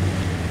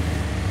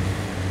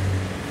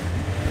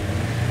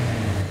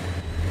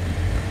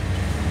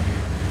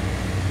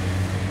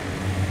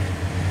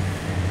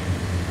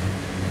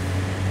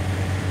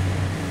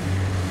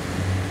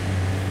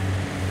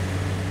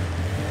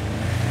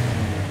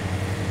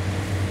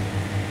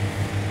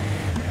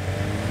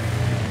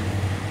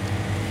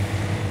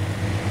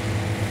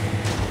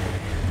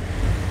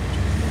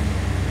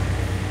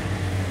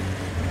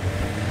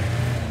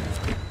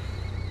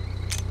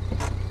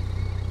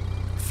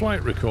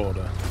 Flight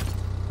recorder.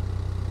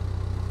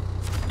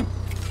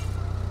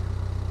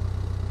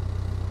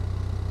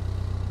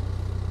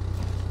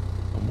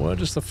 And where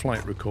does the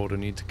flight recorder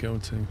need to go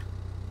to?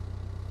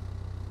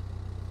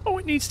 Oh,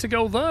 it needs to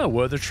go there,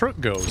 where the truck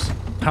goes.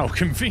 How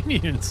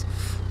convenient.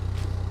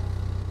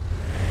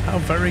 How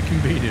very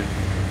convenient.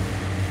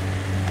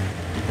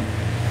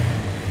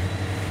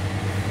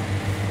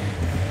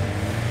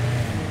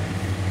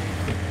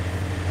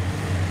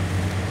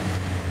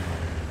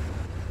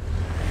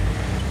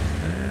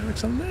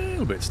 Looks a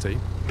little bit steep.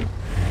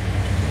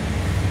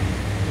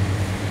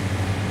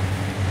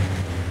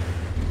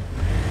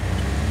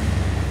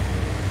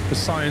 For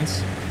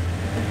science.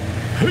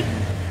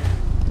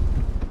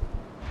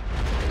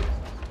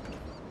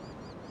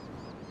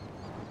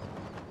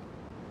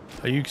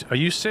 Are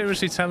you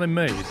seriously telling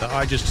me that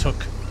I just took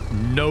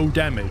no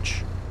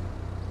damage?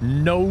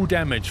 No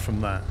damage from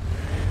that.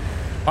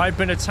 I've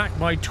been attacked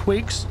by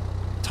twigs,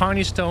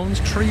 tiny stones,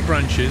 tree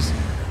branches,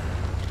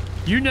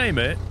 you name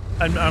it.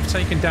 And I've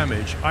taken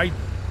damage. I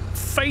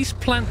face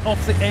plant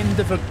off the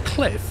end of a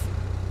cliff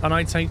and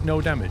I take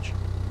no damage.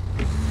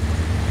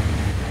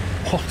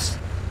 What?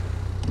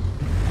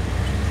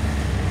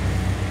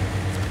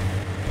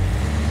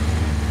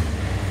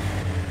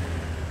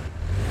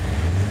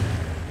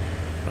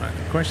 Right,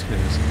 the question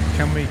is,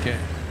 can we get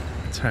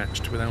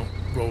attached without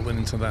rolling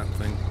into that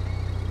thing?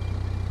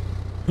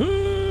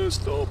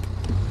 Stop!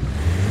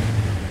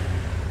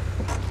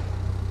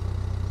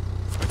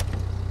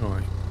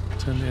 Right,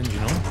 turn the engine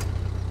on.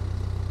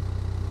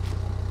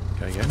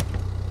 Okay, again.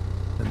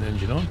 And the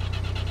engine on.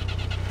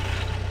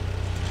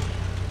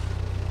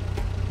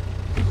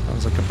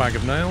 Sounds like a bag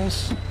of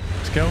nails.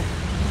 Let's go.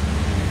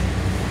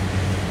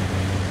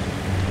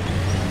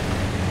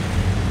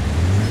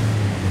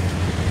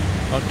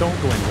 Oh,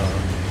 don't go in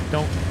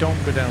there.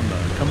 Don't go down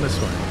there. Come this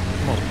way.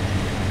 Come on.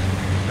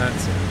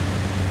 That's it.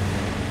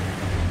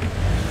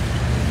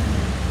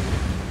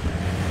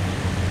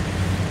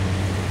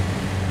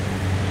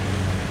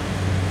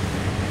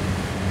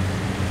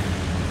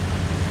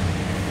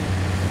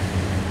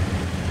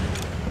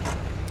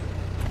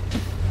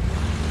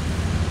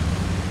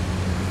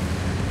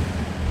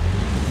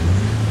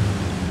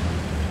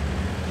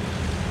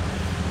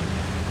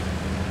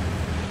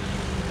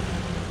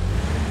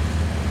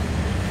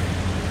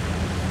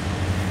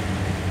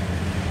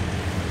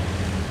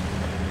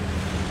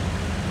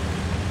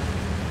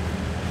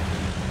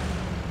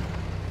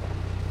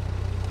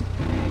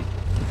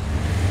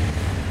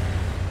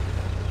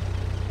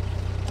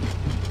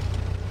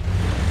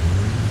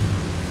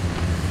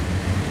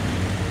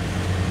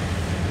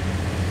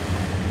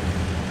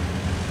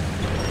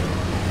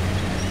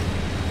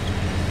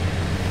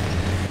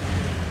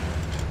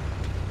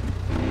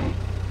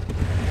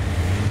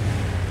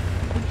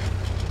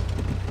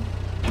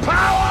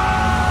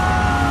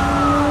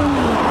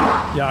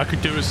 Yeah, I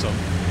could do with some.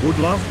 Would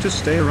love to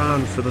stay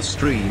around for the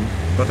stream,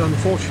 but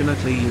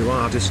unfortunately you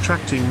are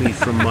distracting me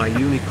from my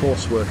uni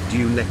coursework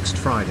due next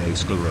Friday,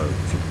 Squirrel.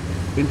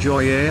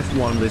 Enjoy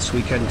AF1 this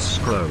weekend,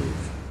 Squirrel.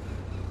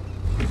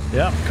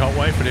 Yeah, can't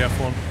wait for the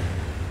F1.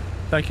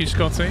 Thank you,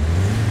 Scotty.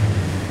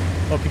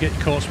 Hope you get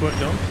your coursework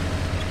done.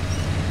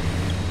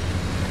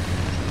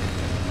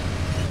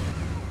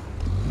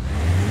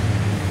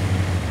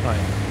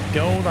 Right,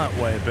 go that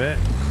way a bit,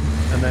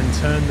 and then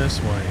turn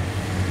this way.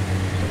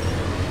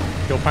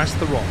 Go past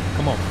the rock.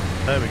 Come on.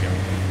 There we go.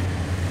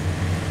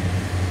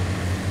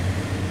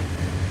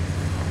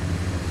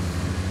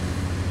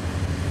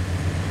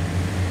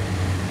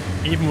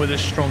 Even with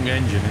this strong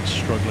engine, it's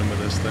struggling with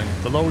this thing.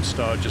 The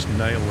Lodestar just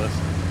nailed this.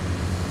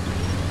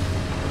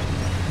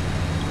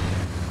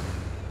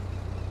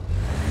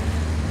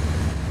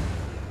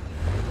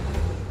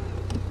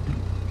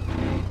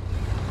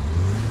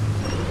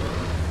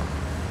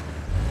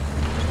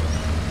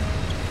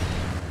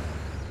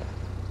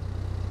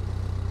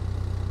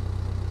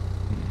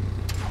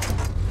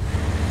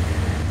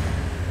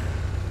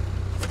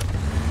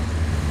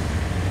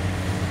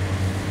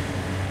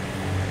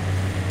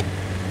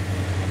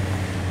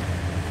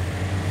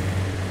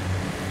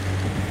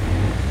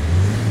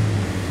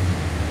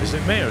 Is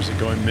it me or is it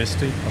going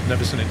misty? I've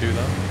never seen it do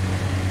that.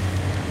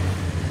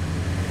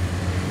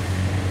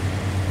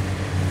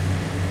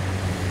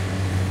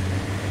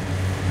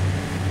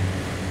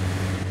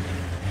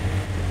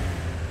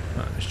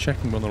 Right, just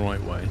checking we're on the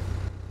right way.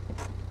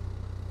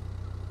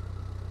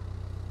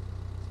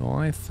 So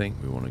I think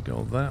we want to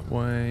go that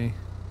way.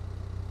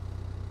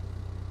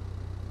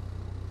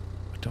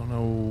 I don't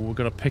know, we're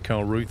going to pick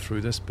our route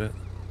through this bit.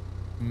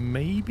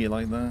 Maybe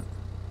like that?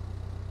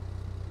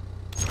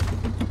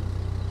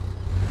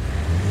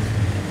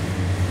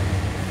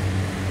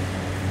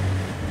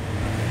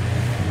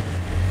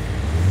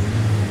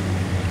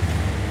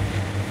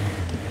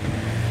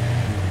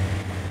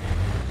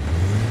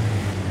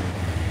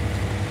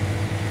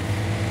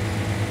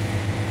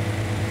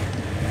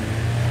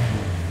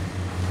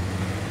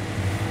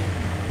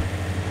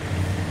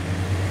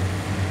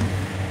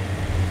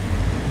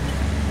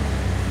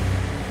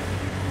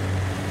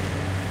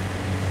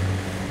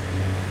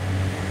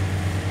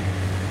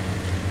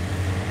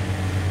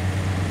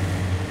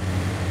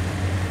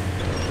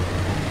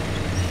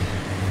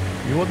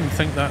 You wouldn't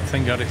think that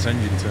thing got its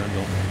engine turned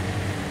on.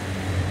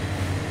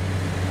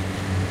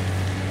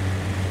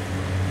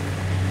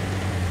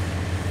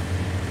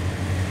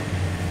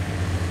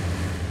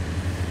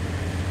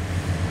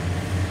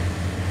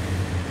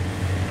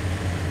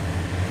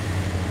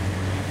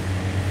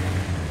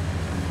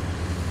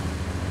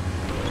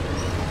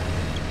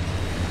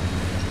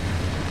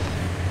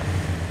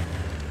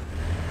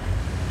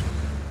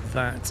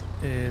 That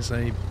is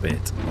a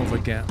bit of a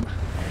gap.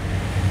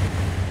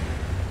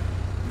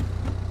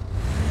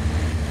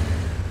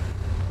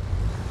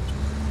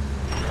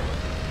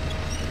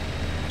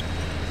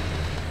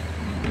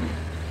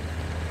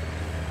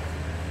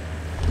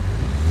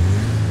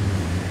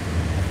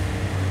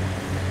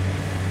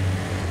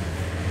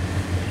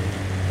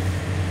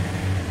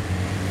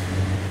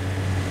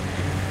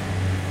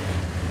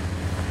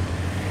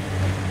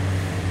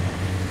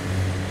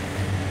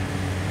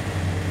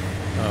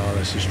 Oh,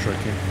 this is tricky.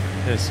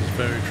 This is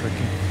very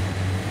tricky.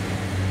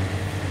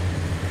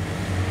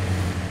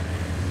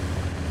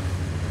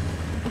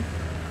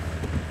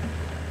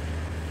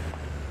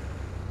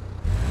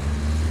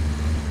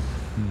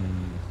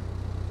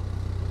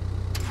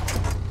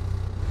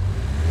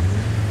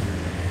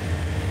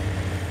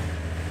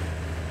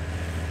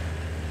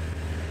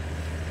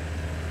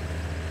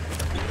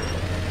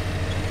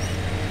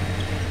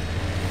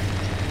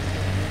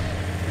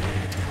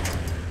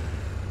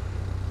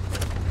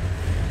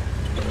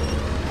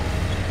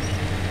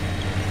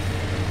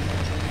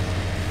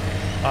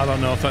 I don't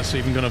know if that's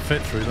even going to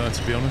fit through there,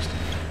 to be honest.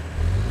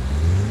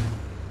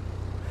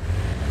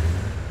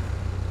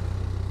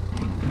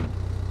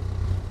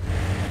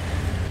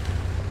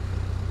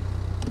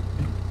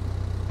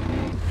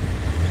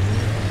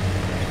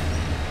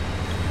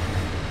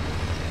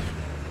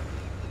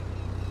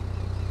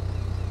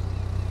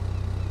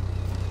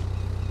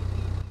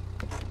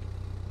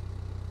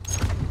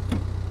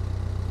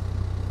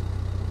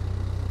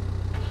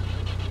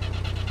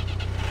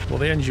 Well,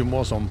 the engine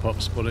was on,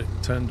 Pups, but it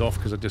turned off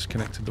because I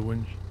disconnected the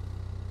winch.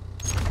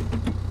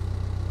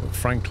 But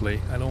frankly,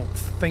 I don't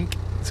think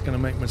it's going to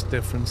make much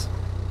difference.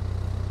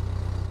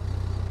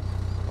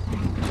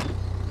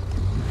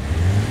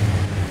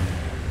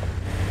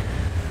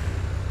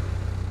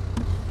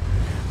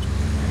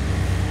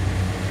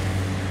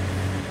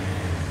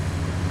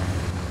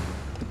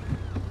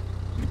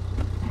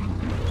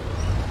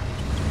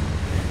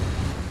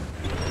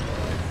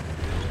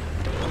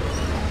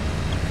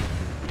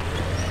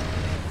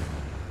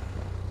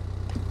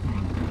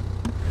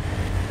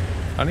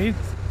 I need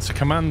to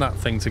command that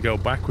thing to go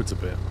backwards a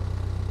bit.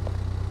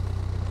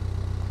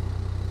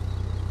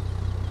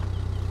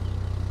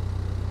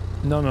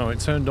 No,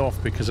 it turned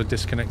off because I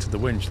disconnected the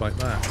winch like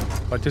that.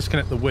 If I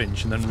disconnect the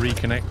winch and then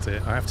reconnect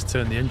it, I have to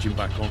turn the engine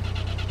back on.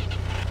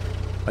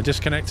 I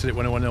disconnected it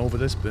when I went over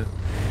this bit.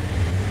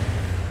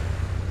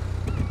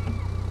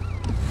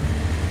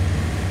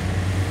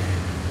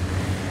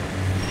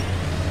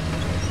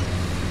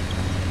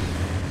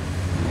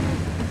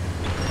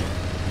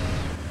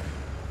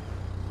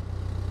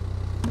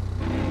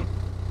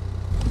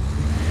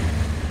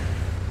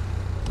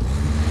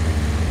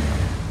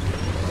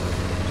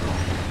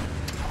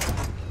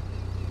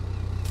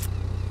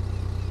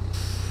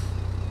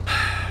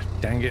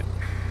 Dang it.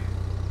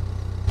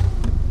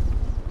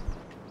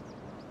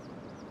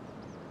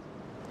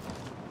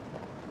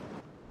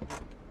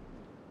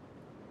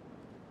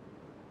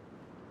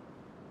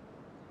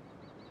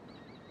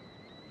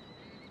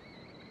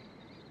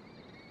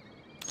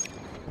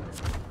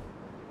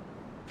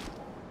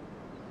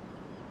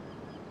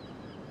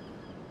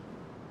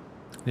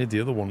 Need the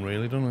other one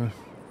really, don't I?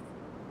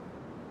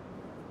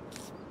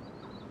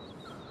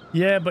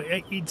 Yeah, but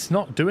it's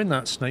not doing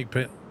that, Snake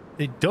Pit.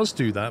 It does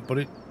do that, but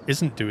it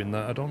isn't doing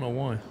that. I don't know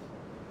why.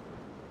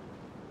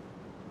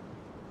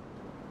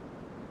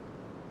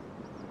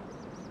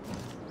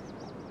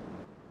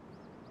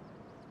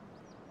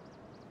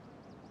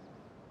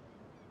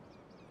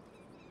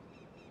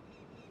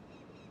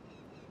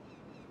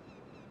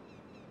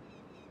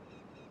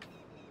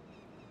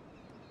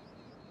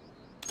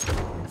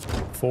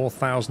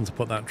 $4,000 to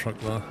put that truck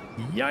there.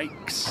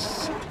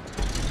 Yikes!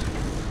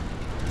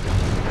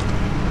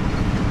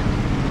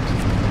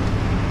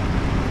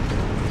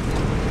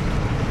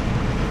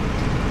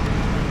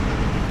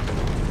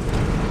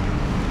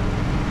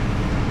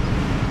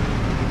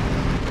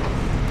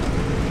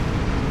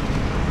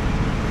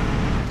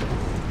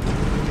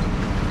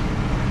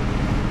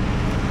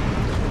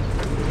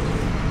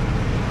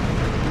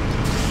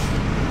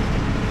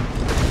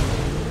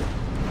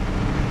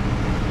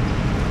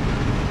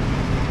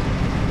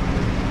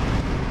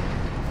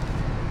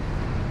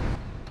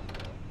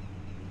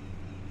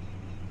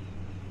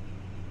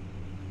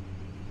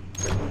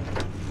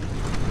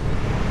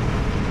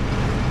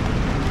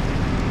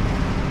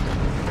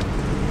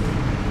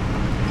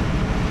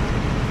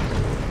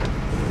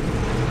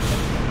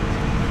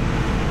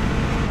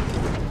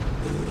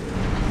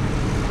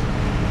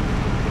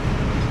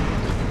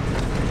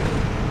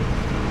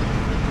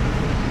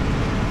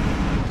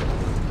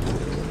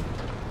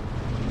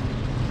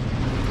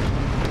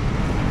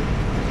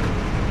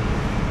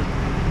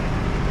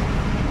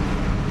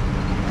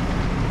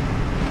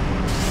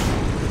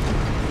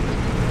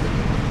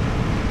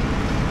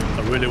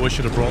 I really wish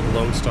I'd have brought the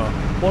Lodestar.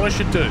 What I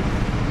should do,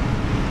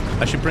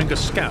 I should bring a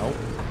Scout,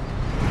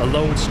 a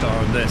Lodestar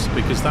and this,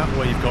 because that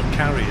way you've got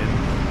carrying,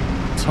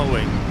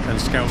 towing and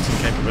scouting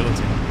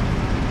capability.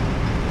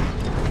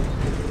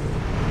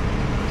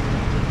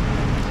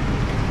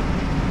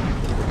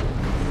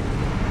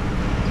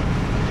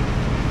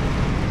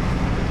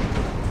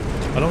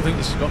 I don't think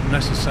this has got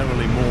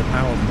necessarily more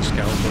power than the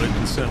Scout, but it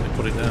can certainly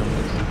put it down.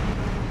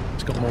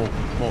 It's got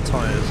more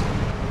tyres.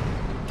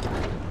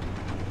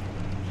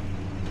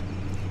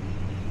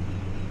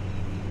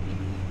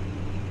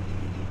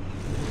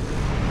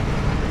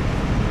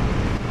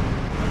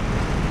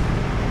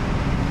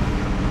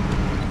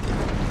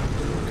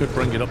 Could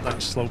bring it up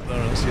that slope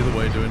there, that's the other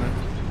way of doing it.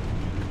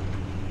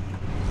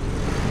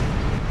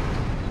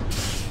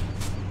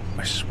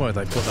 I swear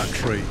they put that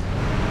tree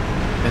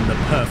in the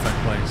perfect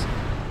place.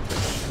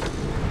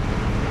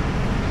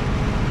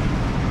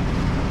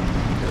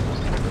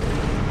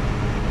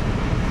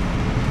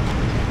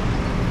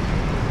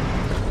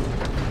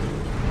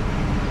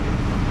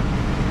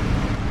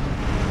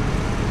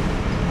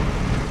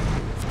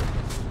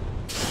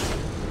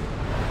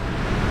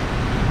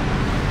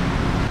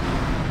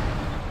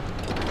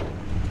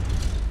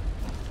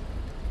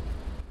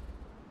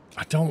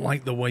 I don't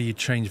like the way you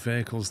change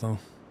vehicles though.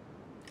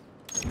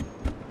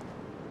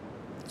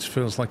 It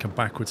feels like a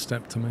backward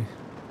step to me.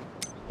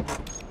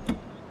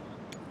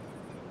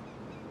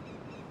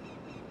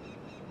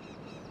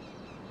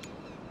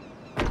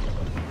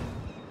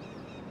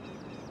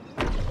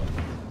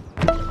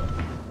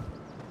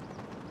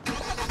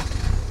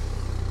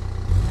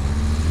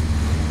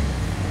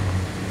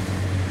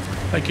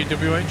 Thank you,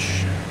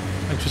 WH.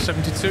 Thanks for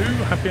 72.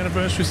 Happy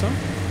anniversary, son.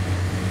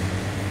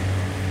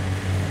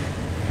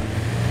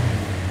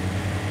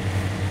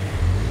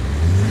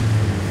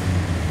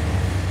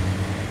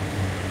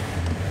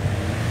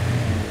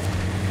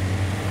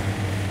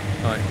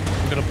 Right,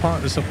 I'm going to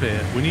park this up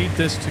here. We need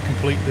this to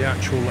complete the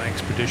actual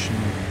expedition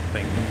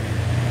thing.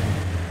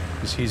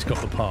 Because he's got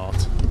the part.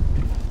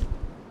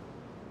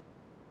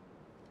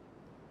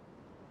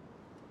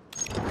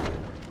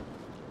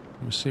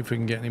 Let's see if we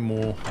can get any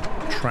more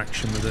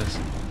traction with this.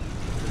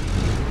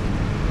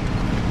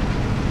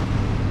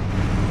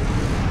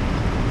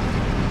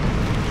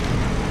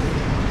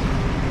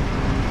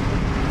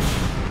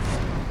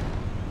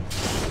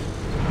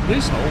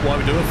 Please hold while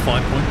we do a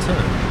 5-point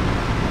turn.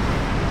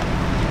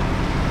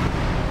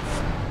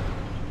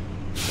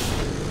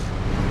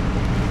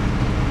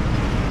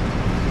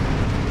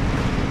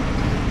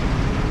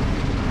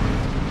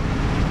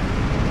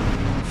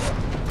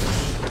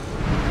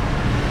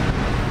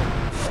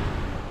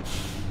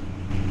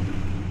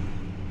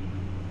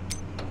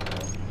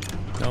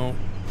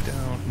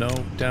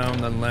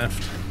 Down and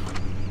left.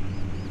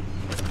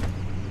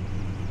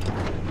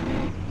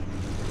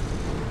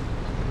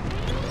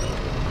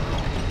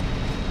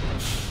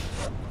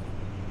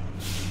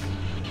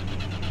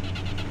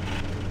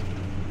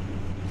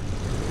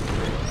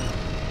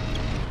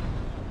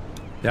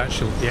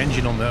 The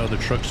engine on the other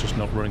truck's just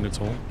not running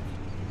at all.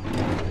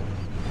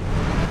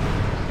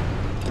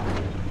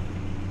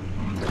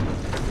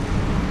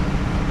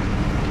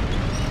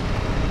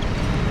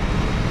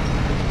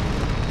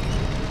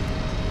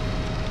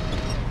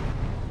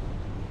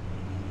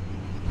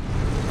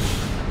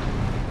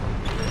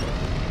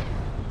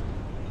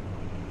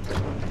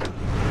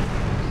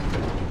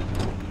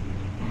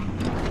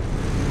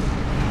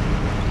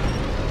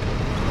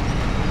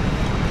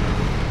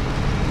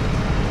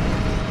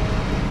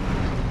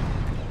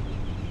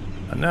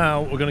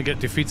 Now we're going to get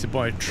defeated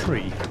by a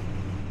tree.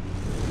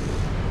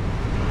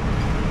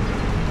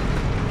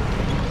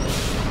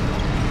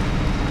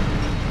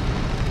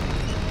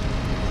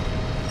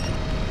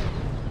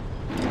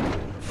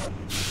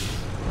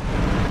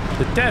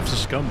 The devs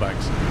are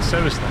scumbags.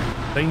 Seriously.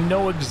 They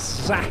know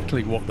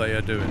exactly what they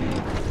are doing.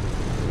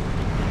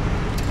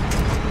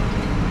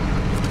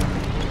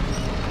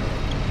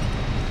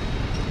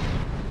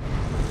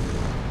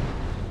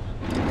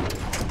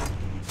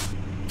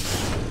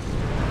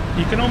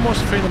 You can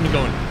almost feel them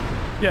going,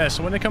 yeah,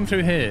 so when they come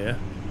through here,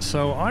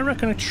 so I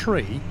reckon a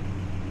tree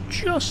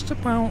just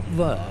about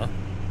there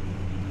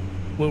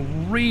will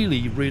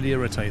really, really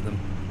irritate them.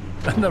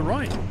 And they're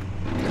right.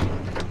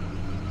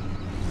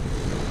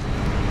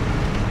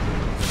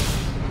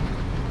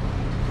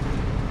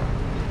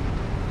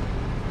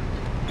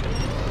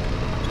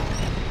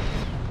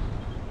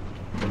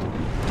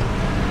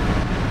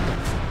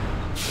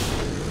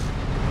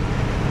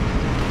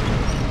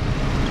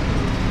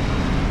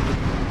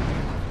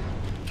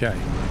 Okay.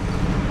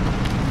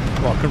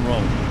 Rock and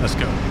roll. Let's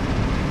go.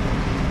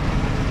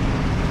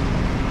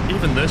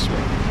 Even this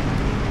one.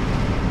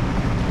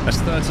 That's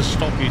there to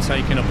stop you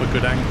taking up a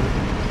good angle.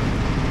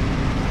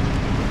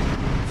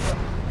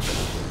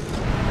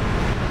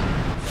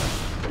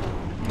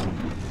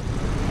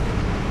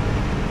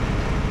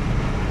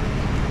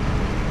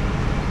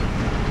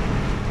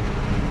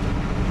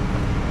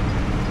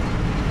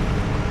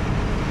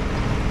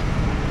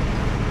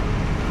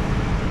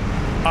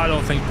 I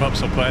don't think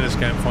Pups will play this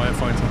game,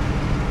 Firefighter.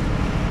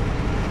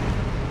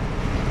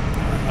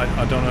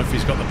 I don't know if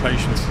he's got the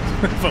patience,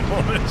 if I'm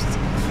honest.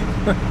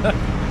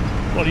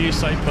 What do you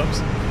say,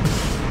 Pups?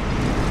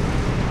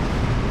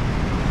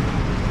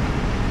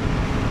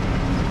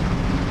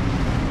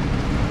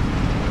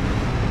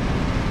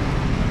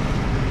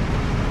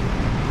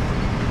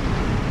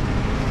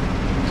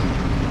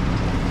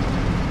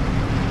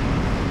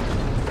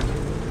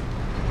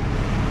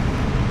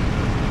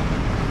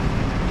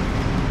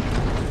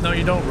 No,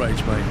 you don't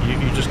rage, mate.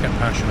 You just get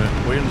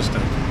passionate. We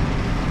understand.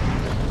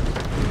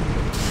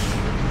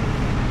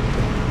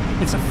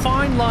 It's a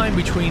fine line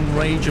between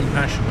rage and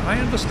passion. I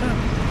understand.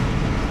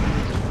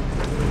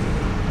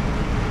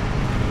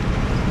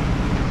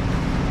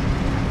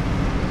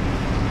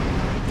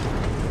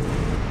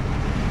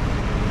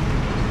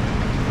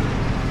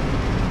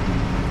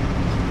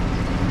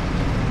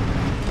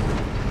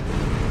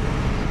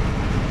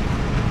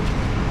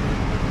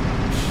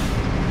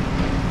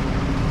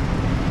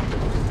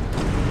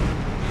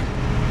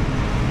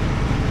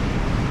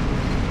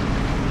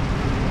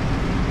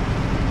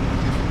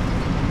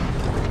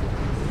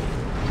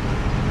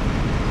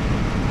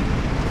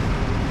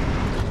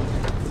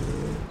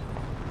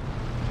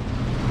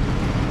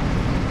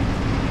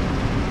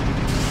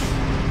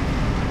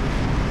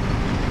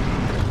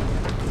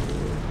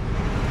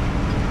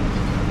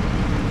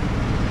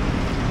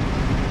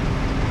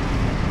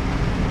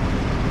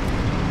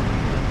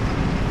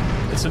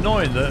 It's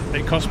annoying that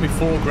it cost me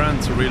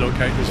 $4 to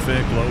relocate this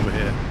vehicle over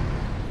here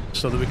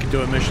so that we could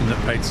do a mission that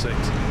paid $6.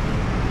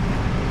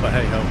 But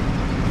hey ho,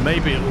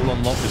 maybe it will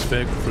unlock this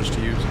vehicle for us to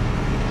use.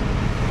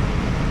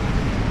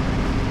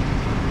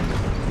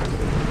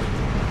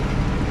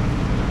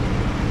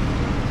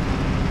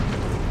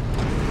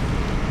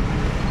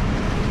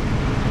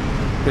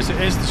 Because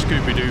it is the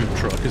Scooby-Doo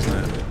truck, isn't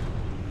it?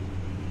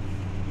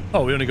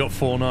 Oh, we only got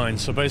 4.9,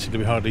 so basically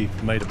we hardly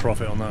made a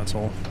profit on that at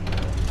all.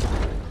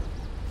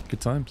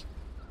 Good times.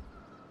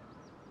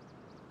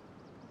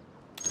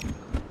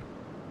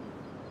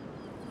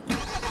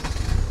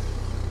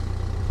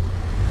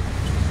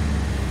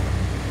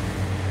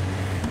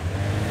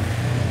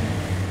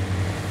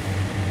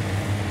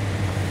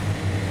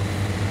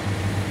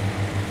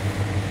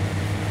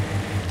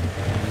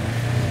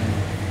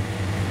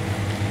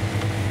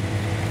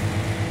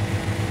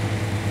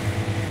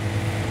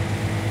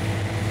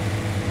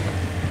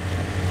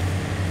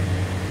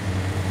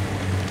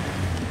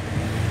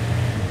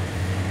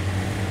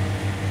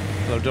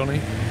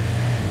 Donny.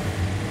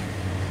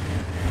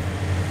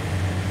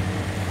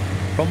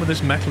 Problem with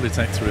this metal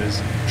detector is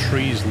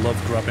trees love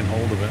grabbing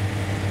hold of it.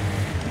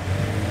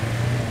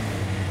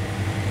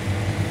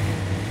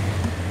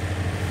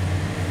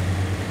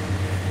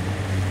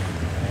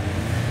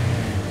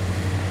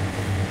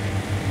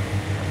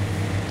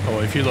 Oh,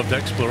 if you loved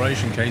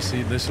exploration,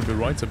 Casey, this will be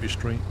right up your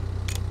street.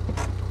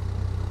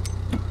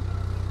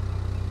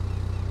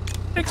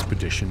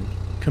 Expedition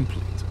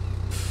complete.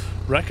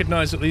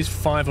 Recognize at least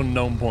 5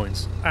 unknown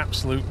points.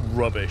 Absolute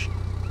rubbish.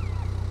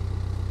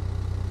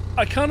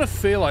 I kind of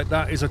feel like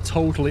that is a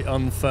totally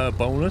unfair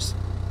bonus,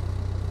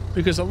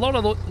 because a lot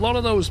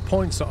of those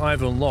points that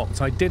I've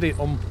unlocked, I did it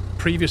on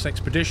previous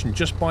expedition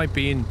just by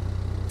being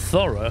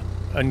thorough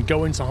and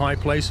going to high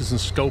places and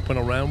scoping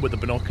around with the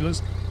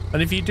binoculars.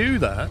 And if you do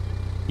that,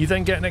 you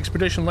then get an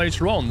expedition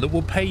later on that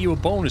will pay you a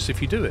bonus if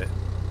you do it,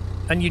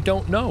 and you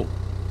don't know.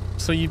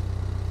 So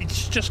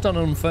it's just an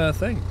unfair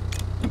thing.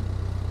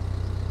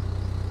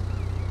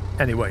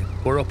 Anyway,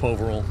 we're up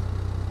overall.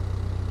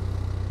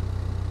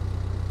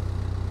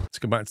 Let's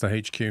go back to the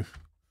HQ.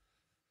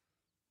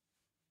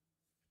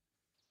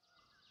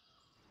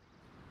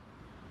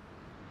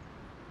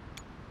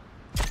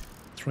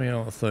 3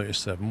 out of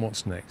 37.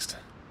 What's next?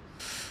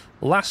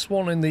 Last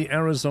one in the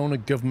Arizona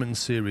government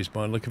series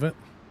by the look of it.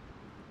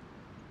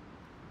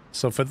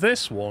 So for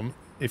this one,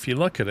 if you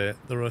look at it,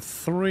 there are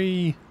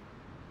 3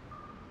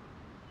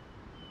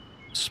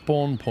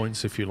 spawn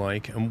points, if you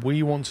like, and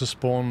we want to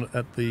spawn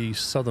at the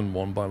southern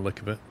one by the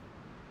look of it.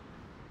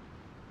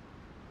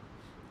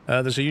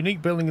 There's a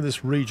unique building in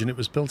this region. It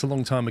was built a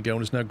long time ago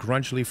and is now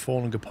gradually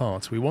falling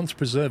apart. We want to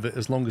preserve it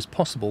as long as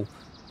possible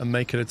and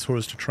make it a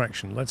tourist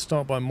attraction. Let's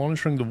start by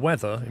monitoring the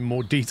weather in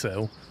more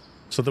detail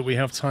so that we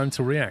have time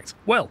to react.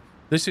 Well,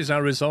 this is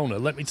Arizona.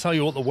 Let me tell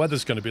you what the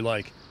weather's going to be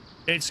like.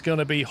 It's going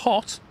to be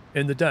hot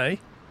in the day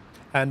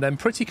and then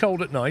pretty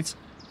cold at night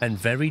and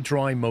very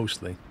dry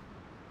mostly.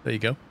 There you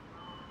go.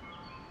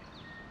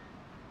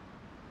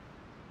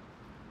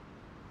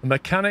 A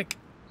mechanic,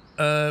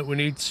 we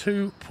need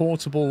 2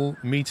 portable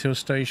meteor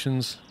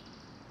stations.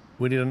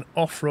 We need an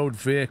off-road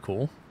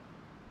vehicle.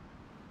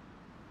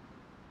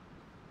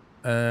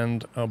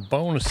 And our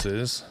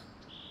bonuses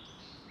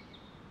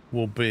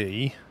will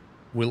be,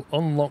 we'll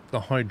unlock the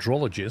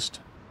hydrologist.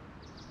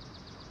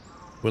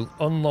 We'll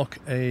unlock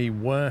a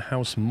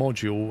warehouse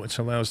module which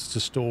allows us to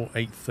store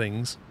 8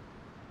 things.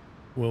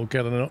 We'll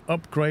get an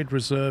upgrade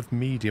reserve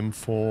medium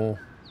for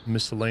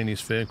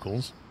miscellaneous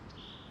vehicles.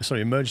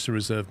 Sorry, emergency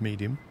reserve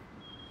medium,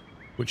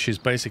 which is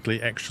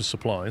basically extra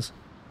supplies.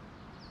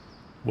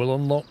 We'll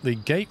unlock the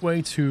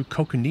gateway to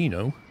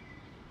Coconino.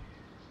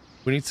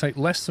 We need to take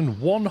less than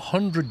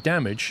 100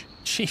 damage.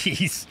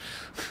 Jeez.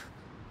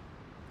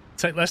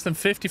 Take less than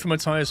 50 from a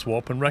tire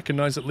swap and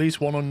recognize at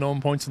least 1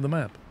 unknown point on the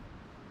map.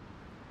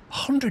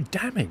 100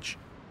 damage?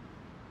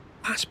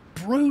 That's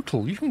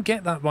brutal. You can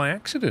get that by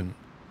accident.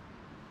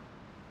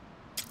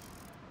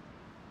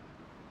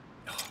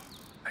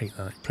 Hate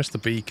that. Press the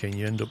B key and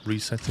you end up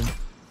resetting.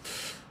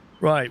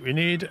 Right, we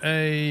need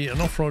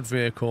an off-road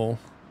vehicle,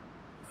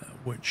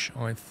 which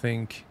I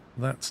think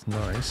that's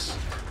nice.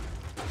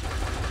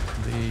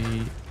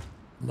 The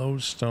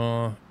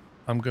Lodestar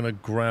I'm going to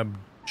grab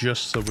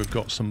just so we've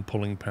got some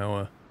pulling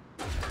power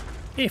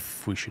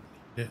if we should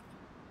need it.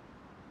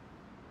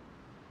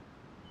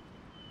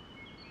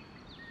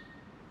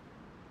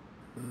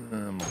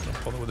 I'm not going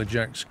to bother with a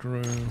jack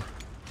screw.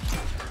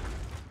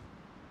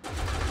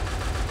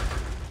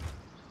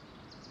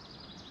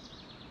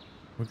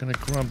 We're going to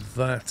grab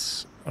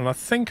that, and I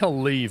think I'll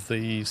leave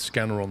the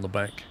scanner on the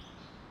back.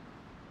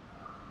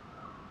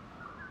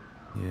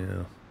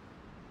 Yeah.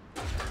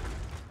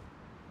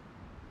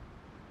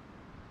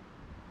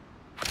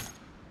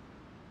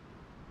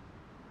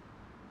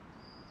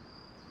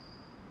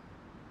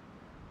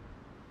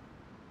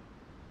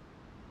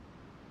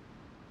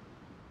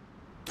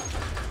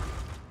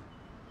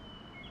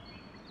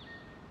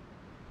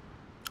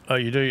 Oh,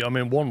 you do? I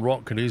mean, 1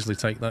 rock could easily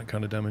take that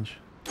kind of damage.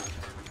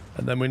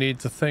 And then we need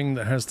the thing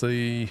that has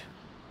the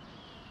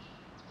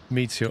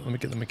meteor. Let me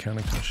get the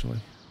mechanic, actually.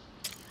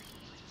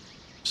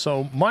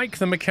 So, Mike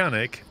the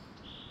mechanic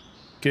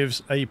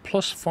gives a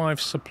 +5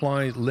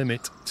 supply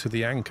limit to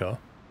the anchor,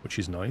 which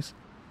is nice.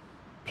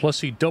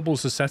 Plus, he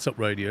doubles the setup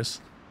radius,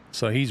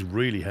 so he's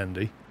really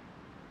handy.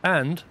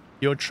 And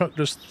your truck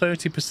does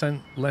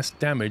 30% less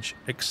damage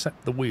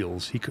except the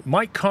wheels.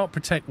 Mike can't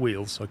protect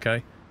wheels,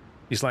 okay?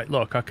 He's like,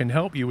 look, I can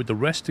help you with the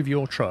rest of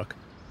your truck,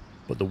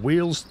 but the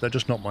wheels, they're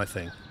just not my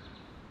thing.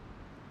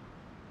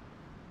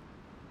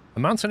 A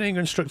mountaineering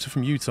instructor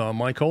from Utah,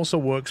 Mike also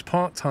works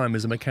part-time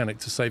as a mechanic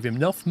to save him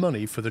enough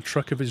money for the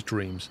truck of his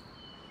dreams.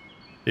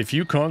 If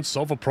you can't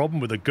solve a problem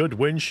with a good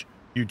winch,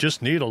 you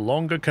just need a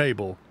longer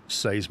cable,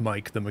 says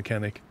Mike the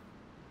mechanic.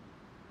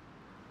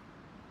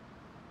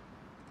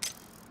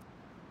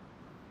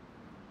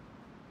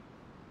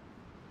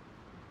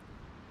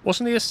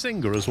 Wasn't he a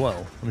singer as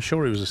well? I'm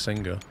sure he was a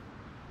singer.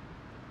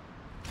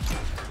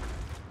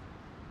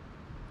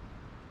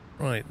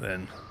 Right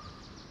then.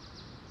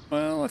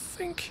 Well, I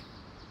think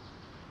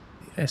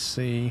the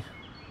SC...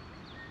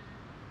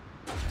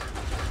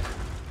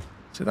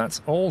 So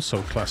that's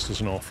also classed as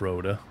an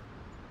off-roader.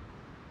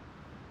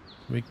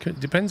 We could...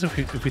 Depends if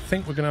we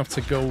think we're going to have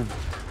to go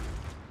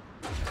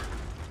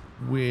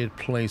weird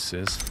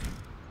places.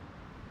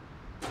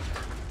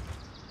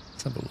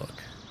 Let's have a look.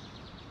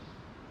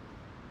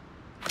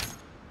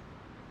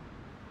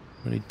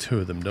 We need 2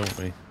 of them, don't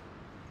we?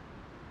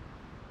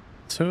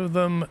 2 of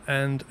them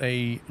and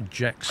a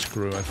jack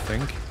screw, I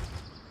think.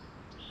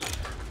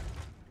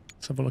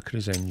 Let's have a look at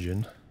his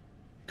engine.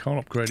 Can't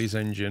upgrade his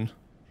engine.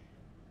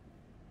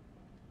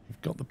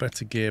 We've got the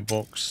better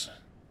gearbox.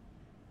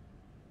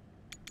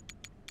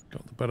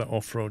 Got the better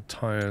off-road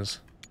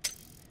tyres.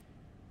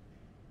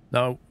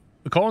 Now,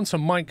 according to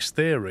Mike's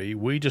theory,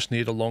 we just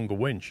need a longer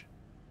winch.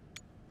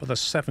 But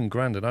that's 7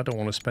 grand and I don't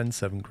want to spend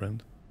 7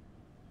 grand.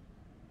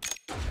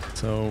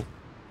 So,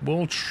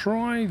 we'll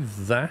try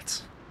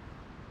that.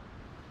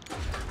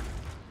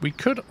 We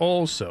could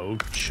also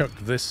chuck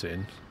this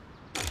in.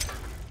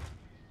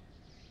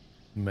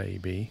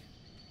 Maybe.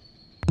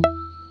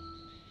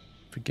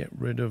 If we get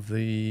rid of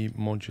the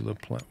modular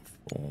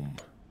platform.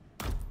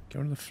 Get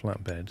rid of the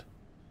flatbed.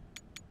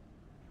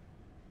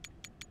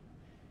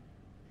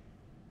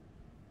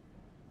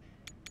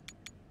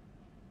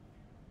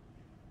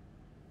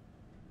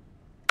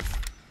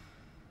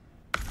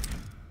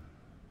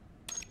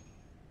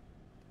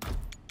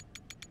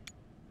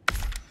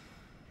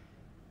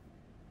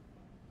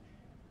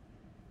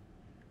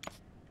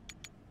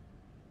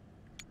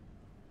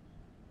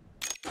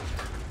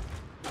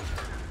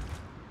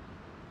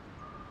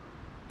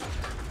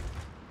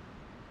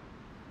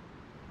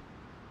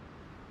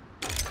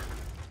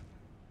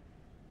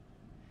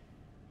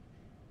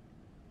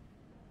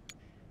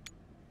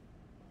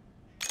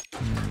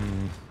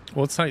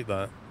 We'll take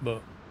that,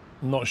 but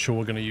I'm not sure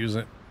we're going to use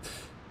it.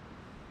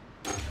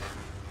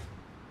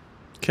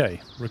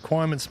 Okay,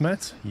 requirements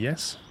met,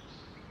 yes.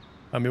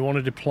 And we want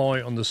to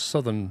deploy on the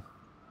southern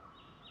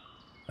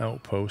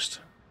outpost,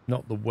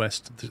 not the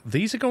west.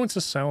 These are going to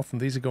south and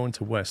these are going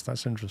to west.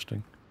 That's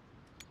interesting.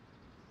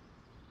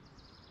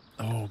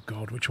 Oh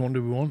god, which one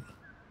do we want?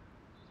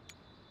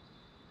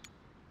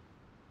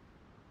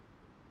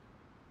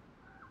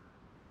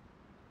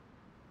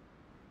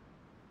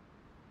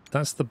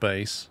 That's the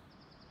base.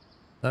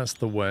 That's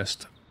the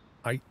west.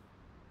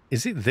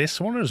 Is it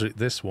this one or is it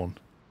this one?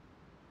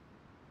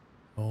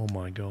 Oh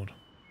my god.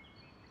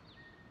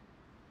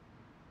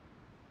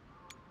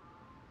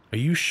 Are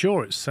you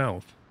sure it's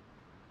south?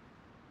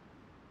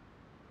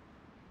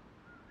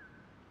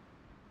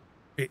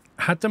 It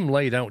had them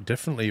laid out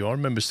differently. I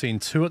remember seeing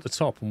 2 at the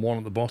top and 1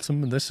 at the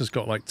bottom, and this has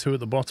got like 2 at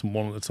the bottom,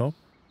 1 at the top.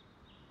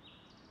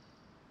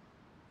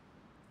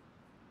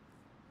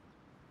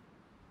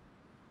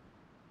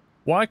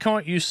 Why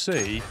can't you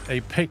see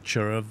a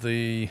picture of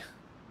the...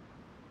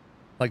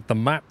 like the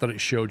map that it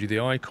showed you,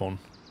 the icon,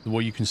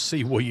 where you can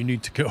see where you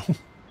need to go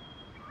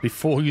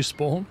before you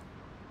spawn?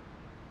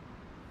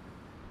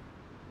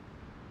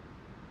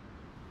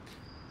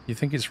 You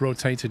think it's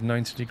rotated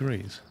 90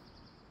 degrees?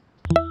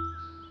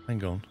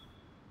 Hang on.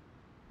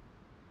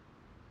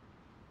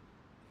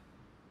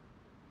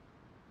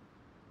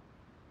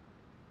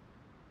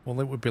 Well,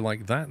 it would be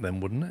like that then,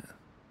 wouldn't it?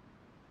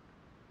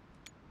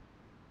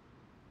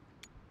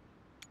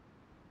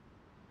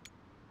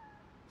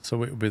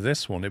 So it would be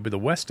this one. It would be the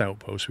west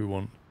outpost we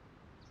want.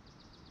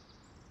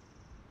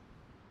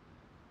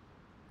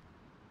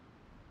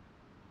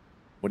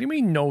 What do you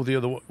mean, no, the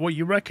other way? What,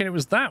 you reckon it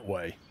was that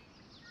way?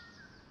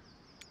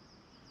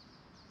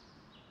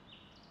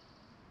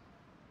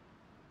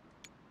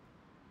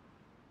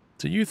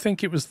 Do you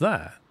think it was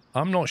that?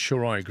 I'm not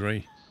sure I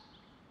agree.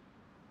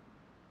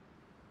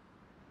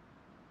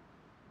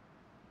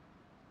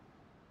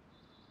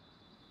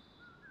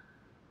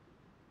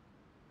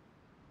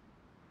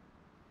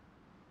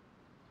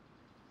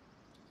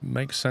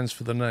 Makes sense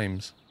for the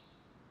names.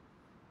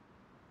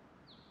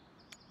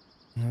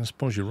 I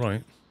suppose you're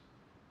right.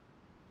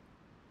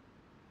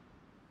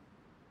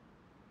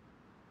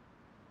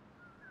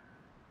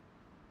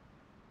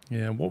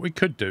 Yeah, what we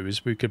could do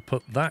is we could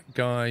put that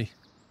guy...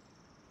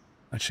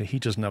 Actually, he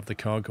doesn't have the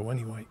cargo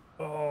anyway.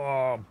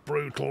 Oh,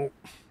 brutal.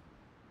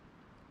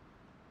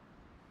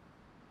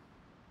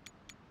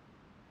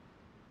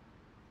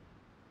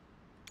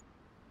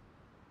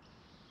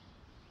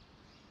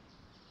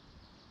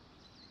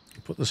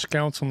 Put the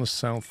scouts on the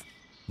south.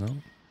 No.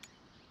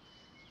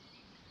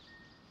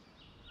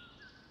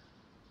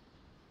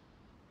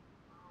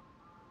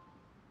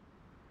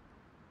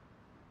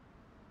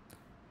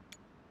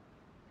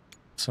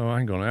 So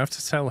hang on, I have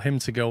to tell him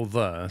to go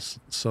there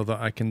so that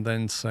I can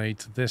then say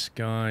to this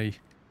guy,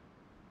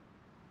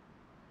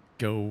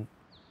 go,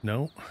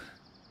 no.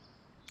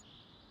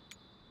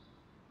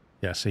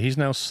 Yeah, so he's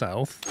now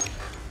south.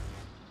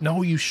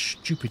 No, you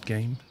stupid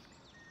game.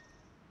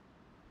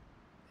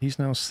 He's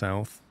now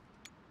south.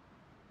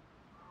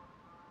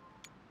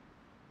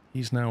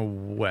 He's now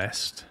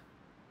west.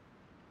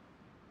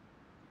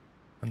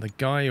 And the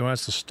guy who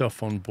has the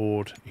stuff on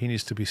board, he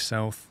needs to be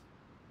south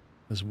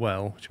as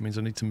well, which means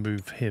I need to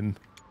move him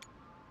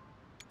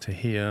to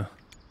here.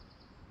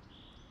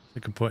 I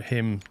can put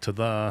him to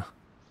there.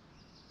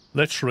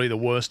 Literally the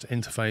worst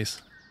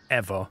interface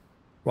ever.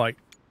 Right.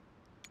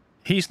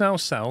 He's now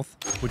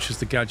south, which is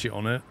the gadget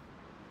on it.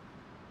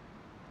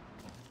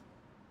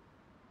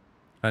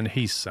 And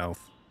he's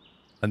south.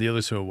 And the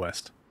other two are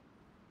west.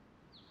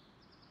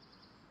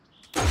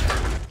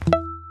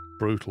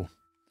 Brutal.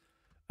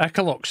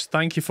 Ecolox,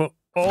 thank you for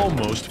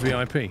almost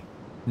VIP.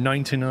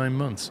 99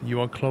 months. You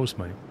are close,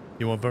 mate.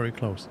 You are very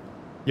close.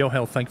 Yo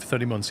Hell, thank you for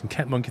 30 months. And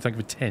Cat Monkey, thank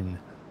you for 10.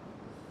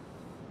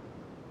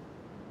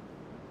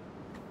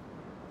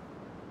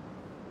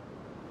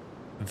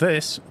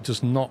 This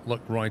does not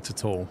look right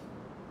at all.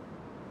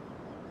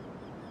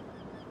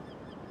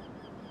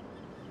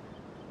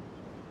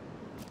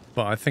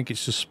 But I think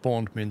it's just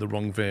spawned me in the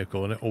wrong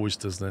vehicle, and it always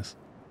does this.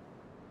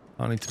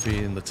 I need to be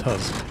in the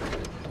Tusk.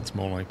 That's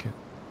more like it.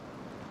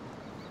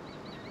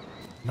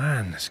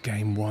 Man, this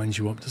game winds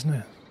you up, doesn't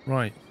it?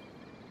 Right.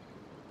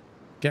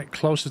 Get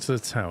closer to the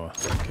tower.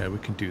 Okay, we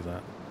can do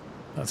that.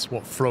 That's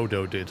what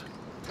Frodo did.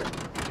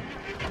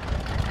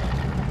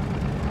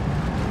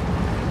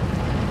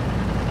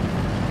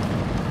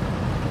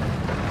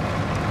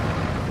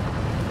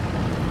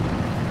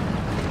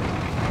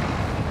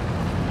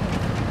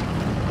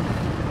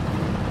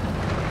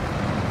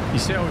 You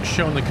see how it's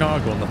showing the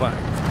cargo on the back?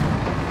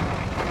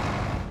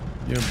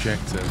 Your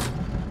objective.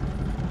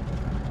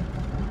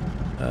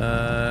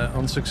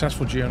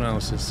 Unsuccessful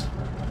geoanalysis.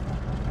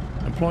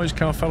 Employee's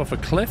car fell off a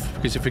cliff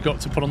because he forgot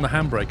to put on the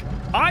handbrake.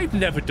 I've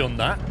never done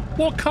that.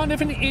 What kind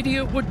of an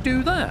idiot would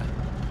do that?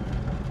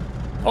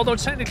 Although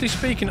technically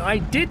speaking, I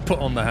did put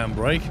on the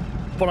handbrake,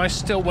 but I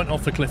still went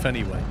off the cliff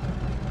anyway.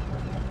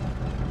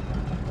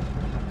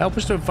 Help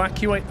us to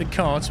evacuate the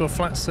car to a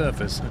flat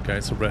surface. Okay,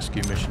 it's a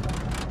rescue mission.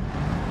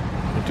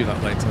 We'll do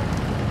that later.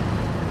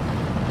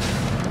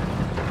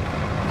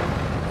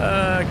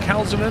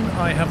 Calzaman,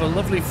 I have a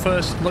lovely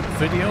first look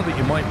video that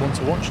you might want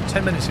to watch.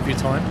 10 minutes of your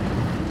time.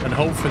 And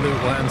hopefully it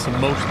will answer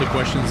most of the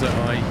questions that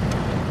I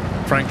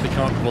frankly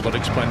can't be bothered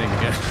explaining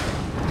again.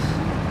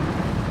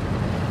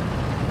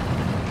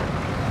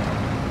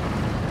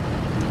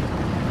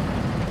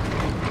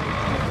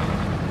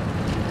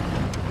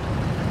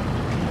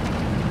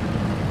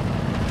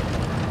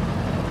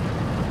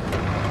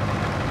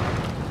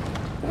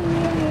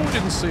 Ooh,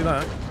 didn't see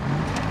that.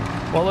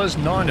 Well, there's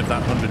 9 of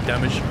that 100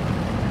 damage.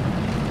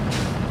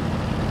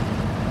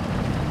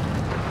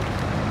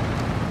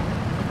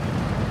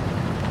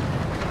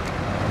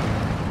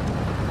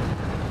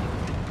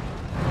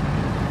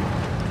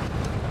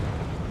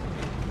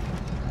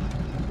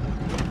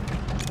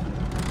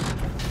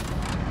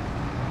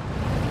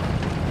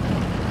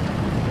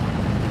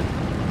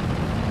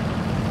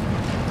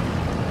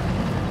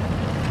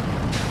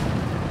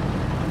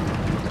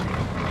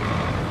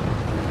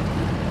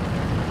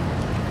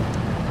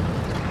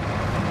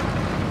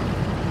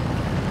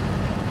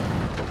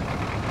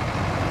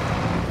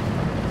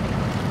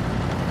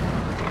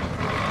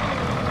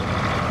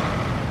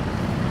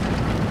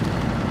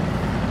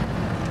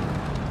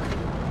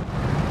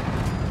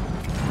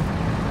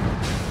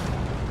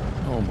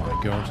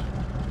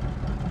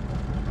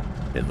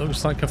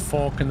 Looks like a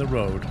fork in the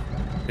road.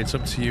 It's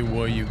up to you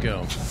where you go.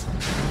 Okay.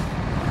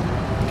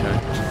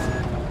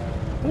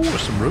 Oh,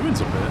 there's some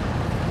ruins up here.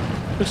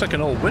 Looks like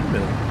an old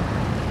windmill.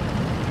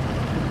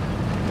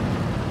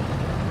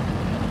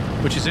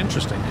 Which is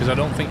interesting, because I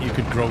don't think you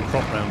could grow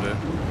crop around here.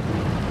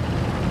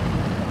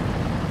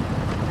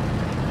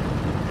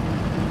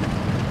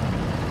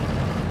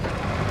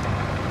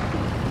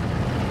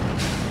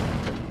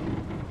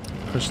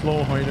 Chris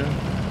Lawhider.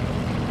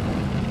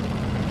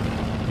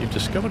 You've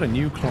discovered a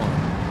new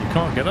climb. You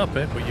can't get up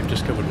it, but you've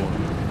discovered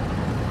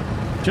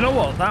one. Do you know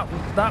what?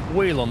 That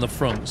wheel on the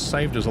front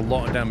saved us a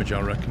lot of damage, I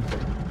reckon.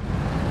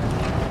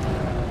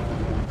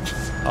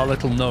 Our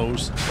little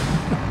nose.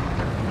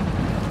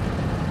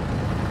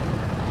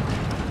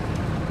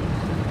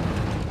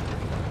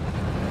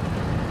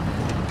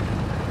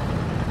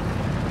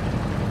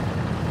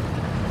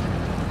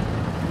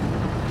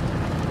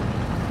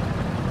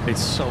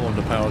 It's so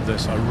underpowered,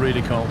 this. I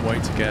really can't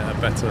wait to get a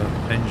better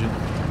engine.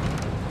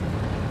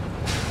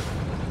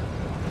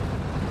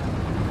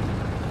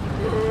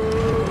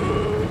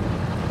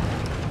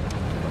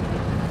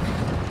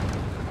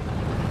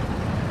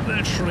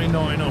 Literally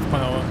not enough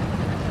power.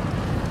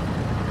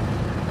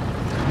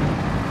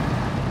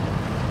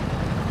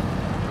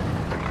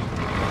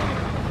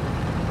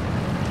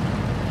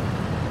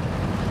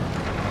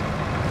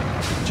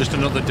 Just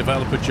another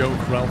developer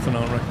joke, Ralph and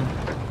I reckon.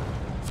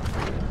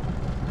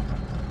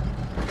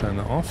 Turn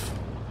that off.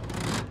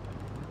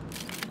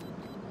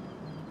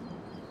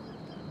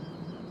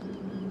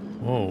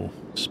 Whoa.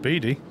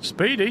 Speedy.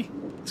 Speedy?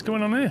 What's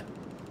going on here?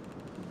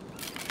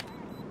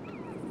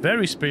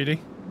 Very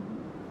speedy.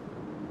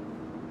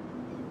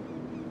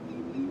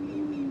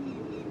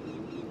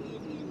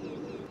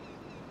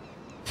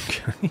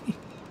 Okay.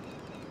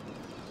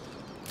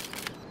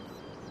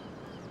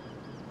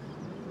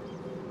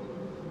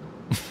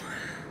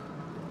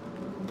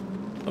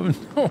 I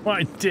have no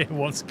idea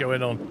what's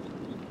going on.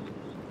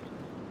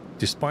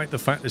 Despite the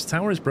fact this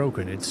tower is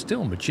broken, it's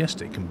still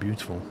majestic and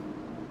beautiful.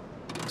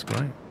 It's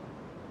great.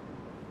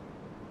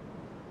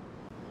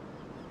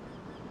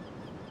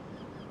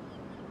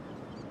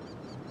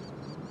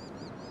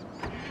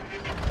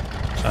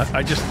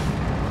 I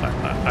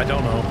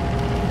don't know.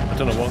 I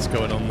don't know what's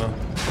going on though.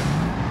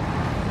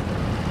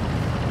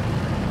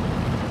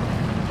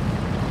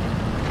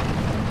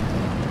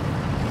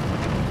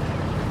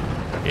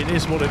 It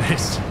is what it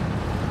is.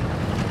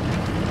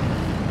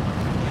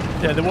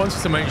 Yeah, they wanted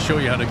to make sure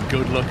you had a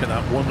good look at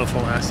that wonderful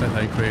asset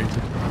they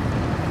created.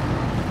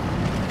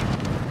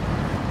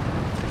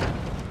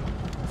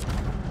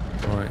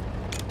 Right,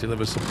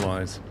 deliver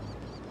supplies.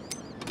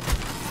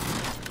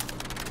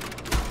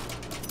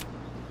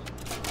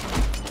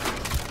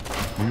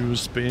 You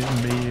spin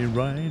me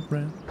right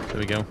round. There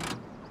we go.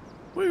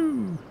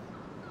 Woo!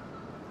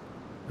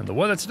 And the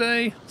weather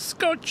today,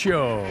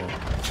 Scotcho!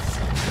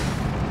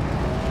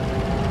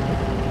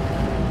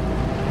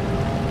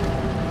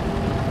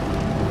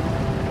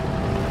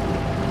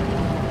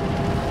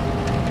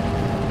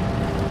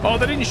 Oh,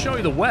 they didn't show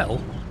you the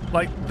well.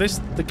 Like this,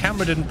 the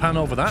camera didn't pan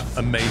over that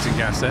amazing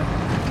asset.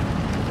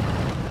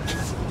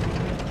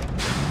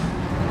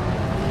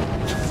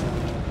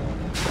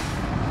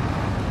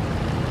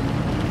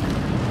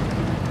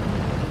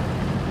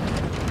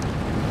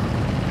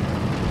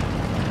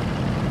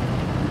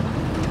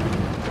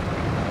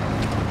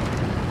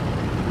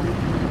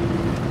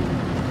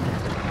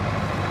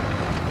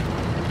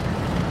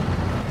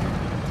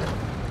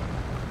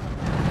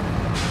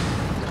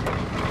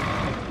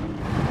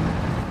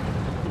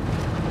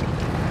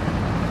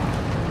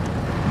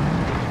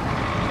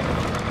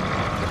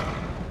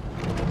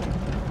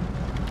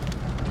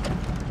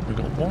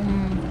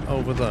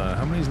 Over there.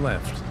 How many's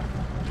left?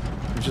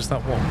 It's just that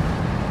one.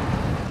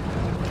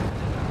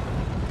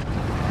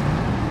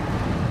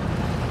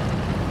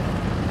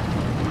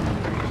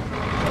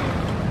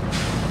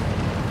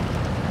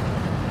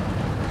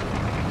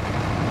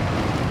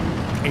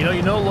 You know,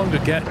 you no longer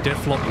get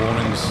diff-lock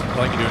warnings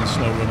like you do in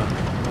SnowRunner.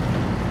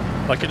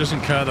 Like, it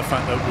doesn't care the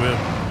fact that we're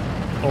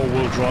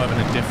all-wheel driving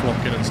and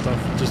diff-locking and stuff.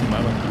 It doesn't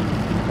matter.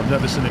 I've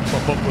never seen it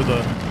pop up with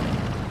a...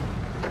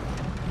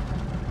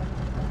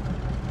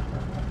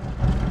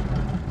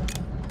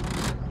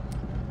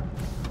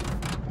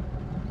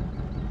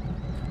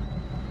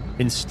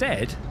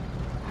 Instead,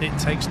 it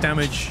takes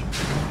damage,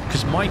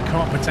 because my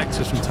car protects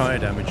us from tyre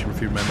damage, if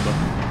you remember.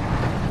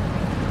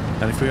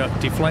 And if we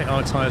deflate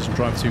our tyres and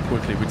drive too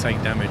quickly, we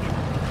take damage.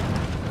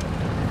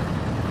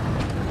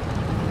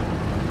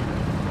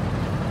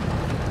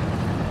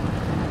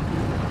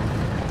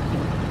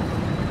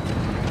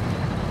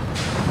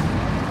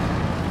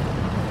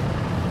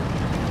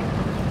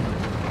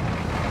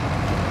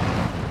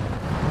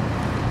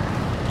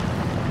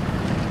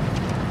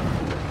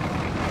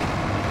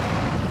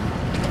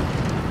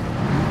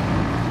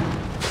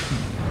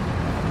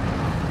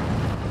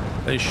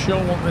 They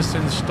sure want this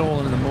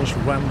installed in the most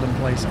random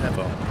place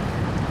ever.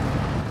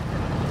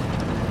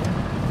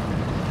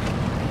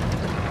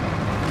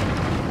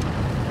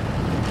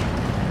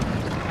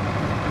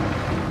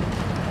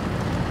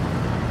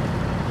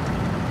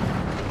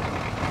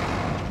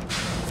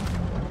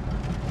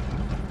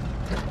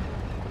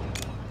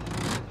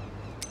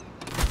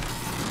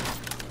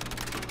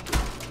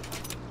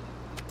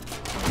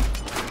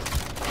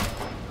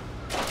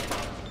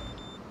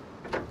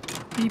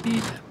 Beep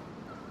beep.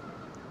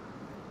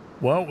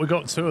 Well, we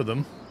got two of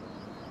them.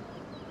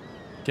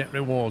 Get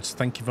rewards,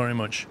 thank you very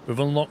much. We've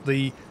unlocked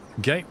the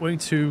gateway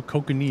to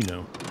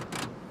Coconino.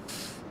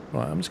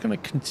 Right, I'm just going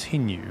to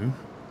continue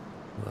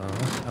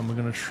that, and we're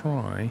going to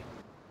try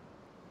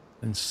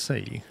and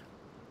see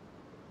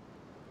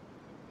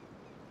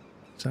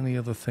if there's any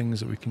other things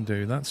that we can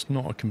do. That's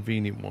not a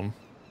convenient one.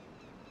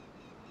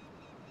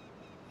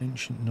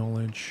 Ancient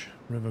knowledge,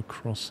 river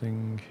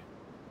crossing.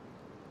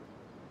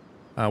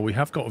 We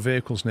have got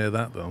vehicles near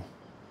that though.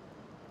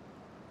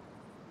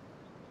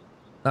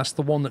 That's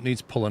the one that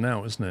needs pulling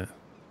out, isn't it?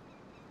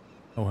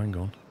 Oh, hang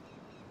on.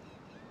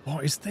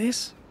 What is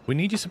this? We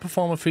need you to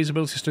perform a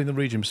feasibility study in the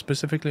region,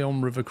 specifically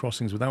on river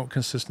crossings without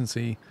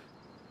consistency.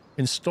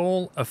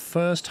 Install a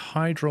first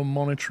hydro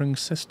monitoring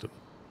system.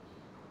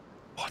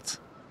 What?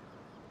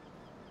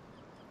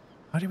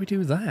 How do we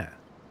do that?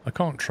 I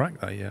can't track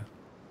that yet.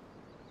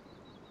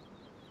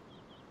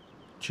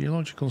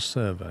 Geological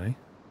survey.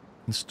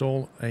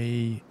 Install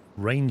a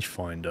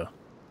rangefinder.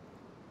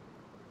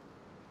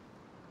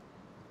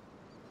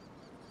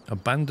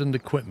 Abandoned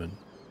equipment.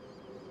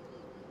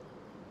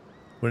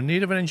 We're in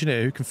need of an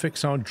engineer who can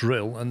fix our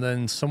drill and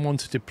then someone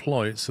to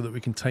deploy it so that we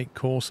can take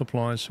core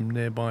supplies from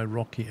nearby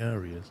rocky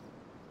areas.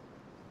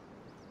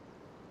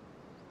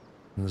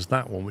 And there's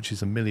that one, which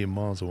is 1,000,000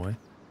 miles away.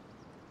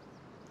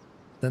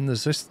 Then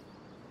there's this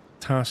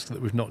task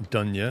that we've not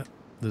done yet.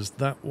 There's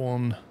that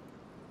one.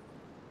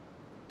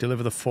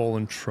 Deliver the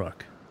fallen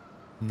truck.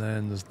 And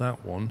then there's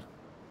that one.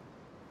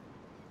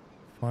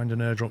 Find an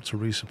airdrop to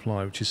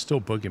resupply, which is still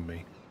bugging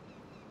me.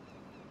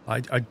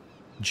 I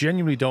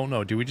genuinely don't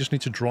know. Do we just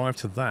need to drive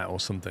to that or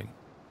something?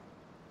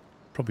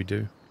 Probably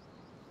do.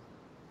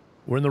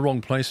 We're in the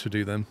wrong place to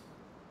do them.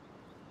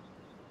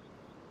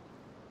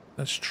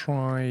 Let's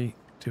try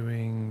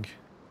doing...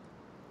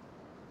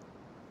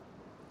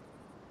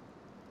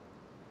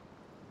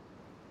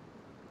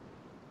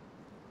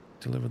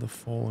 Deliver the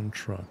fallen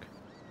truck.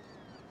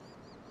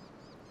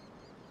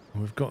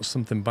 We've got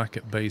something back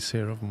at base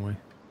here, haven't we?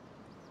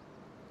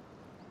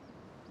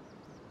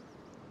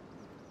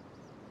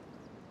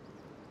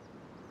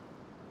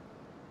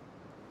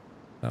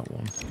 That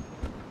one.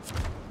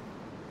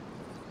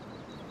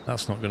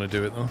 That's not going to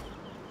do it, though.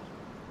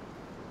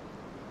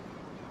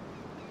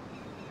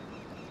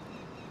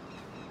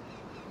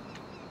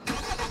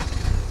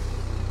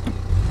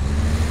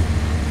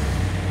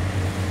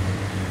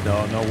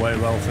 No, no way,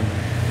 Ralphin.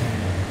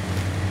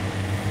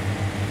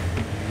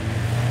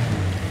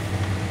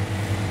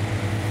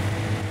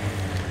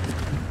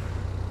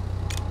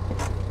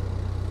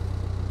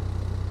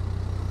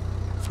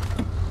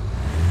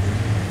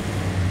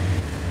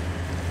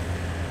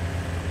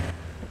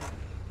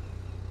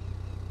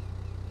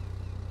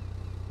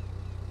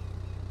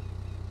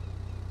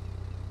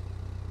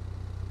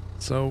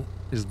 So,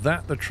 is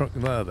that the truck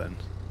there then?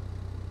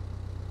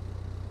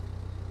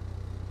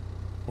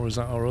 Or is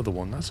that our other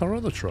one? That's our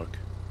other truck.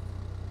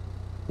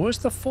 Where's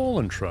the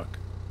fallen truck?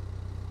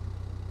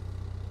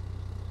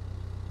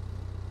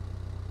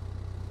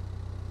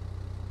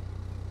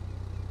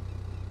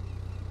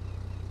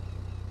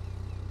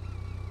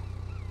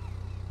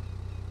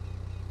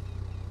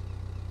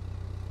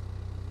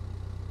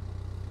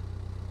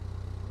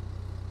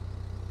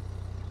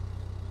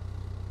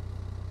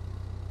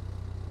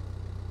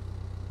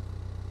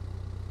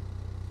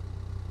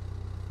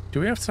 Do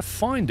we have to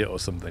find it or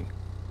something?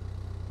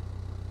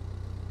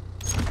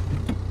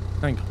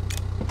 Hang on.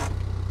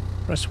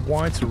 Press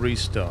Y to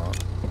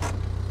restart.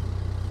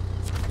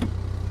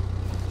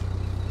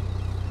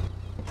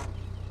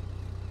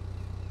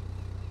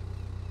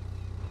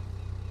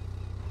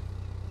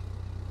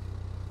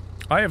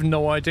 I have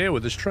no idea where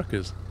this truck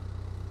is.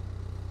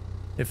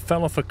 It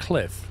fell off a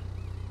cliff.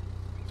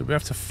 Do we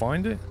have to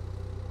find it?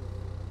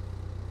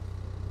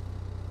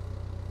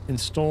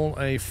 Install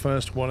a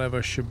first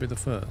whatever should be the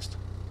first.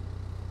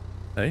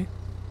 Hey?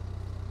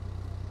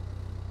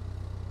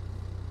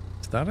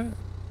 Is that it?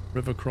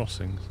 River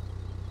crossings.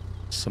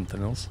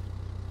 Something else.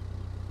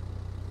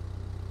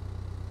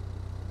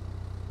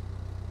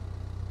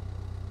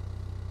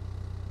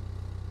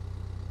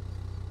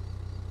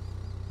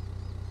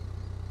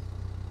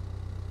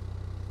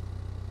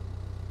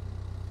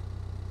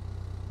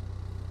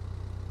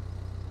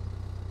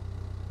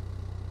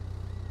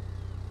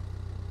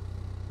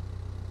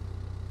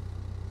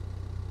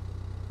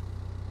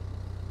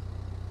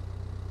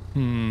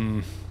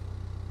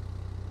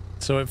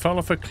 So it fell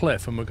off a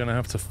cliff and we're going to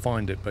have to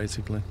find it,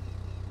 basically.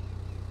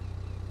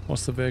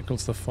 What's the vehicle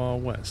to the far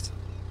west?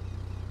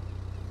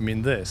 I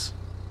mean this.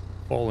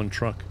 Fallen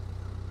truck.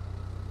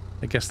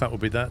 I guess that would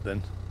be that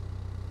then.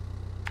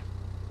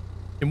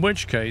 In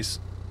which case,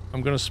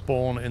 I'm going to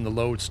spawn in the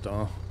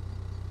Lodestar.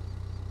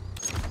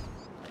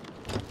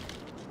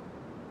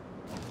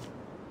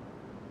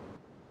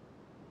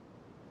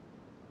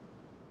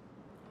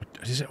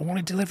 Is it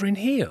only delivering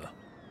here? Are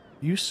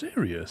you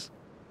serious?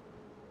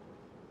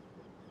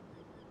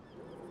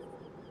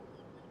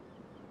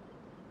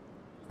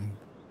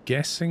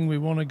 Guessing we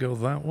want to go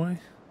that way.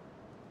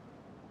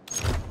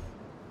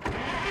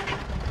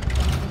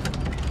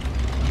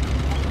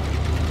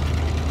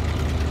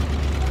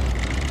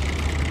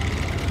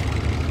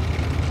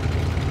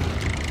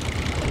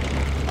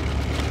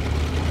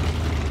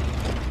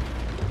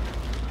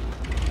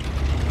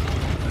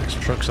 This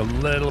truck's a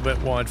little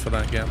bit wide for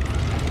that gap.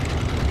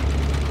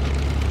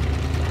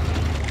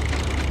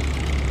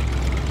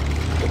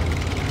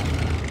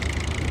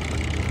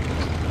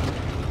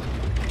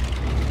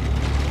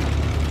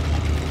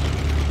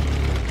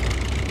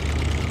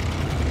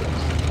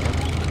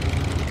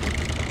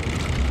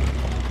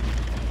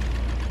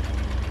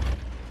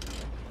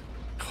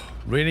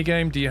 Really,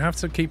 game? Do you have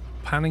to keep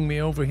panning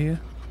me over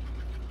here?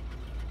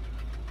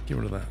 Get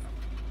rid of that.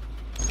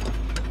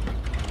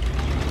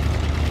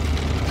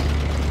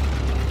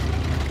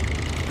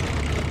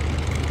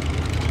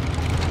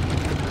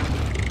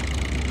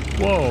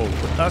 Whoa,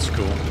 that's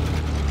cool.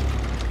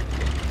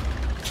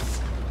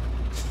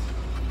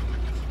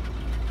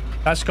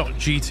 That's got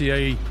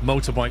GTA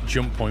motorbike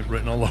jump point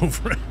written all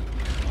over it.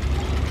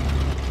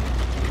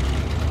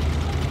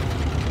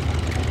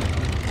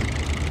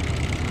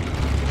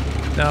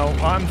 Now,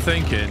 I'm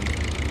thinking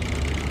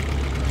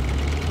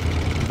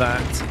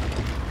that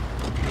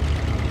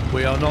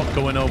We are not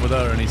going over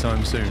there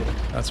anytime soon.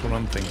 That's what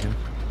I'm thinking.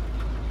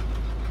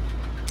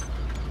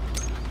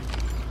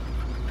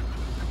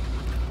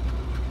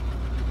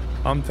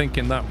 I'm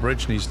thinking that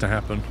bridge needs to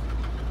happen.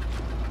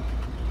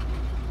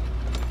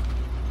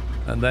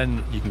 And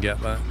then you can get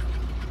that.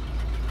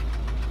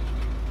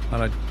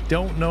 And I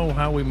don't know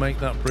how we make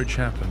that bridge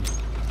happen.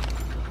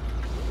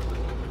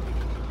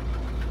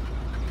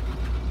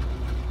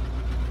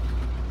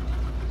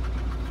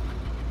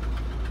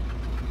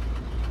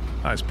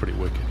 That's pretty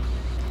wicked.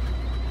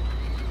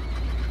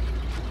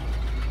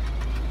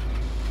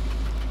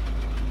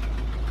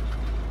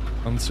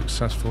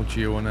 Unsuccessful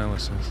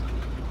geoanalysis.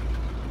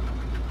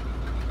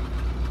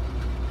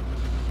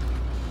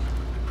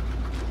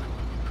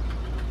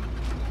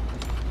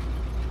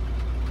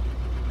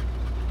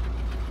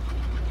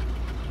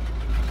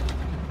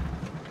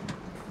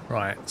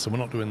 Right, so we're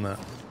not doing that.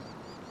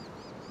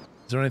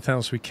 Is there anything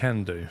else we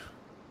can do?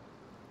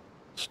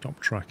 Stop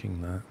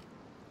tracking that.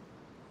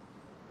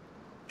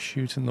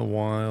 Shoot in the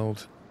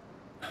wild.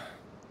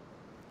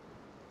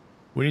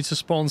 We need to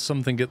spawn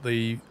something at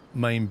the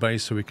main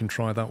base so we can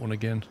try that one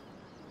again.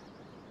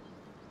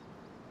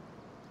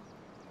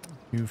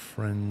 New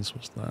friends,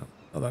 what's that?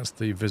 Oh, that's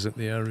the visit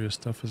the area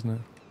stuff, isn't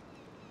it?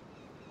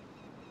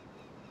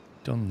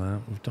 Done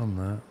that, we've done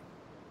that.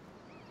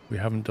 We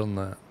haven't done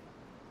that.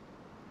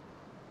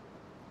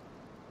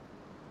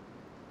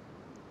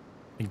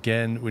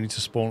 Again, we need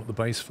to spawn at the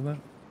base for that.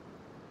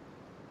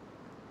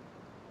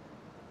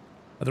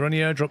 Are there any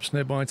airdrops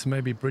nearby to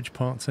maybe bridge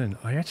parts in?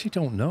 I actually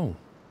don't know.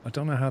 I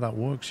don't know how that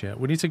works yet.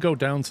 We need to go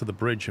down to the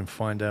bridge and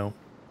find out.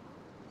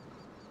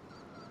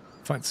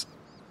 In fact,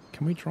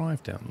 can we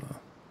drive down there?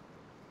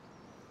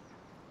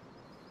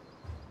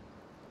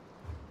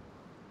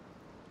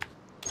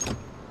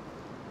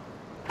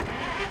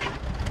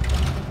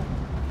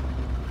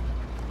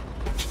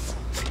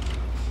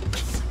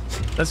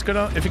 Let's go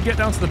down. If we get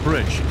down to the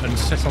bridge and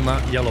sit on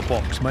that yellow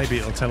box, maybe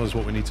it'll tell us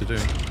what we need to do.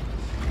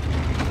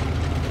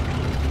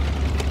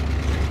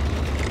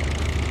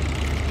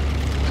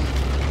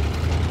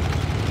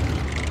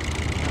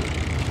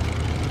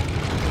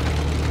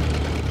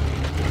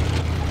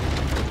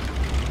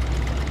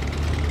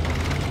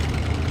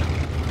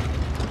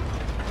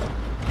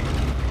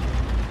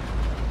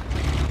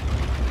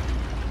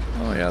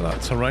 Oh yeah,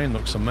 that terrain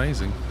looks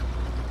amazing.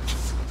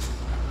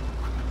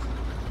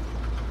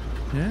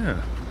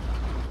 Yeah.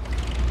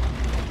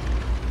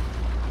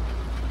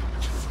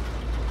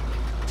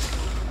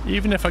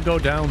 Even if I go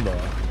down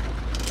there,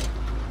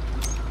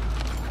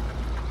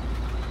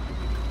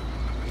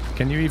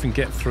 can you even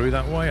get through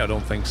that way? I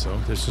don't think so.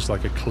 There's just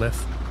like a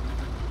cliff.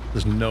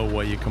 There's no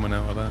way you're coming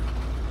out of that.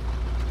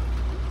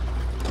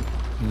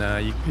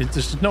 Nah,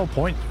 there's no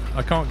point.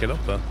 I can't get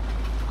up there.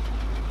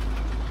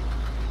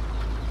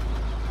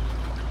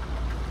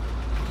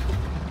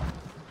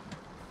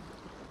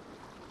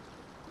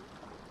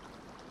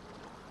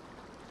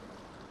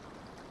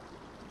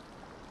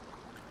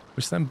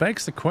 Which then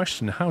begs the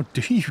question, how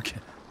do you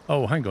get...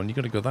 Oh, hang on, you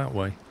got to go that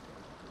way.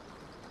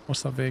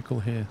 What's that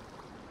vehicle here?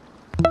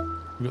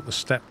 We've got the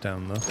step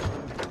down there.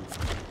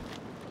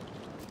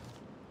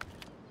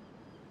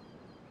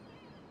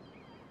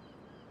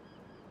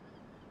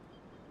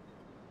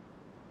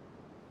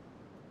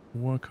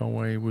 Work our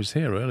way... was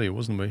here earlier,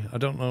 wasn't we? I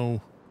don't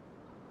know...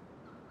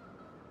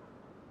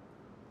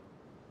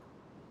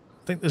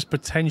 I think there's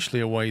potentially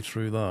a way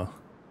through there.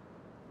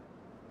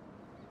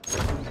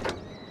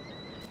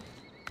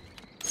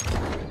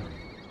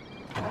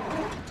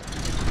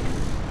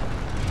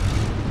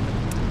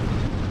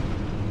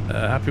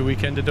 Happy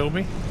weekend,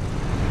 Adobe.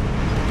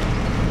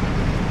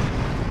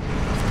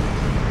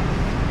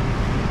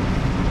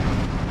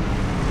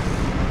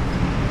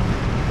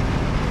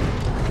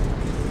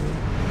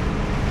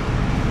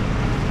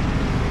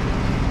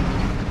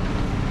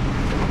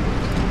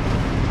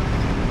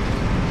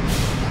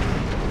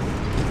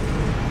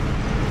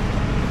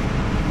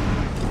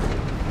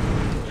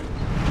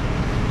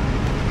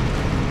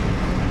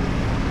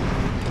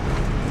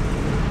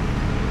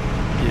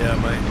 Yeah,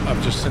 mate,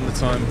 I've just seen the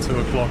time, 2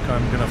 o'clock.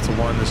 I'm going to have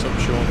to wind this up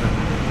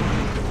shortly.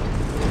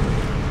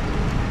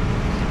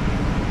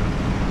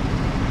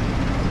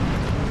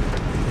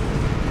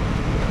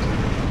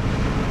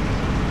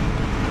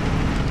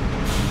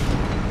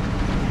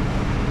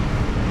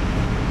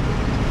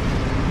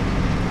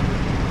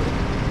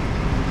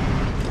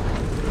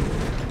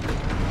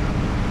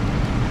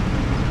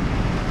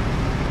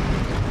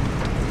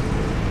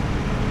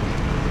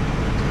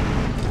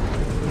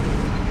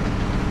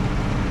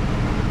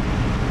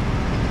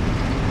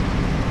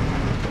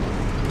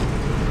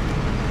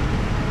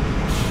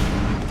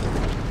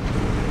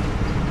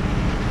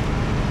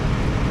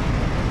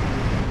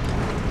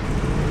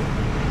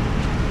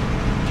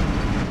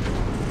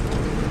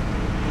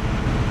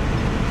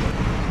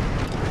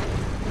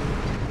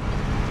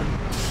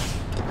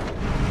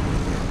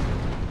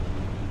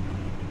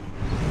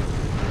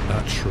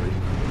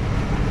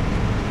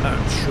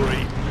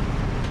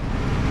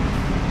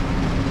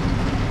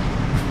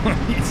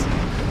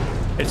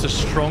 It's a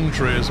strong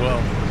tree as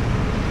well.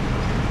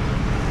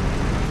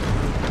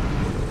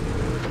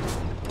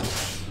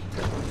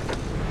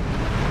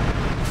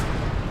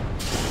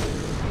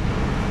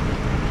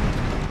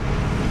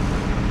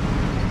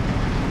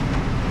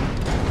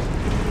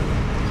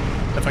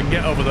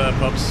 there,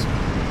 pups.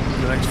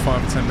 The next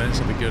 5 or 10 minutes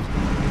will be good.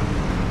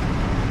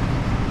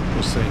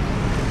 We'll see.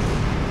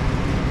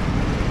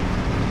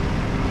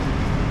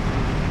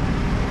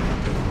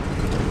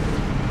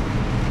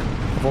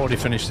 I've already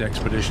finished the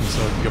expedition,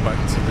 so I can go back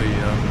to the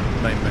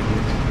main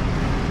menu.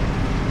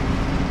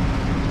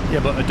 Yeah,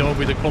 but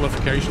Adobe, the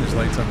qualification is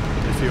later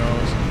in a few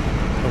hours.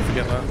 Don't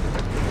forget that.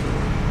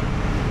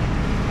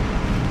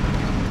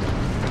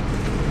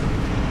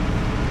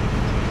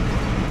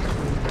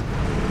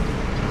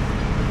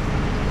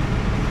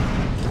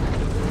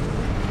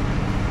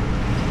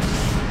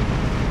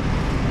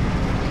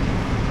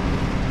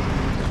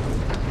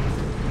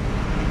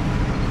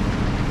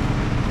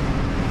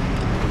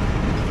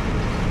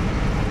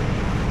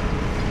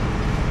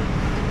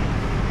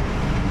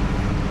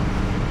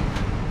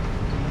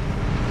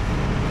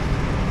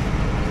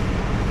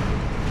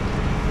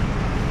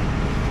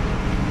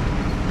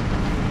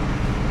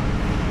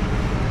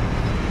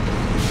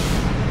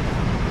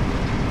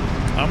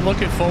 I'm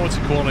looking forward to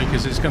quality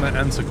because it's going to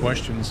answer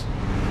questions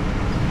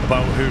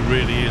about who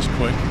really is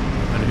quick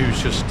and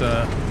who's just,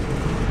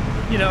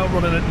 you know,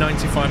 running at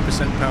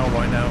 95% power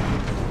right now.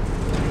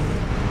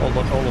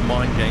 All the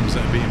mind games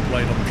that are being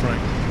played on the train.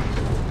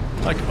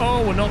 Like,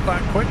 oh, we're not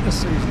that quick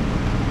this season.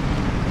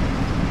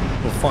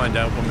 We'll find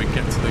out when we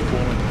get to the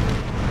quality.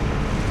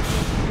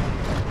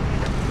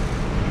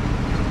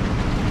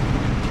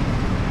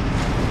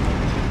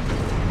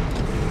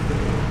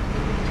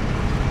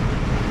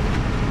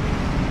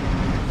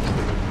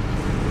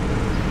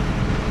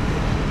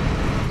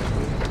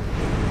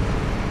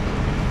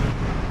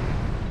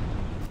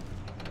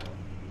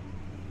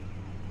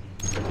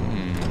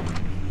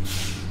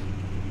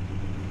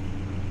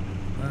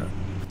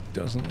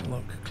 Doesn't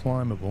look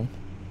climbable.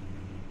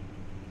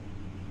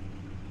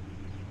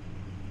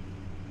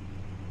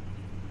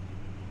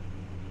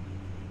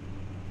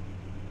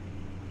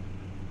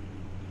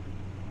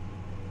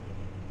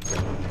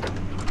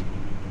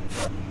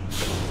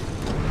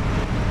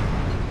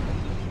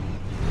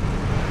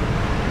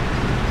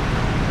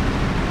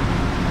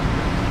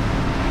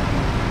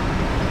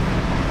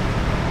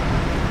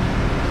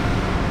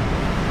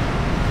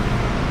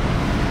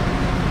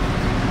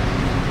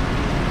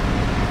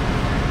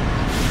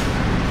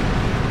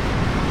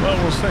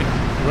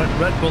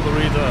 Red Bull are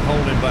either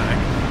holding back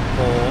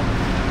or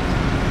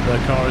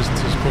their car isn't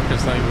as quick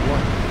as they would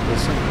like. We'll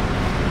see.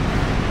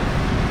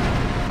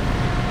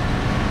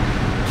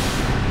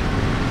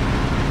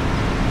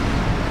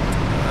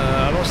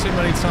 I don't see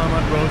many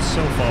tarmac roads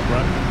so far,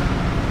 Brad.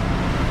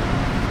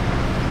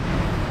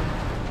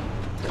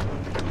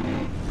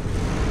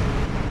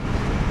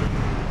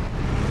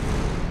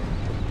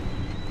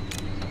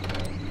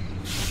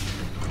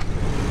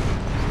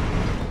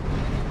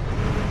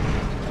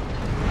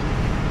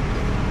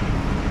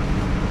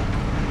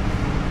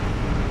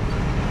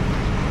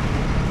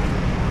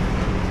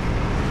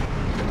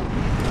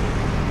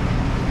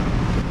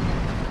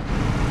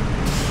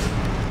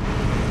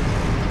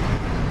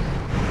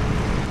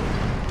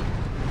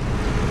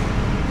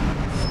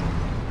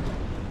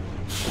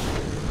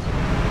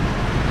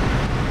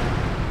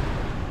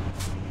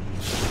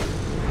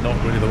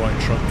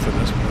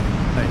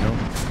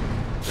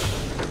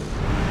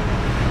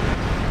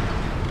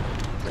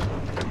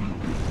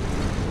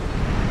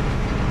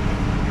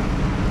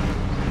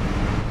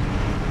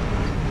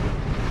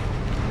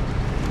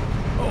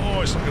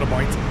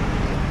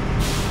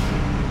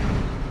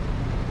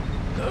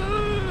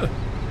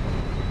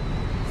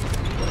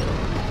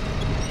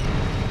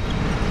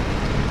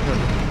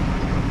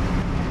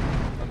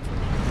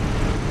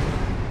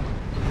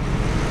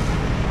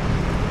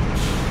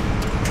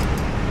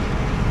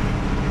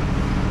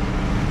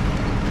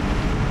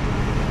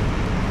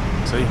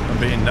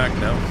 Being nagged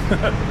now.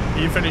 Are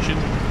you finishing?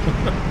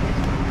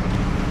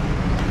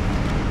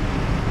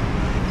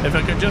 If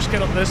I could just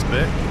get up this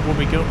bit, we'll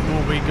be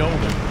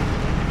golden.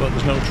 But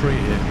there's no tree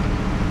here.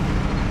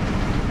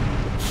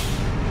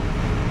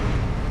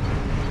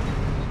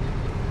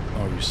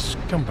 Oh, you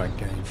scumbag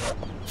game.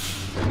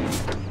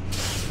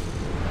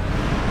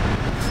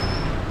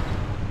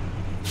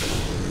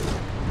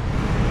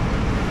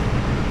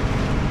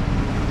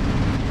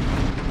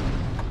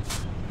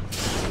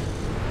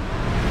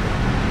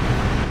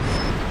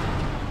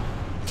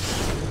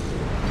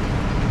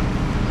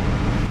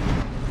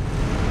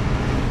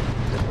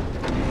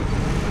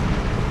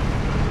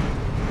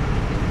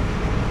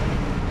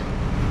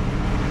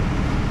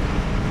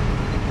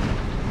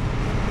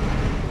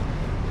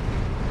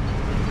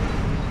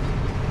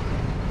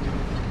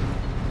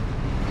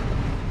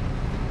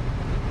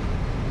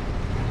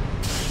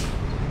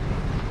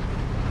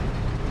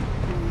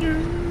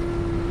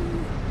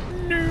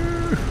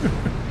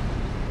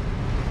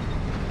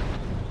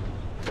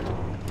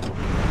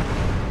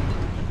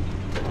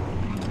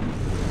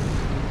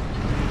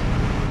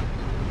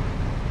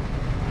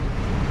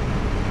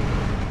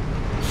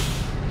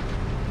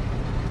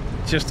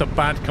 Just a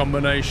bad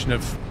combination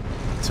of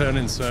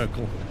turning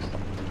circle.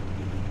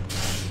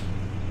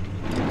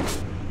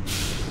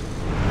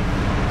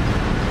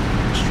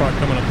 Let's try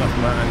coming up that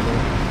angle.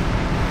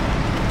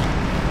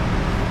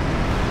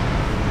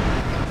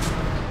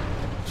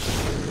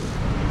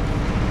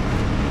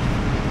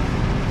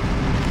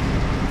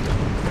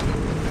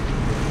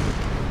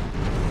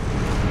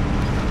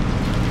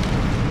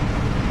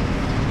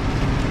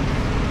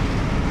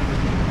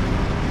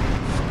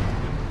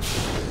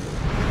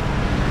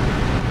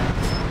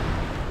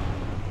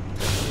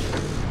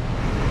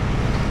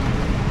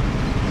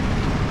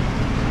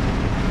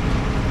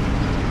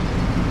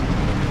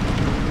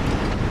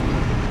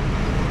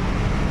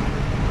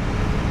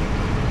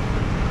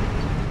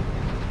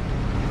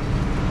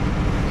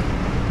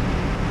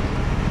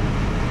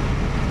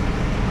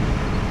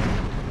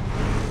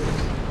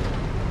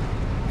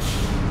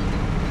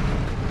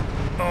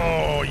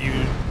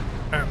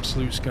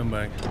 absolute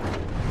scumbag.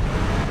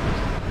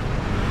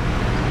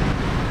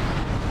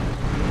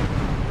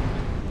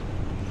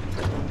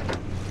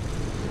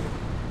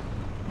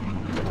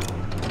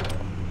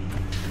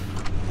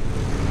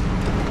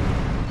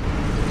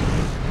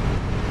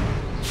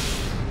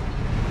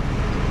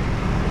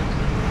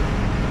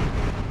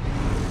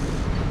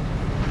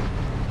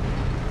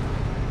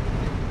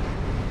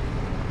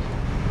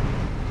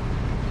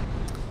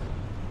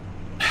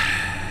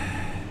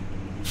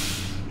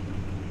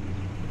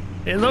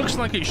 It looks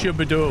like it should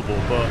be doable,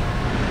 but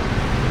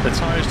the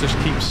tyres just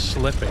keep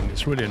slipping.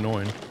 It's really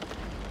annoying.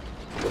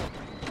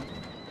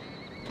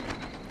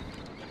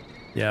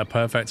 Yeah,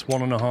 perfect.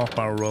 1.5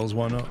 barrel rolls,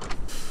 why not?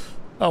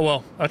 Oh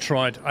well, I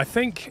tried. I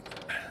think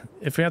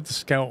if we had the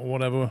Scout or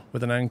whatever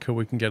with an anchor,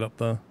 we can get up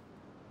there.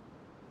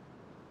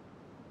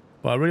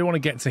 But I really want to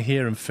get to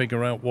here and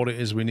figure out what it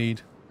is we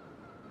need.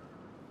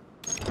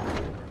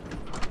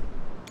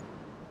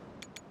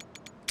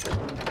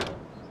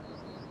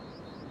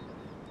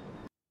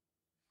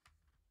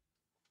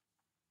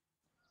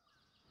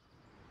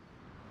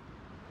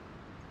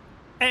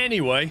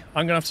 Anyway,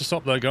 I'm going to have to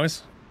stop there,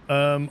 guys.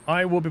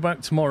 I will be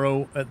back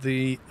tomorrow at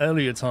the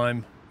earlier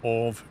time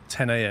of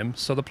 10 AM.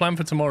 So the plan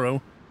for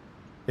tomorrow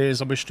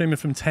is I'll be streaming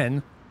from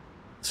 10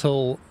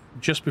 till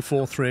just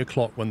before 3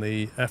 o'clock when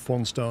the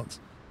F1 starts.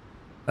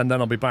 And then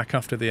I'll be back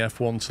after the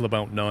F1 till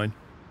about 9.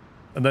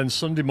 And then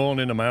Sunday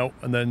morning I'm out,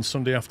 and then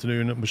Sunday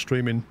afternoon I'm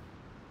streaming.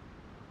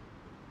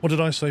 What did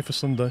I say for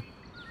Sunday?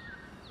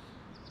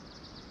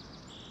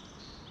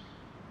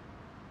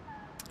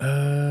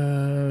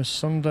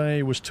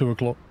 Sunday was 2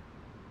 o'clock.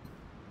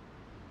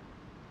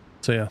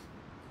 So yeah.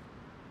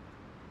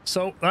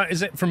 So that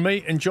is it from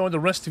me. Enjoy the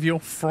rest of your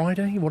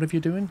Friday, whatever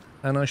you're doing.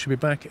 And I should be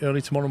back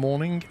early tomorrow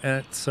morning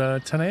at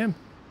 10 AM.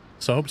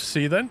 So I hope to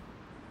see you then.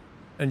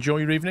 Enjoy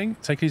your evening.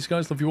 Take it easy,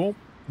 guys. Love you all.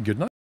 Good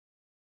night.